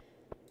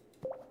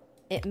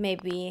it may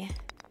be.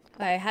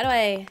 Alright, how do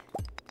I...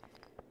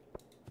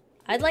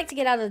 I'd like to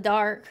get out of the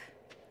dark.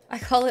 I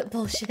call it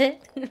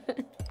bullshit.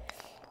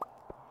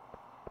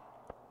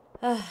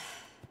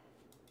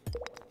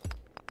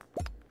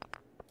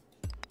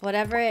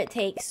 Whatever it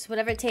takes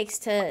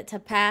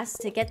to pass,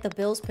 to get the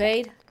bills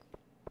paid.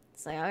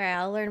 It's like, alright,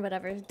 I'll learn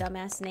whatever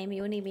dumbass name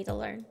you need me to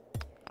learn.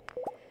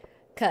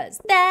 Cause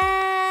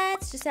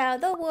that's just how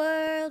the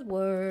world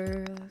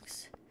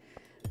works.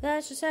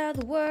 That's just how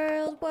the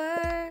world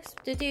works.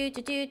 Do do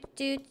do do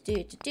do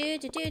do do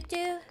do do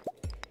do.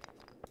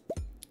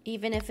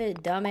 Even if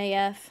it's dumb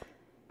AF.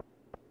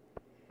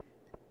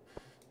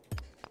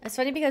 It's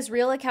funny because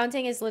real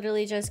accounting is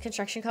literally just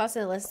construction costs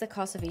and it lists the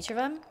cost of each of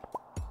them.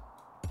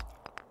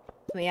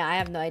 But yeah, I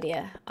have no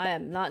idea. I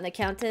am not an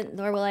accountant,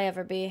 nor will I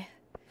ever be.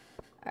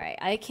 Alright,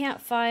 I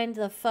can't find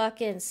the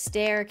fucking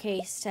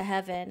staircase to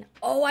heaven.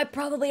 Oh, I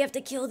probably have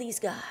to kill these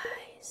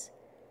guys.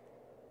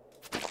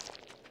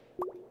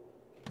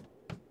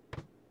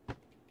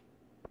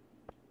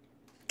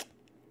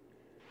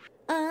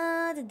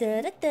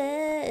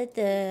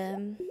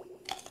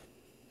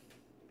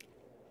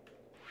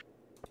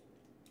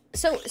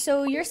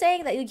 So you're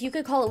saying that like, you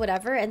could call it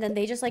whatever, and then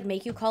they just like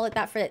make you call it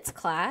that for its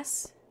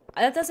class?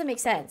 That doesn't make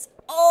sense.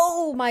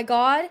 Oh my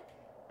god.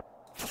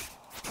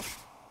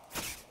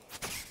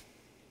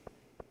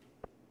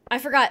 I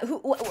forgot.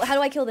 How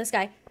do I kill this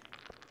guy?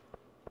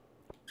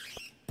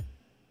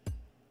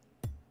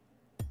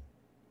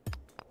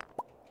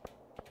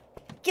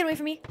 Get away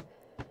from me.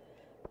 Oh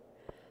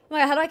my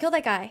god, how do I kill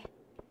that guy?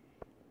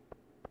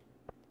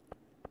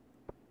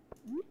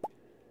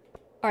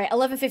 Alright,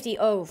 11:50.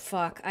 Oh,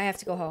 fuck. I have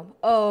to go home.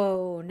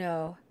 Oh,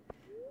 no.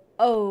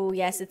 Oh,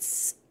 yes,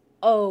 it's...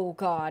 Oh,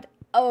 God.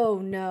 Oh,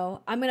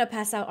 no. I'm gonna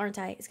pass out, aren't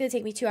I? It's gonna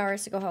take me 2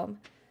 hours to go home.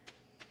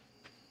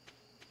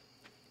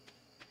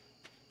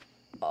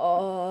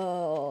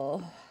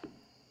 Oh.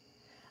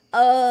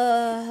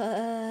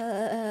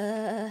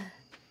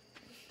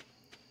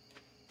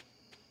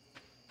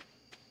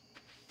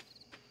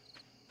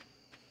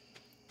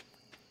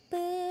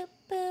 Boop,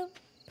 boop,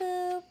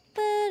 boop,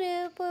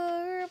 boop,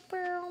 boop,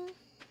 boop.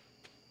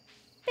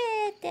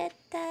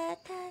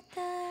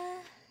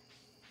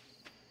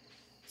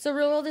 So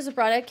real world is a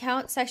broad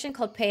account section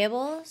called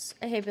payables.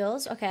 Hey,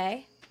 bills.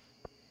 Okay.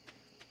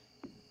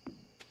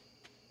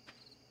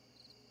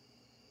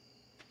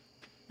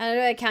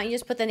 Under account, you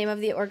just put the name of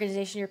the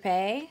organization you're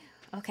paying.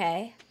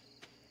 Okay.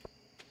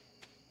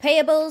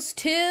 Payables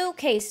to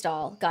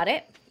KStall. Got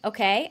it.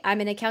 Okay.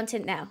 I'm an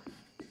accountant now.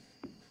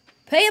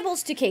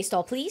 Payables to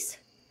KStall, please.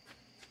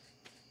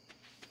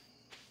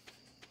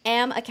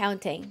 Am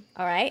accounting.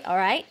 All right. All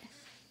right.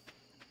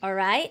 All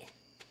right.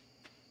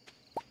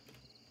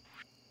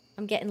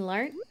 I'm getting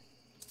learnt.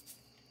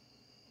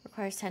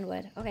 Requires 10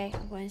 wood. Okay.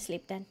 I'm going to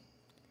sleep then.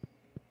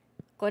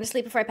 Going to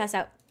sleep before I pass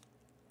out.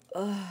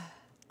 Ugh.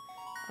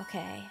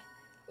 Okay.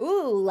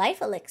 Ooh,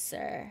 life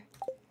elixir.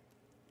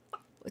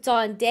 It's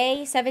on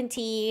day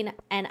 17,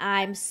 and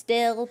I'm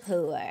still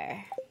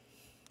poor.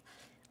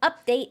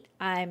 Update,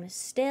 I'm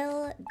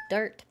still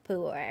dirt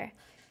poor.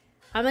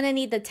 I'm gonna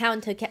need the town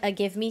to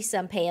give me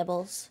some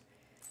payables.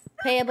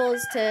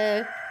 Payables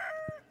to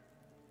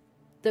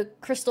the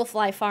crystal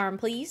fly farm,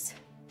 please.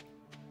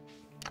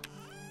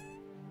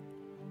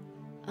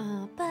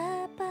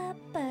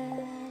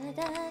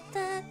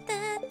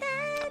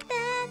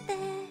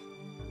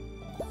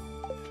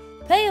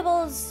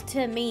 Payables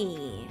to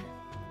me.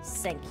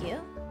 Thank you.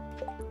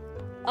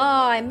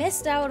 Oh, I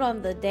missed out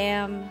on the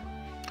damn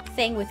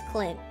thing with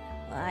Clint.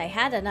 Well, I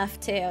had enough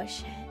too.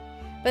 Shit.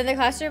 But in the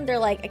classroom, they're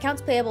like,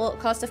 accounts payable,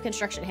 cost of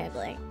construction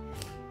handling.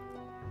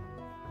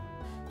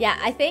 Yeah,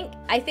 I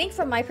think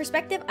from my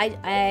perspective,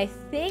 I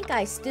think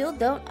I still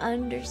don't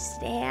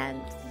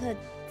understand the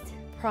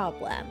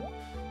problem.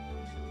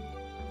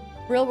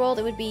 Real world,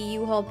 it would be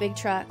U-Haul big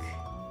truck.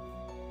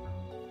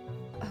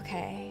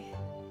 Okay.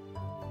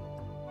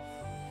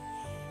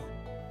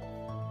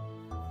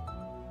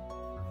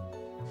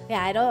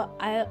 Yeah,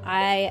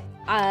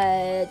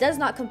 does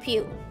not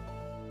compute.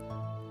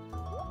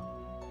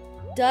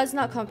 Does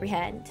not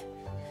comprehend.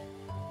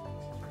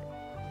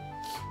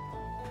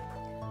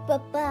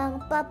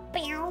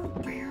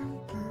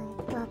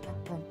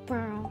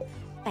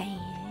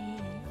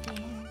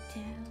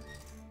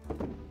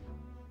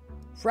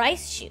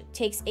 Rice shoot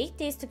takes 8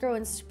 days to grow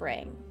in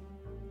spring.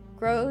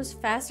 Grows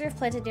faster if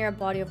planted near a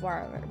body of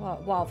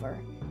water.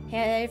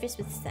 Harvest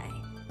with stay.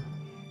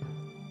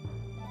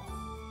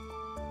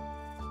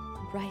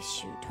 Rice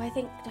shoot. Do I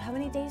think? How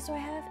many days do I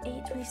have?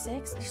 8,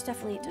 26. There's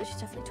definitely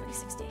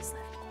 26 days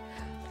left.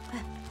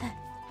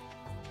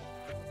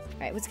 All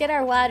right, let's get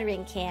our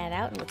watering can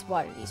out and let's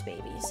water these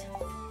babies.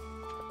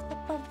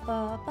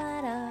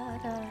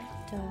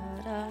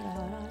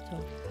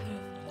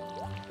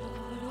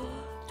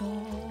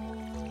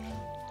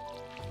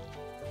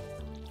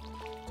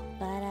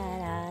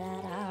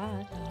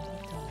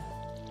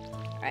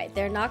 Alright,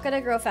 they're not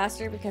gonna grow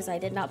faster because I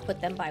did not put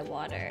them by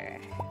water.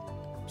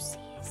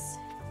 Oopsies.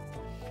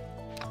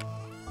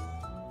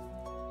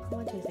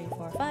 1, 2, 3,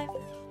 4, 5.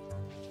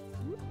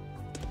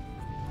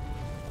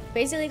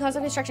 Basically, cost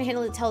of construction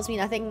handle tells me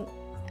nothing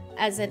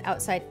as an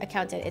outside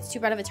accountant. It's too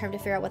broad of a term to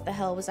figure out what the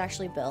hell was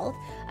actually built.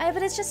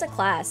 But it's just a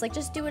class. Like,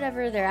 just do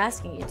whatever they're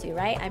asking you to,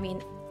 right? I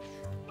mean...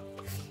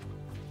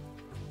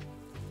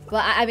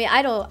 Well, I mean,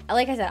 I don't...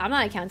 Like I said, I'm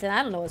not an accountant.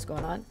 I don't know what's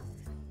going on.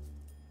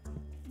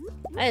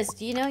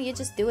 You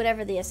just do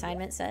whatever the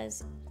assignment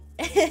says.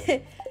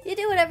 You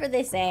do whatever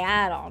they say.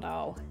 I don't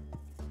know.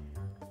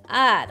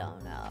 I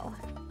don't know.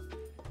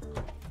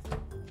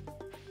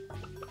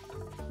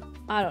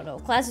 I don't know.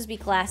 Classes be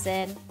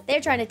classing.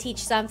 They're trying to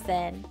teach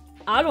something.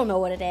 I don't know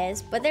what it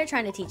is, but they're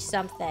trying to teach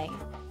something.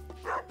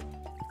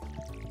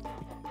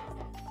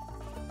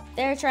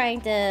 They're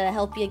trying to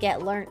help you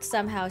get learnt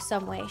somehow,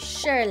 some way.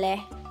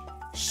 Surely.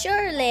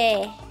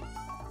 Surely.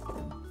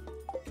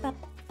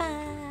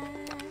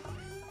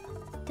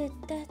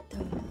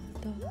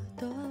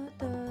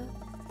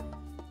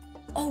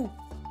 Oh,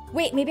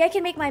 wait, maybe I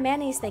can make my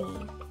mayonnaise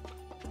thingy.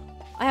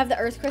 I have the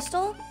earth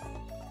crystal.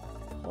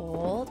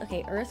 Hold.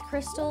 Okay, earth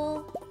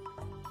crystal,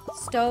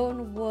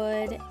 stone,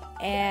 wood,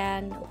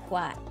 and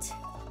what?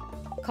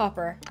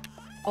 Copper.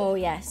 Oh,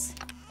 yes.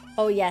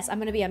 Oh, yes. I'm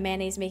gonna be a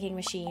mayonnaise making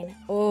machine.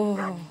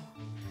 Oh.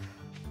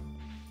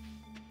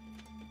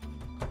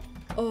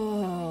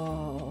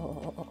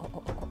 Oh.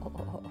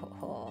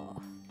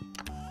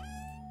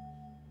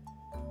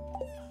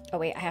 Oh,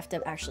 wait. I have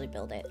to actually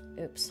build it.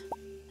 Oops.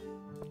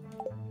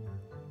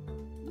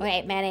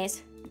 Okay,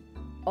 mayonnaise.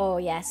 Oh,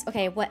 yes.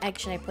 Okay, what egg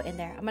should I put in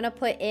there? I'm gonna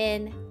put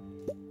in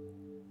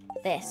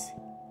this.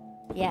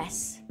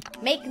 Yes.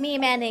 Make me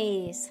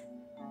mayonnaise.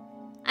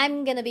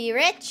 I'm gonna be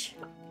rich.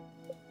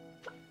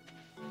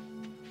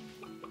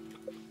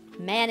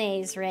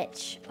 Mayonnaise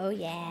rich. Oh,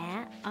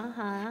 yeah.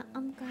 Uh-huh.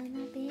 I'm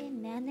gonna be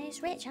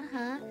mayonnaise rich.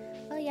 Uh-huh.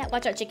 Oh, yeah.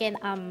 Watch out, chicken.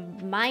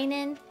 I'm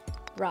mining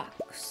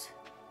rocks.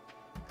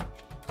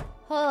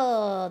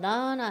 Hold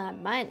on.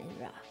 I'm mining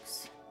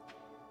rocks.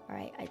 All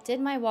right. I did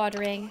my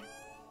watering.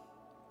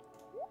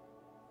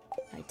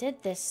 I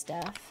did this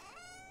stuff.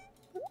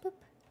 Boop, boop.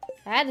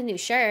 I had a new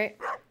shirt.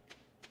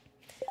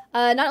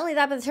 Not only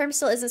that, but the term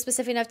still isn't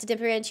specific enough to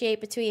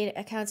differentiate between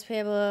accounts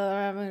payable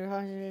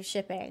and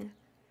shipping.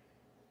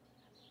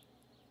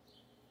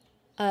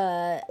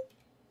 Yeah,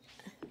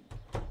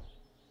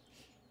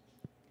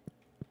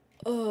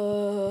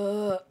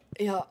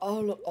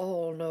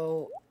 oh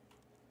no.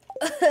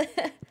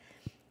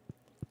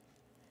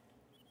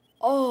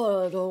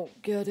 Oh, I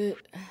don't get it.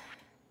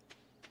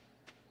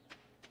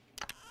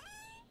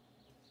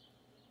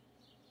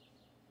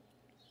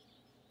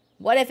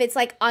 What if it's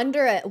like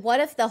under it?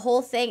 What if the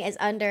whole thing is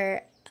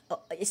under,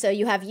 so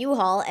you have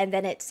U-Haul and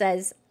then it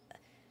says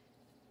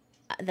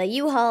the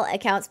U-Haul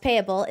accounts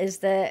payable is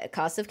the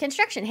cost of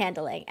construction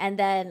handling. And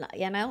then,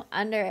 you know,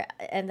 under,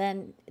 and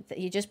then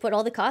you just put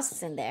all the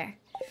costs in there.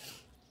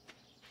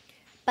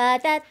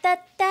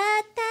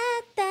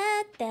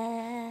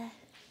 Ba-da-da-da-da-da-da.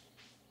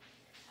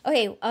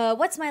 Okay,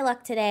 what's my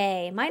luck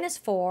today?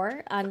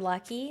 -4,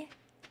 unlucky.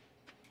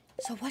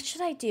 So what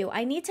should I do?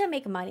 I need to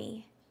make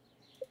money.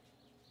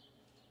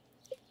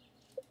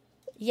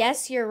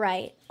 Yes, you're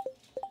right.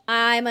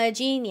 I'm a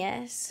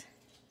genius.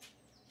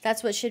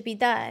 That's what should be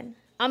done.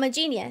 I'm a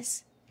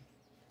genius.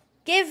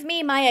 Give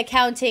me my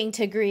accounting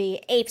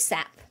degree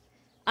ASAP.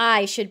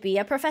 I should be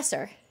a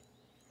professor.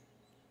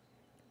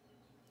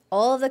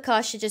 All of the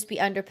costs should just be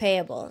under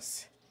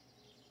payables.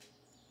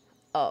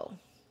 Oh.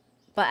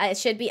 But it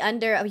should be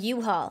under a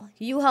U-Haul.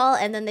 U-Haul,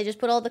 and then they just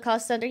put all the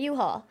costs under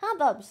U-Haul. Huh,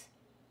 Bubs?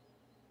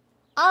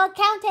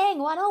 Accounting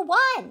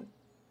 101.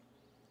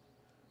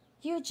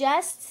 You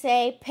just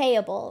say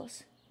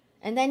payables.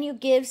 And then you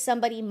give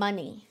somebody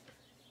money.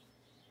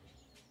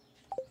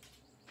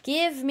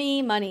 Give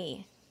me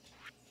money.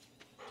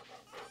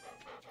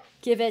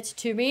 Give it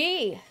to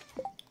me.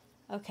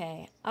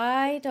 Okay,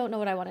 I don't know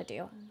what I want to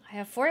do. I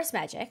have forest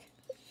magic.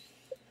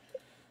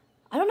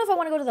 I don't know if I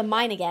want to go to the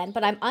mine again,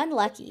 but I'm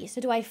unlucky.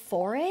 So do I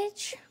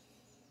forage?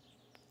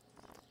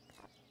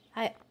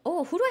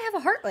 Oh, who do I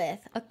have a heart with?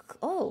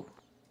 Oh.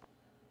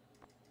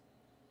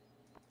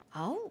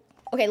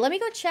 Okay, let me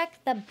go check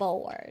the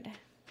board.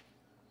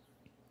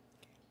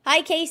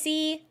 Hi,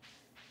 Casey.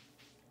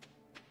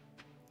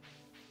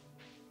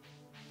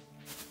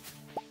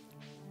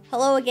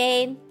 Hello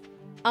again.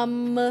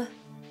 In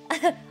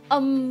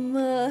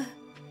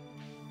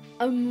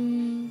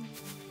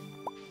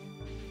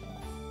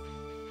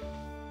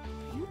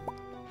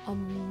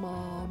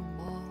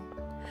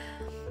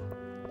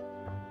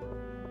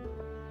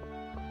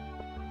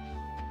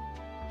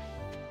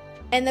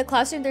the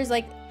classroom, there's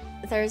like,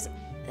 they're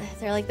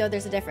like, though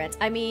there's a difference.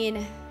 I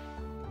mean,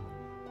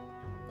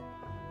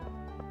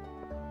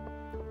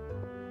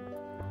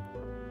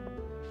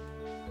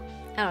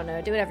 I don't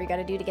know. Do whatever you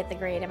gotta do to get the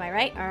grade. Am I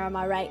right? Or am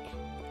I right?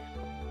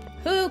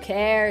 Who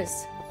cares?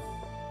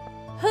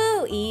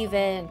 Who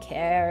even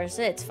cares?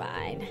 It's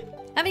fine.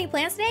 Have any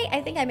plans today?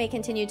 I think I may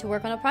continue to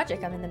work on a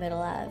project I'm in the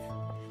middle of.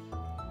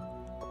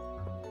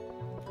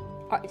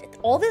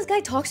 All this guy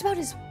talks about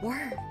is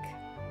work.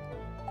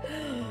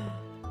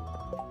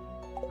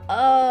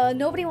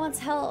 Nobody wants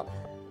help.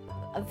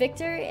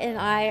 Victor and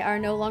I are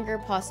no longer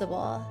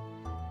possible.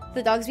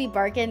 The dogs be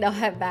barking, they'll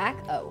have back.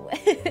 Oh.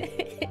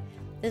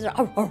 This is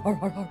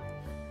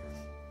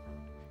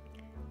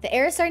the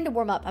air is starting to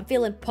warm up. I'm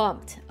feeling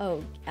pumped.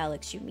 Oh,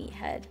 Alex, you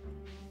meathead.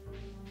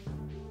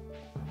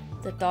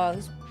 The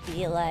dogs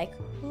be like,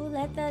 who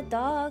let the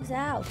dogs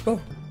out?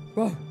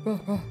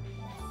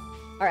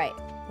 Alright,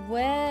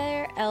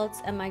 where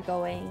else am I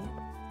going?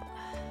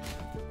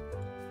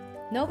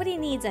 Nobody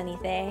needs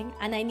anything,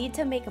 and I need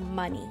to make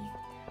money.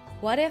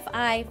 What if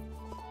I...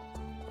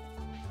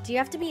 Do you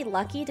have to be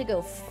lucky to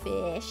go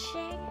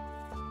fishing?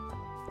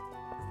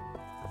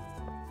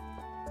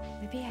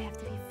 Maybe I have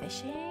to be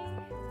fishing?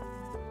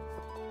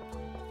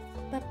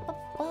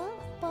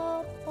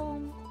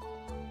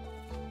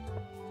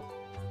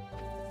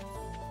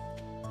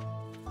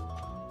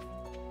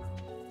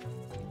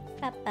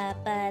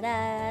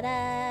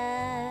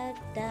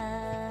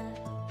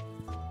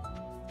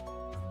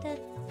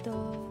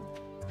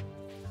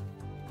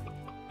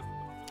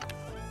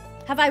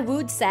 Have I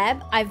wooed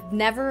Seb? I've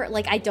never,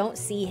 like, I don't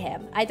see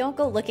him. I don't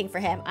go looking for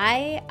him.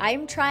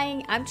 I'm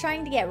trying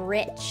to get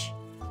rich.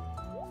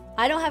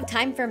 I don't have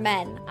time for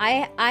men.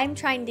 I'm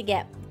trying to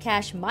get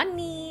cash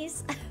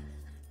monies.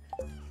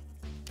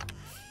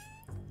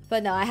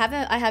 But no, I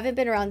haven't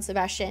been around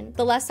Sebastian.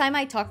 The last time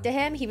I talked to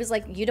him, he was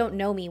like, "You don't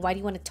know me. Why do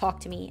you want to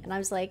talk to me?" And I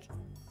was like,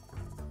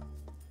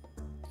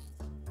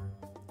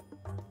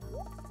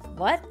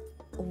 "What?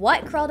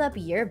 What crawled up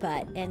your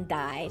butt and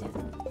died?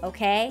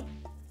 Okay?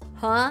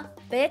 Huh,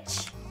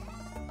 bitch?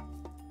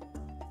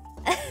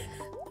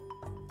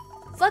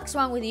 Fuck's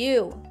wrong with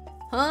you?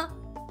 Huh?"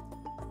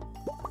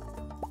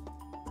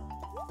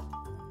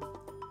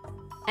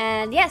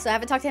 And yeah, so I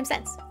haven't talked to him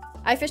since.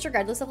 I fish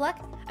regardless of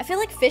luck. I feel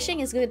like fishing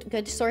is a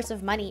good source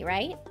of money,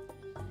 right?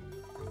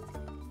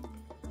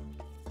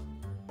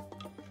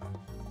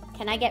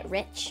 Can I get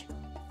rich?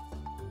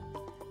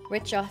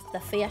 Rich off the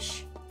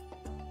fish.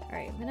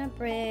 Alright, I'm gonna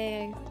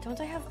bring...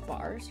 Don't I have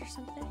bars or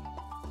something?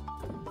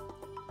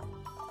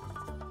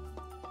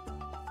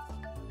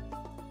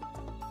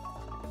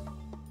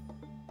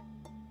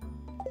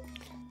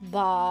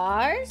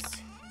 Bars?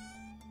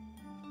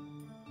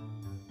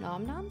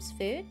 Nom noms,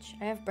 food.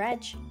 I have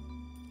bread.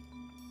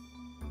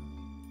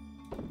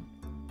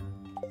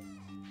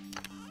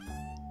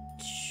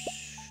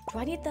 Do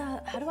I need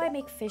the... How do I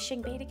make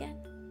fishing bait again?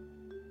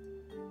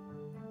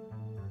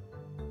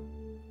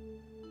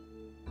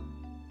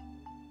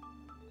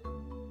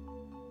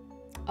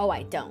 Oh,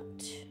 I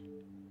don't.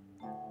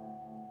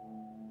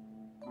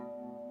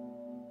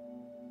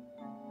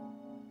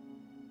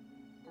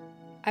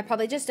 I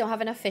probably just don't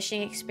have enough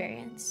fishing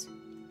experience.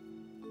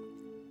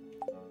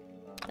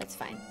 That's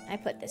fine. I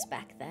put this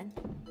back then.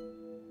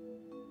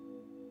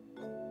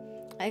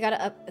 I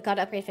gotta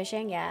upgrade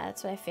fishing? Yeah,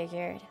 that's what I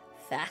figured.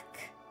 Fuck.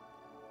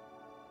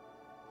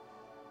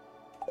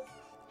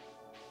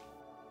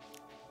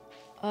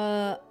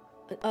 No,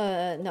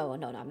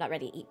 I'm not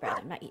ready to eat bread.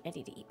 I'm not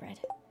ready to eat bread.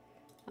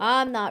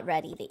 I'm not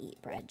ready to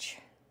eat bread.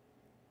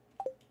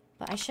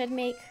 But I should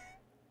make...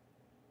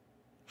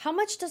 How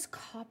much does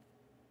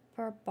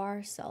copper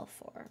bar sell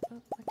for?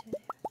 What do they...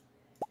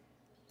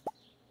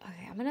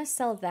 Okay, I'm gonna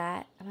sell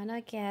that. I'm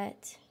gonna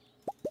get...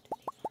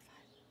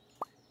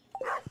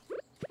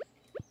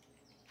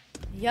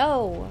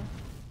 Yo.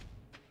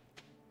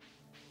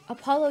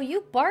 Apollo,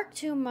 you bark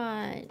too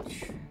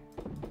much.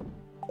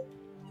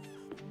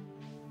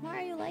 Why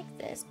are you like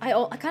this? I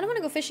kind of want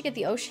to go fishing at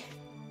the ocean.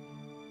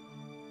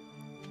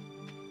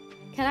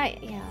 Can I?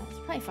 Yeah, it's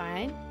probably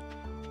fine.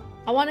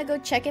 I want to go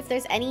check if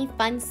there's any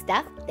fun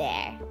stuff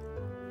there.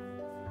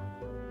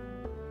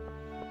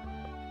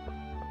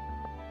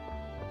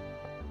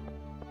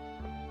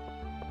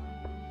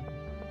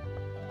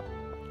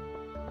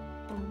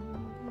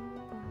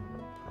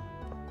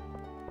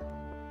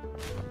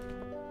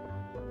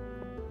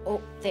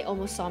 Oh, they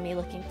almost saw me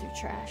looking through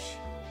trash.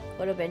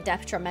 Would have been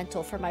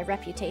detrimental for my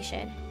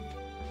reputation.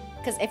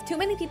 Because if too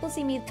many people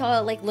see me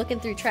like looking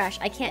through trash,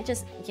 I can't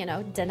just, you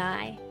know,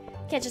 deny.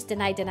 Can't just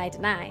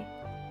deny.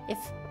 If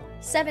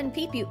 7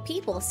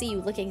 people see you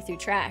looking through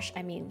trash,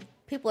 I mean,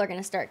 people are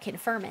gonna start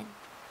confirming.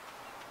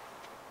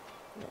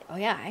 Like, oh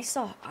yeah, I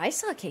saw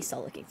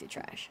KStall looking through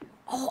trash.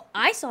 Oh,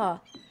 I saw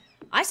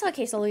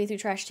KStall looking through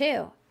trash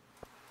too.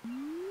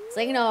 It's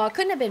like, no, it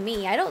couldn't have been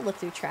me. I don't look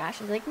through trash.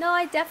 I'm like, no,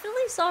 I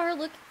definitely saw her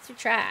looking through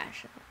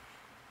trash.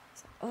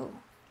 Like, oh,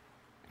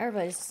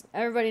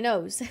 everybody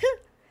knows.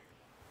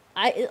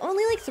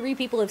 Only like 3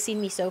 people have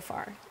seen me so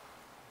far,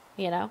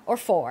 you know, or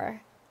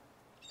 4.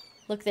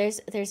 Look,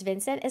 there's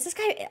Vincent. Is this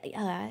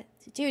guy?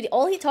 Dude,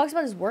 all he talks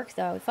about is work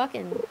though.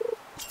 Fucking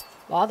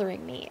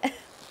bothering me.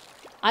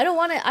 I don't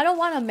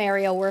want to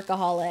marry a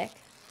workaholic.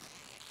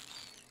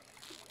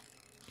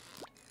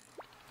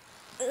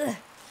 Ugh.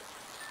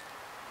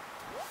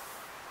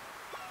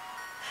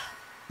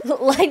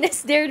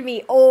 Linus dared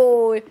me.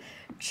 Oh,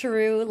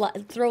 true.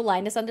 Throw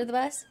Linus under the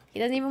bus. He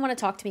doesn't even want to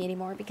talk to me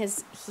anymore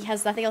because he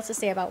has nothing else to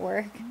say about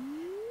work.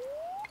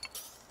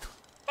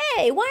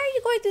 Hey, why are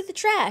you going through the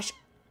trash?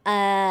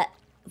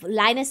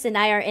 Linus and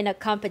I are in a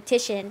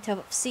competition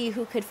to see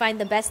who could find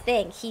the best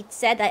thing. He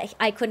said that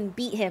I couldn't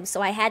beat him,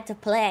 so I had to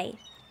play.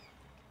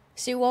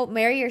 So you won't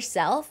marry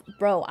yourself?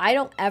 Bro, I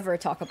don't ever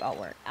talk about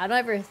work. I don't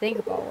ever think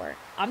about work.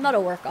 I'm not a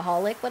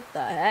workaholic. What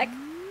the heck?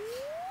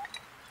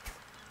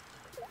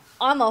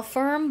 I'm a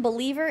firm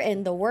believer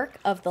in the work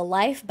of the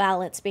life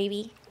balance,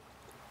 baby.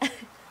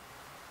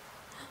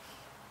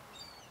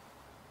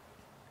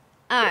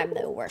 I'm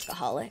no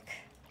workaholic.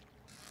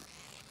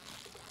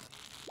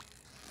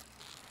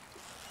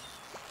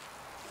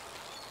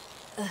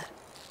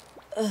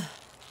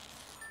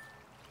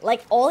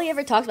 Like, all he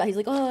ever talks about, he's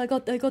like, oh, I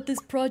got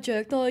this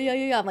project. Oh,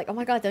 yeah. I'm like, oh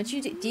my god,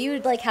 do you,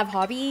 like, have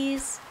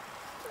hobbies?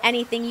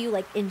 Anything you,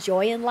 like,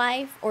 enjoy in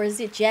life? Or is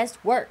it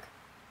just work?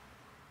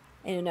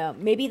 I don't know.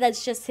 Maybe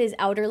that's just his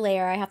outer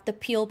layer. I have to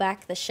peel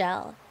back the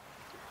shell.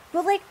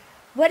 But, like,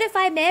 what if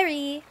I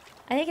marry...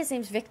 I think his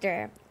name's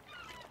Victor.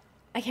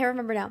 I can't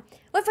remember now.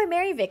 What if I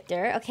marry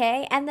Victor,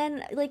 okay? And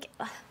then, like,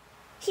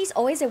 he's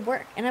always at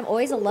work, and I'm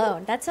always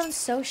alone. That sounds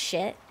so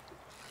shit.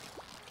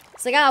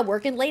 It's like,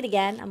 working late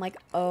again. I'm like,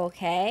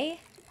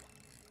 okay.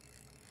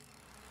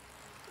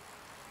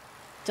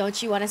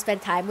 Don't you want to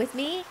spend time with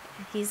me?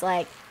 He's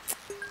like,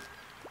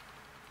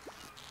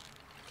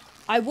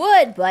 I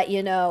would, but,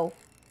 you know...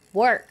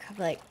 work. I'm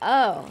like,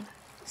 oh,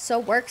 so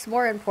work's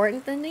more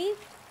important than me?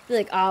 Be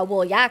like,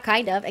 well, yeah,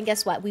 kind of. And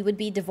guess what? We would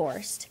be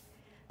divorced.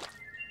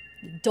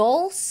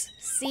 Dulse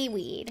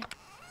seaweed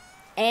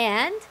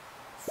and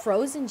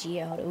frozen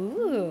geode.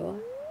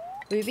 Ooh,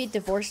 we'd be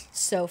divorced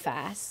so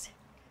fast.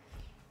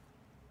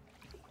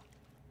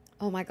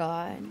 Oh my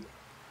god.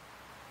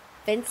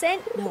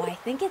 Vincent? No, I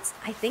think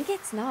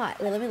it's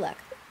not. Wait, let me look.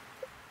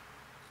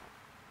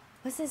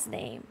 What's his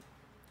name?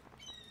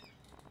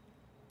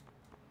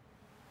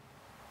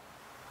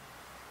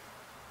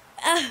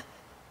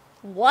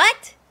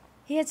 What?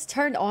 He gets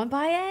turned on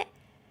by it?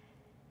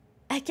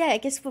 I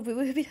guess we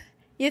would be...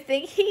 You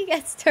think he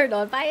gets turned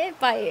on by it?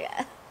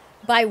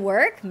 By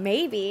work?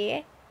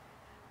 Maybe.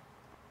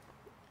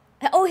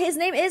 Oh, his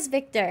name is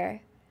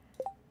Victor.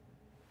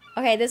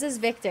 Okay, this is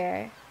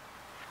Victor.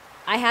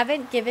 I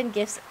haven't given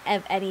gifts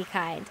of any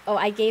kind. Oh,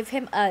 I gave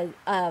him a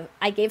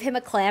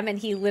clam and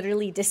he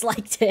literally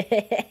disliked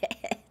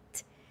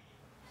it.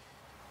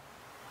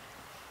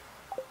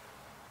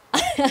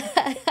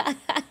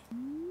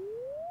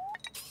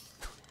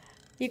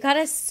 You got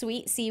a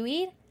sweet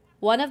seaweed?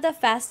 One of the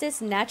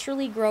fastest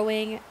naturally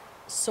growing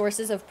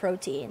sources of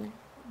protein.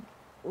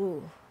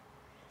 Ooh.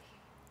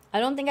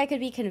 I don't think I could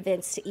be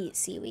convinced to eat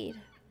seaweed.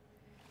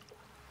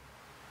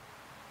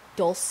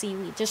 Dulse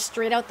seaweed. Just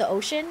straight out the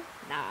ocean?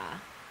 Nah.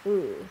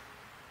 Ooh.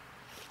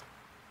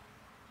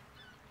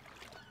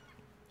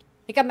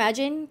 Like,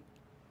 imagine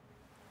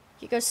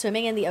you go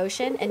swimming in the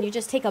ocean and you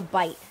just take a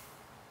bite.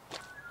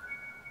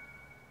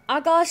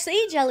 I got a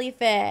sea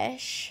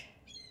jellyfish.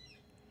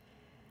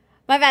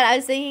 My bad, I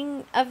was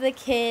thinking of the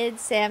kid,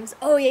 Sam's...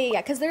 Oh, yeah,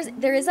 because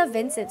there is a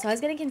Vincent, so I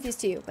was getting confused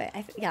too. But,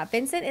 yeah,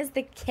 Vincent is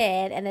the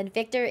kid, and then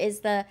Victor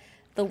is the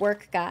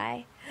work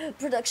guy.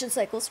 Production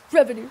cycles,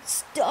 revenue,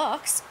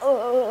 stocks.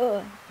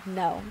 Oh,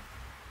 no.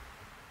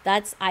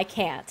 I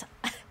can't.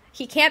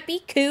 He can't be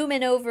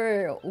cooming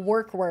over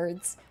work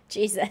words.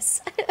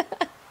 Jesus.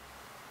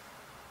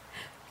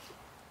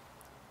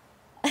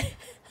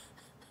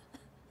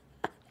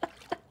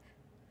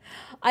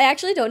 I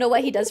actually don't know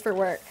what he does for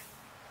work.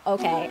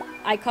 Okay,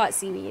 I caught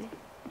seaweed.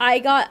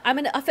 I'm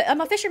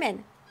a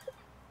fisherman.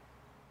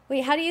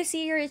 Wait, how do you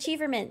see your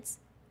achievements?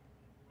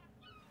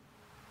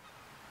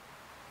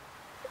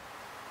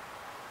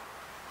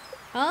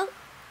 Huh?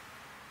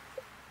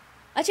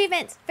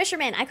 Achievements,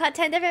 fisherman. I caught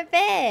 10 different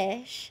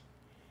fish.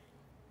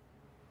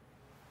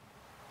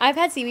 I've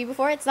had seaweed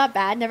before. It's not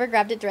bad. Never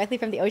grabbed it directly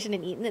from the ocean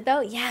and eaten it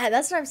though. Yeah,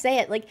 that's what I'm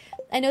saying. Like,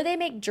 I know they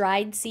make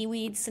dried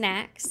seaweed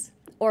snacks,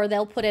 or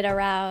they'll put it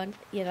around,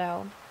 you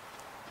know,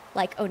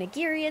 like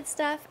onigiri and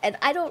stuff. And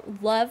I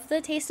don't love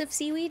the taste of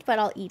seaweed, but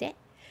I'll eat it.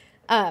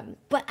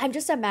 But I'm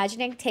just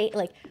imagining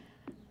like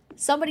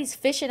somebody's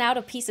fishing out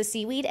a piece of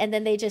seaweed and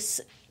then they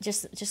just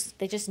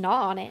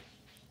gnaw on it.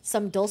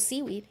 Some dull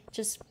seaweed.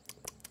 Just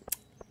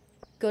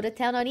go to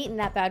town on eating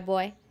that bad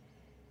boy.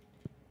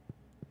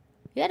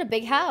 You had a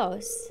big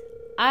house.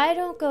 I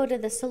don't go to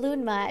the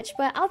saloon much,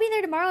 but I'll be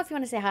there tomorrow if you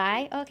want to say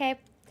hi. Okay.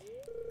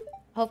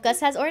 Hope Gus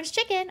has orange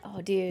chicken.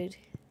 Oh, dude.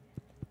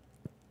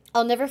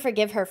 I'll never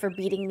forgive her for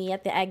beating me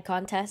at the egg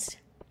contest.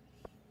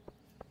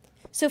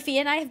 Sophia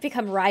and I have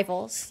become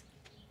rivals.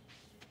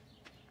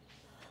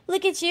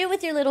 Look at you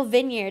with your little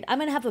vineyard. I'm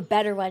going to have a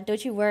better one.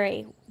 Don't you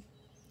worry.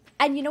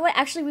 And you know what?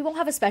 Actually, we won't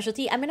have a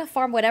specialty. I'm going to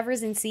farm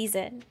whatever's in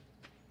season.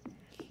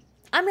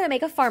 I'm going to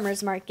make a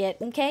farmer's market,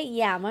 okay?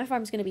 Yeah, my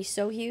farm's going to be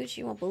so huge,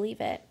 you won't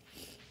believe it.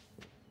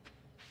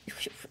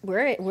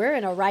 We're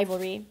in a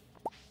rivalry.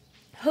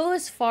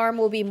 Whose farm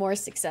will be more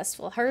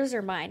successful, hers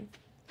or mine?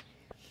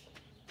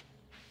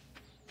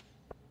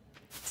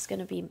 It's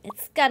gonna be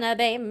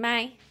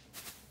mine.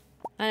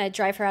 I'm going to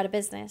drive her out of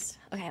business.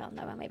 Okay, well,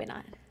 no, maybe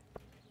not.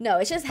 No,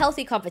 it's just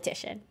healthy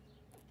competition.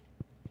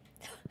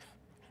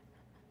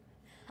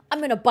 I'm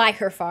going to buy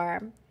her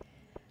farm,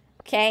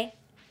 okay?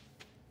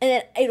 And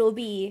then it'll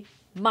be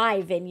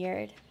my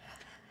vineyard.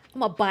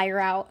 I'm gonna buy her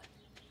out.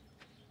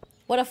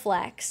 What a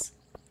flex.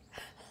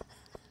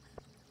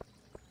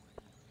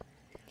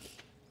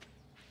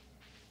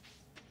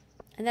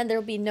 And then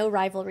there'll be no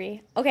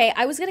rivalry. Okay,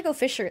 I was gonna go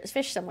fish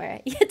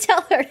somewhere. You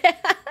tell her.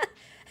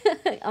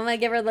 I'm gonna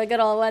give her the good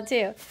old one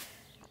too.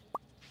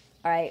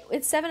 Alright,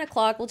 it's 7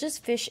 o'clock. We'll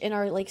just fish in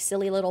our like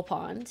silly little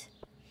pond.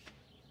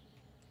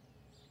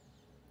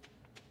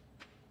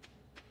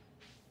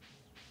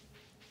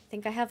 I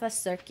think I have a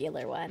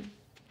circular one.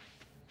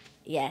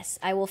 Yes,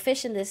 I will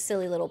fish in this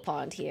silly little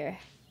pond here.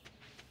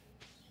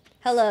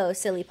 Hello,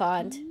 silly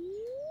pond.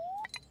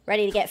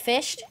 Ready to get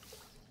fished?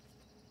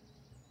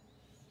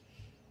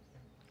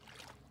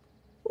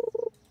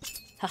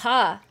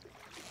 Haha.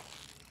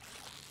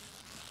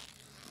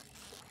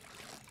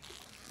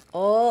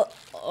 Oh,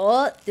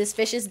 this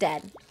fish is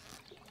dead.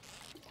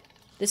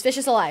 This fish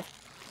is alive.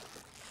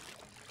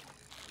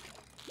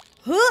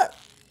 Huh!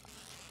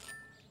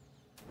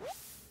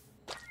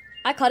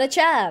 I caught a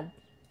chub.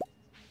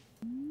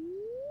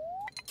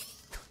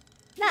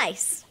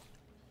 Nice.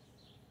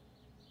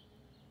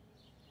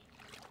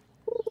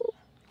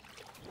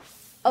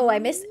 Oh, how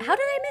did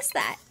I miss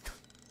that?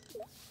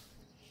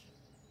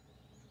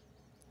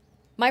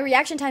 My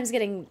reaction time is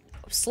getting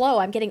slow.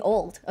 I'm getting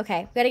old.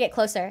 Okay, we gotta get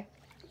closer.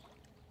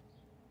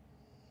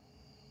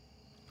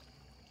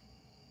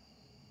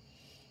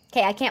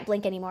 Okay, I can't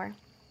blink anymore.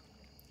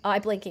 Oh,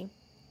 I'm blinking.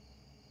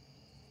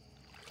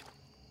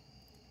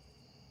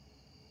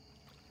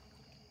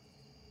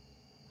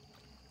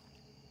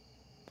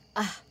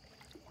 Ah.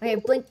 Okay,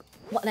 blink.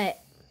 What?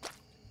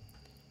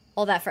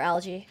 All that for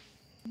algae.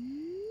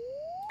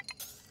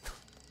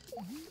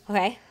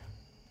 Okay.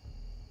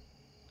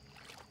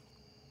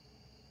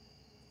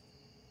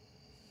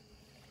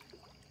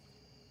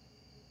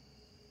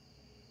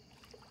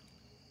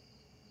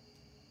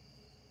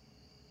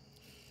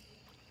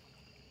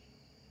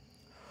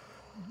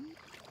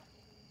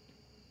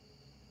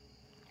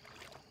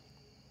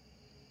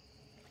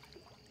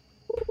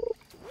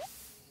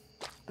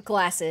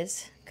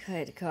 Glasses.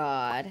 Good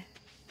God.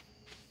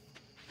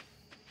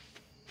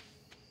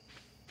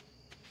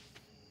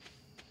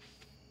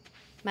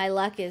 My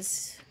luck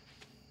is...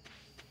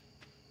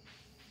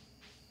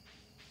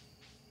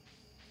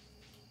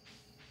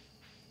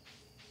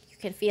 You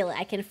can feel it.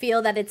 I can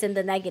feel that it's in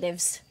the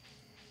negatives.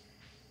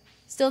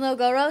 Still no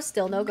Goro?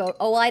 Still no Goro.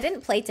 Oh, well, I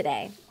didn't play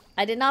today.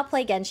 I did not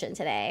play Genshin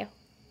today.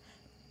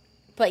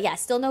 But yeah,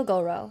 still no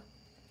Goro.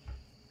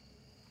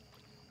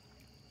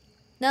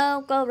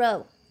 No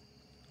Goro.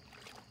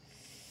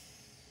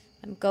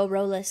 I'm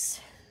Goro-less.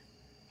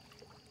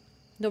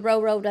 The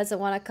Roro doesn't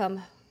want to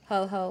come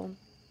home.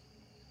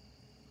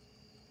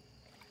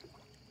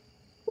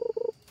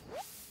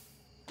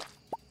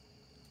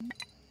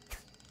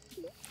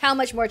 How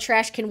much more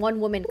trash can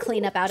one woman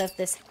clean up out of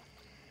this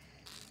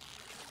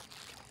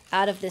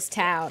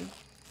town?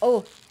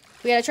 Oh,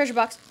 we got a treasure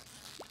box.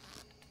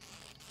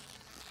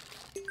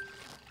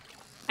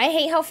 I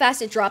hate how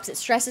fast it drops. It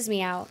stresses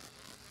me out.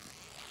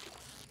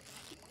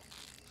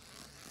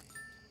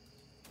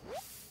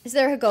 Is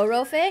there a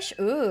Goro fish?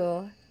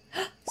 Ooh.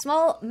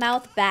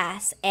 Smallmouth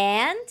bass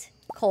and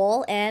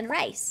coal and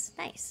rice.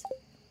 Nice.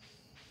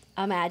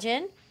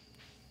 Imagine.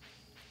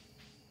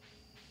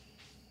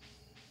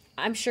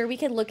 I'm sure we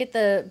could look at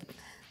the...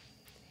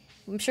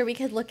 I'm sure we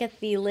could look at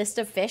the list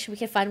of fish. We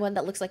could find one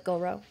that looks like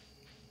Goro.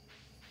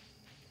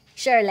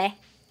 Surely.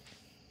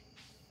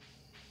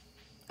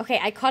 Okay,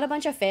 I caught a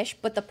bunch of fish,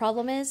 but the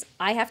problem is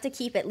I have to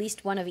keep at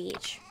least one of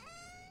each.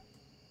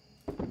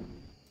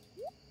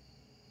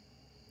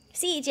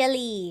 Sea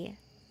jelly.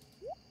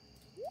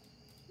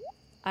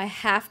 I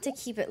have to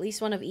keep at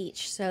least one of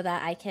each so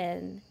that I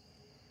can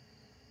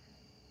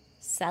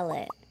sell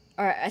it.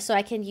 Or so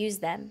I can use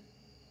them.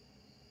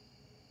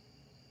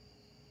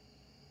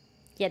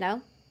 You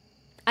know?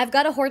 I've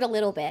got to hoard a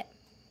little bit.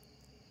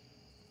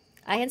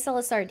 I can sell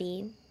a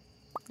sardine.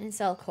 And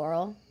sell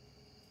coral.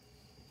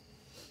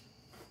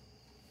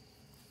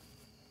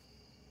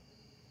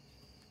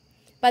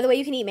 By the way,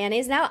 you can eat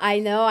mayonnaise now? I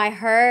know, I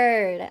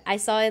heard. I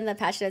saw in the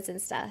patch notes and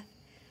stuff.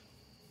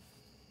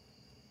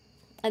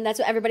 And that's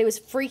what everybody was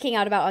freaking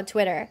out about on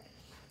Twitter.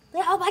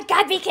 Like, oh my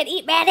god, we can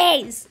eat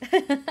mayonnaise!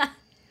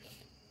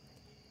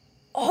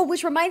 Oh,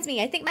 which reminds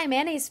me, I think my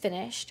mayonnaise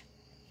finished.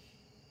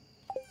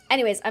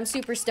 Anyways, I'm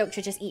super stoked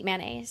to just eat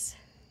mayonnaise.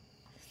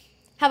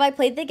 Have I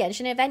played the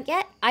Genshin event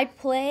yet? I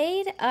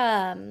played,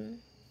 I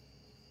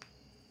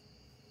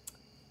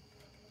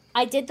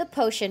did the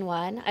potion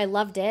one. I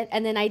loved it.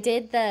 And then I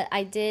did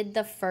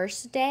the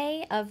first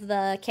day of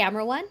the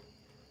camera one.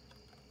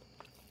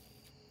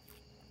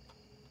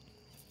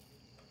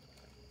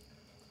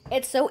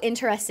 It's so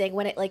interesting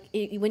when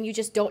when you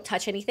just don't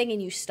touch anything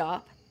and you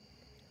stop.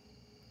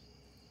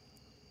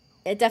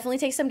 It definitely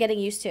takes some getting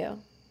used to.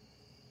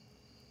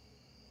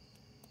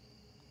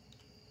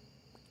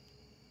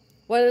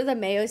 What are the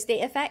Mayo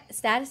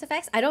status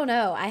effects? I don't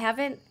know.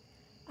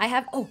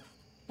 Oh,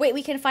 wait,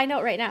 we can find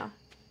out right now.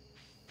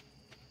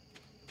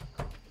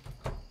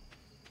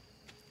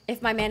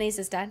 If my mayonnaise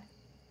is done.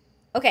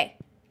 Okay.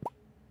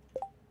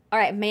 All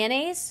right,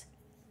 mayonnaise.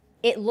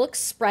 It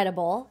looks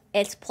spreadable.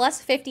 It's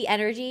plus 50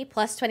 energy,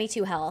 plus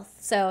 22 health.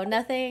 So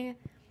nothing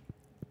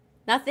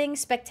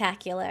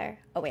spectacular.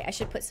 Oh wait, I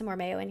should put some more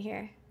mayo in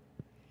here.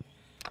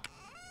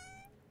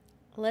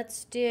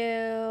 Let's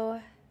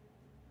do...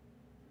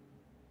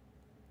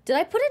 Did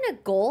I put in a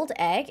gold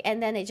egg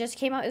and then it just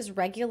came out as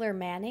regular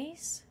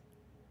mayonnaise?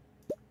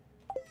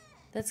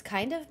 That's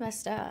kind of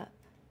messed up.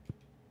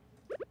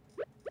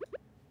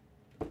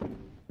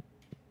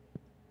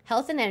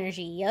 Health and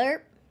energy,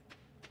 yerp.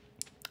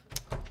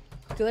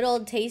 Good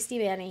old tasty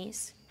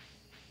mayonnaise.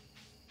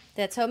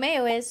 That's how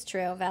mayo is.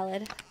 True,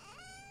 valid.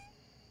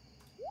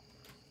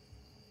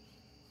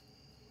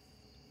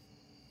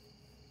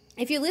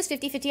 If you lose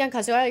 50-50 on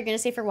Kazuha, you're going to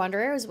say for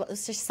Wanderer. It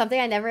was just something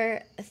I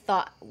never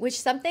thought.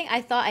 Something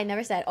I thought I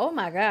never said. Oh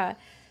my god.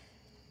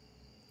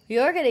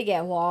 You're going to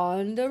get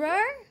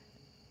Wanderer?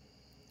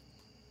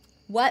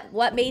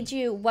 What made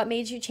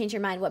you change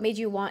your mind? What made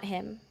you want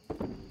him?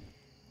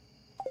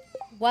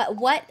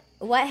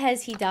 What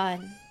has he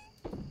done?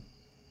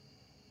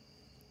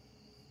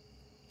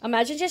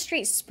 Imagine just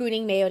straight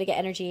spooning mayo to get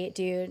energy,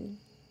 dude.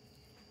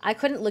 I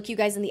couldn't look you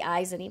guys in the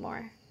eyes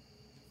anymore.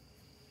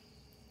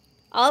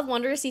 I'll have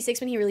Wanderer C6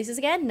 when he releases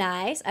again.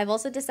 Nice. I've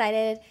also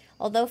decided,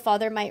 although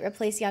Father might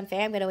replace Yanfei,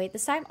 I'm going to wait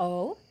this time.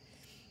 Oh.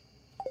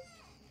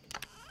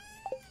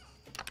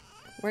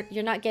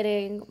 You're not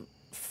getting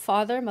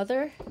Father,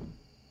 Mother?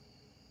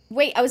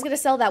 Wait, I was going to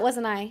sell that,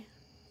 wasn't I?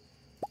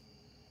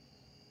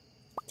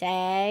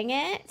 Dang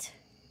it.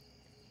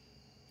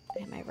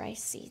 I have my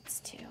rice seeds,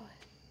 too.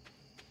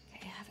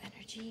 Okay, I have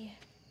energy.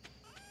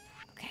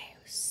 Okay,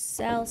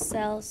 sell,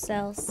 sell,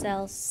 sell,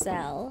 sell,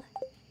 sell.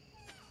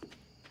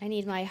 I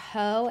need my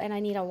hoe and I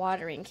need a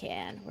watering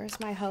can. Where's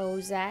my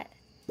hose at?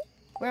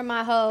 Where's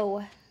my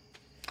hoe?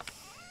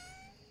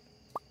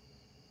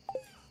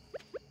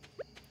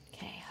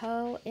 Okay,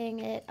 hoeing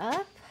it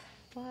up.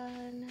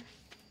 1,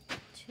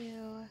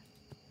 2.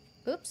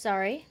 Oops,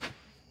 sorry.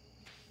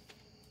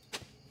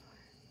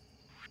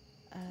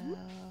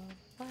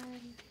 1,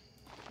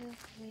 2,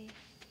 3,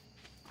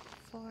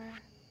 4.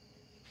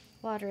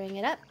 Watering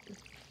it up.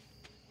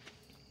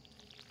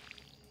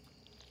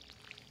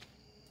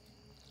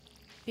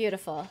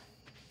 Beautiful.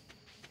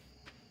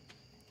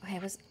 Okay,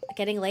 it was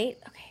getting late.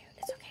 Okay,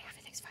 it's okay.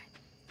 Everything's fine.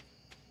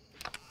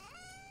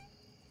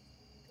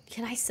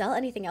 Can I sell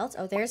anything else?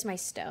 Oh, there's my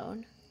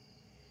stone.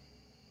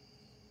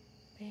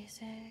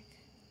 Basic.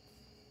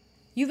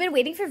 You've been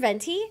waiting for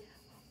Venti?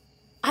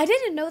 I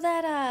didn't know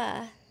that,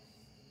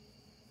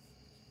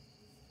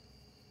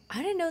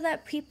 I didn't know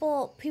that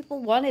people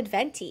wanted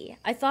Venti.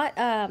 I thought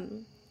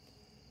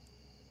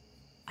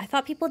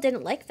people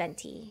didn't like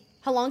Venti.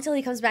 How long till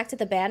he comes back to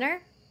the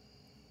banner?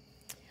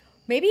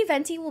 Maybe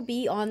Venti will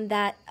be on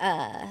that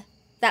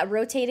that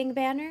rotating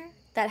banner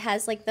that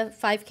has like the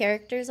 5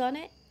 characters on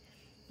it.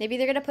 Maybe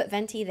they're gonna put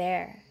Venti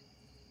there.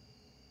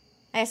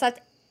 I thought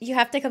you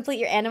have to complete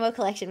your Animo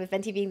collection with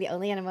Venti being the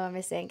only Animo I'm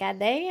missing. God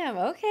damn,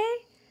 okay.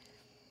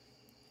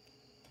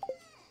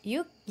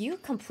 You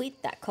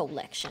complete that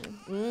collection.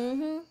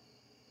 Mm-hmm.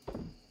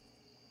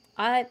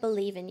 I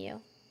believe in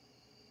you.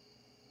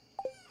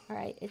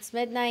 Alright, it's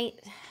midnight.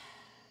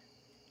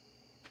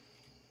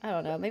 I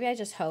don't know, maybe I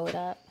just hoe it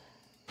up.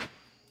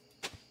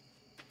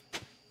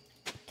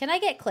 Can I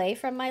get clay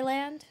from my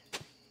land?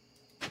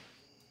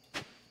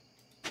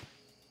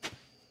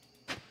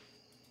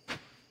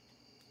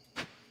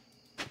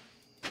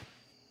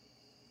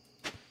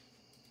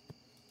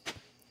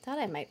 Thought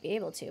I might be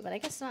able to, but I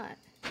guess not.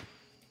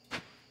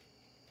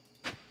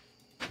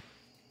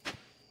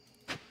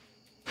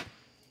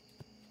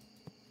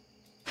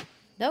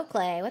 No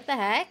clay. What the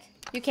heck?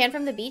 You can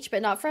from the beach,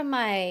 but not from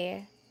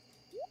my...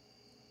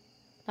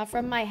 Not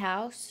from my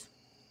house.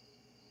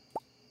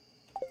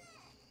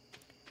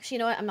 Actually, you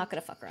know what? I'm not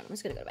gonna fuck around. I'm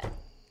just gonna go to bed.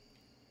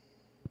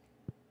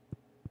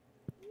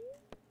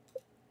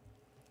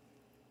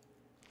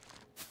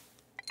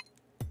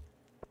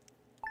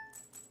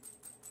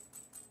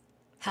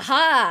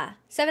 Haha!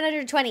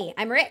 720.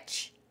 I'm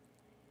rich.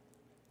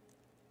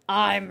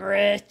 I'm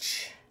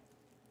rich.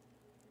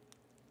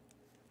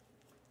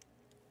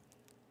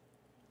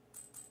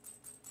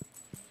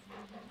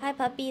 Hi,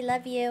 puppy.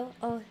 Love you.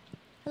 Oh,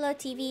 hello,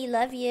 TV.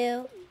 Love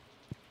you.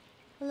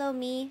 Hello,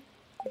 me.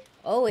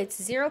 Oh, it's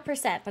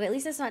 0%, but at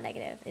least it's not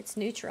negative. It's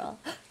neutral.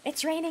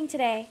 It's raining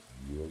today.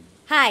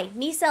 Hi,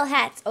 me sell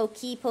hats.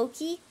 Okie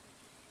pokey.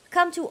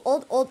 Come to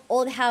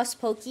old house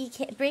pokey.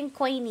 Bring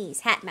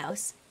coinies. Hat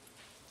mouse.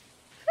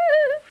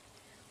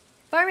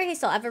 Farmer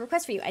KStall, I have a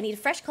request for you. I need a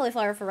fresh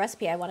cauliflower for a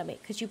recipe I want to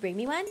make. Could you bring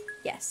me one?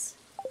 Yes.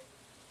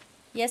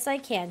 Yes, I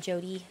can,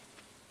 Jody.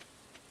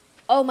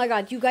 Oh my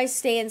god, you guys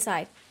stay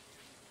inside.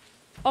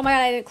 Oh my god,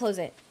 I didn't close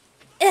it.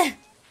 Ugh.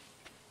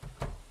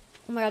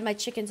 Oh my god, my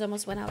chickens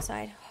almost went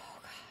outside. Oh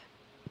god.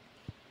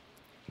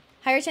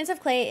 Higher chance of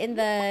clay in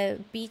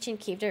the beach and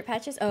cave dirt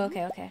patches? Oh,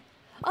 okay, okay.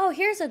 Oh,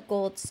 here's a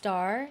gold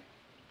star.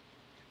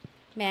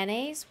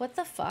 Mayonnaise? What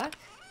the fuck?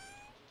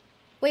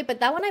 Wait, but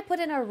that one I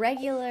put in a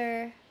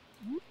regular...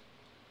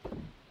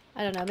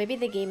 I don't know. Maybe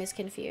the game is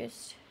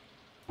confused.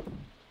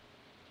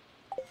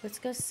 Let's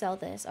go sell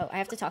this. Oh, I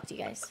have to talk to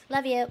you guys.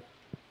 Love you.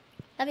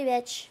 Love you,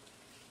 bitch.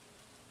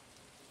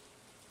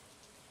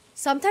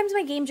 Sometimes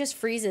my game just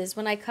freezes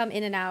when I come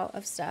in and out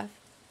of stuff.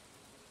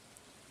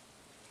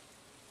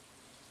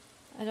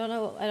 I don't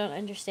know. I don't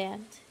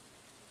understand.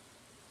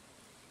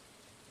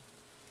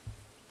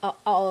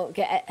 Oh,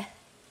 get it.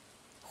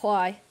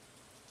 Why?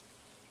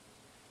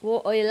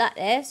 What are you like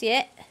this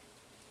yet?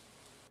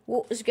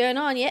 What is going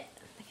on yet?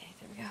 Okay,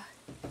 there we go.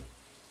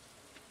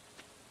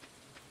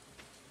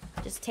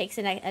 Just takes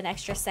an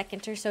extra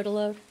second or so to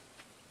load.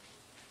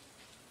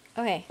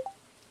 Okay.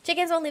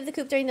 Chickens won't leave the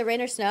coop during the rain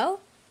or snow?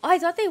 Oh, I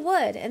thought they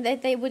would, and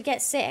that they would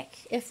get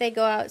sick if they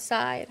go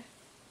outside.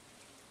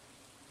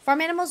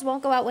 Farm animals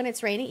won't go out when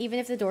it's raining, even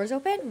if the door's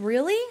open?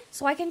 Really?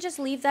 So I can just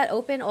leave that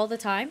open all the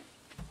time?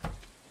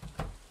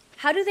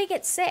 How do they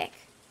get sick?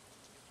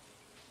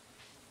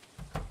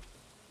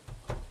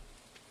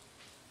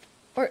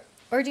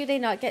 Or do they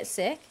not get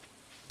sick?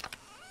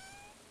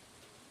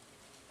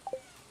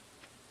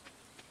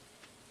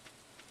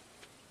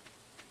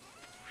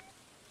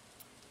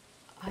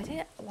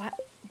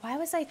 Why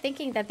was I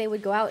thinking that they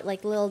would go out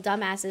like little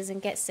dumbasses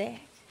and get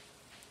sick?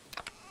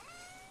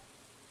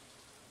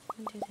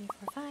 1, 2, 3,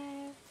 4, 5.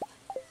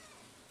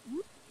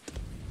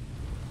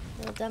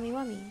 Little dummy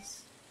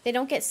wummies. They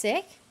don't get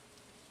sick?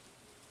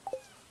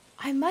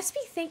 I must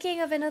be thinking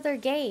of another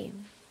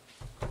game.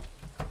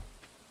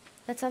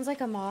 That sounds like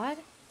a mod.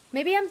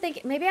 Maybe I'm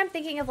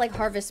thinking of like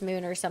Harvest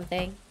Moon or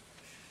something.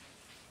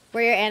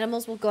 Where your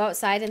animals will go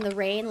outside in the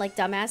rain like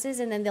dumbasses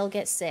and then they'll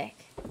get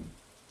sick.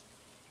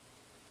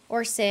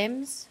 Or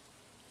Sims.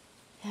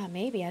 Yeah,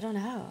 maybe. I don't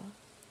know.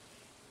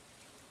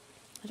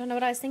 I don't know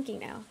what I was thinking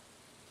now.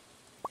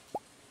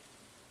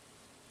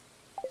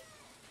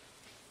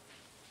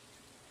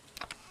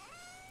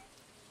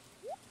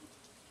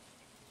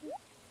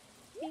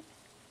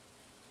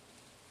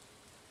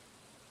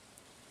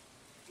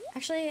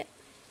 Actually,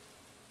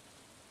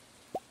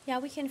 yeah,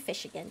 we can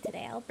fish again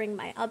today. I'll bring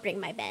my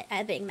bread.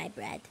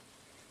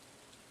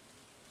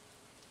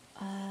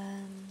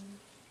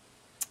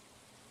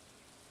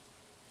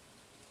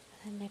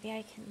 And maybe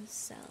I can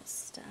sell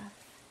stuff.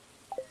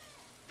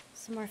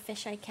 Some more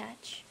fish I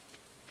catch.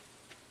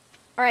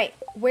 Alright,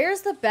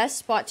 where's the best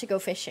spot to go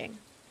fishing?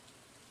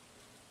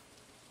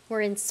 We're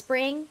in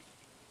spring.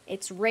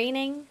 It's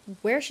raining.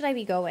 Where should I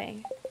be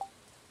going?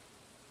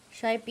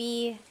 Should I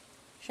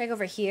go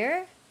over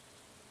here?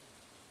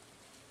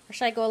 Or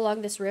should I go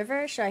along this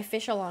river? Should I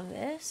fish along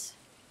this?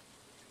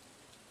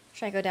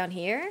 Should I go down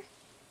here?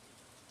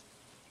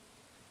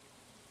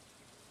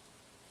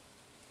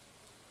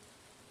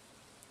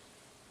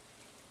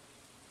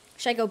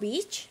 Should I go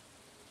beach?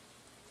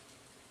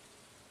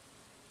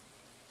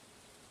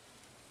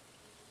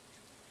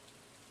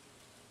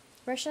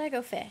 Where should I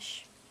go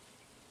fish?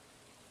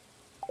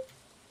 I'm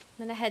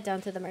gonna head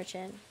down to the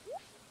merchant.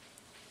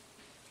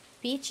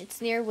 Beach,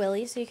 it's near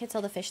Willie's, so you can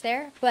sell the fish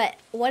there. But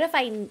what if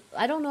I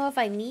don't know if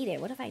I need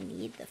it. What if I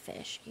need the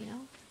fish, you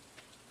know?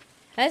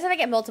 I guess if I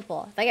get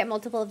multiple. If I get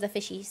multiple of the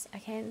fishies, I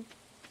can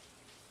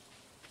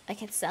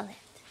sell it.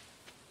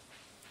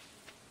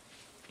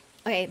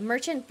 Okay,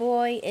 merchant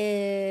boy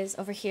is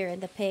over here in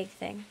the pig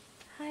thing.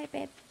 Hi,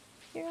 babe.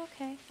 You're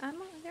okay.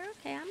 You're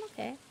okay. I'm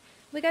okay.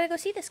 We gotta go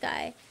see this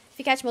guy. If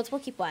you catch multiple,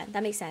 keep one.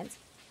 That makes sense.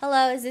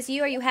 Hello, is this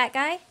you? Are you hat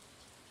guy?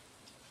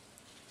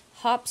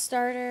 Hop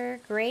starter,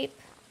 grape.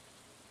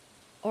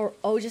 Or,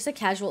 oh, just a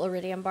casual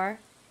iridium bar.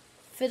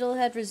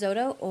 Fiddlehead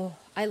risotto. Oh,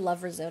 I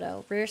love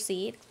risotto. Rare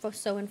seed.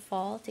 Sow in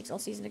fall. Takes all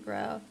season to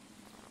grow.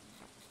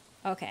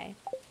 Okay.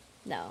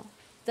 No.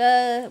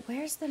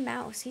 Where's the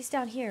mouse? He's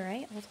down here,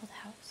 right? Old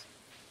house.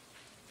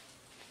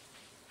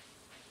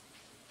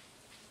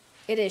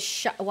 It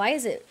is why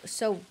is it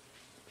so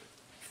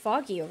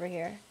foggy over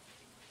here?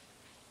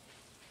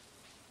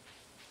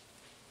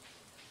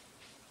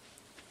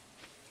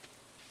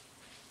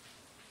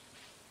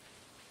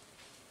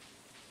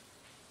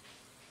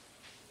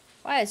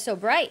 Why it's so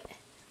bright?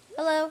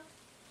 Hello.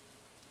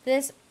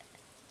 The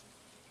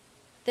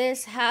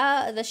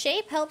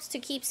shape helps to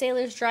keep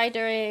sailors dry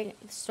during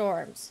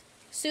storms.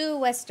 Sue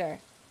Wester.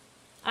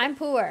 I'm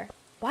poor.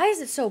 Why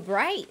is it so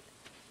bright?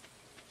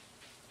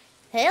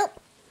 Help.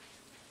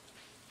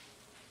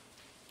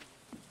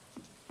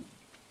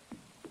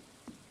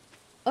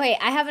 Okay,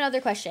 I have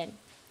another question.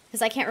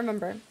 Because I can't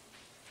remember.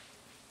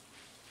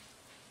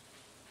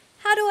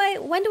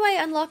 When do I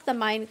unlock the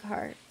mine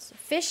carts?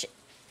 Fish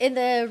in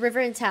the river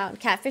in town.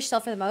 Catfish sell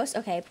for the most?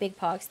 Okay, big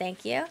pogs,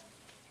 thank you.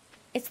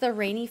 It's the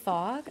rainy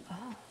fog?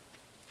 Oh.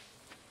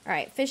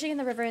 Alright, fishing in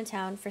the river in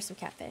town for some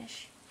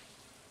catfish.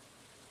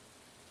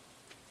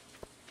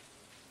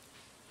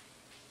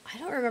 I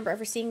don't remember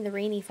ever seeing the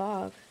rainy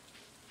fog.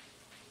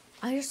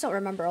 I just don't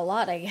remember a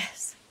lot, I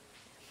guess.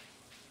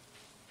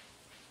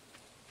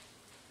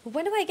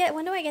 When do I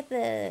get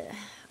the...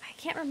 I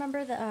can't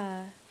remember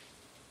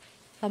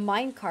the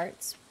mine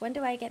carts. When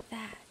do I get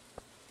that?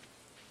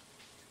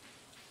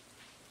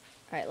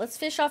 Alright, let's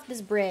fish off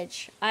this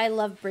bridge. I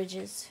love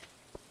bridges.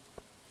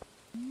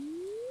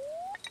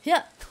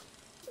 Yeah.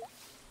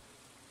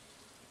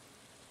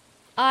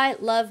 I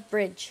love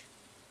bridge.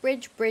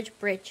 Bridge, bridge,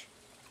 bridge.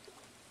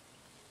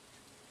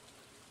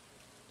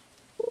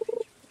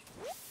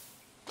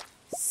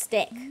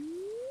 Stick.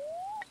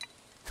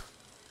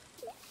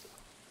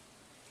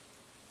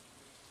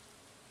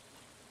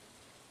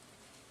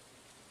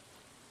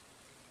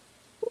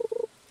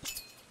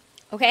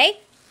 Okay.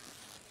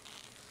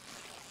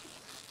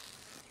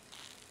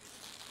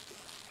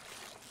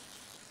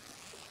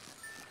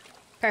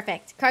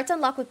 Perfect. Carts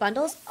unlock with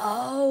bundles.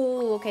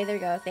 Oh, okay, there we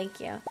go. Thank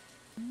you.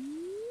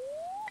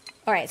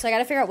 Alright, so I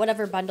gotta figure out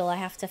whatever bundle I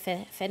have to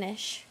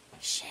finish.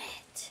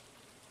 Shit.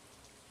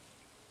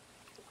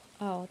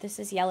 Oh, this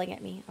is yelling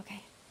at me.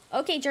 Okay.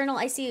 Okay, journal,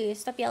 I see you.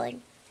 Stop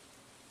yelling.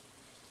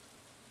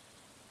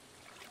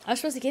 I was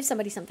supposed to give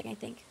somebody something, I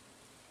think.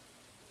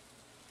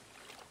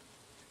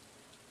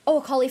 Oh,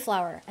 a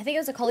cauliflower. I think it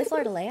was a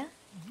cauliflower to Leah.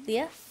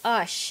 Leah?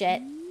 Oh,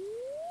 shit.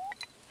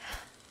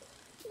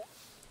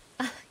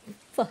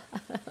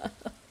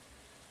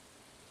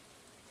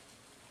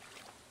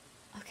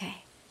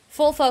 Okay.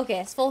 Full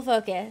focus. Full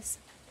focus.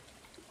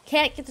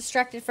 Can't get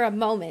distracted for a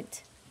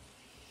moment.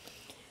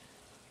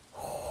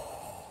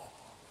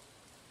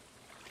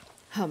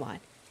 Come on.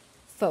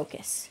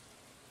 Focus.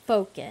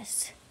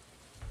 Focus.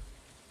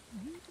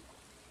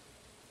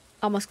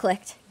 Almost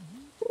clicked.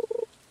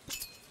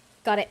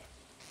 Got it.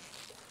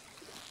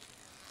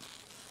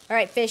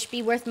 Alright, fish,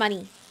 be worth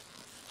money.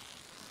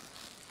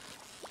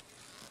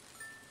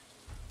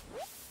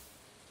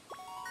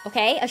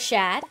 Okay, a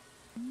shad.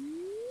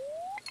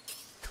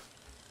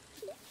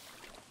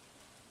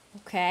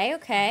 Okay,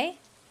 okay.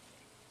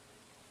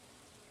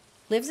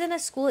 Lives in a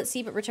school at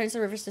sea but returns to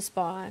the rivers to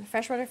spawn.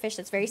 Freshwater fish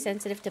that's very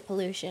sensitive to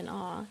pollution.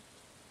 Aw.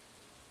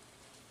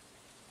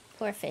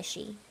 Poor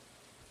fishy.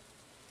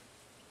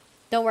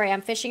 Don't worry,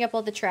 I'm fishing up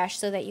all the trash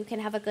so that you can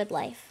have a good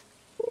life.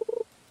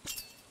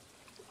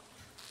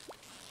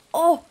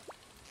 Oh!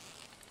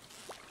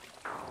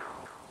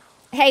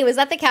 Hey, was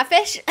that the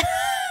catfish?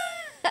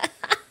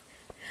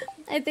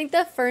 I think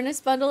the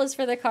furnace bundle is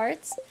for the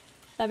carts.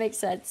 That makes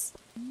sense.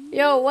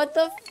 Yo, what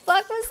the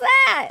fuck was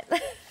that?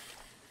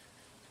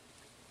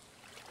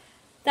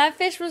 That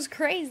fish was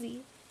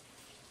crazy.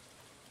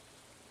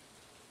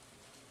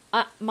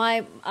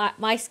 My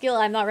skill,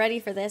 I'm not ready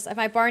for this.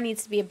 My bar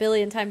needs to be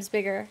 1,000,000,000 times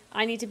bigger.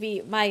 I need to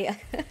be my...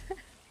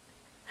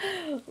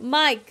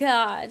 My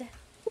God.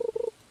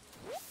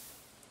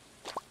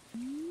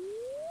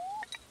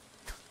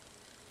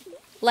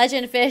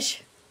 Legend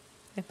fish.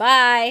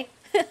 Bye.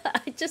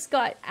 I just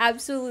got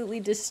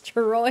absolutely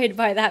destroyed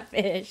by that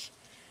fish.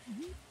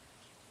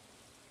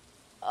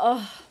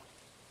 Oh.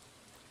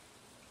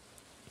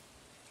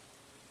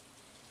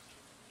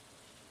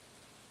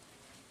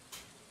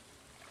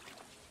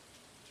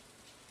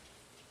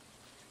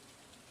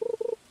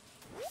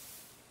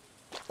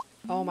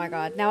 Oh my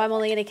God. Now I'm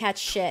only gonna catch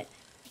shit.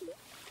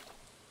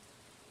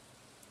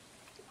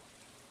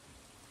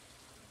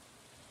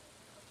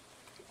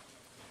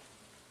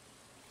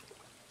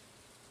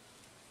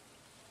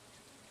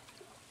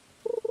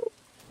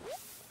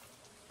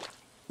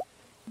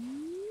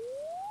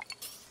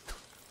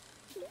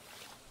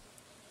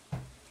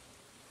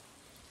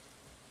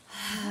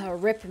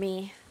 Rip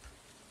me.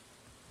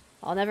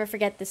 I'll never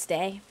forget this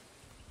day.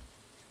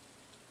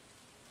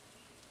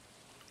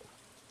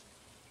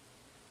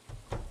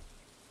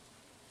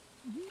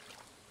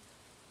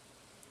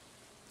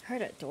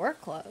 Heard a door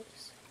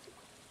close.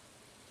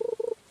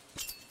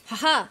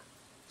 Haha.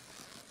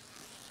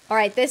 All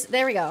right,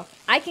 there we go.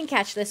 I can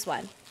catch this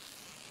one.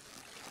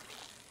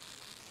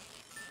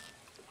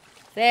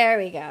 There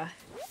we go.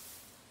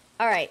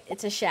 All right,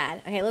 it's a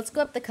shad. Okay, let's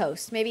go up the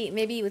coast.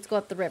 Maybe let's go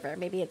up the river.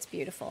 Maybe it's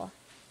beautiful.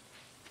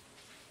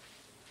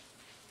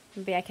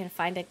 Maybe I can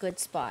find a good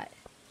spot.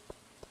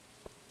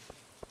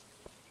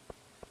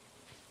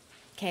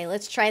 Okay,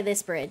 let's try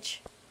this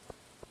bridge.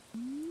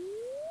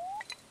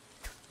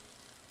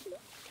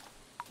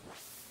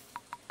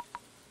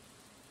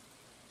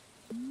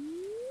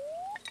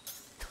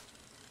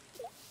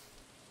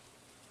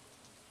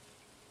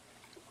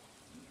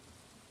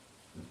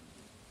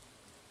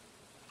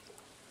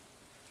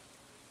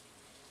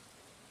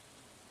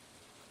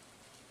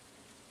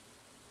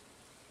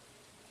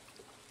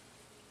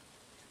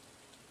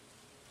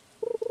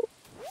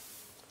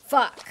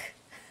 Fuck.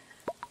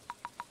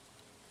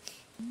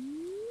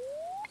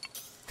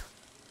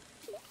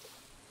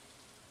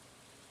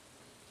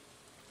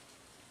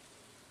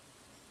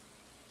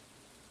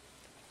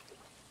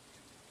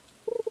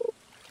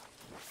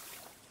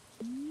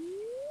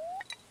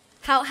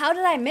 How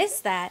did I miss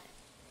that?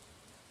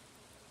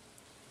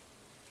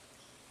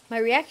 My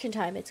reaction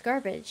time, it's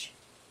garbage.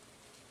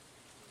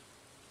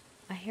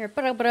 I hear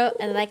and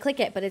then I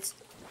click it, but it's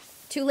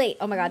too late.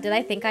 Oh my god, did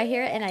I think I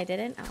hear it and I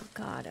didn't? Oh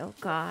god, oh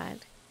god.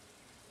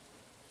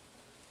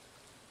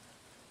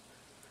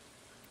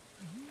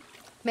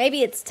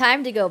 Maybe it's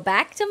time to go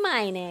back to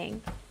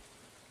mining.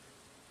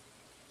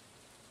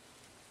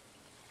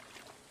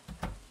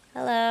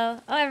 Hello.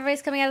 Oh,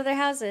 everybody's coming out of their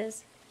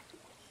houses.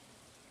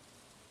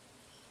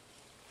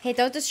 Hey,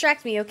 don't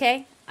distract me,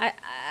 okay?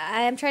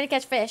 I am trying to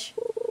catch fish.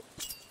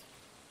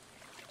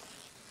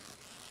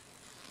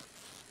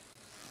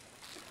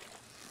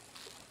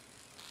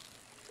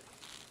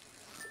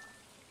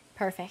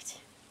 Perfect.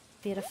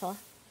 Beautiful.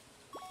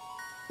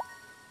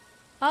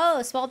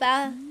 Oh,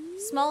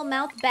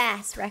 smallmouth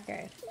bass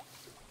record.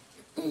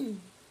 We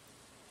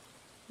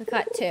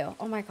caught 2.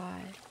 Oh my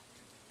god.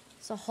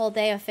 It's a whole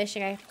day of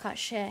fishing. I caught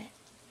shit.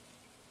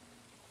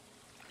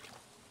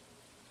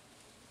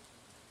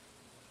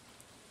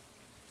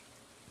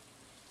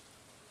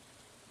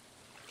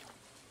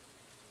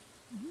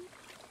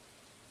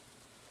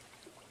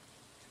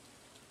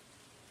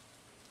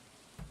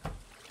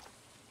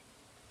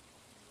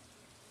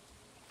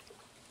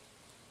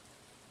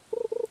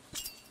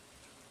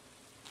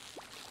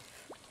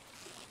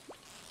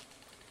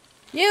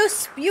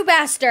 You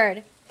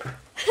bastard!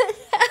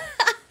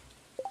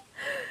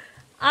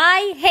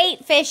 I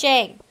hate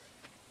fishing.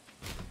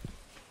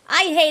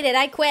 I hate it.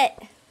 I quit.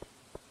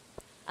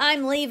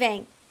 I'm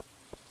leaving.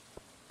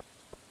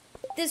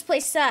 This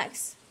place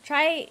sucks.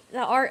 Try the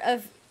art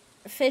of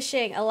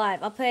fishing alive.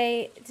 I'll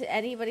pay to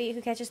anybody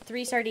who catches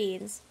 3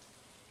 sardines.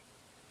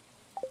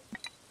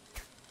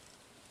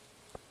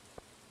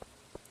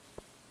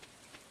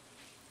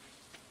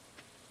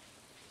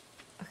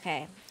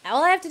 Okay.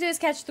 All I have to do is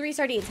catch 3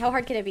 sardines. How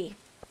hard can it be?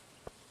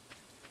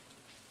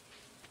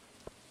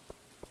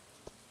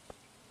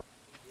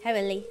 Hi,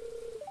 Willie.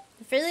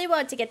 If you really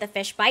want to get the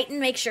fish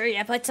biting, make sure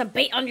you put some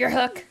bait on your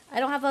hook.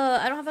 I don't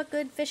have a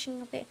good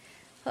fishing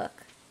hook.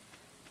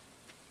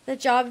 The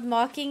job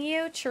mocking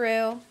you?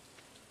 True.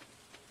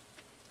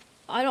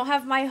 I don't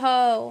have my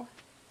hoe.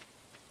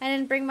 I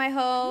didn't bring my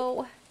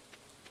hoe.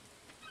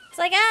 It's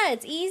like,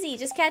 it's easy.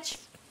 Just catch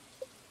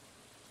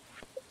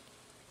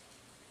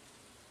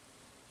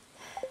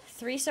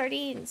 3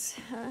 sardines.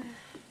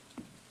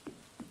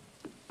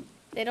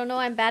 They don't know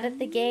I'm bad at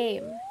the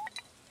game.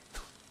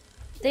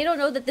 They don't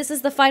know that this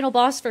is the final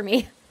boss for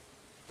me.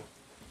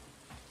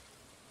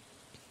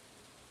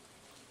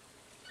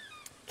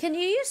 Can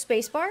you use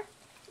spacebar?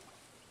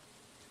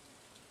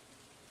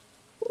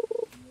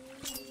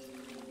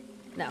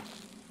 No.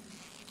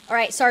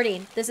 Alright,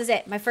 sardine. This is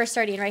it. My first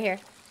sardine right here.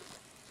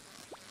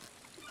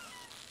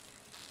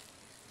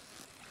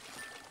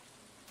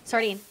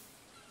 Sardine.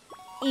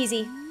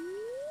 Easy.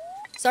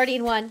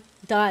 Sardine 1.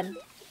 Done.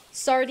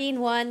 Sardine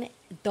 1.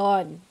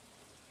 Done.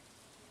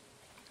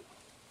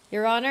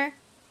 Your Honor?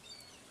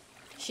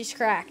 She's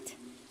cracked.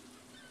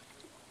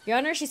 Your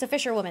Honor, she's a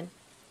fisherwoman.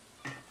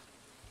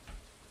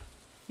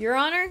 Your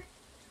Honor?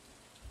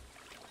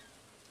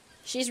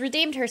 She's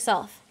redeemed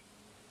herself.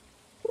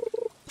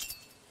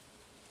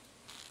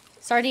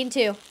 Sardine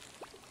 2.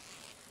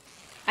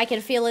 I can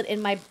feel it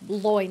in my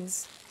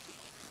loins.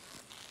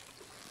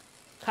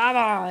 Come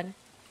on.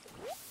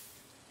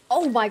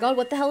 Oh my god,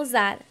 what the hell is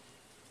that?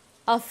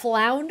 A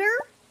flounder?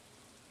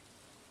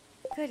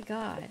 Good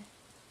god.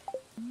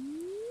 Oh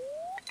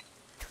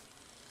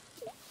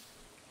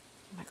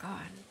my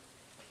god.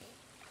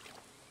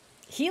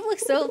 He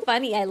looks so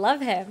funny. I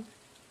love him.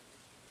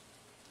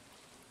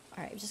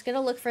 Alright, I'm just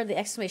gonna look for the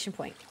exclamation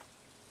point.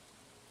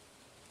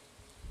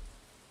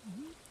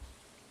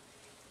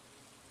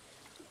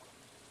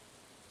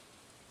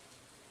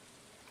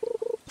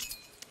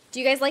 Do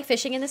you guys like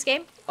fishing in this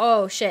game?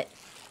 Oh, shit.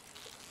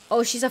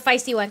 Oh, she's a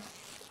feisty one.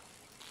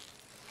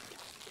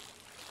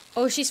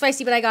 Oh, she's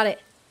feisty, but I got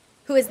it.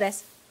 Who is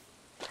this?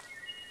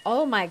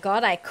 Oh my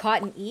god, I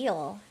caught an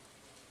eel.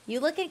 You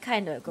looking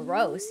kind of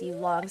gross, you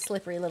long,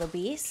 slippery little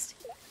beast.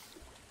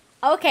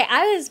 Okay,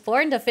 I was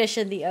born to fish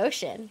in the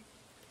ocean.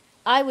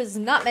 I was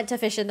not meant to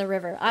fish in the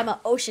river. I'm an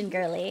ocean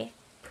girly.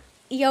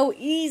 Yo,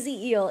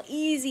 easy eel.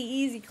 Easy,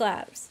 easy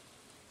claps.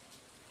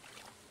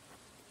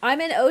 I'm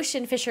an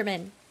ocean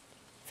fisherman.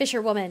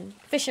 Fisherwoman.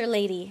 Fisher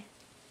lady.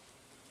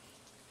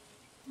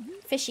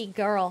 Fishy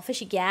girl.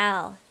 Fishy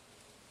gal.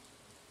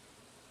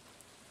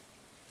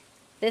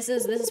 This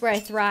is where I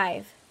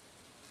thrive.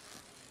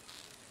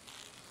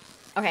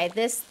 Okay,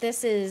 this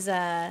is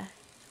a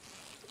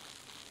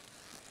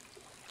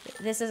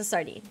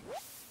sardine.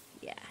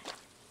 Yeah.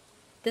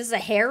 This is a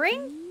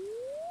herring?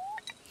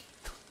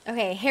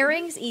 Okay,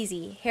 herring's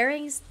easy.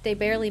 Herrings, they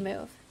barely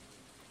move.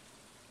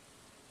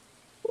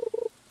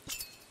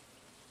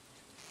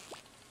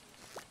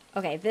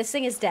 Okay, this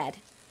thing is dead.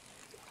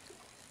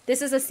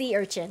 This is a sea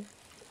urchin.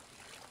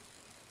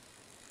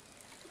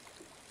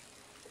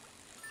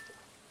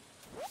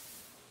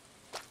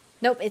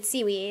 Nope, it's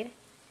seaweed.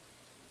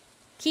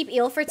 Keep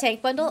eel for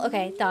tank bundle?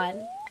 Okay,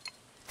 done.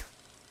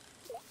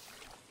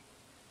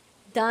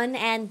 Done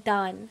and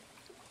done.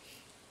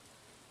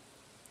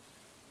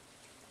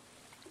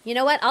 You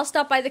know what? I'll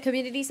stop by the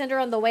community center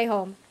on the way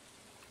home.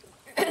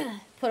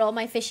 Put all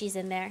my fishies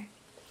in there.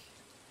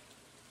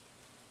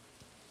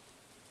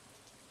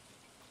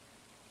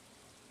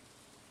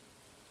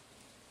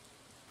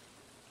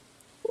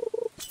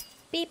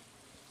 Beep.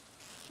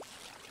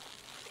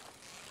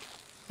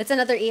 It's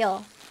another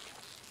eel.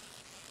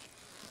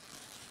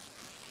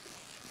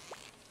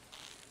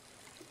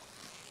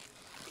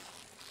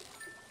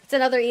 It's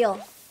another eel.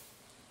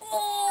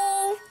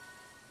 Oh!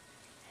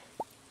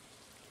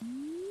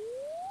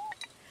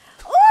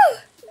 Oh!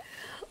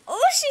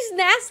 Oh, she's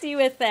nasty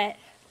with it.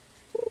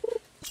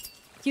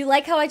 You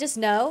like how I just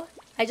know?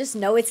 I just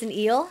know it's an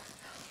eel.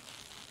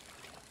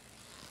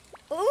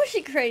 Oh,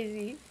 she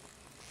crazy.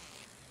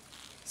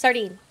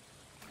 Sardine.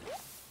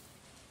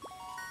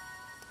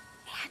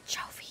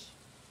 Anchovy.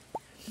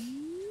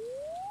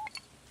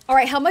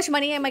 Alright, how much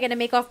money am I gonna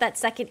make off that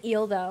second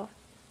eel, though?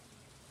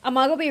 I'm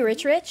gonna go be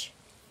rich?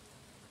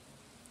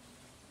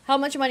 How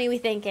much money are we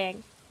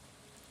thinking?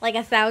 Like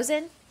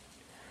 1,000?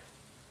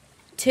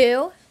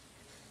 2?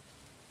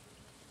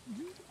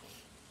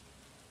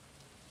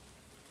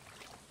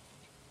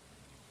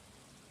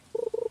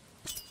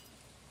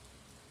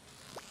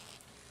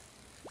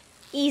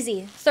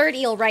 Easy. Third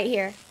eel right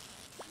here.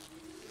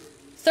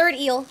 Third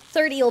eel,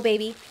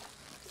 baby.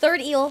 Third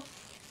eel.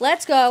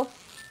 Let's go.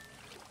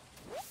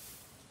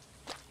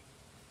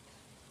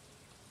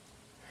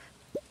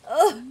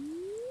 Ugh.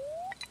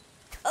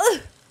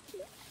 Ugh.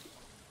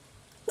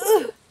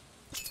 Ugh.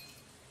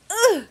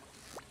 Ugh.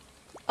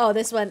 Oh,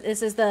 this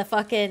is the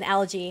fucking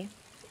algae.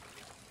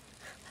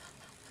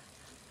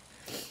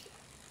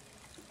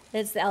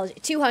 It's the algae.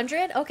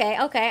 200? Okay.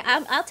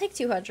 I'll take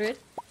 200.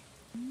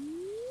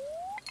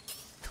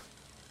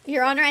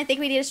 Your Honor, I think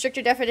we need a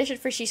stricter definition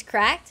for she's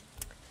cracked.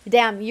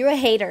 Damn, you're a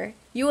hater.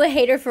 You a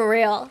hater for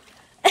real.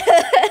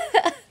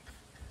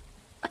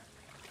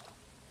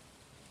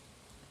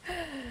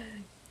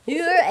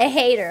 You're a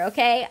hater,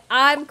 okay?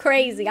 I'm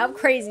crazy. I'm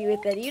crazy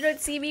with it. You don't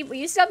see me, but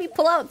you saw me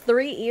pull out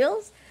 3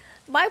 eels?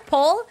 My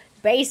pole,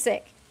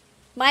 basic.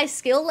 My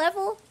skill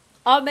level,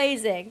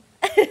 amazing.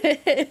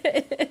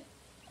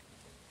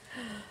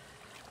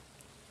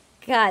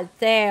 God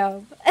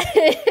damn.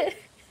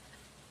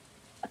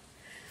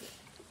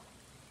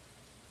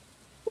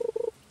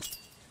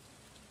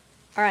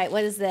 All right,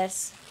 what is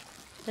this?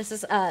 This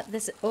is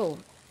this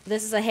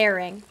is a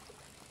herring.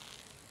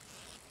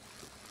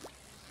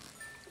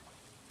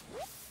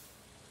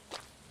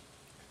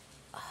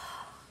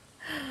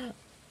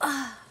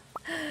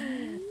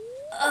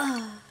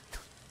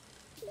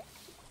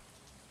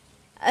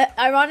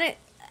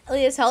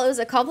 Ironically as hell, it was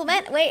a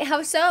compliment. Wait,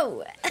 how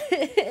so?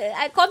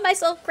 I called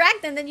myself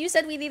cracked, and then you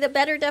said we need a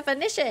better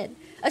definition,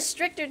 a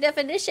stricter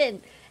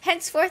definition.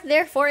 Henceforth,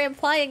 therefore,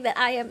 implying that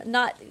I am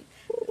not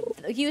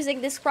using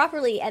this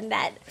properly, and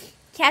that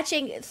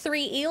catching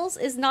 3 eels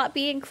is not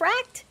being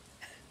cracked.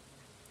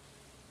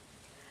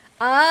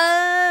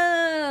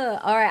 Oh,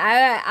 all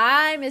right.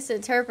 I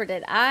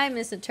misinterpreted. Okay.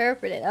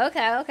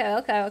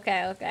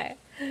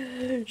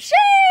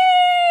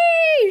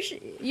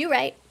 Sheesh. You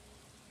right.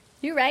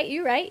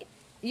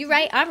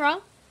 I'm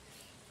wrong.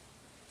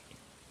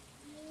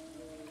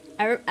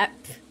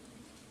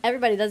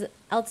 Everybody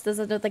else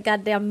doesn't know the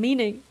goddamn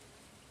meaning.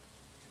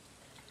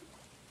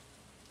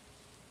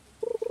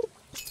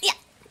 Yeah.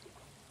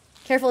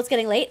 Careful, it's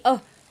getting late.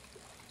 Oh.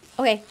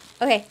 Okay.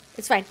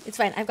 It's fine.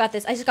 I've got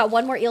this. I just got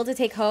 1 more eel to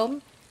take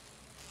home,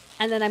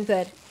 and then I'm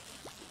good.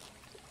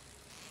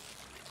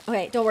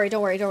 Okay, don't worry,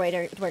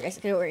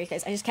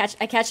 guys. I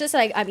catch this,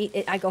 and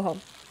I go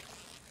home.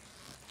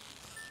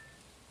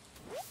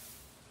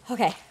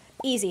 Okay,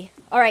 easy.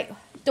 All right,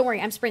 don't worry.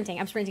 I'm sprinting.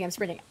 I say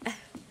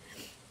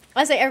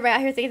everybody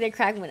out here thinking they're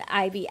cracked when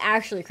I be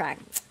actually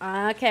cracked.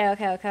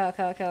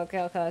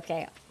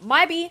 Okay.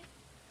 My bee.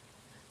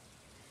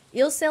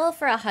 Eel sale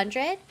for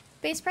 100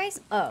 base price.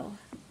 Oh.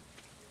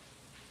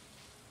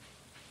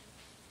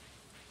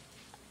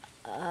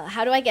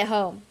 How do I get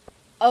home?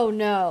 Oh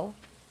no.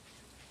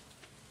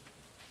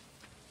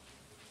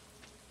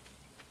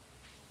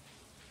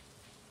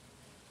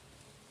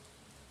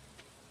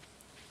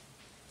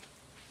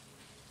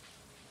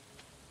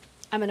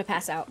 I'm gonna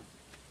pass out.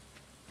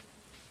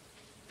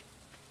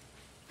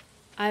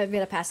 I'm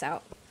gonna pass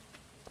out.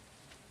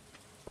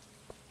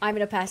 I'm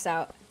gonna pass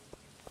out.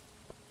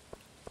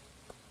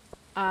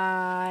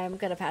 I'm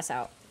gonna pass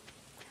out.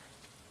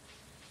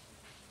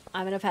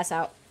 I'm gonna pass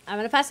out. I'm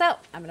gonna pass out.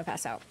 I'm gonna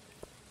pass out.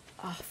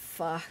 Oh,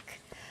 fuck.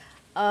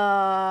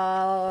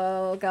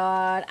 Oh,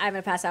 God. I'm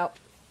gonna pass out.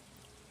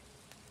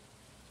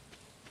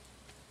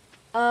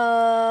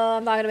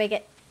 I'm not gonna make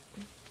it.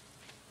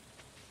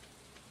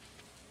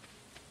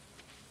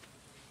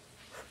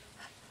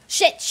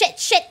 Shit, shit,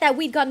 shit! That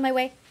weed got in my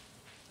way.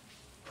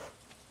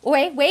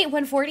 Wait,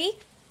 140?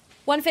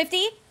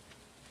 150?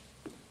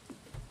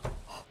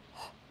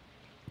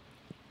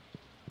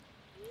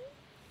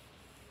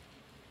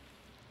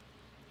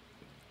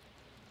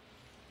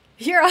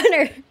 Your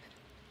Honor.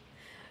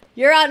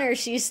 Your Honor,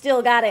 she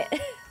still got it.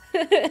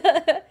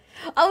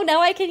 Oh,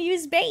 now I can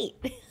use bait.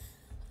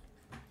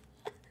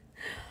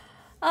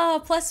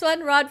 Oh,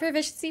 +1 rod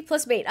proficiency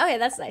plus bait. Okay,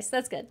 that's nice.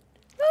 That's good.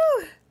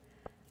 Whew.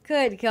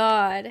 Good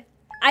God.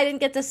 I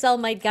didn't get to sell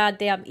my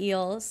goddamn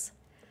eels.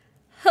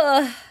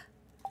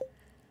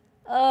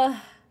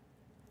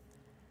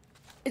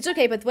 It's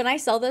okay, but when I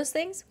sell those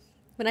things,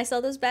 when I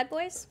sell those bad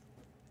boys,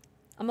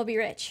 I'm gonna be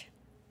rich.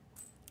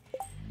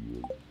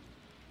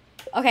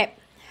 Okay.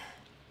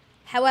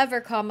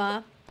 However,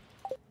 comma,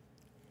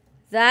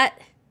 that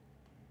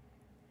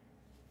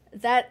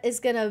is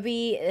gonna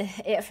be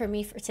it for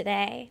me for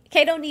today.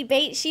 Okay, don't need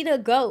bait. She the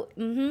goat.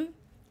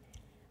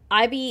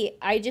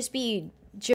 I just be